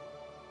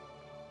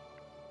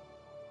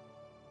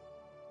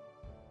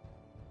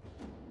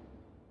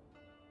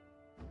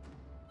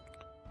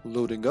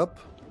 Loading up.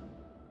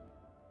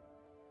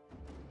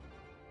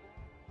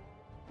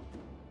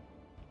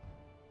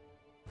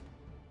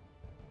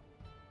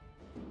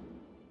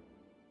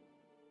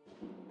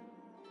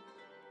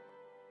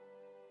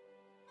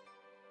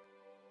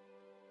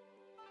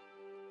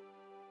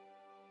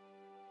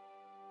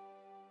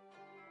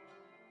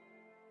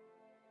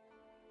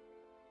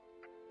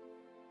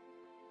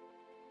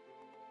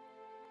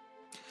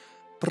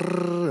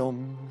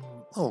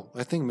 Oh,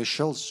 I think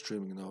Michelle's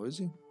streaming now, is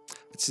he?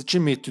 It's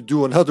itching me to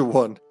do another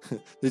one.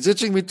 It's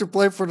itching me to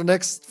play for the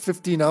next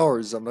 15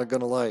 hours, I'm not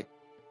gonna lie.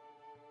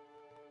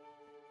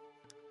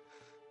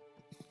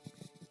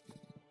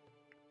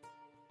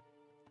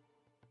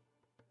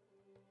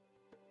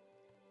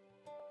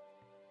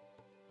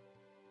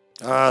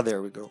 Ah,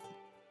 there we go.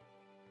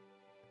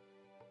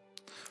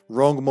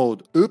 Wrong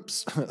mode.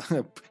 Oops.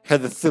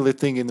 Had the silly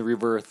thing in the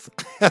reverse.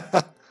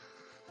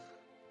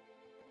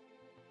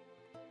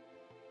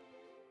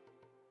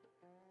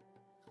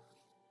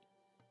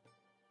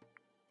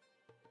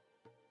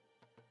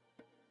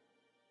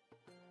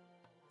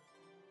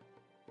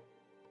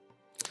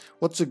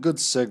 What's a good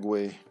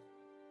segue?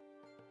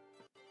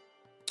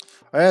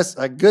 Yes,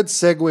 a good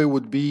segue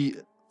would be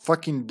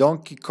fucking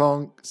Donkey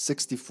Kong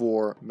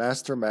 64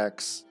 Master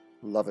Max.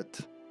 Love it.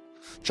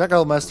 Check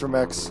out Master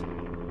Max.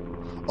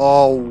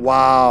 Oh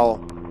wow.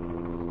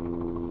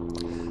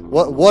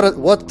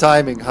 What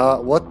timing, huh?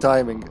 What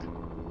timing?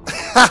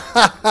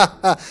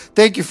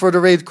 Thank you for the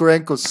raid,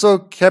 Kurenko.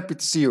 So happy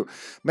to see you.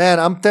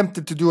 Man, I'm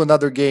tempted to do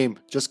another game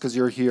just because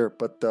you're here,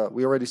 but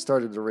we already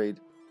started the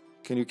raid.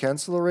 Can you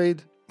cancel a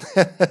raid?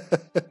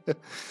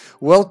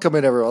 Welcome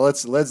in, everyone.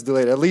 Let's do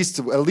it. At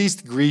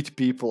least greet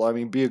people. I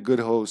mean, be a good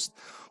host.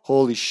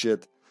 Holy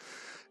shit.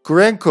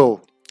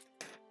 Kurenko,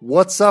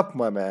 what's up,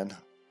 my man?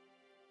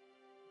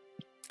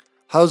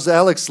 How's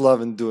Alex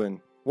Lovin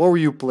doing? What were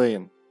you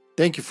playing?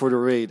 Thank you for the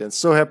raid, and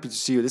so happy to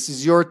see you. This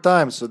is your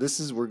time, so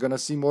we're gonna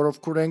see more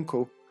of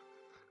Kurenko.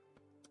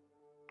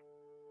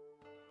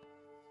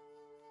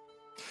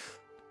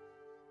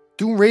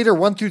 Tomb Raider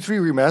 1, 2, 3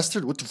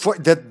 remastered. What the fuck?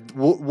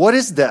 What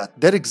is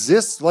that? That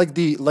exists like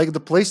the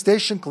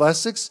PlayStation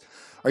classics?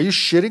 Are you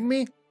shitting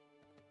me?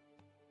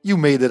 You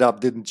made it up,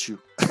 didn't you?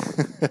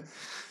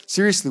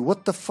 Seriously,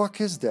 what the fuck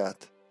is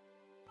that?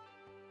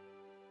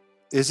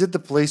 Is it the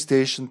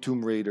PlayStation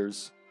Tomb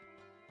Raiders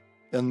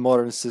and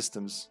modern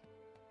systems?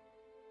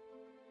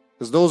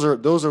 Because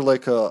those are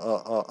like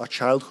a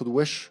childhood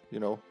wish, you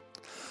know.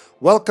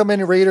 Welcome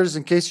in, Raiders.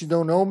 In case you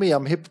don't know me,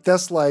 I'm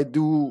HippyTesla. I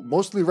do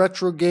mostly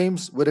retro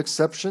games with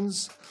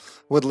exceptions.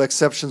 With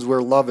exceptions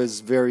where love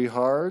is very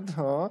hard,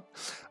 huh?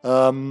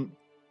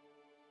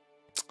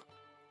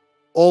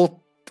 All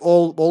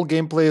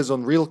gameplay is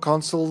on real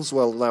consoles.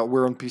 Well, now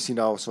we're on PC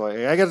now, so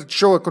I gotta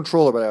show a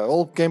controller, but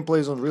all gameplay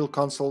is on real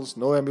consoles,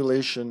 no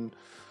emulation,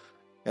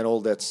 and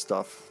all that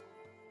stuff.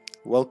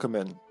 Welcome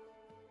in.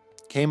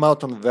 Came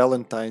out on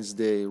Valentine's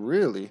Day,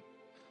 really?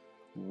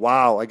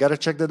 Wow, I gotta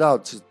check that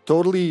out. It's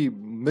totally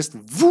missed,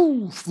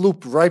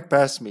 flooped right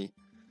past me.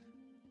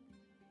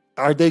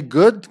 Are they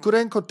good,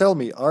 Kurenko? Tell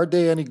me, are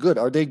they any good?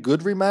 Are they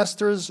good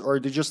remasters, or are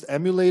they just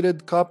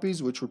emulated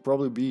copies, which would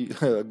probably be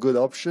a good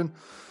option?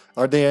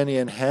 Are there any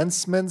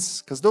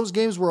enhancements? Because those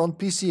games were on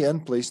PC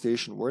and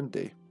PlayStation, weren't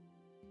they?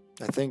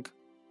 I think.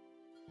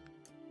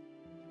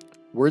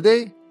 Were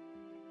they?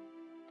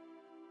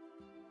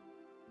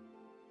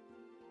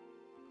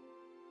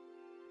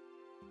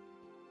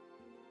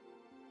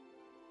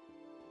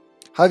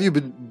 How have you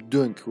been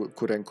doing,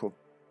 Kurenko?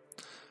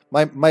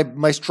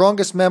 My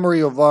strongest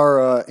memory of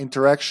our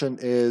interaction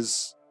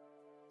is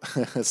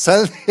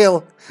Silent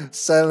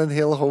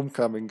Hill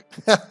Homecoming.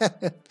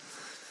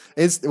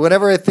 It's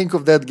whenever I think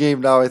of that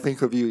game now, I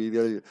think of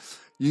you.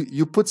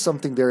 You put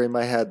something there in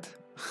my head.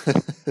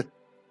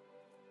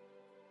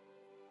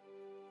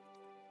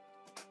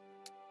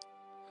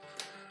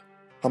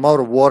 I'm out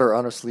of water,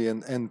 honestly,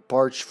 and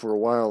parched for a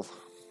while.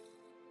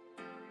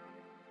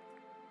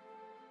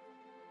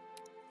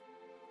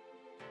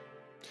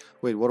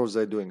 Wait, what was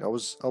I doing? I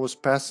was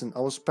passing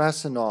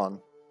on.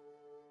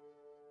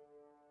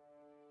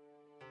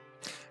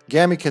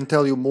 Gammy can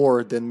tell you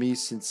more than me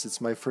since it's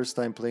my first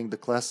time playing the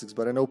classics,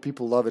 but I know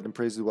people love it and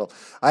praise it well.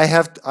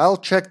 I'll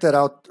check that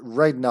out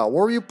right now.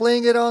 What were you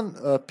playing it on?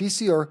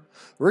 PC or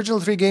original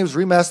 3 games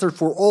remastered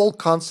for all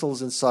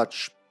consoles and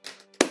such?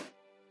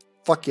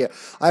 Fuck yeah.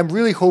 I'm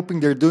really hoping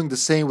they're doing the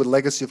same with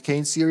Legacy of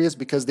Kain series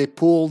because they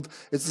pulled,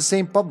 it's the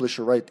same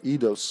publisher, right?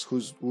 Eidos,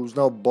 who's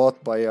now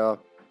bought by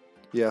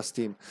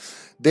Steam.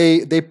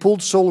 They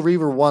pulled Soul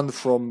Reaver 1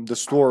 from the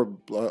store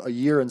a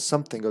year and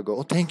something ago.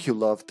 Oh, thank you,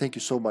 love. Thank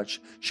you so much.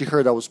 She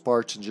heard I was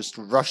parched and just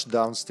rushed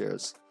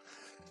downstairs.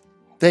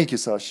 Thank you,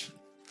 Sash.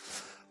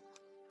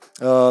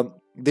 They're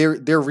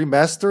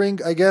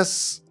remastering, I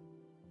guess,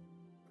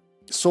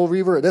 Soul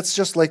Reaver. That's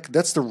just like,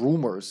 that's the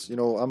rumors. You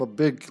know, I'm a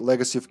big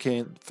Legacy of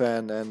Kain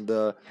fan,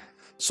 and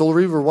Soul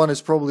Reaver 1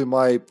 is probably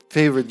my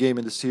favorite game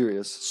in the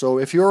series. So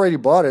if you already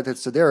bought it,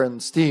 it's there on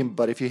Steam.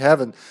 But if you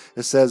haven't,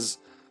 it says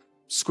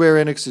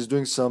Square Enix is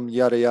doing some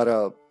yada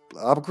yada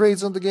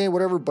upgrades on the game,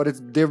 whatever, but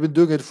they've been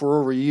doing it for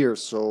over a year,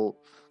 so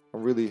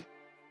I'm really...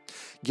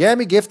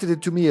 Gammy gifted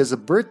it to me as a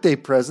birthday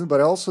present,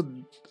 but I also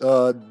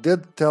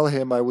did tell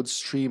him I would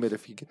stream it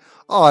if he...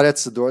 Oh,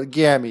 that's adorable.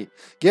 Gammy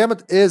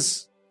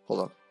is... Hold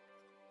on.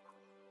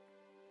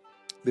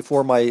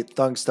 Before my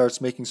tongue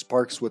starts making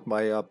sparks with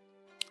my...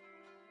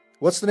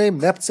 What's the name?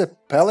 Neptze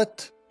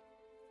pellet?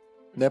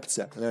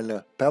 Neptze.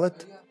 No.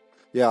 Pellet?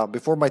 Yeah,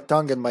 before my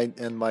tongue and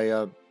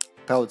my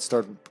pellets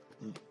start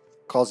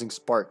causing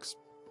sparks.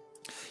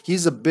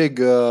 He's a big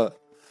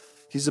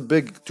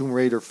Tomb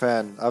Raider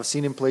fan. I've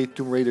seen him play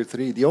Tomb Raider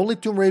 3. The only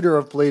Tomb Raider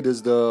I've played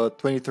is the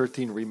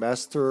 2013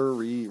 remaster,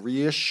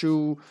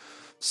 reissue,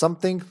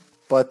 something.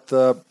 But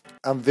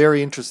I'm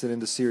very interested in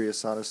the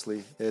series,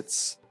 honestly.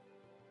 It's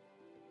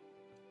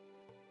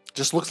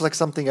just looks like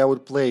something I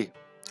would play.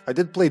 I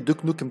did play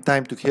Duke Nukem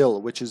Time to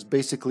Kill, which is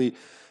basically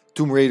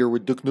Tomb Raider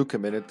with Duke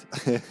Nukem in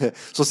it.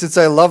 So since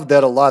I love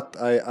that a lot,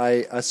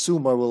 I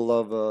assume I will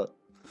love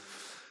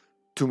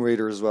Tomb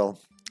Raider as well.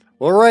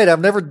 All right, I've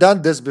never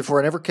done this before.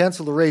 I never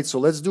canceled a raid, so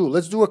let's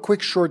do a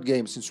quick short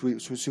game since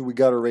we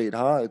got a raid,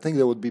 huh? I think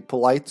that would be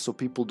polite, so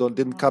people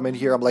didn't come in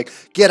here. I'm like,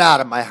 get out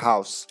of my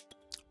house.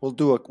 We'll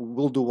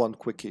do one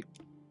quickie,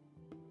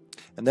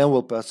 and then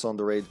we'll pass on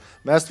the raid.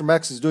 Master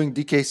Max is doing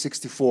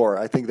DK64.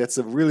 I think that's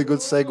a really good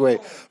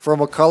segue from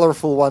a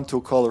colorful one to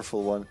a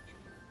colorful one.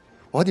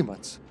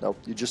 Odimats. No,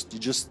 you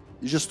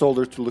just told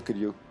her to look at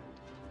you.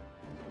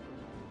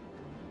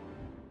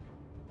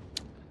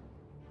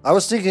 I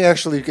was thinking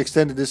actually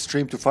extending this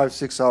stream to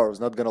 5-6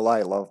 hours, not gonna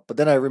lie, love. But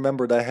then I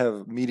remembered I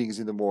have meetings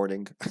in the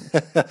morning.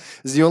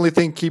 It's the only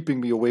thing keeping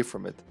me away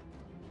from it.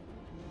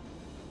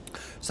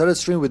 Started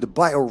stream with the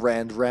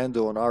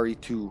Rando on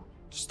RE2.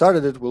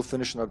 Started it, we'll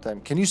finish another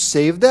time. Can you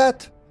save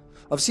that?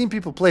 I've seen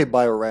people play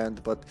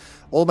Biorand, but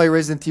all my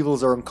Resident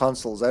Evils are on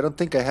consoles. I don't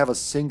think I have a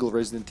single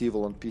Resident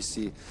Evil on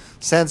PC.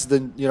 Since the,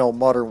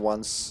 modern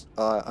ones.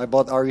 I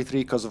bought RE3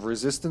 because of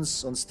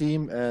Resistance on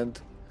Steam, and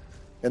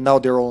now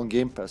they're all on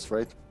Game Pass,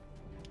 right?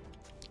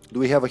 Do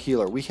we have a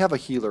healer? We have a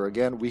healer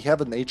again. We have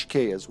an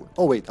HK as well.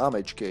 Oh wait, I'm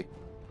HK.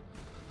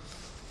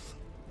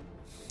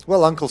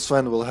 Well, Uncle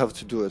Sven will have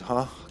to do it,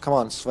 huh? Come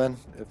on, Sven.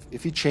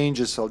 If he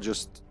changes, I'll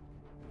just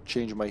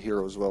change my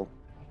hero as well.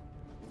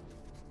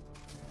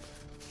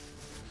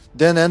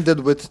 Then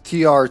ended with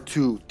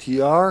TR2.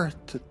 TR?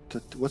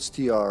 What's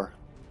TR?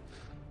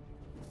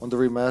 On the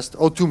remaster.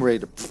 Oh, Tomb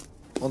Raider. Pfft.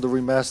 On the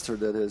remaster,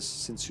 that is,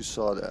 since you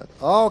saw that.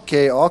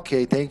 Okay,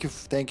 okay. Thank you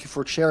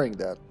for sharing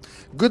that.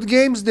 Good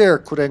games there,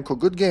 Kurenko.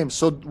 Good games.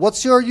 So,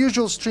 what's your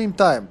usual stream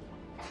time?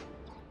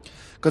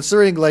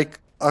 Considering, like,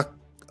 a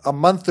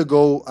month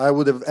ago, I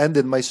would have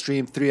ended my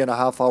stream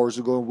 3.5 hours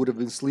ago and would have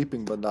been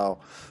sleeping by now.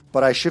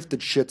 But I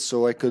shifted shit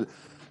so I could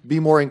be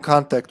more in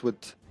contact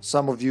with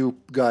some of you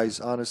guys,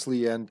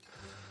 honestly. And,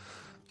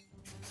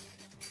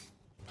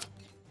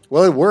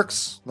 well, it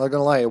works. Not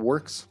gonna lie, it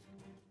works.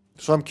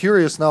 So I'm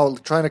curious now,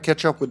 trying to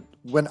catch up with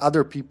when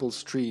other people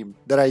stream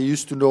that I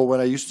used to know when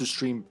I used to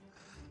stream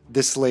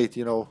this late,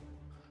 you know.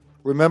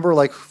 Remember,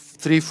 like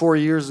 3-4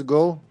 years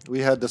ago, we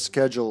had the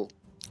schedule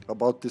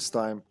about this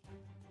time.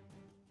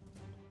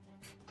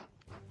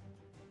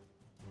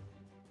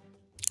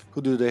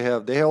 Who do they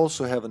have? They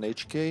also have an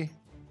HK.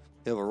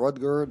 They have a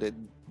Rudger. They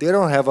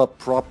don't have a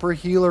proper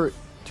healer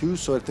too,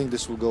 so I think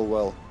this will go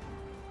well.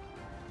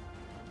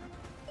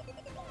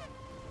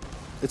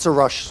 It's a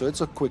rush, so it's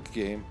a quick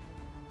game.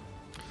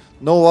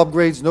 No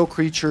upgrades, no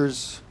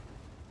creatures.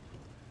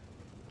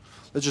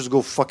 Let's just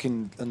go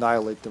fucking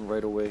annihilate them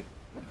right away.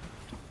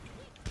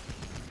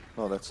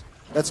 Oh, that's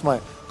my...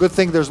 Good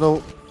thing there's no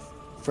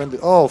friendly...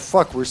 Oh,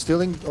 fuck, we're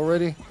stealing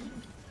already?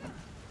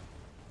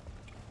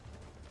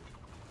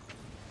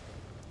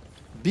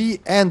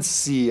 B and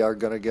C are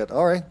gonna get...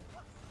 Alright.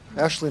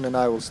 Ashlyn and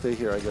I will stay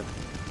here, I guess.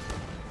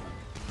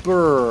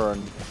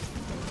 Burn.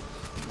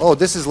 Oh,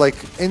 this is like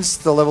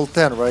insta level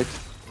 10, right?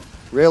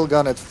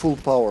 Railgun at full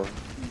power.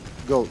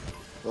 Go.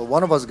 Well,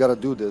 one of us gotta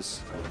do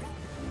this.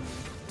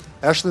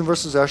 Ashlyn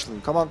versus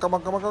Ashlyn. Come on, come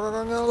on, come on, come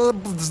on,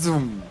 come on.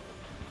 Zoom.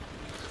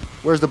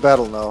 Where's the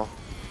battle now?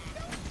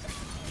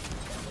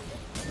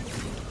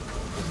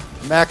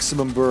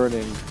 Maximum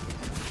burning.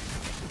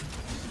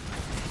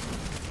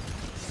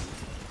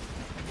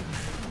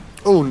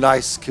 Oh,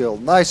 nice kill.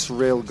 Nice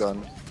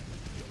railgun.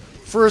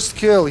 First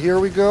kill. Here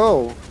we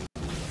go.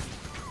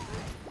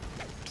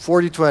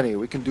 40-20.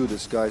 We can do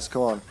this, guys.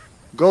 Come on.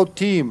 Go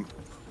team.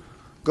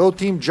 Go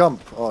team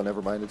jump. Oh,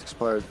 never mind. It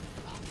expired.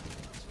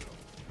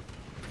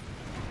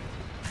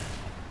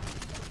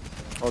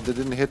 Oh, they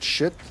didn't hit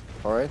shit?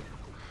 Alright.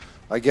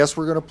 I guess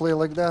we're gonna play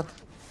like that.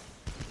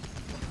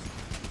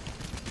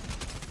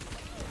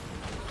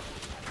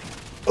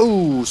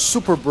 Ooh,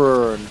 super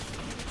burn.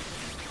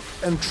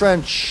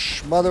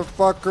 Entrench,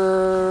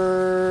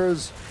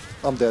 motherfuckers.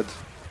 I'm dead.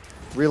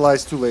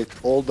 Realized too late.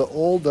 All the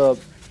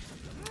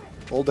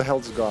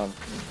health's gone.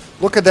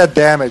 Look at that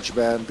damage,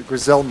 man. The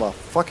Griselma.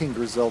 Fucking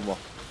Griselma.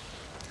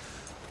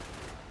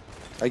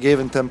 I gave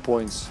him 10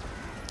 points.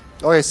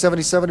 Okay,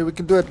 70-70, we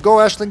can do it. Go,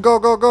 Ashlyn, go,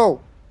 go,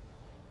 go!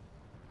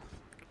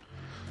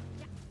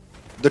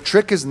 The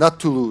trick is not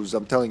to lose,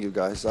 I'm telling you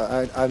guys.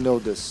 I know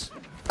this.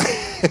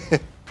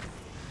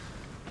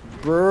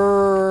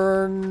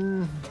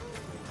 Burn...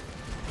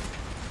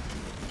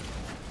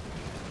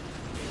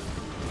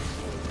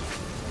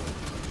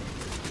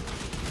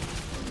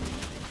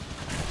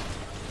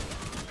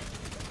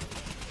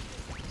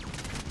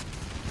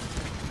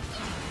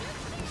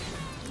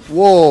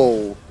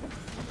 Whoa!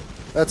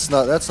 That's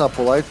not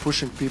polite,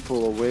 pushing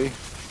people away.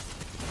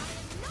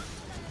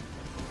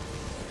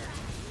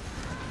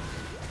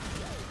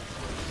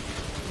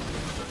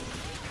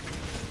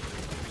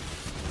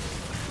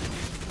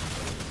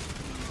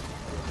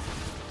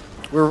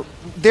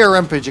 They're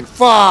rampaging.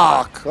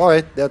 Fuck!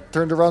 Alright, that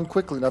turned around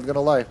quickly, not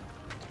gonna lie.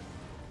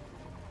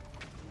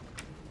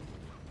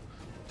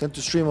 Tend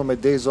to stream on my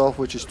days off,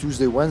 which is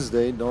Tuesday,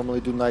 Wednesday. Normally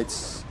do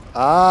nights.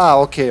 Ah,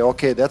 okay,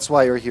 okay. That's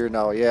why you're here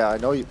now. Yeah, I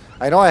know you.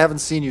 I know I haven't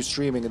seen you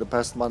streaming in the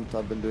past month.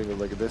 I've been doing it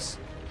like this.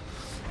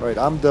 All right,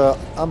 I'm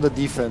the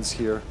defense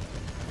here.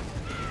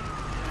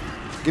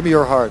 Give me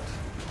your heart.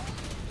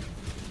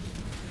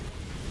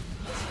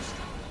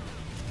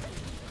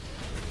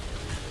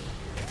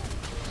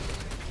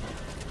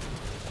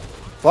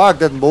 Fuck,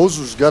 that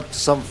Mozu's got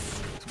some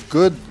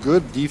good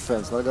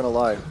defense. Not gonna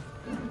lie.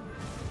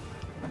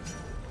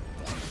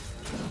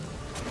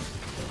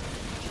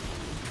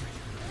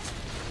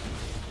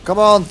 Come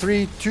on,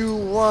 3, 2,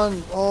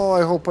 1. Oh,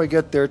 I hope I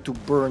get there to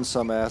burn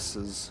some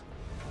asses.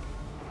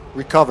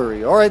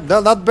 Recovery. Alright,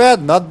 not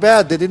bad, not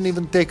bad. They didn't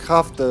even take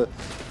half the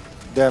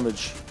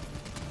damage.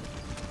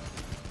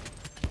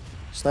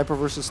 Sniper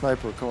versus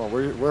sniper. Come on,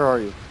 where are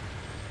you?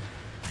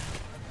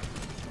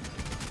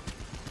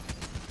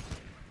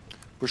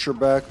 Push her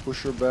back,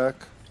 push her back.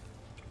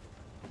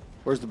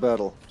 Where's the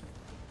battle?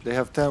 They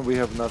have 10, we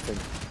have nothing.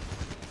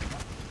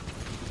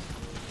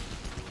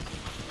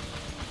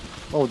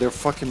 Oh, they're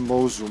fucking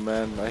Mozu,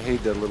 man. I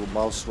hate that little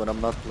mouse when I'm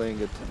not playing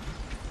it.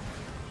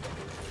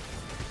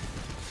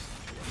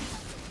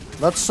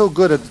 Not so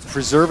good at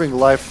preserving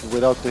life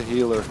without the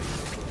healer.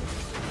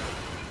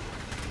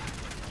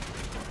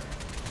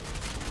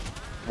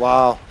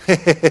 Wow.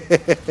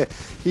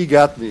 He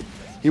got me.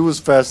 He was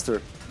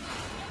faster.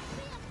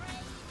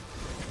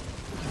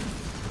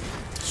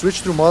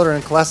 Switch to modern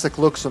and classic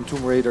looks on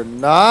Tomb Raider.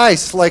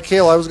 Nice! Like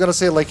Halo. I was gonna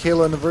say like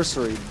Halo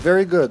Anniversary.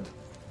 Very good.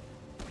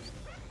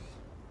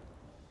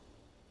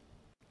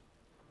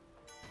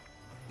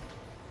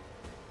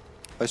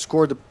 I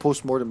scored the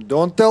post-mortem.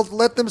 Don't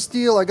let them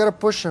steal. I gotta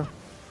push him.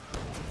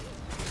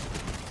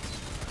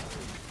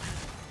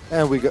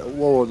 And we got...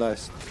 Whoa,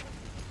 nice.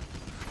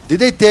 Did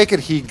they take it?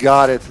 He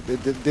got it. They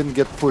didn't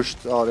get pushed.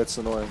 Oh, that's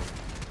annoying.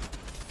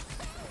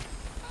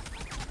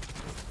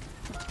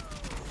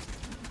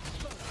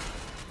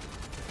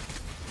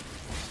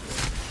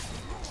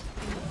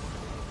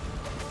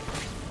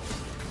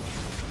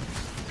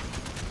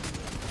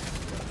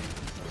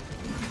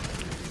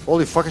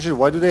 Holy fucking shit,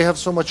 why do they have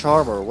so much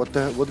armor?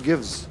 What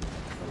gives?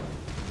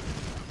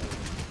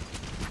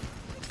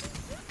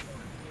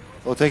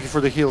 Oh, thank you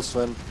for the heal,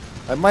 Sven.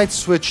 I might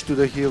switch to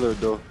the healer,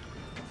 though.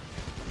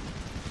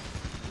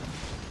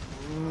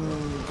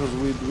 Because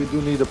we do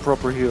need a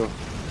proper heal.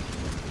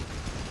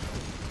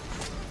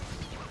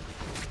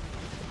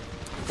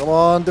 Come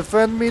on,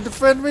 defend me,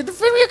 defend me,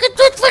 defend me! You can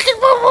do it!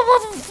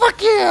 Fucking...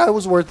 Fuck yeah! It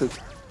was worth it.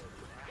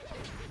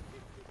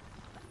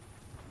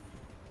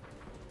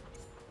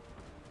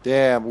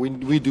 Damn,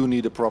 we do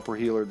need a proper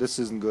healer. This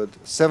isn't good.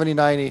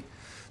 70-90.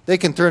 They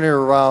can turn it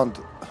around.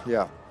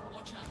 Yeah.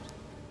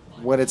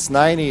 When it's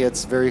 90,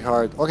 it's very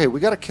hard. Okay, we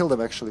gotta kill them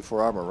actually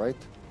for armor, right?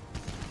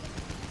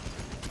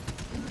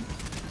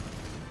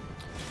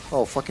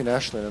 Oh, fucking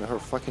Ashlyn and her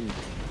fucking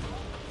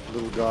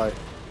little guy.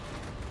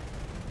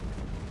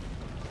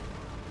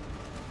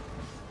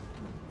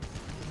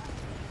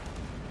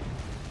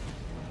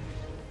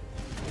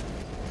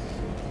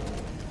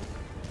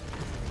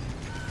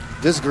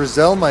 This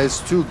Griselma is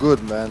too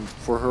good, man,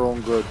 for her own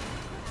good.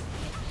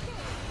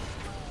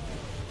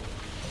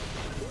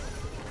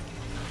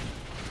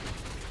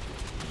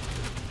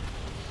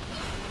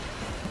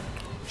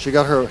 She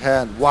got her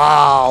hand.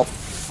 Wow,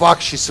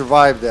 fuck, she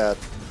survived that.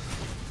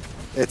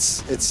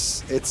 It's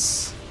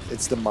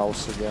the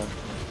mouse again.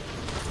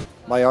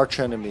 My arch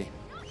enemy.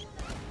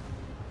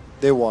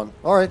 They won.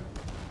 All right,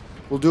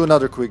 we'll do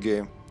another quick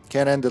game.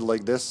 Can't end it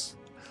like this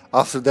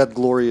after that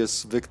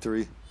glorious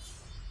victory.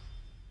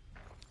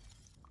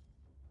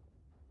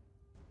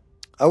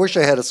 I wish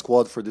I had a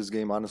squad for this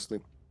game, honestly.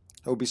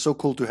 It would be so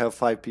cool to have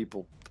 5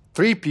 people.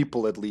 3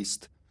 people at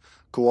least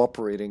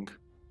cooperating.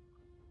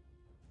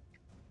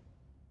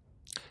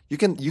 You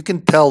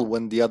can tell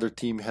when the other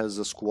team has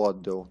a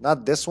squad though.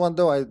 Not this one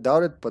though, I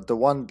doubt it, but the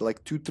one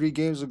like 2-3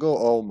 games ago,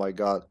 oh my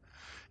god.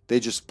 They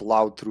just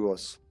plowed through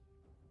us.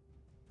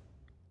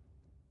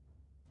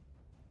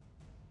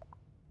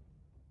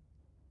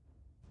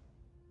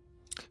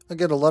 I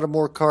get a lot of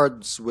more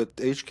cards with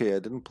HK. I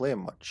didn't play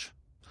him much.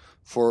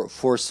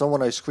 For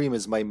someone I scream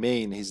is my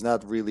main, he's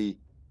not really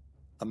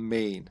a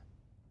main.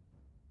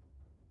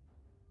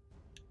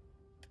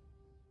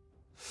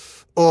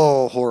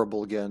 Oh,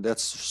 horrible again.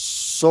 That's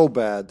so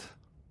bad.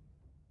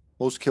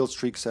 Most kill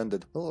streaks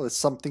ended. Oh, it's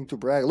something to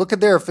brag. Look at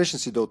their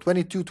efficiency though.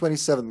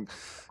 22-27.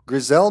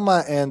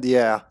 Griselma and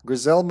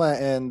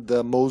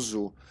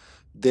Mozu,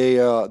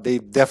 they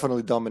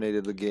definitely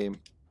dominated the game.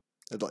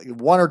 Like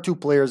 1 or 2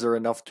 players are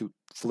enough to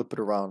flip it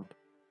around.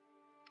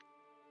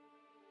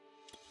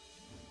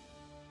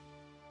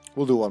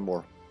 We'll do one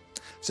more.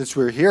 Since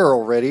we're here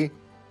already,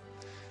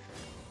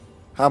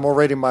 I'm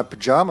already in my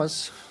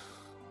pajamas.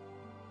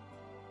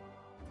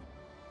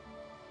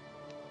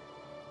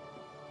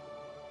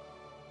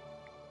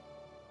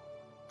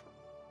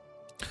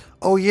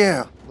 Oh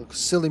yeah, look,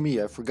 silly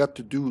me, I forgot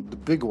to do the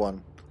big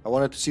one. I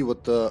wanted to see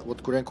what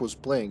Kurenko was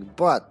playing,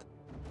 but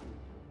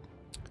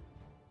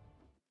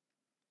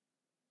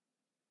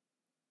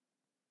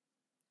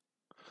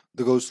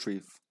the Ghost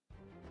Reef.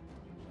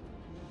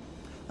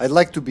 I'd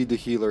like to be the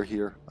healer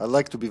here. I'd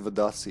like to be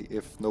Vadasi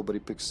if nobody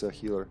picks a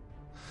healer.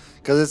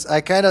 Because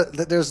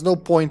there's no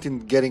point in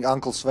getting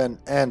Uncle Sven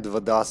and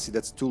Vadasi.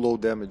 That's too low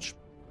damage.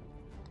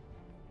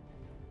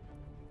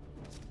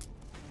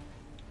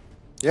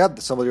 Yeah,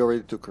 somebody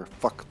already took her.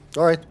 Fuck.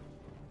 Alright.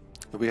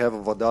 If we have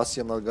a Vadasi,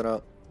 I'm not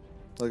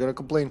gonna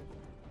complain.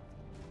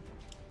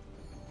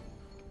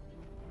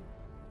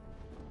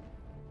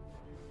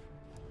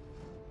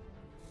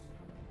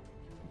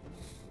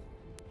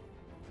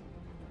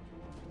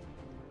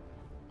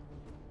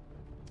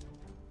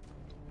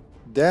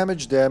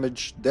 Damage,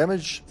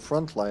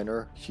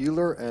 frontliner,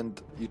 healer, and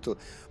util.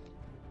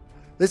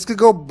 This could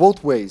go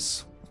both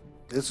ways.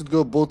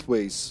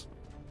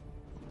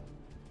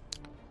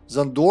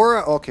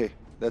 Zandora, okay,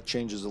 that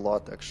changes a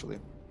lot actually.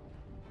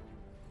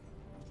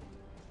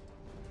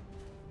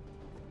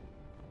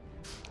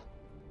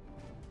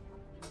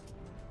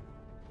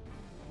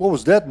 What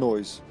was that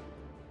noise?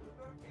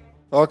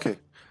 Okay.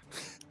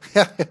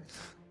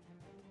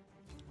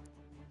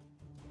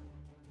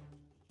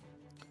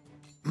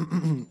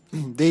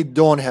 They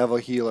don't have a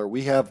healer.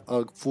 We have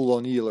a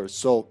full-on healer.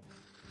 So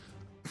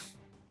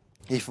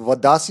if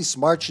Vadasi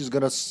smart, she's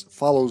gonna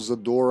follow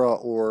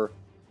Zadora or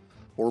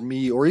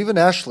me or even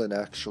Ashlyn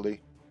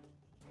actually.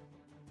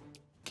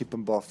 Keep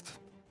him buffed.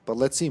 But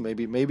let's see.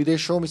 Maybe they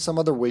show me some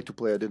other way to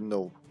play. I didn't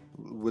know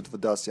with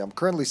Vadasi. I'm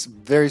currently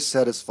very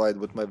satisfied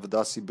with my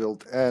Vadasi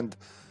build and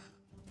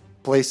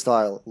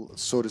playstyle,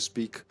 so to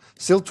speak.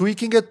 Still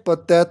tweaking it,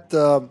 but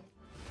that.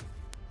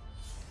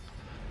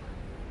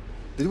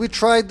 Did we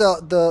try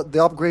the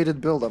upgraded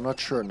build? I'm not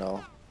sure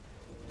now.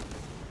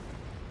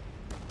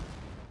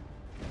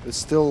 It's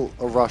still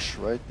a rush,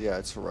 right? Yeah,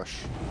 it's a rush.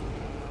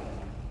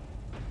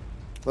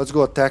 Let's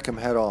go attack him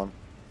head on.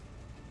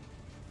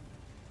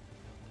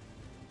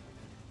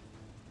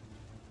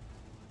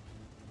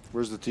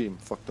 Where's the team?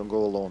 Fuck, don't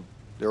go alone.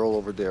 They're all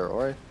over there,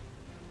 alright?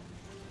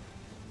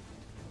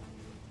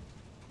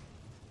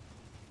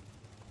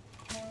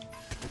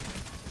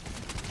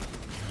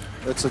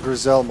 It's a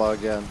Griselma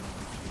again.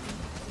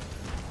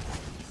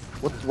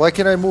 What? Why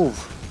can't I move?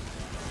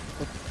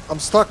 I'm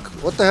stuck.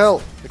 What the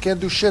hell? I can't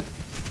do shit.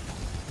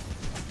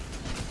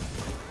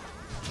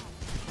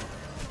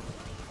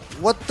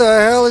 What the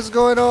hell is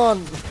going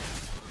on?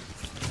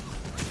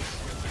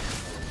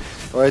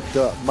 Alright,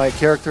 my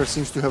character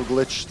seems to have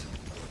glitched.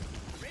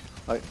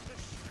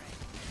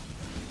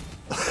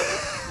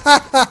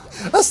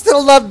 I'm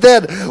still not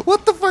dead.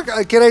 What the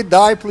fuck? Can I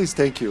die, please?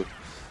 Thank you.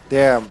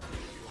 Damn.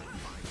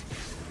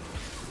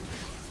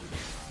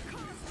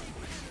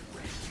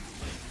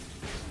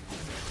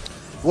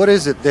 What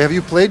is it? Have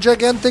you played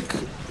Gigantic,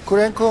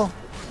 Kurenko?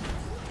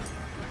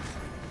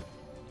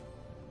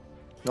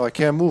 No, I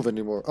can't move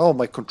anymore. Oh,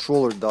 my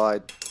controller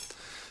died.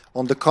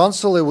 On the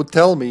console, it would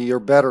tell me your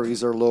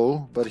batteries are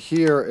low, but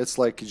here it's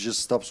like it just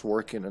stops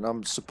working, and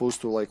I'm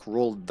supposed to like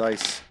roll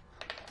dice.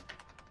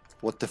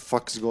 What the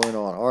fuck is going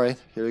on? All right,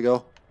 here we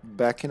go.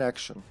 Back in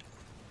action.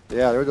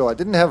 Yeah, there we go. I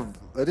didn't have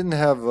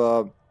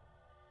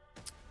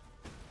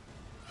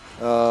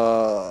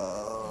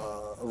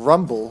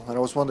Rumble, and I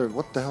was wondering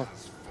what the hell.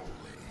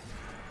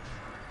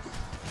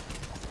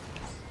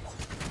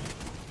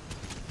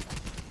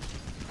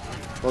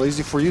 Well,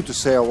 easy for you to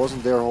say. I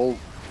wasn't there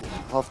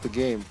half the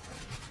game.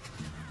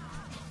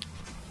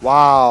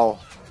 Wow.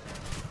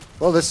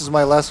 Well, this is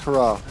my last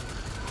hurrah.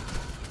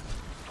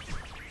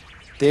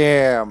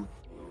 Damn.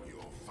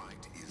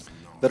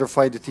 Better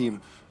fight the team.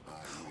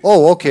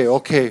 Oh, okay.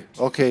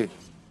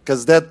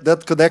 Because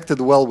that connected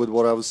well with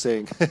what I was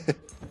saying.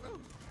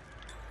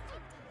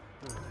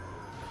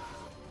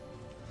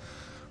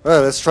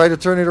 Well, let's try to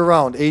turn it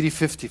around.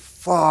 80-50.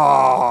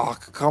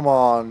 Fuck. Come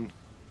on.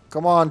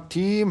 Come on,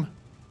 team.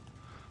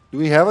 Do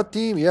we have a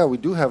team? Yeah, we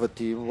do have a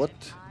team. What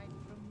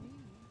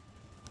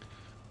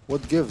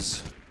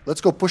gives?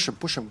 Let's go push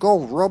him.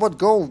 Go, robot,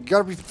 go. You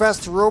gotta be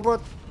fast,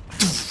 robot.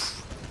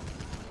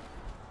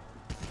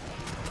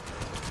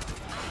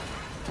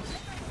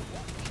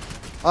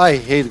 I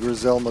hate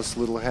Griselma's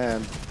little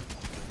hand.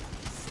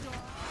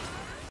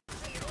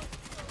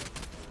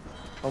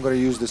 I'm gonna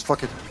use this.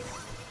 Fuck it.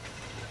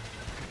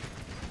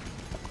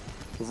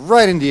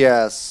 Right in the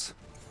ass.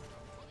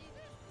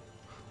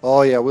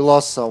 Oh yeah, we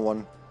lost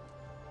someone.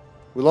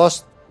 We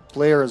lost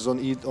players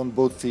on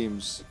both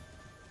teams.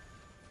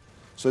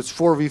 So it's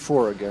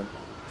 4v4 again.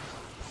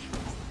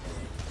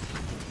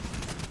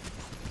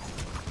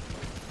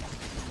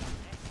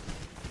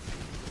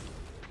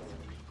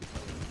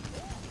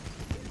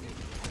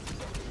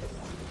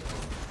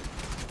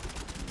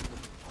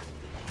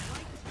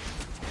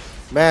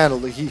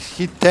 Man,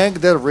 he tanked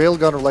that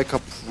railgunner like a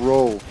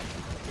pro.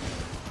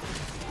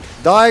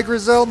 Die,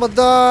 Griselma,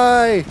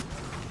 die!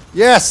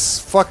 Yes!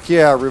 Fuck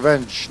yeah,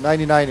 revenge.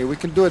 90-90. We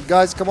can do it,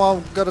 guys. Come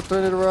on, gotta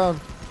turn it around.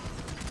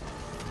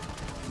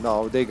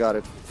 No, they got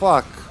it.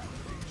 Fuck.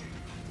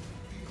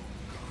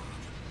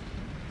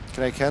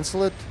 Can I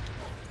cancel it?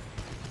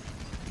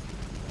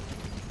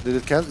 Did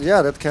it cancel?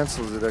 Yeah, that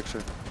cancels it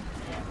actually.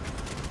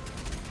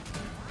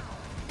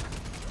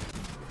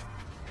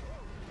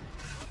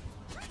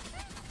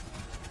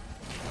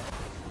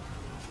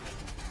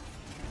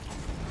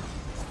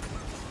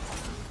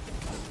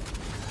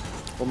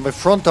 Well, my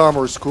front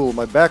armor is cool.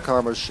 My back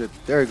armor shit.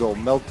 There you go,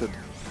 melted.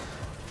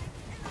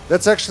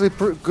 That's actually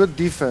good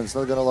defense,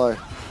 not gonna lie.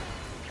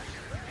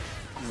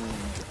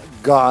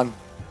 Gone.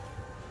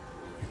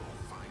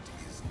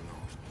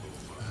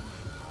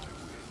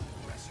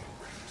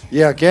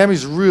 Yeah,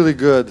 Gammy's really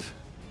good.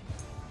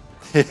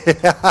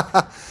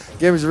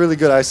 Gammy's really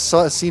good. I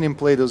seen him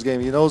play those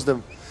games. He knows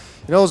them.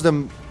 He knows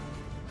them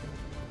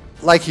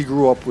like he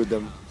grew up with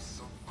them.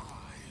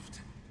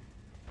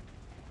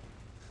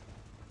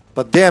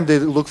 But damn, they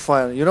look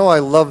fine. You know, I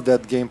love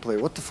that gameplay.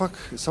 What the fuck?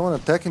 Is someone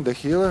attacking the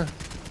healer?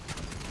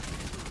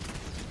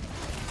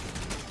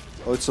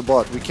 Oh, it's a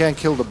bot. We can't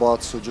kill the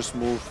bot, so just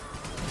move.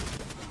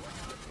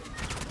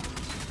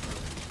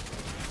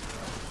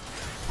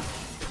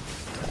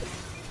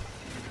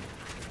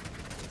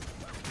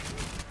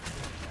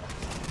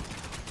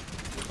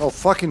 Oh,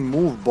 fucking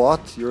move,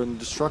 bot. You're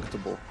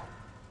indestructible.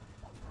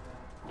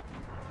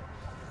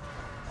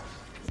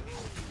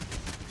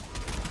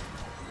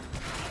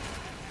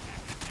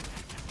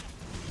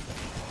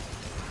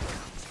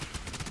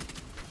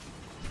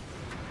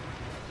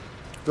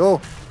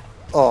 Go.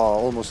 Oh,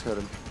 almost hit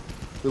him.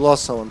 We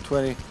lost someone.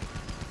 20.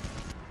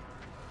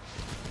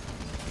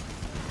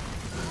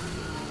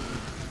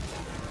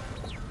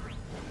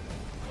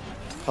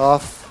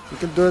 Half. We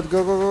can do it.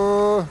 Go, go,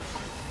 go.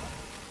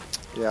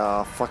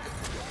 Yeah, fuck.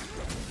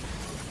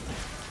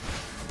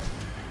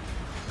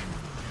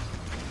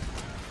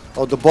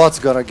 Oh, the bot's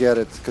gonna get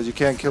it, because you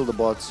can't kill the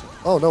bots.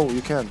 Oh, no,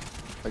 you can.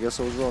 I guess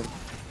I was wrong.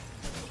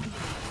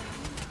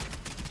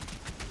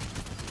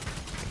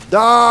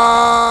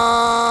 Die!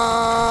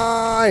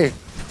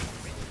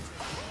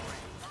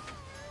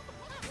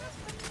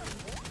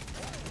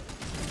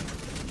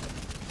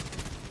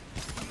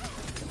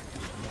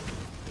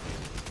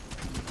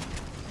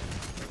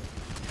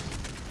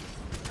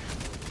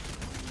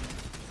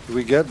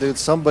 Did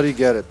somebody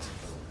get it?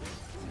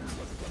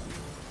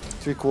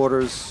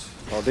 3/4.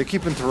 Oh, they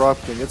keep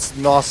interrupting. It's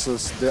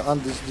Gnosis, the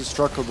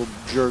indestructible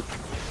jerk.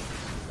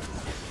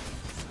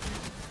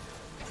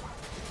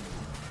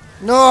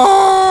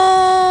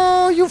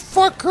 No, you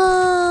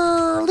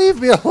fucker!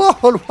 Leave me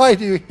alone. Why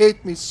do you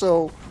hate me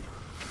so?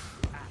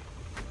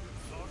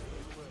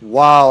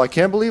 Wow, I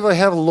can't believe I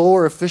have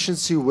lower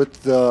efficiency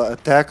with the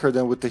attacker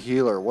than with the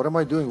healer. What am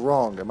I doing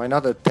wrong? Am I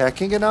not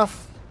attacking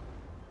enough?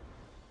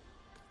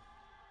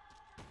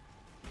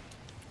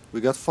 We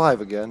got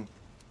 5 again.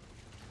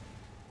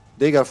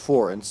 They got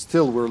 4, and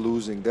still we're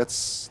losing. That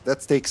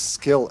takes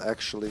skill,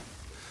 actually.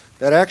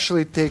 That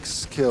actually takes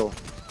skill.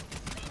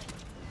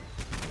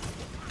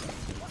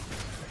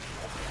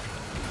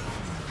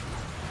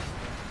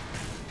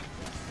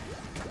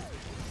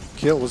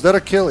 Kill? Was that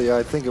a kill? Yeah,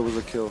 I think it was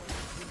a kill.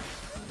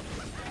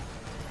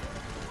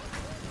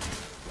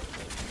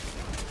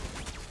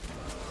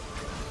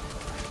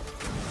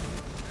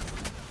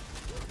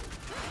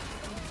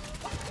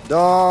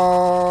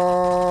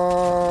 Die!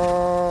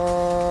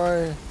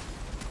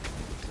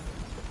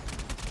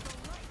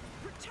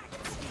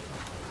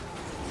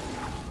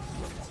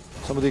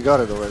 Somebody got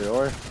it already,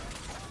 alright?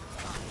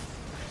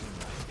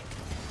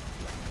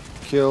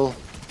 Kill.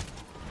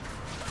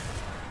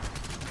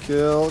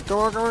 Kill. Come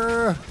on, come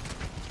on!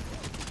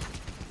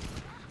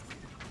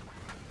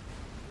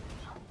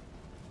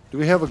 Do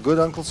we have a good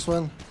Uncle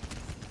Sven?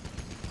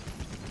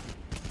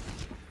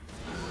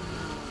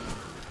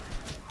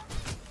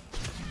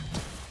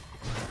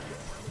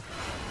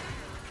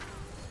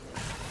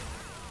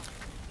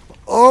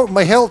 Oh,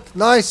 my health!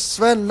 Nice,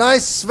 Sven!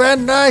 Nice,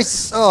 Sven!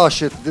 Nice! Oh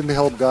shit! Didn't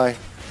help, guy.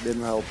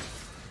 Didn't help.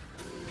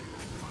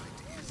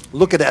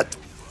 Look at that!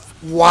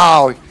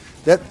 Wow!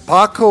 That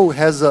Paco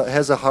has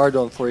a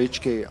hard-on for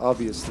HK,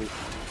 obviously.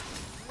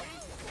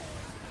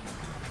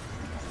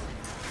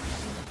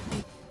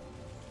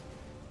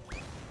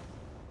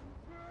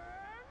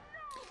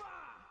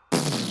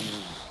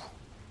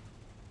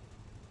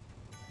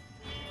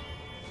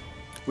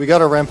 We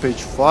got a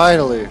Rampage,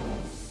 finally!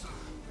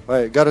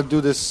 Alright, gotta do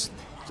this.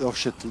 Oh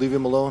shit, leave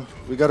him alone.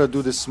 We gotta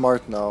do this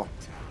smart now.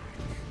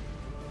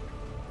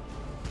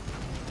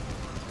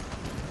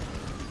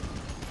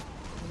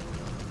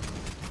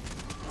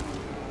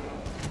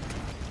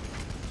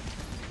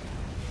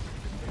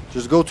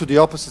 Just go to the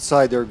opposite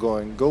side they're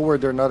going. Go where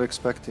they're not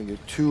expecting it.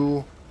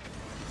 2,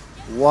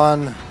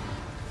 1.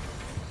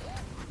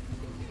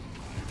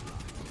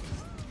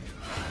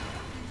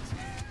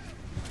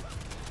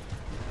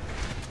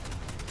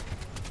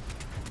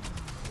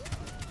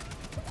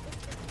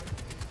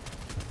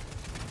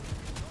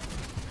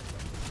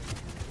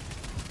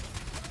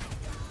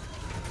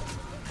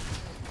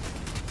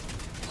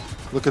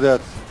 Look at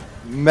that.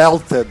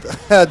 Melted.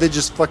 They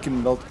just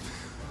fucking melted.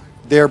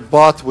 Their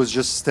bot was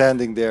just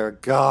standing there.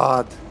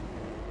 God.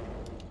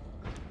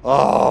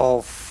 Oh,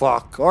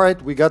 fuck.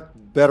 Alright, we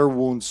got better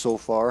wounds so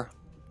far.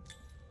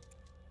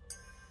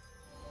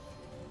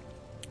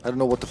 I don't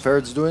know what the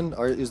ferret's doing.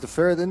 Is the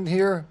ferret in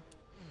here?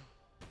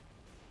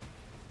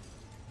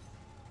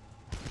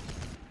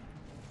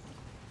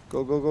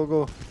 Go, go, go,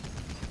 go.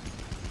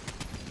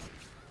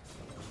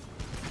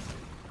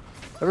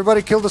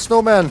 Everybody kill the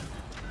snowman.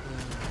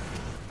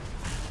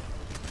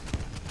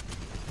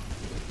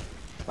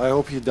 I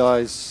hope he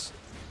dies.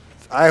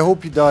 I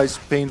hope he dies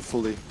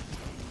painfully.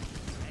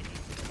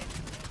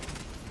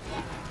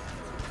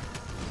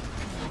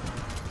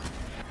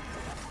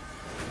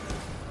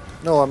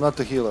 No, I'm not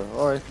the healer.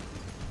 Alright.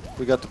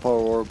 We got the power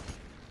orb.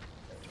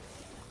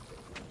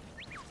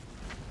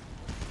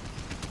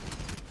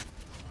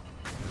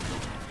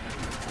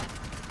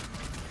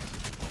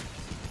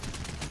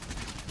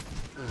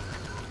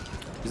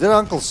 Is that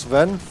Uncle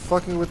Sven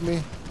fucking with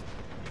me?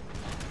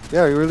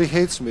 Yeah, he really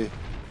hates me.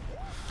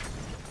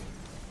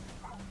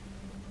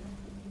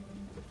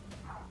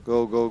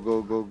 Go, go,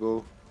 go, go,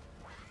 go.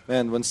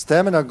 Man, when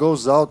stamina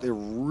goes out, it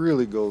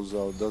really goes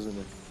out, doesn't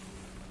it?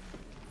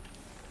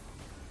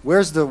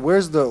 Where's the...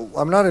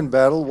 I'm not in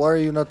battle. Why are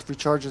you not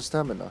recharging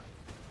stamina?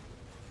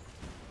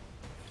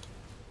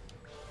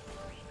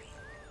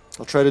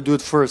 I'll try to do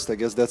it first. I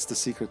guess that's the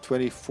secret.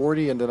 20,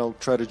 40, and then I'll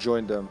try to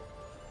join them.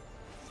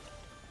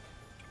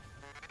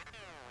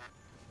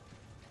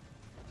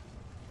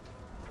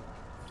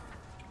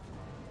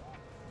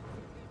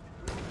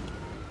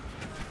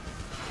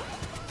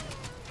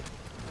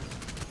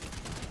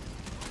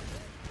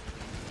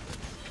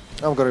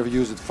 I'm gonna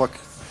use it.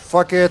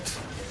 Fuck it.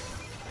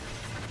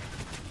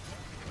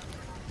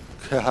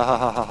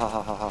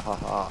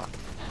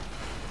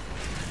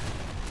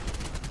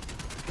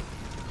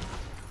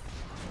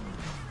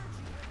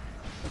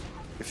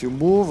 If you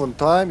move on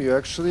time, you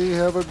actually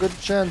have a good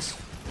chance.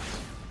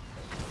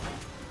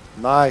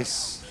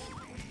 Nice.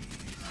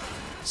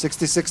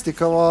 60-60,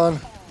 come on.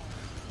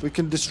 We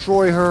can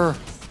destroy her.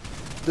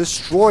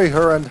 Destroy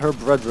her and her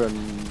brethren.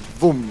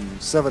 Boom,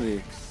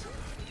 70.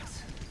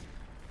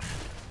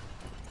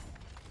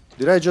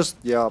 Did I just...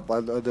 Yeah,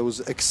 there was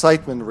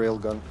excitement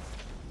railgun.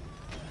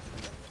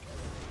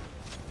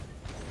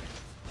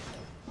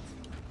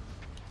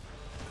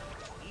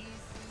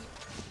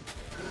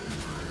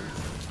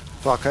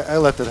 Fuck, I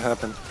let it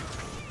happen.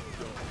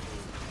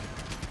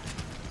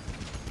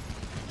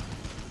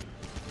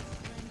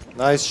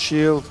 Nice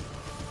shield.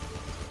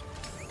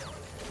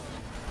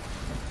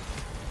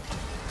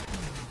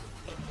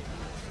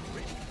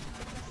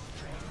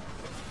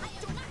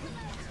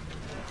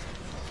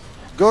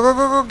 Go, go,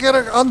 go, go, get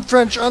it!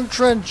 Untrench,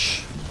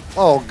 untrench!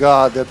 Oh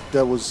god,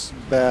 that was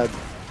bad.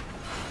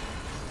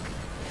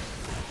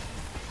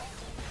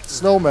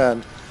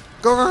 Snowman.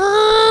 Go, go, go,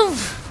 go!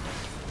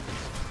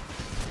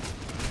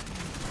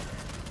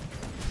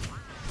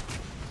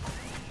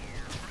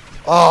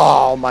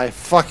 Oh my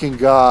fucking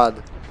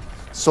god.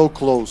 So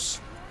close.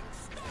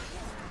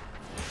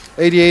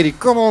 80-80.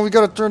 Come on, we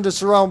gotta turn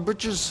this around,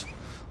 bitches.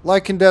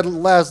 Like in that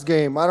last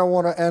game. I don't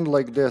want to end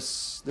like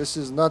this. This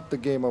is not the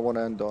game I want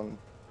to end on.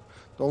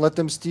 Don't let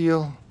them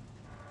steal.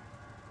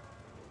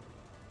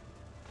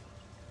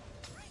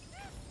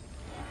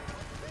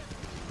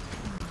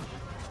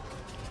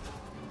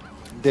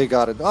 They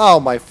got it. Oh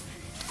my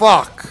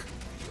fuck.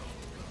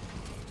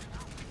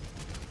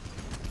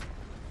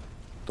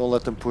 Don't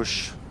let them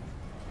push.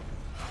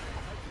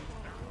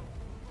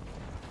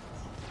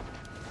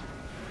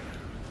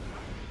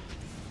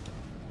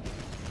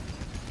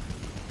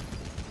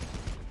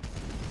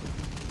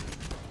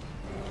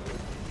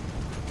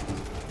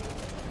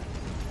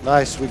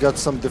 Nice, we got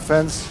some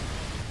defense.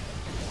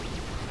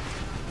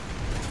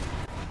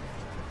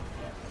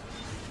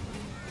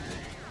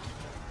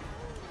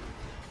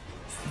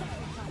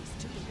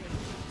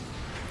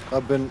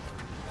 I've been...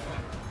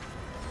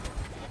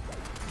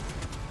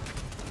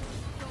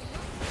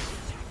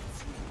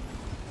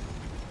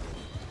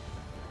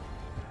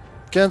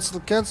 Cancel,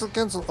 cancel,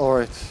 cancel.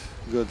 Alright,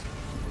 good.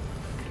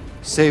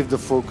 Save the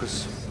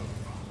focus.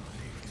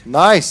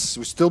 Nice,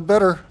 we're still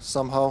better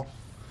somehow.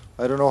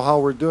 I don't know how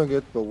we're doing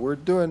it, but we're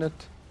doing it.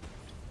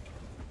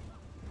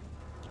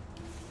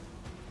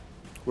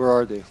 Where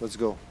are they? Let's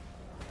go.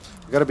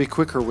 We gotta be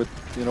quicker with,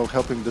 you know,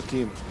 helping the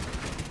team.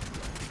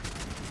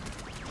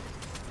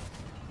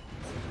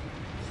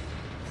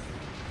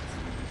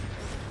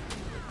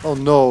 Oh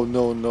no,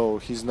 no, no.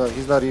 He's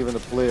not even a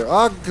player.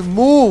 Ah,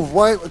 move!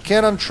 Why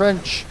can't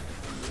untrench?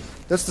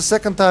 That's the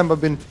second time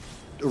I've been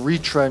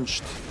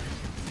retrenched.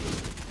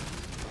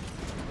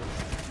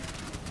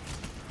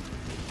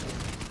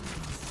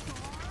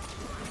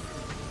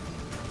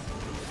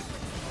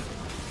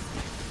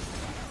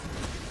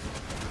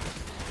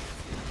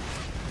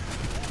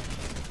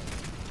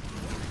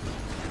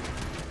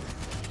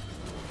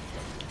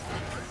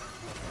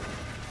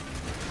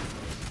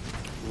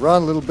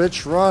 Run, little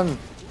bitch, run!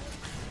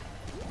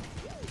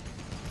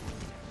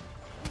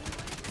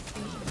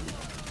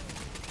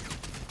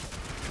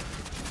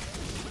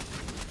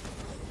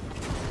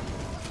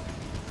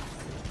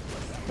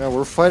 Yeah,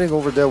 we're fighting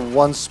over that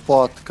one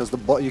spot because the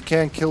bot, you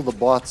can't kill the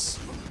bots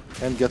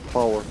and get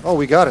power. Oh,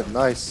 we got it,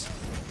 nice.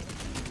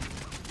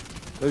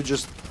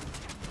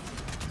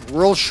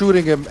 We're all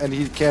shooting him and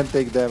he can't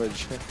take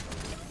damage.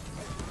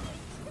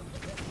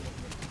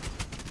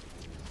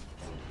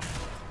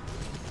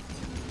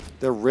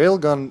 Their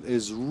railgun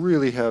is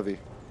really heavy.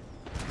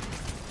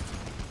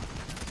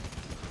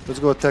 Let's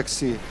go attack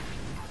C.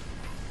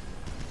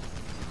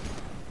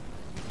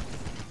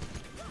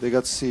 They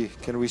got C.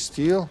 Can we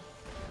steal?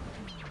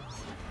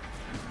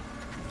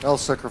 I'll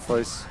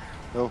sacrifice.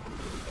 No.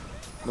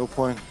 No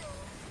point.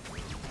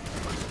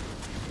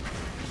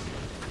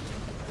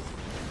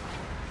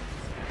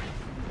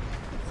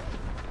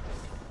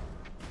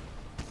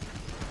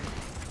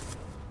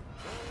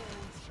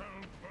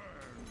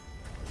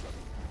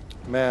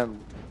 Man,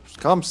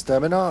 come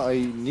stamina, I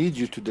need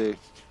you today.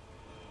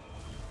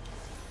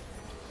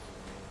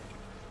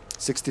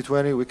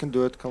 60-20, we can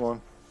do it, come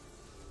on.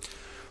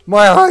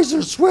 My eyes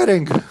are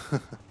sweating!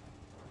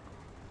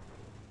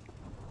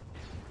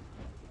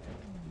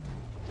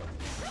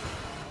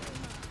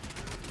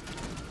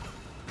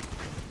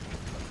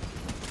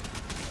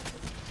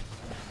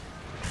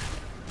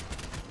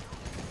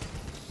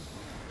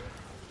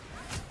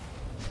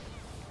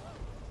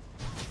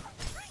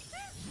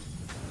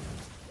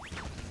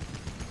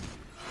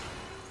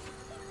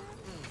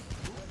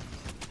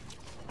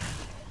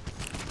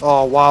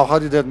 Oh wow, how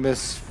did that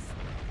miss?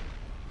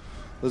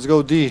 Let's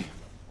go D.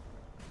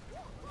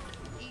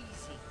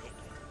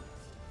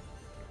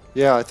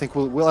 Yeah, I think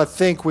I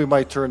think we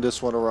might turn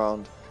this one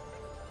around.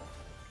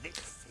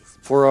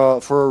 For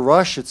a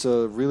rush, it's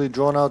a really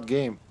drawn out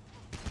game.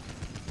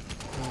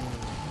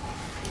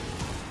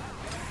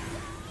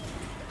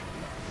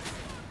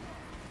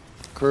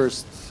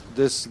 Cursed,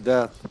 this,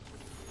 death.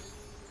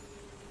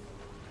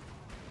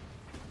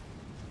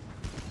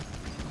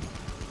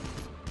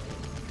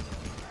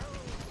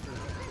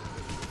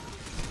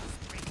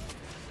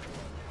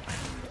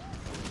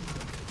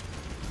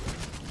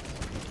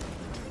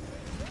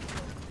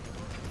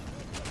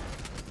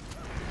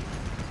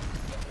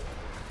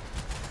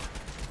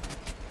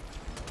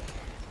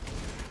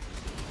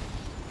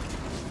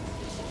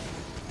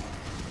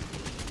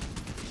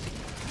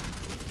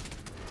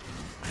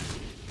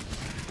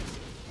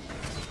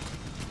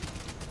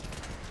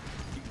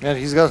 Man,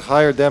 he's got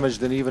higher damage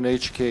than even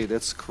HK.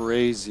 That's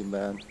crazy,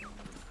 man.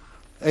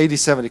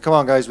 80-70. Come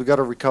on, guys. We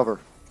gotta recover.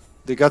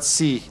 They got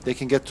C. They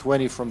can get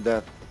 20 from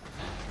that.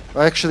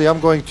 Actually, I'm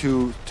going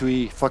to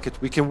E. Fuck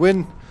it. We can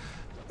win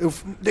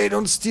if they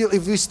don't steal.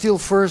 If we steal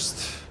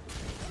first.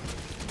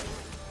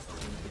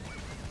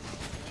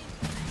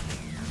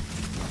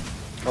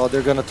 Oh,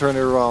 they're gonna turn it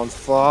around.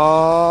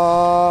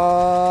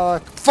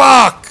 Fuck.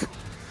 Fuck!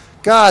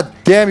 God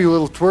damn you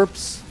little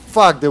twerps.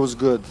 Fuck, that was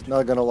good.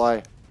 Not gonna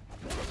lie.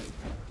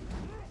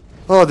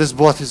 Oh, this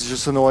bot is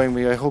just annoying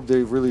me. I hope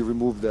they really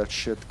remove that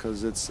shit,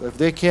 because it's if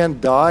they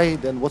can't die,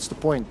 then what's the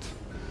point?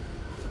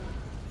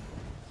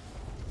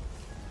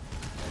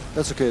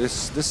 That's okay.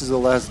 This is the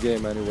last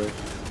game anyway.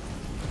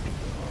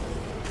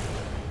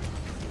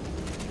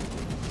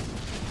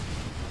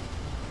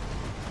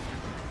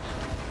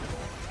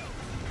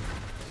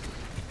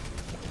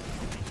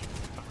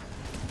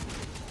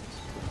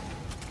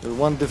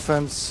 One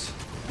defense,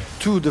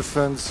 two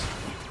defense.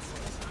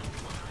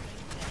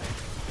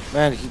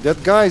 Man,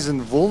 that guy's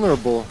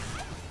invulnerable.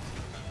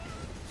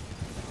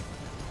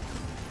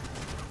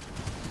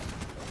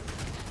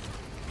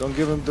 Don't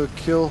give him the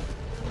kill.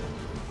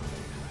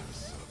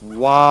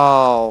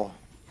 Wow.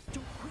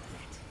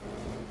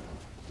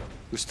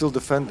 We still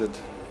defended.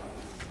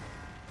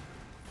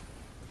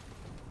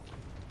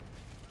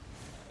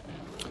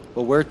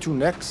 But where to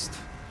next?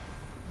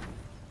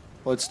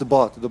 Oh, it's the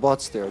bot. The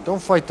bot's there.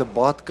 Don't fight the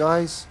bot,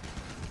 guys.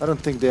 I don't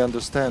think they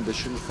understand. They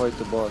shouldn't fight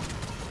the bot.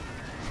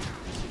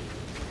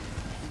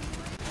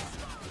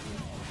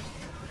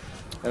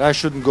 And I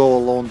shouldn't go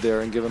alone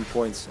there and give him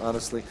points,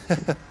 honestly.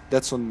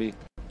 That's on me.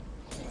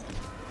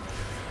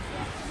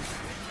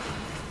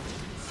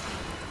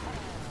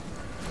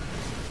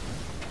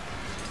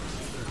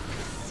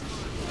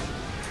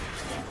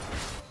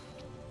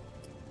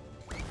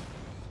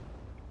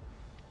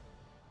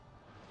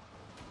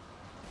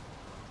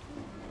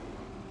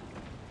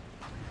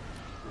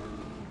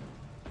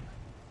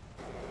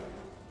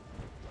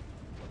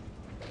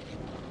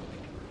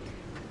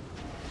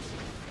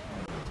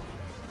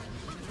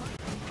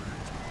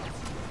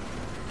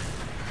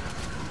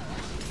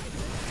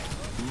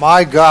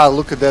 My god,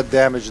 look at that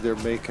damage they're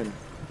making.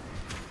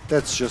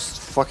 That's just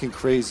fucking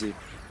crazy.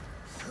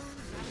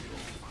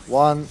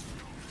 One.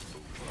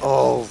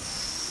 Oh,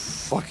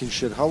 fucking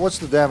shit. What's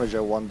the damage,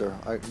 I wonder?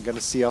 I'm gonna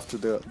see after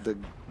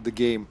the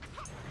game.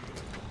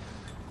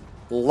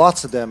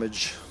 Lots of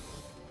damage.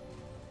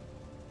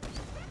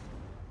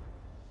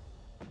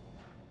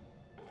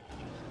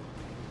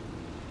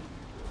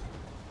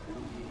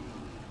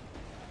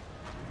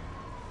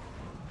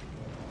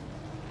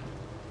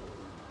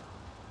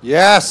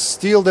 Yes,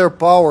 steal their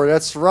power.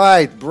 That's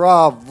right.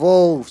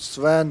 Bravo,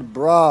 Sven.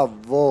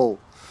 Bravo.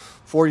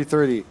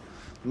 40-30.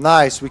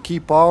 Nice. We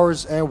keep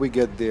ours and we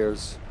get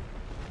theirs.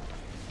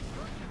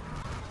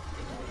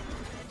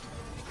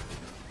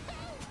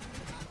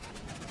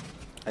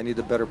 I need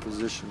a better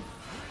position.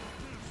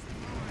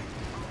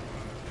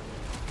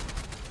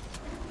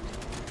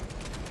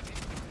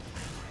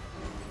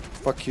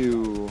 Fuck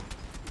you.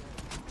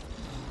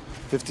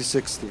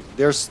 50-60.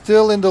 They're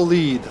still in the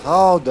lead.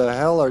 How the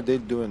hell are they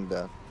doing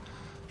that?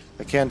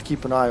 I can't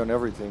keep an eye on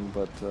everything,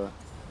 but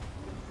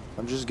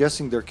I'm just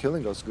guessing they're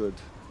killing us good.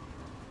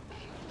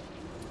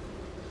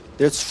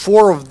 There's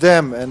 4 of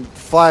them and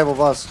 5 of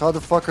us. How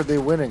the fuck are they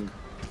winning?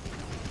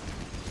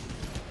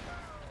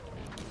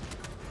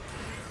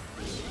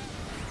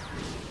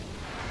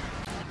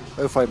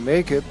 If I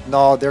make it...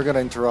 No, they're gonna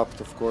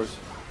interrupt, of course.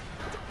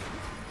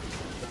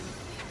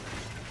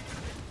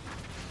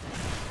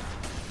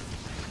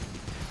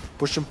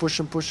 Push him, push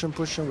him, push him,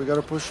 push him. We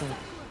gotta push him.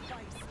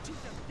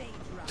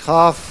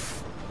 Tough.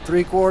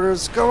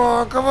 3/4. Come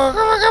on, come on,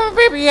 come on, come on,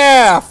 baby.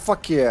 Yeah,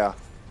 fuck yeah.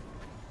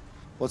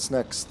 What's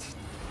next?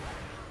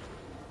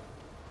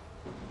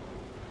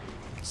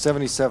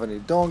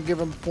 70-70. Don't give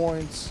him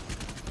points.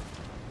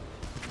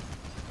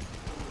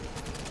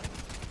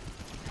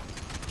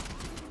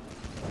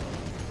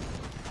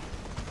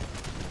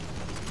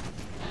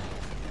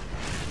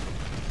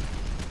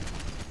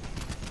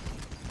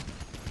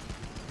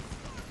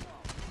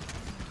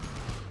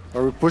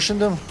 Are we pushing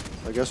them?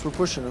 I guess we're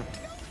pushing them.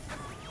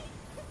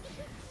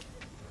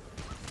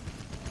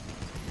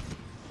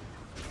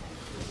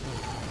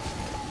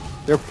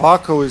 Their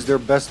Paco is their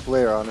best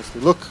player,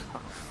 honestly.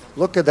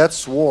 Look at that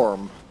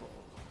swarm.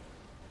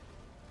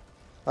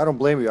 I don't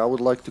blame you. I would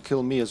like to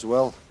kill me as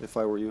well, if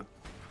I were you.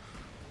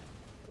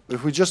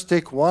 If we just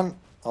take one...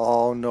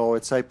 Oh no,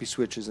 it's IP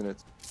switch, isn't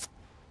it?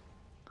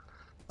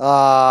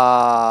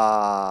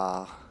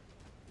 Ah,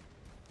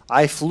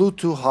 I flew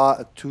too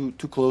hot, too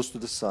close to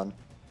the sun.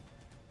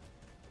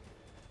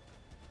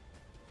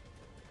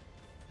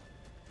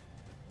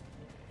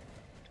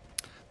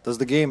 Does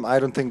the game... I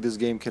don't think this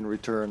game can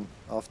return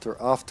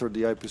after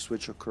the IP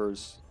switch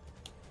occurs.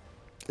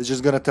 It's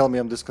just gonna tell me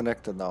I'm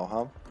disconnected now,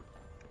 huh?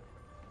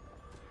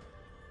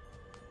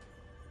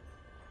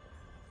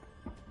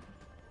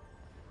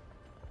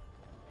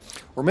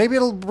 Or maybe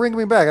it'll bring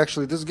me back.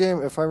 Actually, this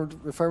game, if I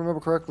remember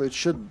correctly, it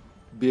should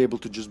be able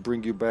to just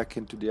bring you back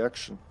into the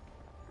action.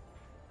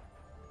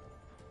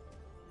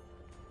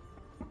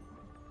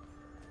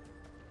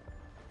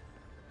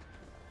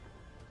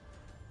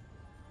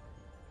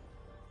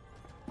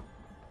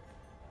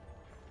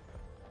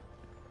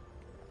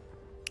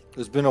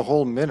 It's been a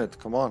whole minute.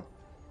 Come on.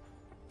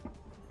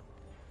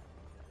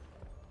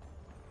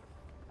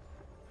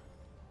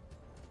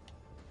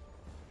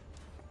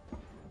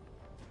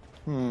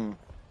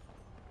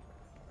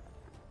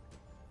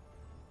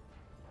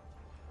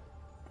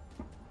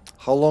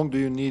 How long do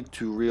you need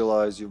to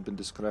realize you've been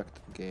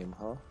disconnected game,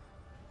 huh?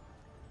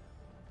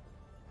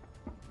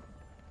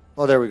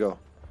 Oh, there we go.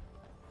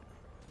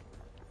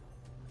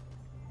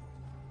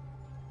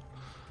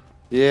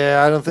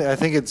 Yeah, I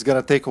think it's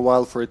gonna take a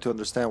while for it to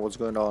understand what's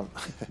going on.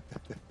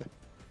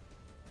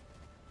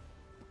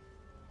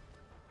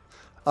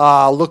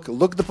 Ah,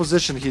 look the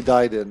position he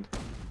died in.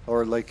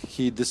 Or like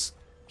he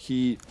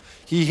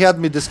had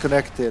me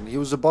disconnected. He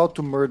was about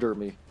to murder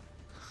me.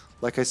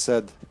 Like I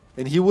said.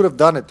 And he would have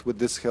done it with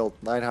this health,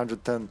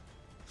 910.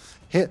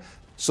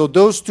 So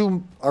those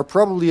two are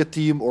probably a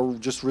team or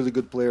just really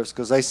good players,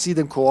 because I see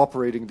them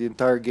cooperating the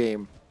entire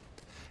game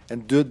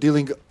and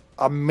dealing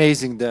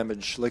amazing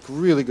damage, like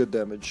really good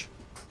damage.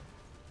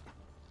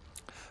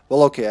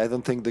 Well, okay, I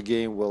don't think the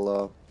game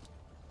will...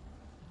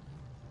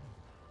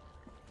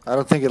 I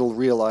don't think it'll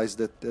realize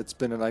that it's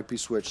been an IP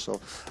switch.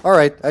 So, all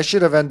right, I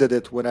should have ended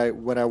it when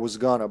I was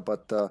gonna,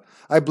 but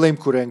I blame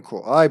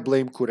Kurenko. I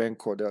blame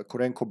Kurenko.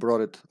 Kurenko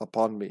brought it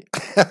upon me.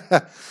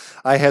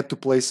 I had to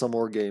play some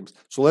more games.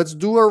 So let's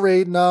do a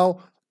raid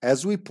now,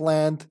 as we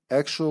planned.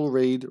 Actual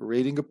raid,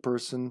 raiding a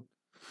person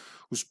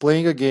who's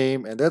playing a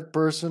game, and that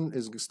person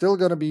is still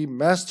gonna be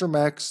Master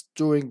Max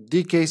doing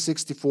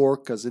DK64,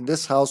 because in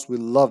this house we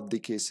love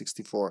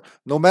DK64.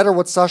 No matter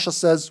what Sasha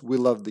says, we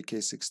love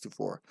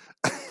DK64.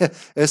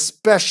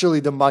 Especially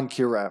the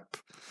monkey rap.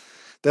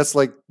 That's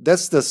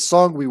the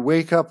song we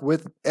wake up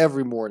with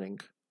every morning.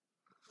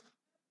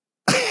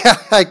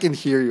 I can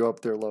hear you up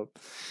there, love.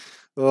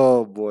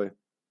 Oh boy.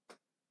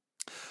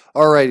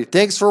 Alrighty,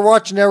 thanks for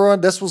watching,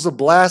 everyone. This was a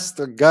blast.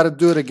 I gotta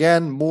do it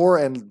again more,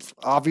 and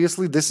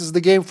obviously this is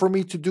the game for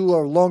me to do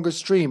a longer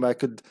stream. I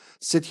could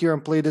sit here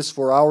and play this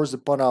for hours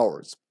upon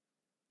hours.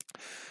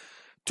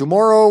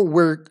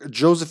 Tomorrow,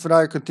 Joseph and I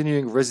are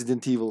continuing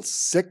Resident Evil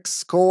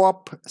 6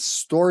 co-op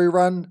story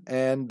run,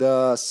 and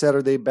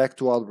Saturday back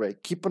to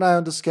Outbreak. Keep an eye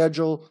on the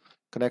schedule.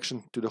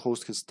 Connection to the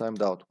host has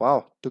timed out.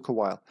 Wow, took a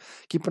while.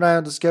 Keep an eye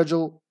on the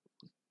schedule.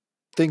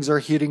 Things are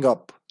heating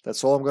up.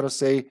 That's all I'm gonna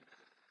say.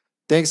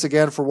 Thanks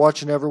again for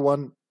watching,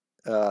 everyone.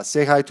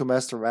 Say hi to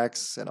Master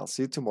Max, and I'll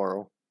see you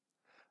tomorrow.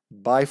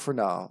 Bye for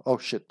now. Oh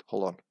shit,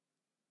 hold on.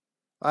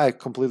 I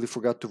completely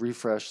forgot to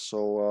refresh,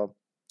 so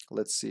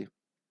let's see.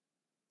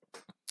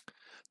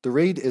 The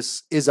raid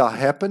is a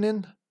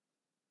happening.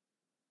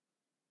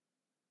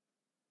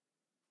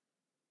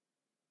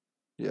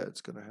 Yeah,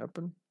 it's gonna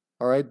happen.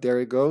 All right, there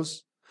it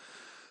goes.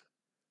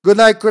 Good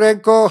night,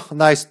 Kurenko.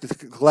 Nice,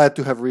 glad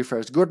to have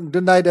refreshed.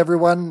 Good night,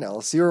 everyone.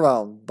 I'll see you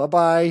around. Bye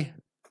bye.